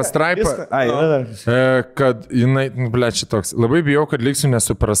paskutinė pastraipa. Kad jinai, blet, šitoks. Labai bijau, kad liksiu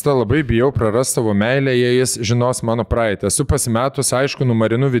nesuprasta, labai bijau prarast savo meilę, jei jis žinos mano praeitį. Esu pasimetus, aišku,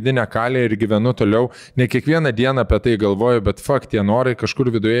 numarinu vidinę kalę ir gyvenu toliau. Ne kiekvieną dieną apie tai galvoju, bet fakt, tie norai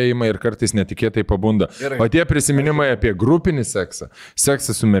kažkur viduje ima ir kartais netikėtai pabunda. O tie prisiminimai apie grupinį seksą,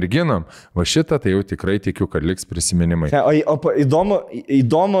 seksą su merginom, va šitą tai jau tikrai tikiu, kad liks prisiminimai. O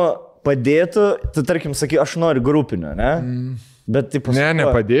įdomu padėtų, tu tarkim, sakai, aš noriu grupinio, ne? Bet taip paskui. Ne,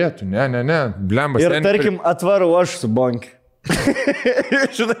 nepadėtų, ne, blembas. Ir tarkim, atvarau aš su bonki.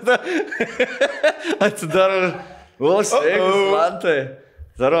 Žinai, atsidaro, sveikus, mantai.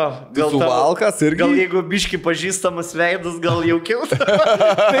 Daro, gal valkas irgi. Gal jeigu biški pažįstamas veidus, gal jau kiltų.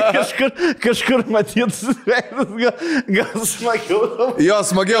 Tai kažkur matytus veidus, gal smagiau. Jo,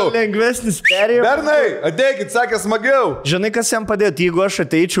 smagiau. Lengvesnis perėjimas. Bernai, ateikit, sakė smagiau. Žinai, kas jam padėtų, jeigu aš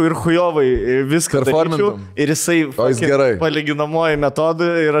ateičiau ir hujovai viską daryčiau. Ir jisai palyginamoji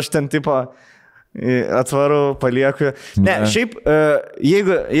metodų ir aš ten tipo atvaru, palieku. Ne, šiaip,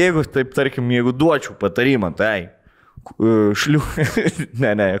 jeigu taip, tarkim, jeigu duočiau patarimą, tai...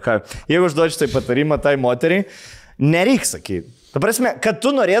 ką. Jeigu aš duočiau tai patarimą tai moteriai, nereik sakyti. Ta prasme, kad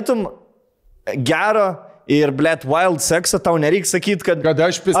tu norėtum gero ir, blėt, wild seksą, tau nereik sakyti, kad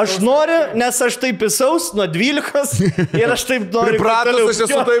aš noriu, nes aš taip pisaus nuo 12 ir aš taip noriu. Pripratus, aš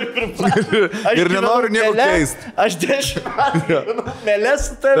esu taip. Ir nenoriu nieko keisti. Aš 10 metų melės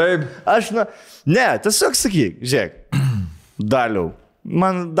su taip. Ne, tiesiog sakyk, žiūrėk, Daliau.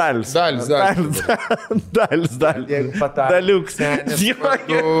 Man dalis. Daliuks.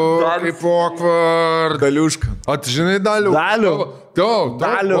 Kaip awkward. Daliuška. O tu žinai Daliu? Daliu.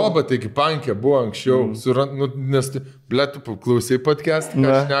 Oba, taigi pankė buvo anksčiau. Nes, blėt, tu klausai podcast, ką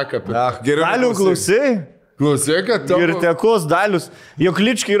aš neka apie. Daliu klausai? Klausai, kad tavo... Girtekos Dalius. Jo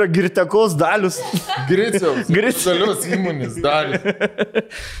kličkai yra Girtekos Dalius. Griciaus. Dalius įmonės Dalius.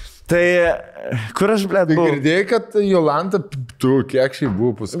 Tai, kur aš, blėt, buvau? Girdėjai, kad Jolanta, tu kiek šiai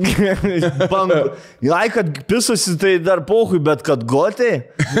buvo Bangu. Jai, kad pisusi, tai dar pohui, bet kad gotai?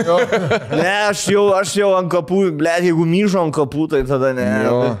 Ne, aš jau ant kapų, blėt, jeigu myžo ant kapų, tai tada ne.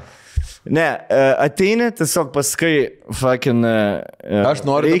 Ne, ateini, tiesiog paskai, fucking,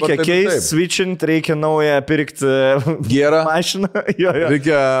 reikia keisti, switchint, reikia naują pirkti gerą mašiną.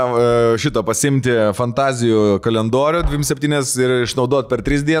 Reikia šitą pasimti fantazijų kalendorių 27 ir išnaudoti per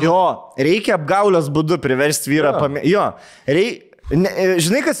 3 dienas. Jo, reikia apgaulės būdu priversti vyrą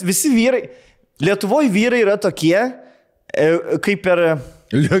žinai, kas visi vyrai, Lietuvoje vyrai yra tokie, kaip per...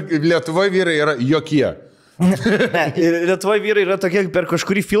 Lietuvoje vyrai yra jokie. Ne, Lietuvoje vyrai yra tokie per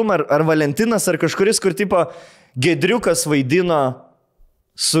kažkurį filmą, ar Valentinas, ar kažkuris, kur tipo Gedriukas vaidino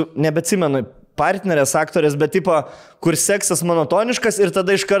su, nebetsimenu, partnerės aktorės, bet tipo, kur seksas monotoniškas ir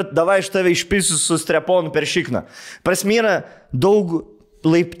tada iškart, davai iš tave išpisiu su streponu per šikną. Prasme yra daug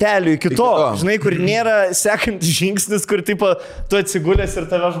laiptelių iki to, žinai, kur nėra sekantis žingsnis, kur tipo, tu atsigulęs ir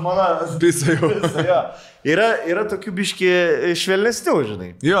tave žmona pisa jau. Yra tokių biški švelnesnių, žinai.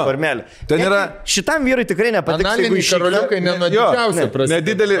 Jo. Formelį. Ten yra... Šitam vyrui tikrai nepatiks, jeigu iš karoliukai nenudidžiausia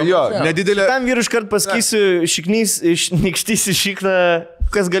prasideda. Nedidelė... Šitam vyrui iškart pasakysiu šiknys į šikną,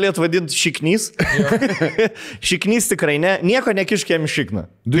 kas galėtų vadinti šiknys. Šiknys tikrai ne. Nieko nekiškiam šikną.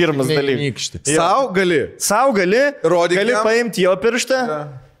 Pirmas dalykas. Sau gali. Gali paimti jo pirštą,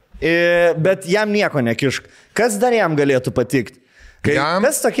 bet jam nieko nekišk. Kas dar jam galėtų patikti?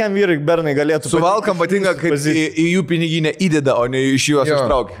 Kas tokiam vyrui, Bernai, galėtų patikti? Suvalkam patinka, kad į jų piniginę įdeda, o ne iš juos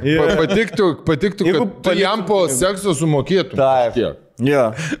ištraukia. Patiktų, kad tu jam po sekso sumokėtum. Taip.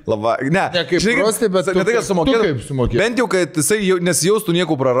 Jo. Ne, kaip prastai, bet ne tai, kad sumokėtum. Bent jau, kad jisai nesijaustų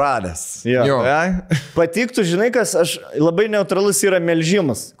nieko praradęs. Jo. Patiktų, žinai, kas, aš labai neutralus yra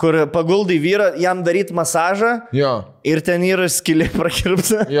melžimas, kur paguldai vyrą, jam daryti masažą. Jo. Ir ten yra skylė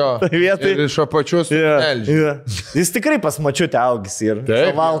prakirpta. Jo. Vietoj. Ir iš apačios Jis tikrai pas mačiutę augis ir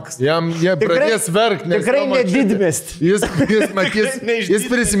valks. Jie pradės verkti. Tikrai nedidmest. Jis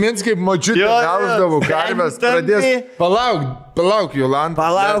prisimins, kaip mačiutė melždavo karves. Pradės palauk, Jolanta.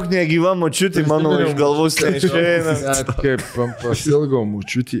 Palauk, negyva mačiutė, mano iš galvos neišeina. Net kaip pasilgau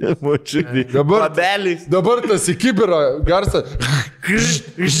mačiutė. Dabar tas į kibirą garsą.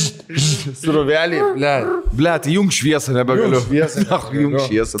 Sruvelį. Blet, jung šviesą nebegaliu. Jung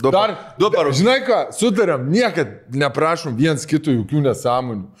šviesą. Žinai ką, sutarėm, niekad neprašom viens kitų jokių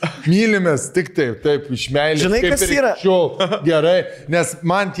nesąmonių. Mylimės tik taip, iš meilės. Žinai, kas yra? Gerai, nes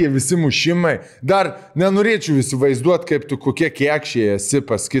man tie visi mušimai, dar nenorėčiau įsivaizduoti, kaip tu kokie kiekščiai esi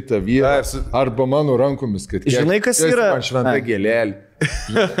pas kitą vyrą, arba mano rankomis, kad žinai, kas yra? Man šventą gėlelį.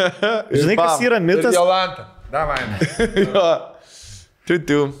 Žinai, kas yra mitas? Jolanta, davai.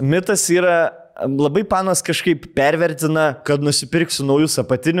 Mitas yra, labai panas kažkaip pervertina, kad nusipirksiu naujus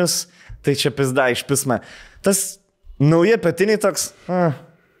apatinius, tai čia pizda iš pisma. Tas nauji apatiniai toks,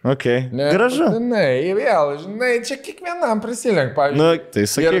 gražu. Žinai, čia kiekvienam prisilenk, pavyzdžiui. Tai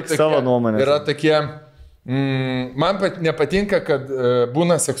sakyk savo nuomonę. Yra tokie, man nepatinka, kad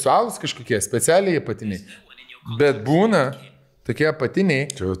būna seksualus kažkokie specialiai apatiniai, bet būna tokie apatiniai.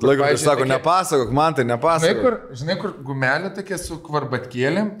 Laikai sako, nepasakok, man tai nepasakok. Žinai, kur gumelė tokie su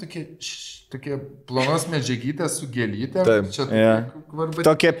kvarbatkėlėm, tokie plonos medžiagytės su gėlytėm.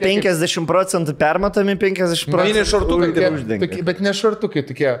 Tokie 50% permatomi, 50%. Mini šortukai. Bet ne šortukai,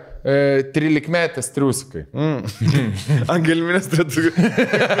 tokie 13-metės triusikai. Angelminės triusikai.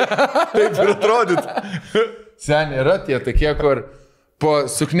 Taip ir atrodyt. Sen yra tie tokie, kur po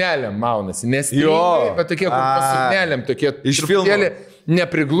suknelėm maunasi, nes bet tokie, kur po suknelėm, tokie truputėlį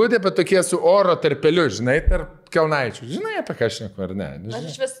nepriglūdė, bet tokie su oro tarpeliu, žinai, tarp kelnaičių. Žinai, apie ką aš neku, ar ne? Aš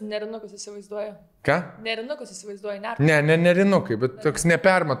iš vis nerinukus įsivaizduoju. Ką? Nerinukus įsivaizduoju, ne nerinukai, bet toks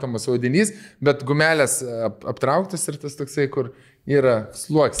nepermatomas audinys, bet gumelės aptrauktas ir tas toksai, kur yra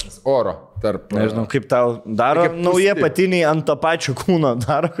sluoksnis oro tarp. Nežinau, kaip tau daro nauji apatiniai ant to pačio kūno,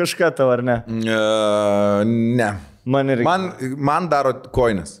 daro kažką tau, ar ne? Ne. Man daro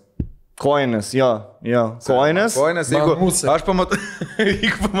koinas. Koinas, jo. Koinas. Jeigu aš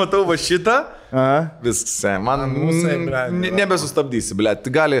pamatau va šitą, viskas, man nebesustabdysi, blėt.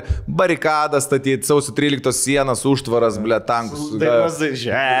 Gali barikadą statyti, sausio 13 sienas, užtvaras, blėt, tankus.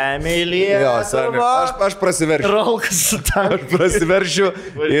 Žemėlė. Aš prasiveršiu. Rolkas su tanku. Aš prasiveršiu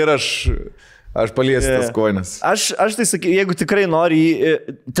ir aš paliesiu tas koinas. Aš tai sakyčiau, jeigu tikrai nori,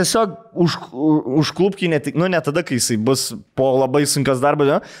 tiesiog užklupki, ne tada, kai jisai bus po labai sunkios darbo,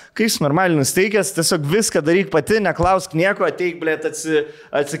 kai jis normaliai nusteikęs, tiesiog viską daryk pati, neklausk nieko, ateik, blėt,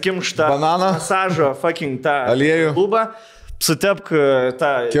 atsikimštą bananą, masažo, fucking tą aliejų, klubą. Sutepk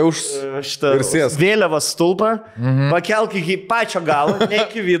tą vėliavą stulpą, pakelk iki pačio galo, ne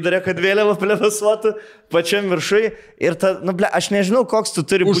iki vidurio, kad vėliava plevasuotų pačiam viršui. Ir aš nežinau, koks tu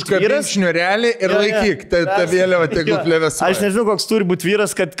turi būti vyras. Užkabink šniurelį ir laikyk, ta vėliava tegul plevasuoja. Aš nežinau, koks turi būti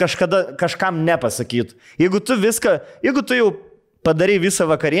vyras, kad kažkam nepasakytų. Jeigu tu jau padarai visą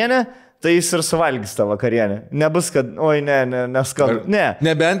vakarienę, tai jis ir suvalgys tą vakarienę. Nebus, kad, neskanu. Ne.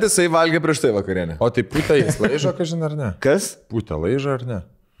 Nebent jisai valgė prieš tai vakarienę. O tai putą jis laižo, kažin ar ne? Kas? Putą laižo ar ne?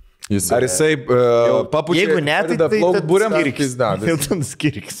 Ar jisai papučia? Jeigu ne, tai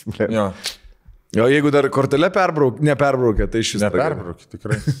skirkis. Jo, jeigu dar kortelę neperbraukė, tai šis neperbraukė,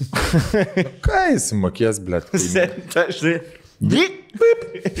 tikrai. Ką jis mokės, blėt?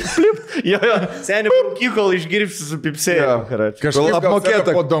 Jo, seniai brauky, kol išgirbsi su pipsėju. Kažkaip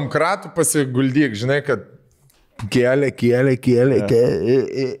apmokėta. Po domkratų pasiguldyk, žinai, kad kėlė,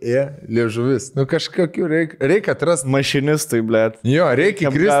 liežuvis. Kažkokiu reikia atrasti. Mašinistui, blėt. Jo,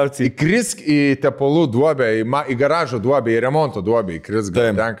 reikia įkrisk į tepalų duobę, į garažo duobę, į remonto duobę, įkrisk.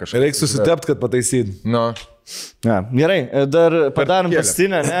 Reikia susitept, kad pataisyt. Gerai, dar padarom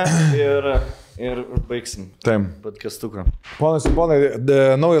pastinę, ne? Ir baigsim. Taip. Podcastuką. Ponas ir ponai,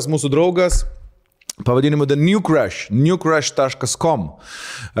 naujas mūsų draugas, pavadinimu The New Crash, newcrash.com.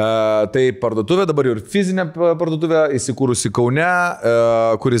 Tai parduotuvė, dabar jau ir fizinė parduotuvė, įsikūrusi Kaune,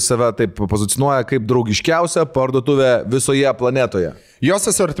 kuris save taip pozicionuoja kaip draugiškiausia parduotuvė visoje planetoje. Jos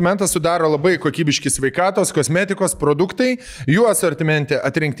asortimentą sudaro labai kokybiški sveikatos, kosmetikos produktai, jų asortimente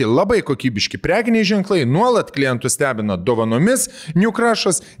atrinkti labai kokybiški prekiniai ženklai, nuolat klientų stebina dovanomis, New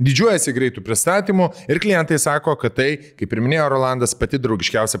Crush'as didžiuojasi greitų pristatymų ir klientai sako, kad tai, kaip ir minėjo Rolandas, pati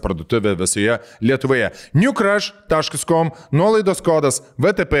draugiškiausia parduotuvė visoje Lietuvoje. Lietuvoje. newcrush.com, nuolaidos kodas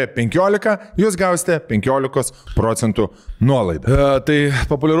VTP15, jūs gausite 15% nuolaidą. Tai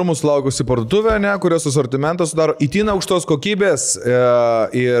populiarumų sulaukusi parduotuvė, kurios asortimentas sudaro itin aukštos kokybės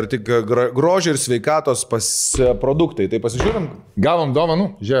ir tik grožio ir sveikatos produktai. Tai pasižiūrim. Gavom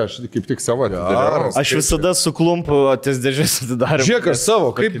dovanų? Žiūrėk, aš kaip tik savo atidarau. Aš visada suklumpu ties dėžės atidarau. Žiūrėk, aš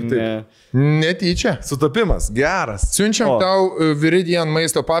savo, kaip tai. Netyčia. Sutapimas, geras. Siunčiam tau Viridian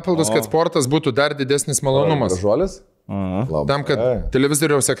maisto papildus, kad sportas būtų dar didesnis malonumas. Žuolis? Tam, kad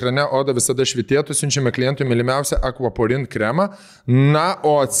televizoriaus ekrane oda visada švitėtų, siunčiame klientui mylimiausią Aquaporin kremą. Na,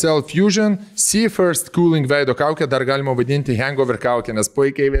 o Cell Fusion Sea First Cooling veido kaukę dar galima vadinti hangover kaukę, nes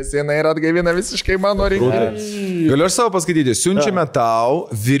puikiai vėsina ir atgaivina visiškai mano rinką. Galiu aš savo paskaityti. Siunčiame tau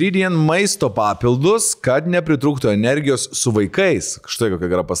Viridian maisto papildus, kad nepritrūktų energijos su vaikais. Štai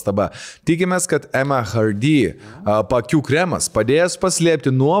kokia gera pastaba. Tikimės, kad Emma Hardy pakių kremas padės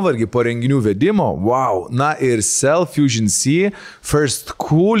paslėpti nuovargį po renginių vedimo. Wow. Na ir Cell Fusion Sea First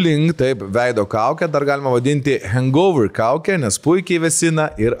Cooling, taip, veido kaukę, dar galima vadinti hangover kaukę, nes puikiai vėsina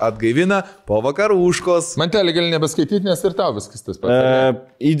ir atgaivina po vakarūškos. Mantelį gali nebeskaityti, nes ir tau viskas tas pats.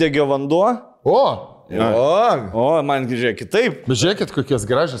 Įdegio vanduo. O, Man žiūrėk, kitaip. bet žiūrėkit, kokias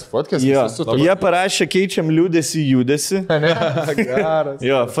gražias fotkės. Jie parašė, keičiam liūdėsi judesi. Geras.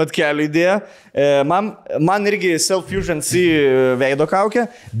 Jo, fotkelių idėja. Man irgi Cell Fusion Sea veido kaukė,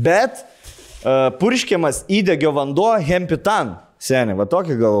 bet purškiamas įdegio vanduo hempitan. Seniai, va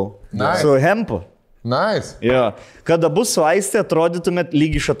tokį gavau. Nice. Su hempu. Nice. Jo. Kada bus su aistė, atrodytumėt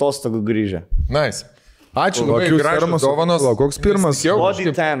lygi iš atostogų grįžę. Nice. Ačiū labai, gražios dovanos. Koks pirmas?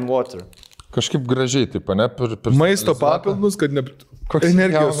 Body tan water. Kažkaip gražiai, taip, ne? Maisto papildus, kad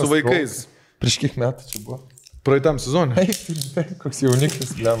energijos su vaikais. Prieš kiek metų čia buvo? Praeitam sezonui. Koks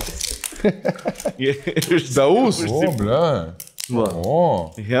jauniklis, blemas. Daus. O, ble.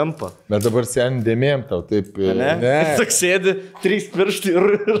 O. Hempa. Bet dabar sen dėmėjom tau, taip. Ne? Tik sėdi, 3 pirštai ir...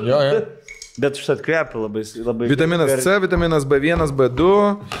 Jo. Bet šitą atkrepi labai. Vitaminas C, vitaminas B1, B2,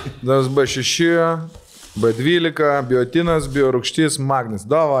 B6, B12, biotinas, biorūgštys, magnis.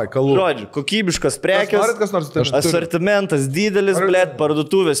 Davai, kalų. Žodžiu, kokybiškas prekės. Kas nors tai Asortimentas didelis, blėt,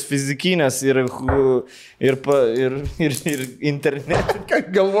 parduotuvės fizikinės ir internet. Ką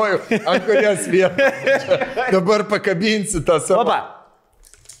galvoju, ant kurias vietas. Dabar pakabinsi tą savo.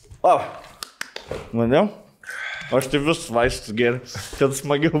 Opa. Maniau? Aš tai vis vaistus geriu. Kad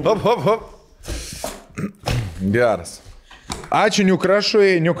smagiau. Hop. Geras. Ačiū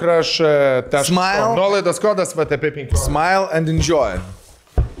Newcrush'ui, newcrush.com. Smile. Nuolaidos kodas VTP15. Smile and enjoy.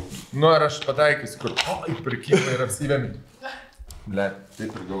 Nu, ar aš pataikysiu, kur... O, prikimai ir apsivėmi. Ble,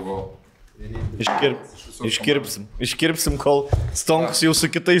 taip ir galvojau. Iškirpsim, kol stonks jau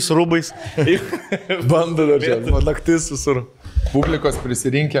su kitais rūbais. Banda dar čia, naktis visur. Publikos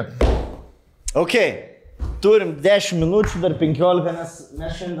prisirinkę. Ok, turim 10 minučių, dar 15, nes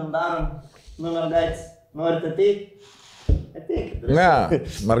mes šiandien darom mergaitės. Norite ateiti? Ateikit. Ne,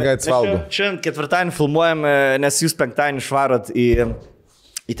 mergaitės valgo. Šiandien ketvirtadienį filmuojam, nes jūs penktadienį išvarot į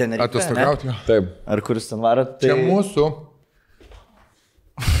Tenerifę. Atostogauti, jo. Taip. Ar kuris ten varot? Čia mūsų.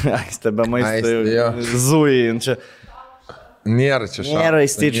 Stebė maistą. Jo. Zujai. Čia Nėra čia šaukšto. nėra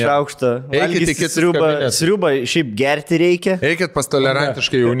įsteič šaukštą. Eikit į kitas kabines. Sriubą šiaip gerti reikia. Eikit pas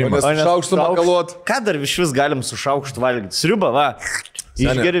tolerantiškai jaunimą. O ne šaukštu makaluot. Ką dar iš vis galim su šaukštu valgyti? Sriubą, va.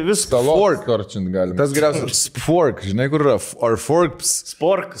 Išgeri viską. Fork korčint galim. Tas geriausias fork, žinai kur yra? Ar forks?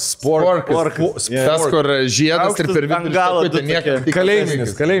 Sporkas. Sporkas. Tas, kur žiedas ir per Ant galo du vidurį. tokie.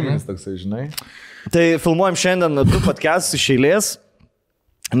 Kalėjinis toksai, žinai. Tai filmuojam šiandien 2 podcastus iš eilės,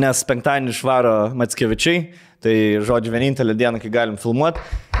 nes penktadienį išvaro Mackevičiai. Tai, žodžiu, vienintelė diena, kai galim filmuoti.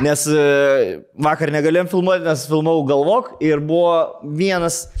 Nes vakar negalėjom filmuoti, nes filmavau Galvok ir buvo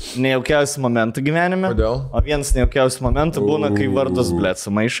vienas nejaukiausių momentų gyvenime. Kodėl? O vienas nejaukiausių momentų būna, kai vardas, blėt,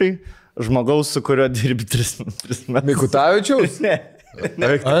 sumaišai. Žmogaus, su kuriuo dirbi 3 metus. Mikutavičiaus? Ne.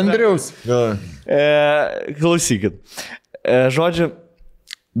 Andriaus. Klausykit. Žodžiu,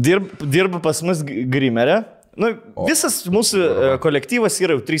 dirbu pas mus grimerė. Nu, visas mūsų kolektyvas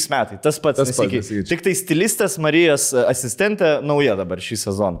yra jau 3 metai, tas pats nesikeičia. Tik tai stilistės Marijos asistentė nauja dabar šį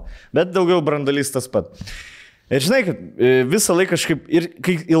sezoną, bet daugiau branduolys tas pat. Ir žinai, kad visą laiką kažkaip, ir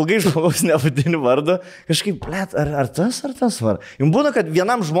kai ilgai žmogaus nevadini vardą, kažkaip, blėt, ar tas vardas. Jums būna, kad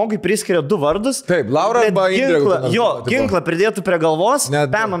vienam žmogui priskiria 2 vardus. Taip, Laura arba Indrė. Jo, ginklą pridėtų prie galvos,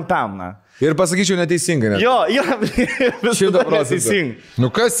 pam, na. Ir pasakyčiau neteisingai. Jo, 100%. teisingai.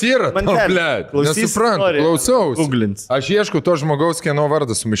 Nu kas yra? Mantelė. Nesuprantu, klausaus. Googlins. Aš ieškau to žmogaus, kieno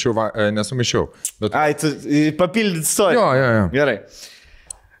vardą nesumišiau. Bet... Ai, tu papildyti istoriją. Jo. Gerai.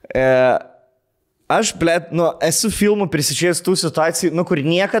 aš, blėt, nu, esu filmų prisičiais tų situacijų, nu, kur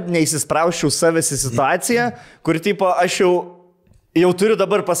niekad neįsisprauščiau savęs į situaciją, kur, tipo, aš jau turiu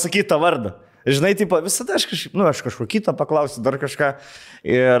dabar pasakyti tą vardą. Žinai, tipo, visada aš kažko kitą paklausiu, dar kažką.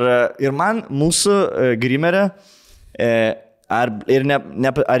 Ir man mūsų grimerė,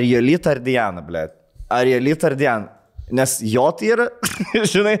 ar Jolita ar Diana, blėt. Ar Jolita ar Diana. Nes jo tai yra,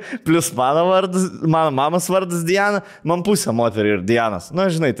 žinai, plus mano mamos vardas Diana, man pusė moterį ir Dianas. Nu,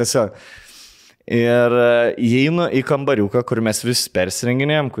 žinai, tiesiog. Ir įeinu į kambariuką, kur mes vis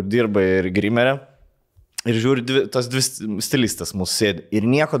persirenginėjom, kur dirba ir grimerė. Ir žiūri, tos dvi stilistas mūsų sėdi. Ir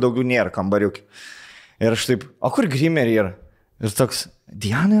nieko daugiau nėra kambariukė. Ir aš taip, o kur grimerė yra? Ir toks,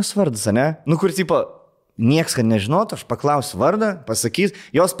 Diana jos vardas, ne? Nu, kur tipo, nieks, kad nežinotų, aš paklausiu vardą, pasakys,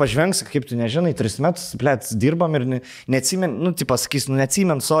 jos pažvengs, kaip tu nežinai, 3 metus, blėt, dirbam ir neatsimen, nu, tai pasakys, nu,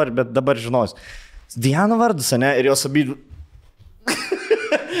 neatsimen, sorry, bet dabar žinos. Diana vardas, ne? Ir jos abi...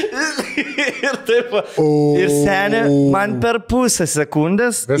 ir taip, ir senė man per pusę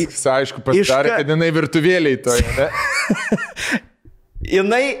sekundės... Viskas, aišku, pasidarė, kad jinai virtuvėliai toje, ne?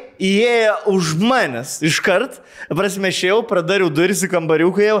 Jinai įėjo už manęs iškart, prasimešėjau, pradariau duris į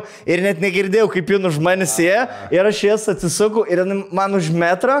kambariuką jau ir net negirdėjau, kaip jin už manęs įėjo ir aš jas atsisukau ir man už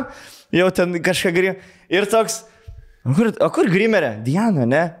metrą jau ten kažką grįžau ir toks, o kur grimerė? Diana,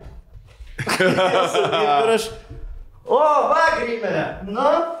 ne? Ir aš, o, va, grimerė, nu,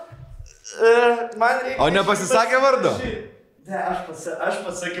 man reikia... O nepasisakė vardo? Ne, aš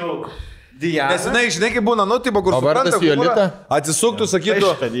pasakiau... Diana. Nes žinai, kaip būna, nu, tipo, kur supranta, Jolita atsisuktų,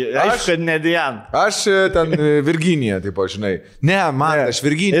 sakytų, aš kad ne Diana. Aš ten Virginija, tipo, žinai. Ne, man, aš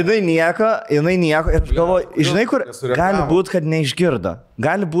Virginija. Jinai nieko. Ir aš galvoju, žinai, kur gali būti, kad neišgirdo.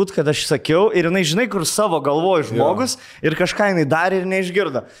 Gali būti, kad aš sakiau ir jinai, žinai, kur savo galvoja žmogus ir kažką jinai darė ir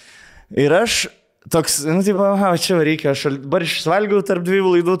neišgirdo. Ir aš toks, nu, tipo, čia reikia, aš dabar išvalgiau tarp 2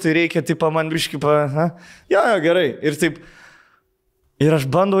 laidų, tai reikia, tipo, man biški, jo, gerai. Ir taip... Ir aš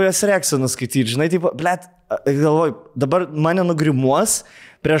bandau jos reakciją nuskaityti, žinai, taip, blėt, galvoju, dabar mane nugrimuos,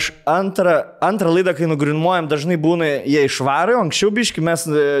 prieš antrą laidą, kai nugrimuojam, dažnai būna jie išvario, anksčiau biški, mes,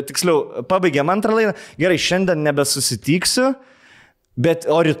 tiksliau, pabaigėm antrą laidą, gerai, šiandien nebesusitiksiu, bet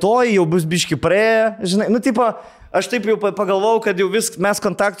o rytoj jau bus biški praėję, žinai, nu, tipo, aš taip jau pagalvojau, kad jau mes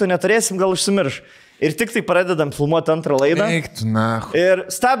kontakto neturėsim, gal užsimirš. Ir tik tai pradedam filmuoti antrą laidą. Eiktų, na. Ir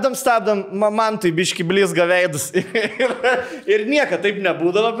stabdam, man tai biški blizga veidus. ir nieko taip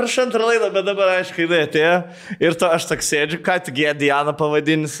nebūdavo prieš antrą laidą, bet dabar, aišku, jinai atėjo. Ir to aš tak sėdžiu, ką tik jie Diana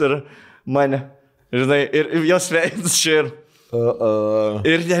pavadinis ir mane. Žinai, ir jos veidus čia ir...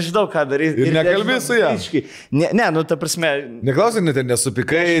 Ir nežinau, ką daryti. Ir nekalbė su ją. Ne, nu, ta prasme... Neklausai, ten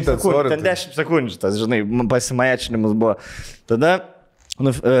nesupikai, ten 10 sekundžių, tas, žinai, pasimajačinimas buvo. Tada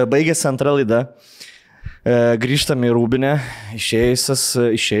baigėsi antrą laidą. Grįžtam į Rūbinę,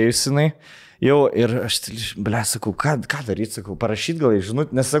 išėjusinai jau ir aš, ble, sakau, ką daryti, sakau, parašyti gal į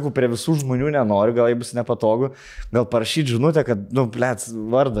žinutę, nes sakau, prie visų žmonių nenoriu, gal jai bus nepatogu, gal parašyti žinutę, kad, nu, ble,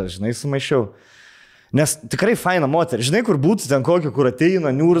 vardą, žinai, sumaišiau. Nes tikrai faina moteris, žinai, kur būtų ten kokio, kur ateina,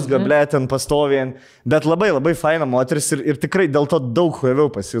 niurzga, ble, ten pastovien, bet labai, labai faina moteris ir tikrai dėl to daug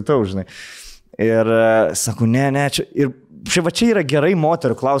hueviau pasijutau, žinai. Ir sakau, ne, čia... Ir čia yra gerai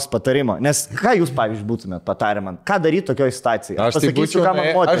moterų klaus patarimo, nes ką jūs, pavyzdžiui, būtumėt patarę man? Ką daryti tokioje situacijoje? Aš pasakysiu, ką man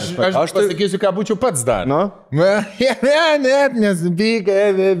moteris. Aš pasakysiu, ką būčiau pats dar. Nu? Nes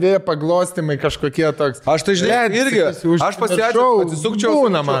vykai, paglostimai kažkokie toks. Aš tai žinai, irgi, aš atsisukčiau.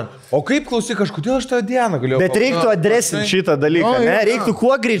 Būna man. O kaip klausyk, kažkodėl aš tą Dianą galėjau? Bet reiktų adresinti šitą dalyką, ne? Reiktų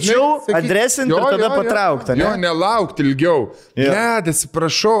kuo greičiau adresinti ir tada patraukti, ne? Jo, nelaukti ilgiau. Bled,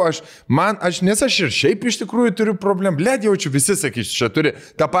 atsiprašau, nes aš ir šiaip iš tikrųjų turiu problemą. Bled, jaučiu, visi sakys, čia turi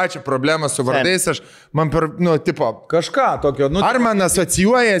tą pačią problemą su vardais, aš man per, nu, tipo, kažką tokio, nu... Ar man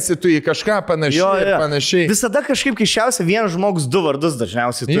asocijuojasi tu į kažką panašiai ir panašiai? Visada kažkaip keiščiausia vienas žmogus 2 vardus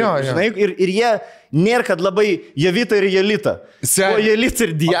dažniausiai turi, žinai, ir jie nėra, kad labai Jovita ir Jolita. O Jolita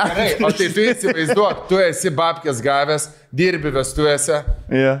ir Diana. O tai tu įsivaizduok, tu esi babkės gavęs, dirbi vestuvėse.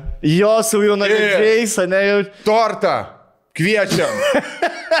 Jo, su jaunavedžiais, ne jau. Tortą kviečiam.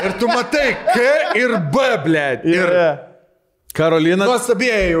 Ir tu matai K ir B, blėt. Ir Karolina.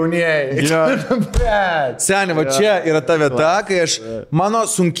 Nuostabėjai jaunieji. Seniai, va čia yra ta vieta, kai mano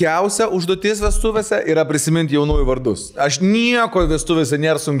sunkiausia užduotis vestuvėse yra prisiminti jaunųjų vardus. Aš nieko vestuvėse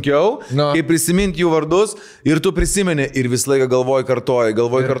nėra sunkiau, kai prisiminti jų vardus ir tu prisimeni ir visą laiką galvoji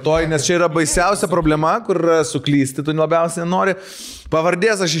kartoji, nes čia yra baisiausia problema, kur suklysti tu labiausiai nenori.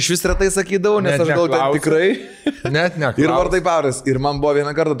 Pavardės aš iš vis retai sakydavau, nes aš gal ten tikrai. Net neklausiu. Ir vardai pavardės. Ir man buvo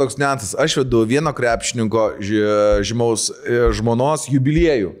vieną kartą toks niuansas. Aš vedu vieno krepšininko žymaus žmonos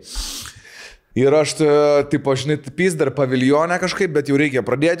jubiliejų. Ir aš, tipo, žinai, pys dar paviljonę kažkaip, bet jau reikia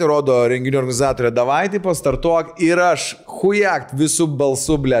pradėti, rodo renginio organizatorė, davai, tipo, startuok. Ir aš, hujakt, visų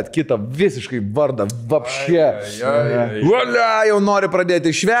balsų, blėt, kitą visiškai vardą, vapšė. Valia, jau nori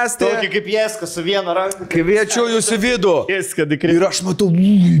pradėti švęsti. Tokį kaip Jeska su viena ranka. Kviečiu jūs į vidų. Ir aš matau,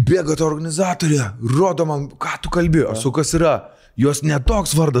 bėga ta organizatorė, rodo man, ką tu kalbi, aš su kas yra. Jos ne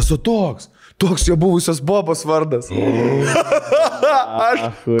toks vardas, o toks. Toks jo buvusios bobos vardas. Aš,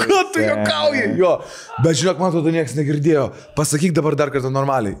 ką tu juokauji? Jo. Bet žinok, man tada niekas negirdėjo. Pasakyk dabar dar kartą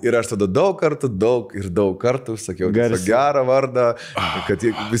normaliai. Ir aš tada daug kartų sakiau gerą vardą, kad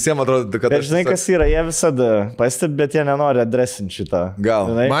visiems atrodo, kad aš... Žinai, kas yra, jie visada pastebi, bet jie nenori adresinti šitą.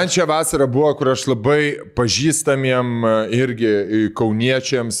 Gal. Man čia vasara buvo, kur aš labai pažįstamiem irgi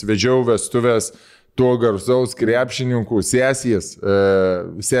kauniečiams vedžiau vestuvės tuo garsaus krepšininkų sesijas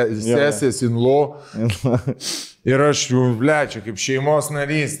in law. Ir aš jų, blečia, kaip šeimos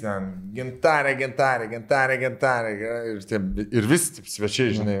narys ten, gintarė. Ir visi taip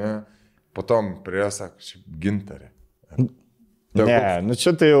svečiai, žinai, po tom prie sako, gintarė. Ne, nu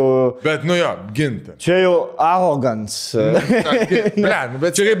čia tai jau... Bet, nu jo, gintarė. Čia jau arrogance.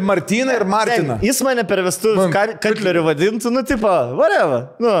 Bet čia kaip Martina ir Martina. Jis mane per vestuvių katlerių vadintų, nu, tipo,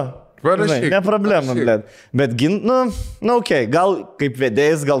 whatever, nu... Parašyk, ne problema, blėt. Bet okei, gal kaip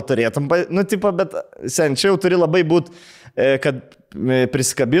vedėjas, gal turėtum, nu, tipo, bet sen, čia jau turi labai būti, kad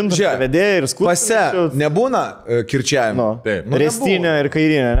prisikabintum vedėją ir skutų. Pase, nebūna kirčiavimo. Restinio ir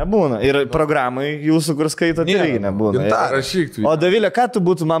kairinio nebūna. Ir programai jūsų, kur skaitot, irgi nebūna. O Davilė, ką tu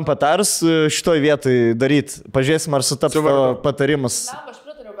būtų man patars šitoj vietoj daryti? Pažiūrėsim, ar sutaps patarimus.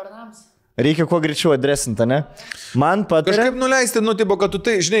 Reikia kuo greičiau adresinti, ne? Man patarė... Kažkaip nuleisti, nu, tipo, kad tu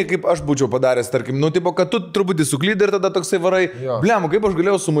tai, žinai, kaip aš būčiau padaręs, tarkim, nu, tipo, kad tu truputį suklydai ir tada toksai varai, blemu, kaip aš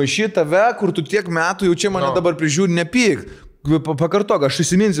galėjau sumaišyti tave, kur tu tiek metų jau čia mane dabar prižiūri, nepyk. Pakartok, aš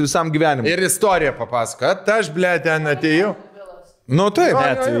įsiminsiu visam gyvenimui. Ir istoriją papasako, kad aš, blėt, ten atėjau. Nu, taip.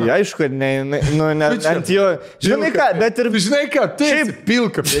 Bet, aišku, ant jo... Žinai ką, bet ir... Žinai ką, taip,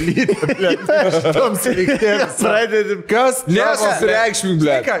 pilka pelytė, blėt. Toms reiktėms. Pradėdim. Kas? Nesusireikšmink,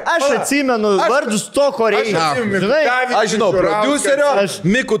 blėt. Aš atsimenu vardus to, ko reikia. Aš žinau, prodiuserio,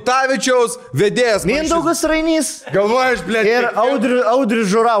 Mikutavičiaus, vedėjas. Mindaugas Rainys. Galvoju, aš, blėt. Ir Audrius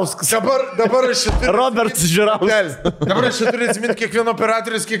Žurauskas. Dabar aš čia turiu... Robertas Žurauskas. Dabar aš čia turiu atsiminti kiekvieno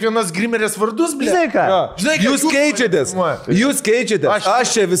operatorius, kiekvienos grimerės vardus, blėt. Žinai ką? Jūs keičiatės. Jūs keičiatės.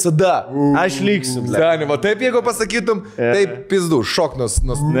 Aš čia visada. Aš liksiu. Seniai, va taip jeigu pasakytum, taip pizdu, šoknos.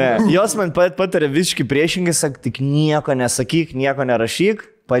 Ne, jos man patarė visiškai priešingai, tik nieko nesakyk, nieko nerašyk,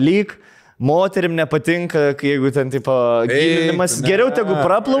 palik. Moterim nepatinka, jeigu ten tipo gilinimas. Geriau tegu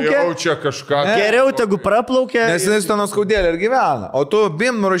praplaukia. Jaučia kažką. Geriau tegu praplaukia. Nes jis ten skaudėlė ir gyvena. O tu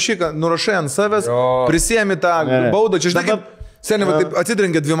bim nurašai ant savęs, prisiemi tą baudą. Čia žinai, kaip seniai, va taip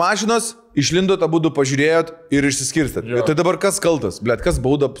atsidrengė dvi mašinos. Išlindot, abudu pažiūrėjot ir išsiskirstėt. Tai dabar kas kaltas? Blet, kas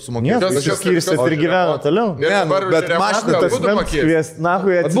baudą sumokėjo? Kas išsiskirstėt ir gyveno toliau? Ne, bet mašina tas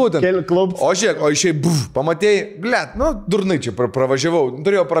O žiūrėk, o išėjai, pamatėjai, blet, nu, durnai čia pravažiavau,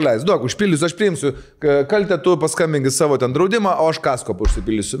 turėjau praleisti. Duok, užpildysiu, aš priimsiu, kaltę tu paskambingi savo ten draudimą, o aš kasko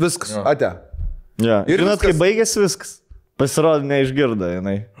užsipildysiu. Viskas, ate. Ir žinot, kai baigėsi viskas, pasirodė neišgirdo,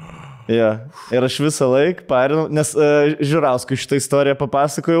 jinai. Ir aš visą laiką parinau, nes Žiūrauskui šitą istoriją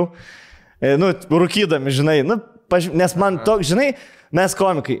papasakojau. Nu, rūkydami, žinai, nu, nes man toks, žinai, mes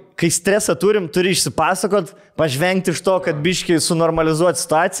komikai, kai stresą turi išsipasakot, pažvengti iš to, kad biški sunormalizuoti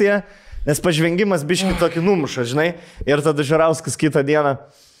situaciją, nes pažvengimas biški tokį numuša, žinai, ir tada Žiūrauskas kitą dieną,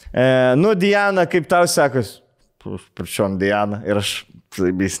 nu, Diana, kaip tau sekas? Prašiom Diana, ir aš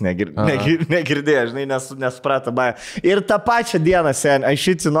jis negirdėjo, žinai, nesuprato bają. Ir tą pačią dieną, sen, aš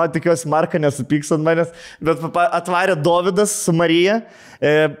šitino, tikiuosi, Marka nesupyks ant manęs, bet atvarė Dovydas su Marija,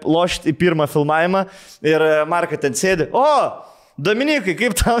 lošti į pirmą filmavimą ir Marka ten sėdi. O, Dominikai,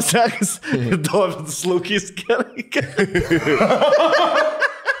 kaip tau sekas? Ir Dovydas laukys gerai.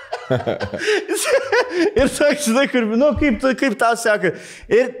 Ir toks, žinai, kur, nu, kaip tau seka.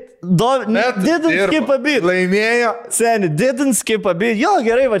 Ir didn't skip a bit. Laimėjo. Seni, didn't skip a bit. Jo,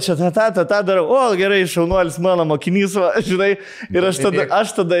 gerai, va čia tą darau. O, gerai, šaunuolis mano mokinys, va, žinai. Ir aš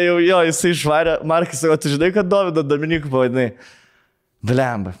tada jau, jo, jisai išvarė. Markas, o tu žinai, kad Dovydą Dominikų pavadinai?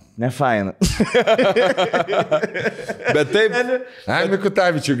 Blemba, ne faina. Bet taip.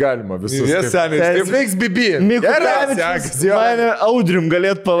 Mikutavičių galima visus. Taip veiks Bibi. Mikutavičius mane Audrium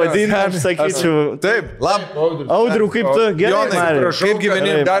galėt pavadinti, aš sakyčiau. Taip, lab. Audriu, kaip tu? Gerai, kaip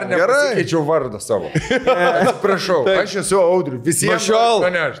gyveni? Dar nepasakeičiau vardą savo. Prašau, aš esu Audriu. Visiems.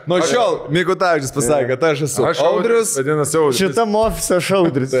 Nuo šiol Mikutavičius pasakė, kad aš esu Audrius. Šitam ofise aš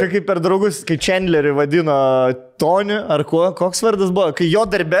Audrius. Čia kaip per draugus, kai Chandlerį vadino Tony, ar koks vardas buvo, kai jo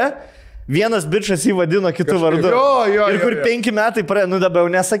darbe vienas bičias jį vadino kitų vardu. Ir kur 5 metai praėjo, dabar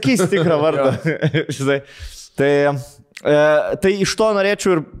jau nesakysi tikrą vardą. Tai iš to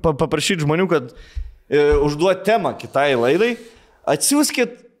norėčiau ir paprašyti žmonių, kad užduoti temą kitai laidai.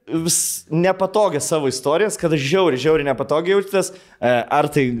 Atsiųskit nepatogią savo istorijas, kada žiauriai nepatogiai jautitės, ar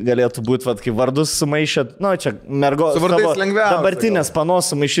tai galėtų būti, kaip vardus sumaišėt, čia mergo, su vardais lengviausia. Dabartinės panos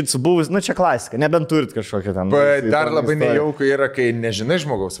sumaišyti su buvus, čia klasika, nebent turit kažkokią ten. Dar labai nejauku yra, kai nežinai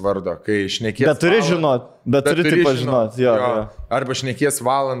žmogaus vardo, kai šnekies. Bet turi žinot, bet turi tai pažinot. Jo. Arba šnekies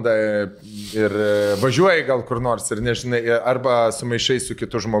valandą ir važiuoji gal kur nors ir nežinai, arba sumaišai su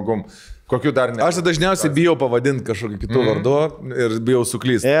kitu žmogum. Kokiu dar ne? Aš dažniausiai bijau pavadinti kažkokį kitų vardu ir bijau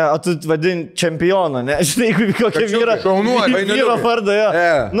suklysti. O tu vadini čempioną, ne? Žinai, kokia vyra. Šaunuolį. Vyro vardą, jo.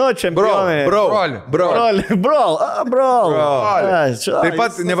 Čempionai. Brol. Taip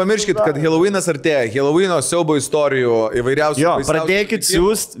pat nepamirškit, kad Halloweenas artėja. Halloweeno siaubo istorijų įvairiausių. Jo, pradėkit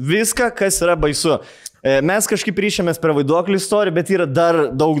siūst viską, kas yra baisu. Mes kažkaip ryšiamės prie vaiduoklių istorijų, bet yra dar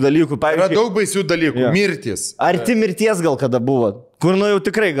daug dalykų. Yra daug baisių dalykų. Mirtis. Arti mirties gal kada buvo? Kur jau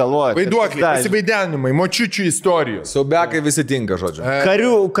tikrai galvoja. Vaiduokliai, pasivaidenimai, močiučių istorijos. Siaubekai visi tinka, žodžiu.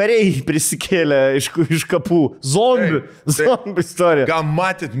 Kariai prisikėlė iš kapų. Zombių istorija. Gal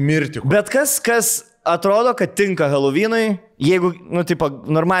matyt mirtį. Bet kas atrodo, kad tinka Halloweenui, jeigu,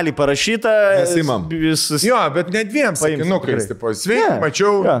 normaliai parašyta. Nesimam. Jo, bet ne 2 sakinukais. Sveiki,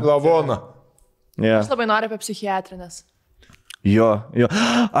 mačiau lavoną. Aš labai noriu apie psichiatrinės. Jo.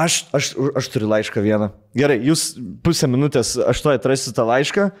 Aš turiu laišką vieną. Gerai, jūs pusę minutės, aš to atrasiu tą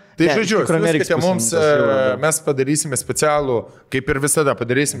laišką. Tai žodžiu, mes padarysime specialų, kaip ir visada,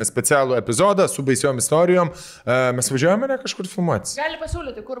 padarysime specialų epizodą su baisiom istorijom. Mes važiuojame kažkur filmuotis. Gali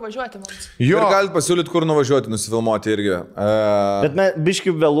pasiūlyti, kur važiuoti mums. Jo, ir gali pasiūlyti, kur nuvažiuoti, nusifilmuoti irgi. Bet mes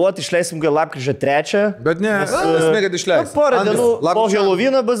biškai vėluoti, išleisim gal lapkričio 3. Bet ne, esmė, kad išleisim. Porą dienų po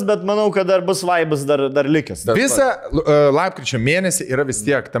Halloweeną bus, bet manau, kad dar bus vaibas dar likęs. Visą lapkričio mėnesį yra vis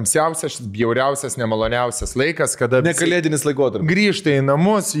tiek tamsiausias, bjauriausias, nemaloniausias laikas, kada nekalėdinis laikotarpis. Grįžta į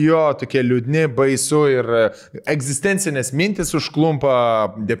namus, tokie liūdni, baisu ir egzistencinės mintis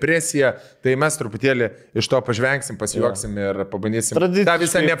užklumpa, depresija, tai mes truputėlį iš to pažvengsim, pasijuoksim ir pabandysim tą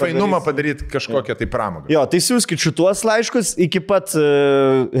visą nefainumą padaryti kažkokią tai pramogą. Jo, tai siūskit šituos laiškus iki pat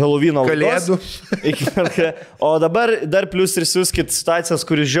Halloweeno kalėdų. O dabar dar plus ir siūskit situacijas,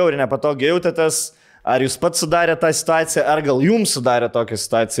 kuris žiauriai nepatogiai jautėtės. Ar jūs pats sudarė tą situaciją, ar gal jums sudarė tokią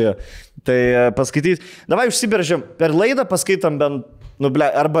situaciją. Tai paskaityti. Davai užsiberžėm, per laidą paskaitam bent,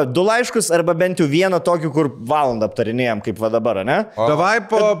 arba 2 laiškus, arba bent jau vieną tokį, kur valandą aptarinėjom, kaip va dabar, ne? Davai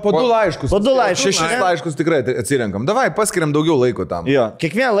po 2 laiškus. Po 2 laiškus. 6 laiškus tikrai atsirenkam. Davai, paskiriam daugiau laiko tam. Jo,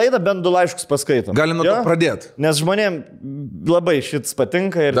 kiekvieną laidą bent 2 laiškus paskaitom. Galim nuo to pradėti. Nes žmonėm labai šitas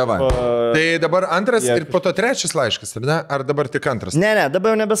patinka. Ir tai dabar 2 ir po to 3 laiškas, ar ne? Ar dabar tik 2? Ne,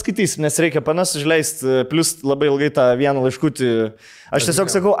 dabar jau nebeskaitysim, nes reikia panas užleisti, plus labai ilgai tą vieną laiškutį. Aš tiesiog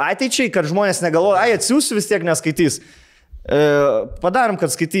sakau ateičiai, kad žmonės negalvoja, atsiųsiu vis tiek neskaitys. Padarom, kad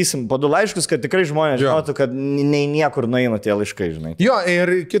skaitysim po 2 laiškus, kad tikrai žmonės žinotų, kad niekur nueina tie laiškai, žinai. Jo,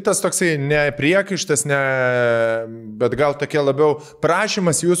 ir kitas toksai nepriekaištas, bet gal tokia labiau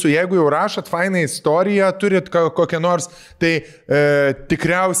prašymas jūsų, jeigu jau rašot fainą istoriją, turit kokią nors, tai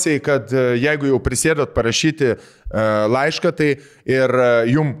tikriausiai, kad jeigu jau prisėdot parašyti laišką, tai ir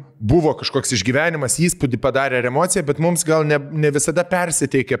jum buvo kažkoks išgyvenimas, įspūdį padarė ar emociją, bet mums gal ne visada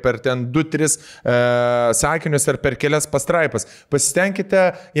persiteikia per ten 2-3 sakinius ar per kelias pastraipas. Pasistengkite,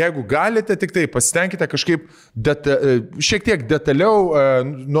 jeigu galite, tik tai pasistengkite kažkaip šiek tiek detaliau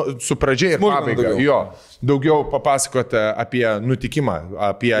su pradžia ir pabaiga. Jo, daugiau papasakoti apie nutikimą,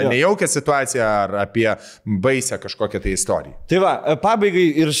 apie nejaukią situaciją ar apie baisę kažkokią tai istoriją. Tai va, pabaigai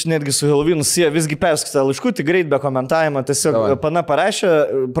ir netgi su Halloweenu visgi perskaitę laiškų, tik greit be komentavimo, tiesiog pana parašė,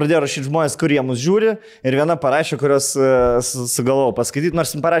 pradėjo rašyti žmonės, kurie mus žiūri, ir viena parašė, kurios sugalvojau paskaityti,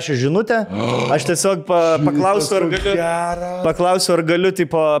 nors parašė žinutę, aš tiesiog paklausiu, ar galiu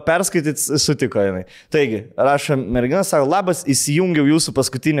tipo, perskaityti, sutiko jinai. Taigi, rašo mergina, sako, labas, įsijungiau jūsų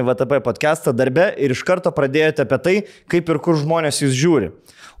paskutinį VTP podcastą darbe ir iš karto pradėjote apie tai, kaip ir kur žmonės jūs žiūri.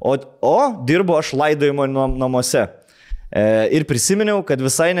 O dirbu aš laidojimo namuose. Ir prisiminiau, kad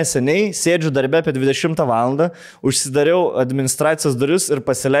visai neseniai sėdžiu darbe apie 20 valandą, užsidariau administracijos duris ir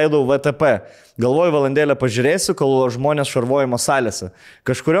pasileidau VTP. Galvoju, valandėlę pažiūrėsiu, kol žmonės šarvojimo salėse.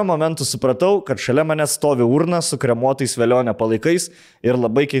 Kažkurio momentu supratau, kad šalia mane stovi urna su kremuotais velionė palaikais ir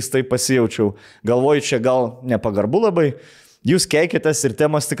labai keistai pasijaučiau. Galvoju, čia gal nepagarbu labai. Jūs keikitės ir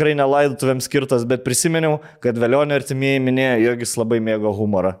temos tikrai nelaidotuvėms skirtos, bet prisiminiau, kad Velionio artimieji minėjo, jog jis labai mėgo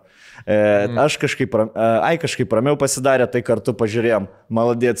humorą. Aš kažkaip ramiau pasidarė, tai kartu pažiūrėjom.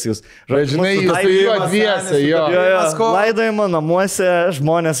 Maladėts jūs. Žinai, jūs su juo dviese, jo. Laidojimo namuose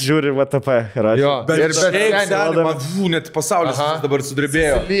žmonės žiūri VTP. Jo, bet net pasaulis dabar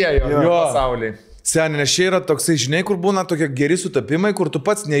sudrebėjo. Jo, pasauliai. Seniai, nes čia yra toksai, žinai, kur būna tokie geri sutapimai, kur tu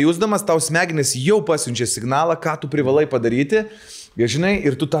pats nejusdamas, tau smegenis jau pasiunčia signalą, ką tu privalai padaryti. Žinai,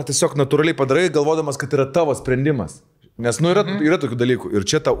 ir tu tą tiesiog natūraliai padarai, galvodamas, kad yra tavo sprendimas. Nes, yra tokių dalykų. Ir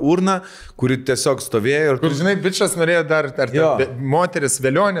čia ta urna, kuri tiesiog stovėjo. Kur, žinai, bičias norėjo moteris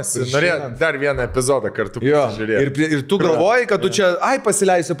Velionės, norėjo dar vieną epizodą kartu pasižiūrėti. Ir tu galvoji, kad tu čia,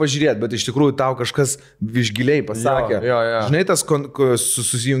 pasileisi pažiūrėti, bet iš tikrųjų tau kažkas išgiliai pasakė. Žinai, tas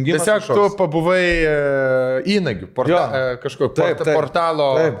susijungimas. Tiesiog tu pabuvai įnagių,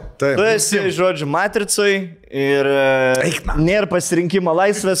 portalo. Tu esi, žodžiu, matricoj ir nėra pasirinkimo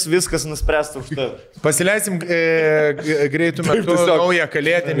laisvės, viskas nuspręsta už tave. Pasileisim greitų metų naują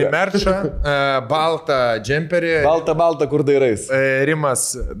kalėdinį merčą, baltą džemperį. Baltą, kur dairais. Rimas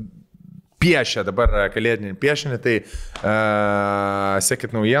piešia dabar kalėdinį piešinį, tai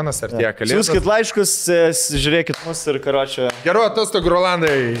sekit naujienas, ar tie kalėdos. Siųskit laiškus, žiūrėkit mus ir karočią. Gerų atostogų,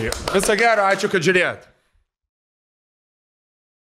 Rolandai. Viso gero, ačiū, kad žiūrėjot.